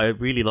 I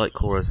really like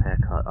Cora's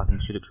haircut. I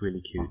think she looks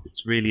really cute.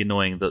 It's really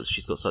annoying that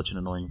she's got such an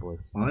annoying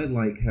voice. I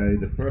like how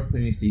the first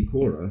time you see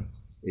Cora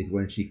is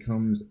when she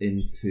comes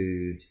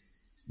into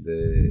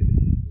the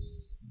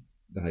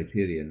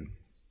Hyperion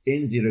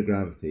in zero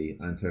gravity,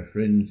 and her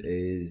fringe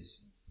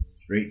is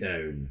straight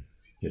down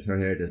because her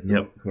hair does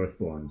not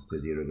correspond to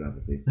zero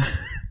gravity.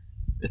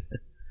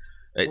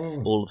 It's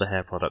all the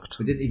hair product.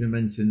 We didn't even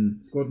mention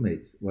squad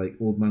mates like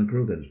Old Man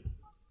Krogan.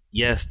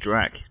 Yes,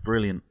 Drac,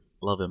 brilliant.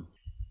 Love him.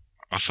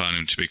 I found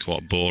him to be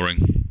quite boring.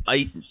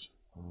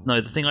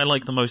 No, the thing I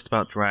like the most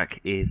about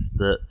Drac is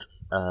that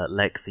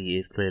Lexi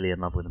is clearly in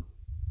love with him.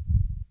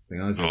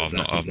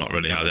 I've not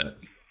really had it.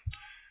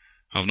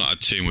 I've not had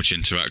too much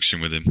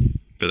interaction with him,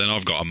 but then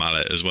I've got a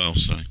mallet as well.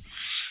 So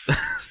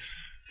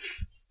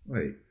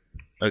wait,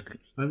 okay.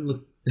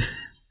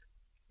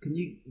 Can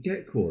you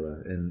get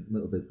Cora in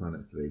Little Big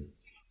Planet 3?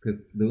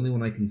 Because the only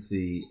one I can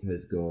see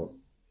has got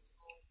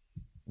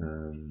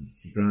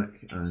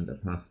Drac and a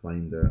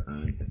Pathfinder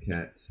and a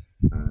Ket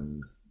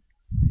and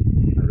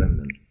a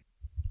Remnant.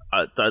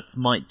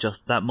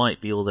 That might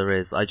be all there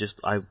is. I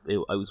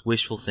was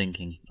wishful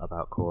thinking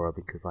about Cora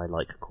because I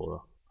like Cora.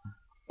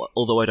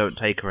 Although I don't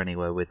take her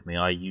anywhere with me,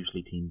 I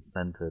usually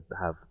tend to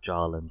have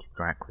Jarl and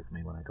Drac with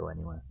me when I go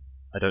anywhere.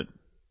 I don't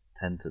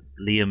tend to.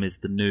 Liam is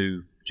the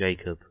new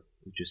Jacob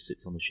who just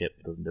sits on the ship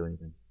and doesn't do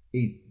anything.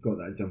 He's got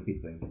that jumpy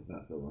thing.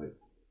 That's all right.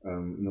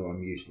 No,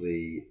 I'm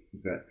usually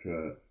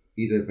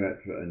either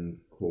Vetra and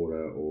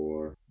Cora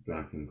or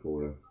Drac and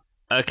Cora.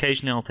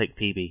 Occasionally I'll take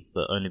PB,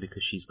 but only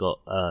because she's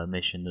got a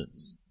mission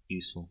that's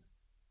useful.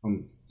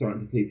 I'm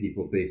starting to take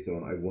people based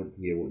on I want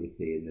to hear what they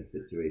say in this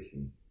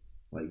situation.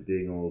 Like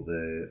doing all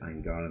the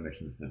Angara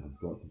missions stuff, I've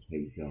got to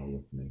take Jarl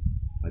with me.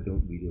 I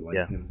don't really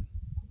like him.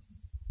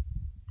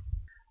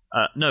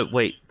 No,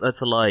 wait,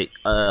 that's a lie.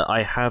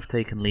 I have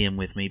taken Liam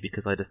with me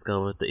because I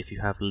discovered that if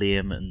you have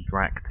Liam and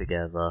Drac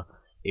together,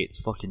 it's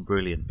fucking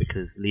brilliant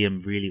because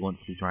Liam really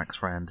wants to be Drac's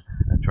friend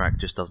and Drac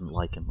just doesn't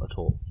like him at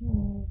all.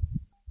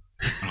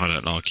 I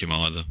don't like him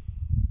either.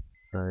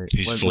 So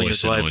his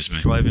voice annoys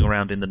me. Driving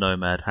around in the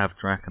Nomad, have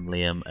Drac and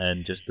Liam,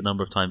 and just the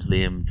number of times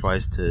Liam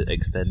tries to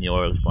extend the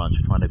Oilers branch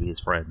trying to be his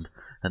friend,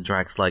 and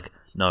Drac's like,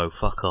 no,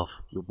 fuck off.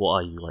 What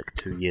are you, like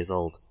 2 years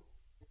old?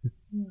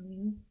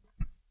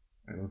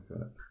 I love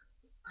that.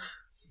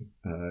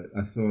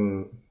 I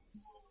saw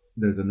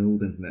there's an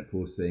old internet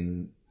post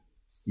saying,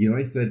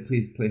 I said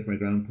please play for my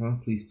grandpa,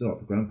 please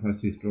stop. Grandpa's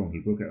too strong, he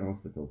broke out of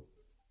hospital.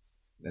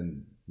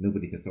 And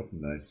nobody can stop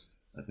him now.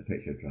 That's a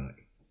picture of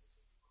Drac.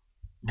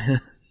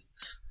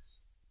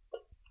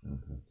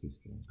 Grandpa's too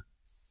strong.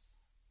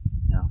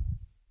 Yeah.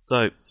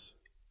 So,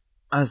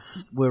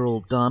 as we're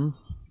all done,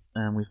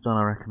 and we've done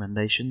our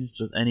recommendations,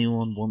 does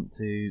anyone want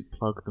to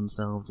plug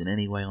themselves in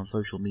any way on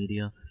social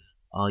media?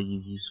 Are you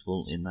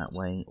useful in that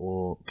way,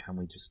 or can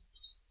we just...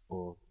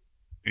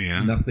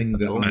 Yeah. Nothing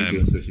that I do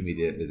on social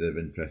media is of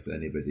interest to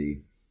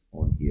anybody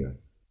on here.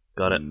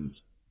 Got it.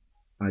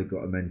 I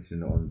got a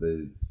mention on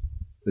the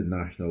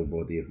national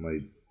body of my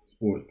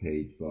sports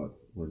page, but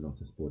we're not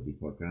a sporty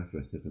podcast,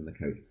 we're a Sit on the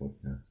Couch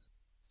podcast.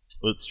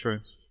 That's true.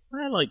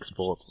 I like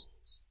sports.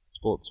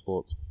 Sports.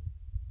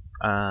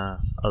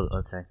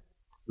 Okay.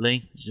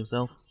 Lee,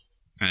 yourself?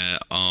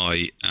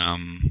 I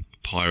am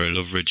Pyro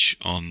Loveridge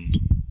on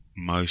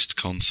most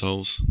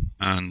consoles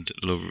and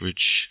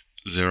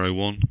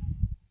Loveridge01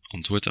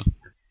 on Twitter.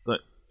 So,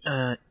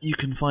 you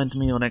can find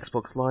me on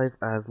Xbox Live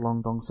as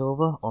Long Dong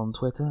Silver, on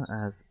Twitter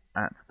as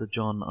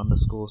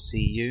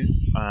 @thejohn_cu.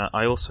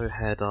 I also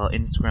had our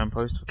Instagram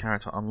post for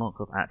Character Unlock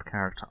of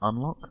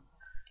 @CharacterUnlock.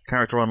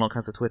 Character Unlock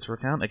has a Twitter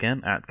account,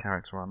 again,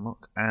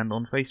 @CharacterUnlock, and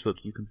on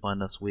Facebook you can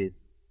find us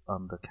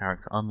under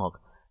Character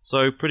Unlock.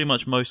 So pretty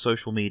much most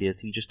social media,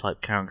 so you just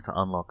type Character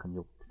Unlock and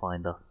you'll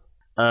find us.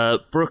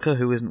 Brooker,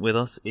 who isn't with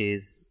us,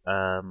 is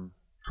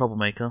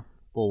Troublemaker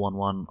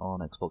 411 on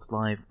Xbox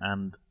Live,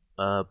 and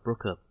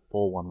Brooker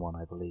 411,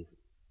 I believe,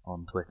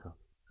 on Twitter.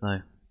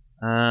 So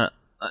that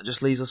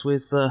just leaves us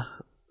with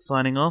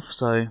signing off.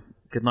 So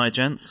good night,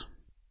 gents.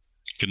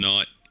 Good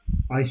night.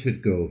 I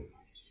should go.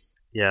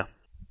 Yeah.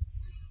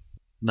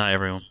 Night,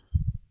 everyone.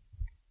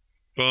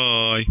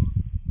 Bye.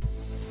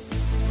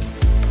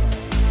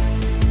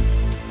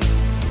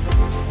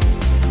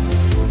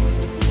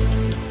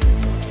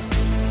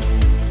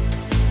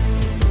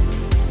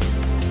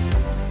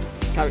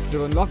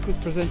 Character Unlock was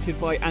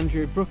presented by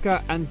Andrew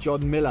Brooker and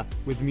John Miller,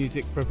 with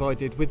music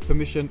provided with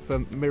permission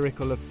from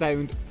Miracle of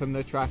Sound from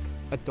the track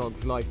A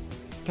Dog's Life.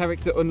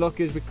 Character Unlock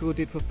is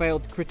recorded for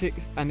Failed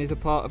Critics and is a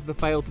part of the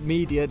Failed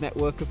Media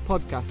network of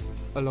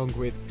podcasts, along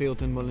with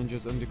Field and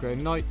Mullinger's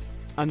Underground Nights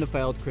and the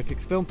Failed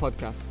Critics Film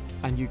Podcast.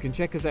 And you can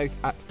check us out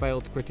at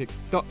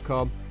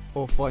failedcritics.com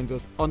or find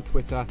us on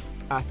Twitter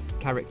at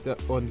Character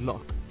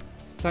Unlock.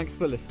 Thanks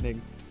for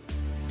listening.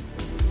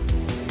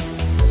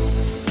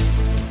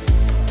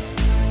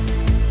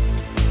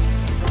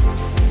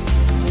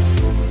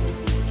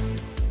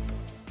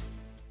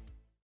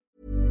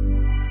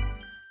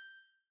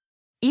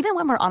 Even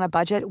when we're on a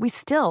budget, we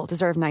still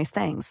deserve nice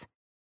things.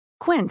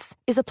 Quince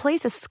is a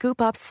place to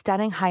scoop up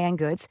stunning high-end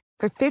goods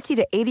for 50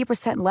 to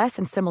 80% less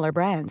than similar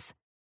brands.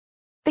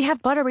 They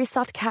have buttery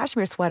soft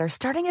cashmere sweaters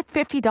starting at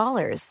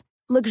 $50,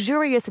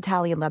 luxurious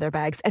Italian leather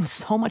bags, and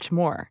so much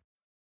more.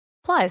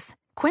 Plus,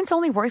 Quince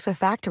only works with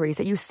factories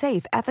that use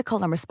safe,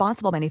 ethical, and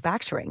responsible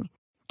manufacturing.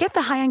 Get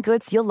the high-end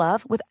goods you'll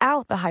love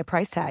without the high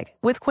price tag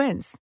with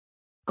Quince.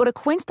 Go to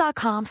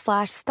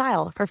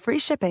quince.com/style for free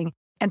shipping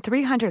and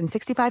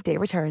 365-day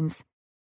returns.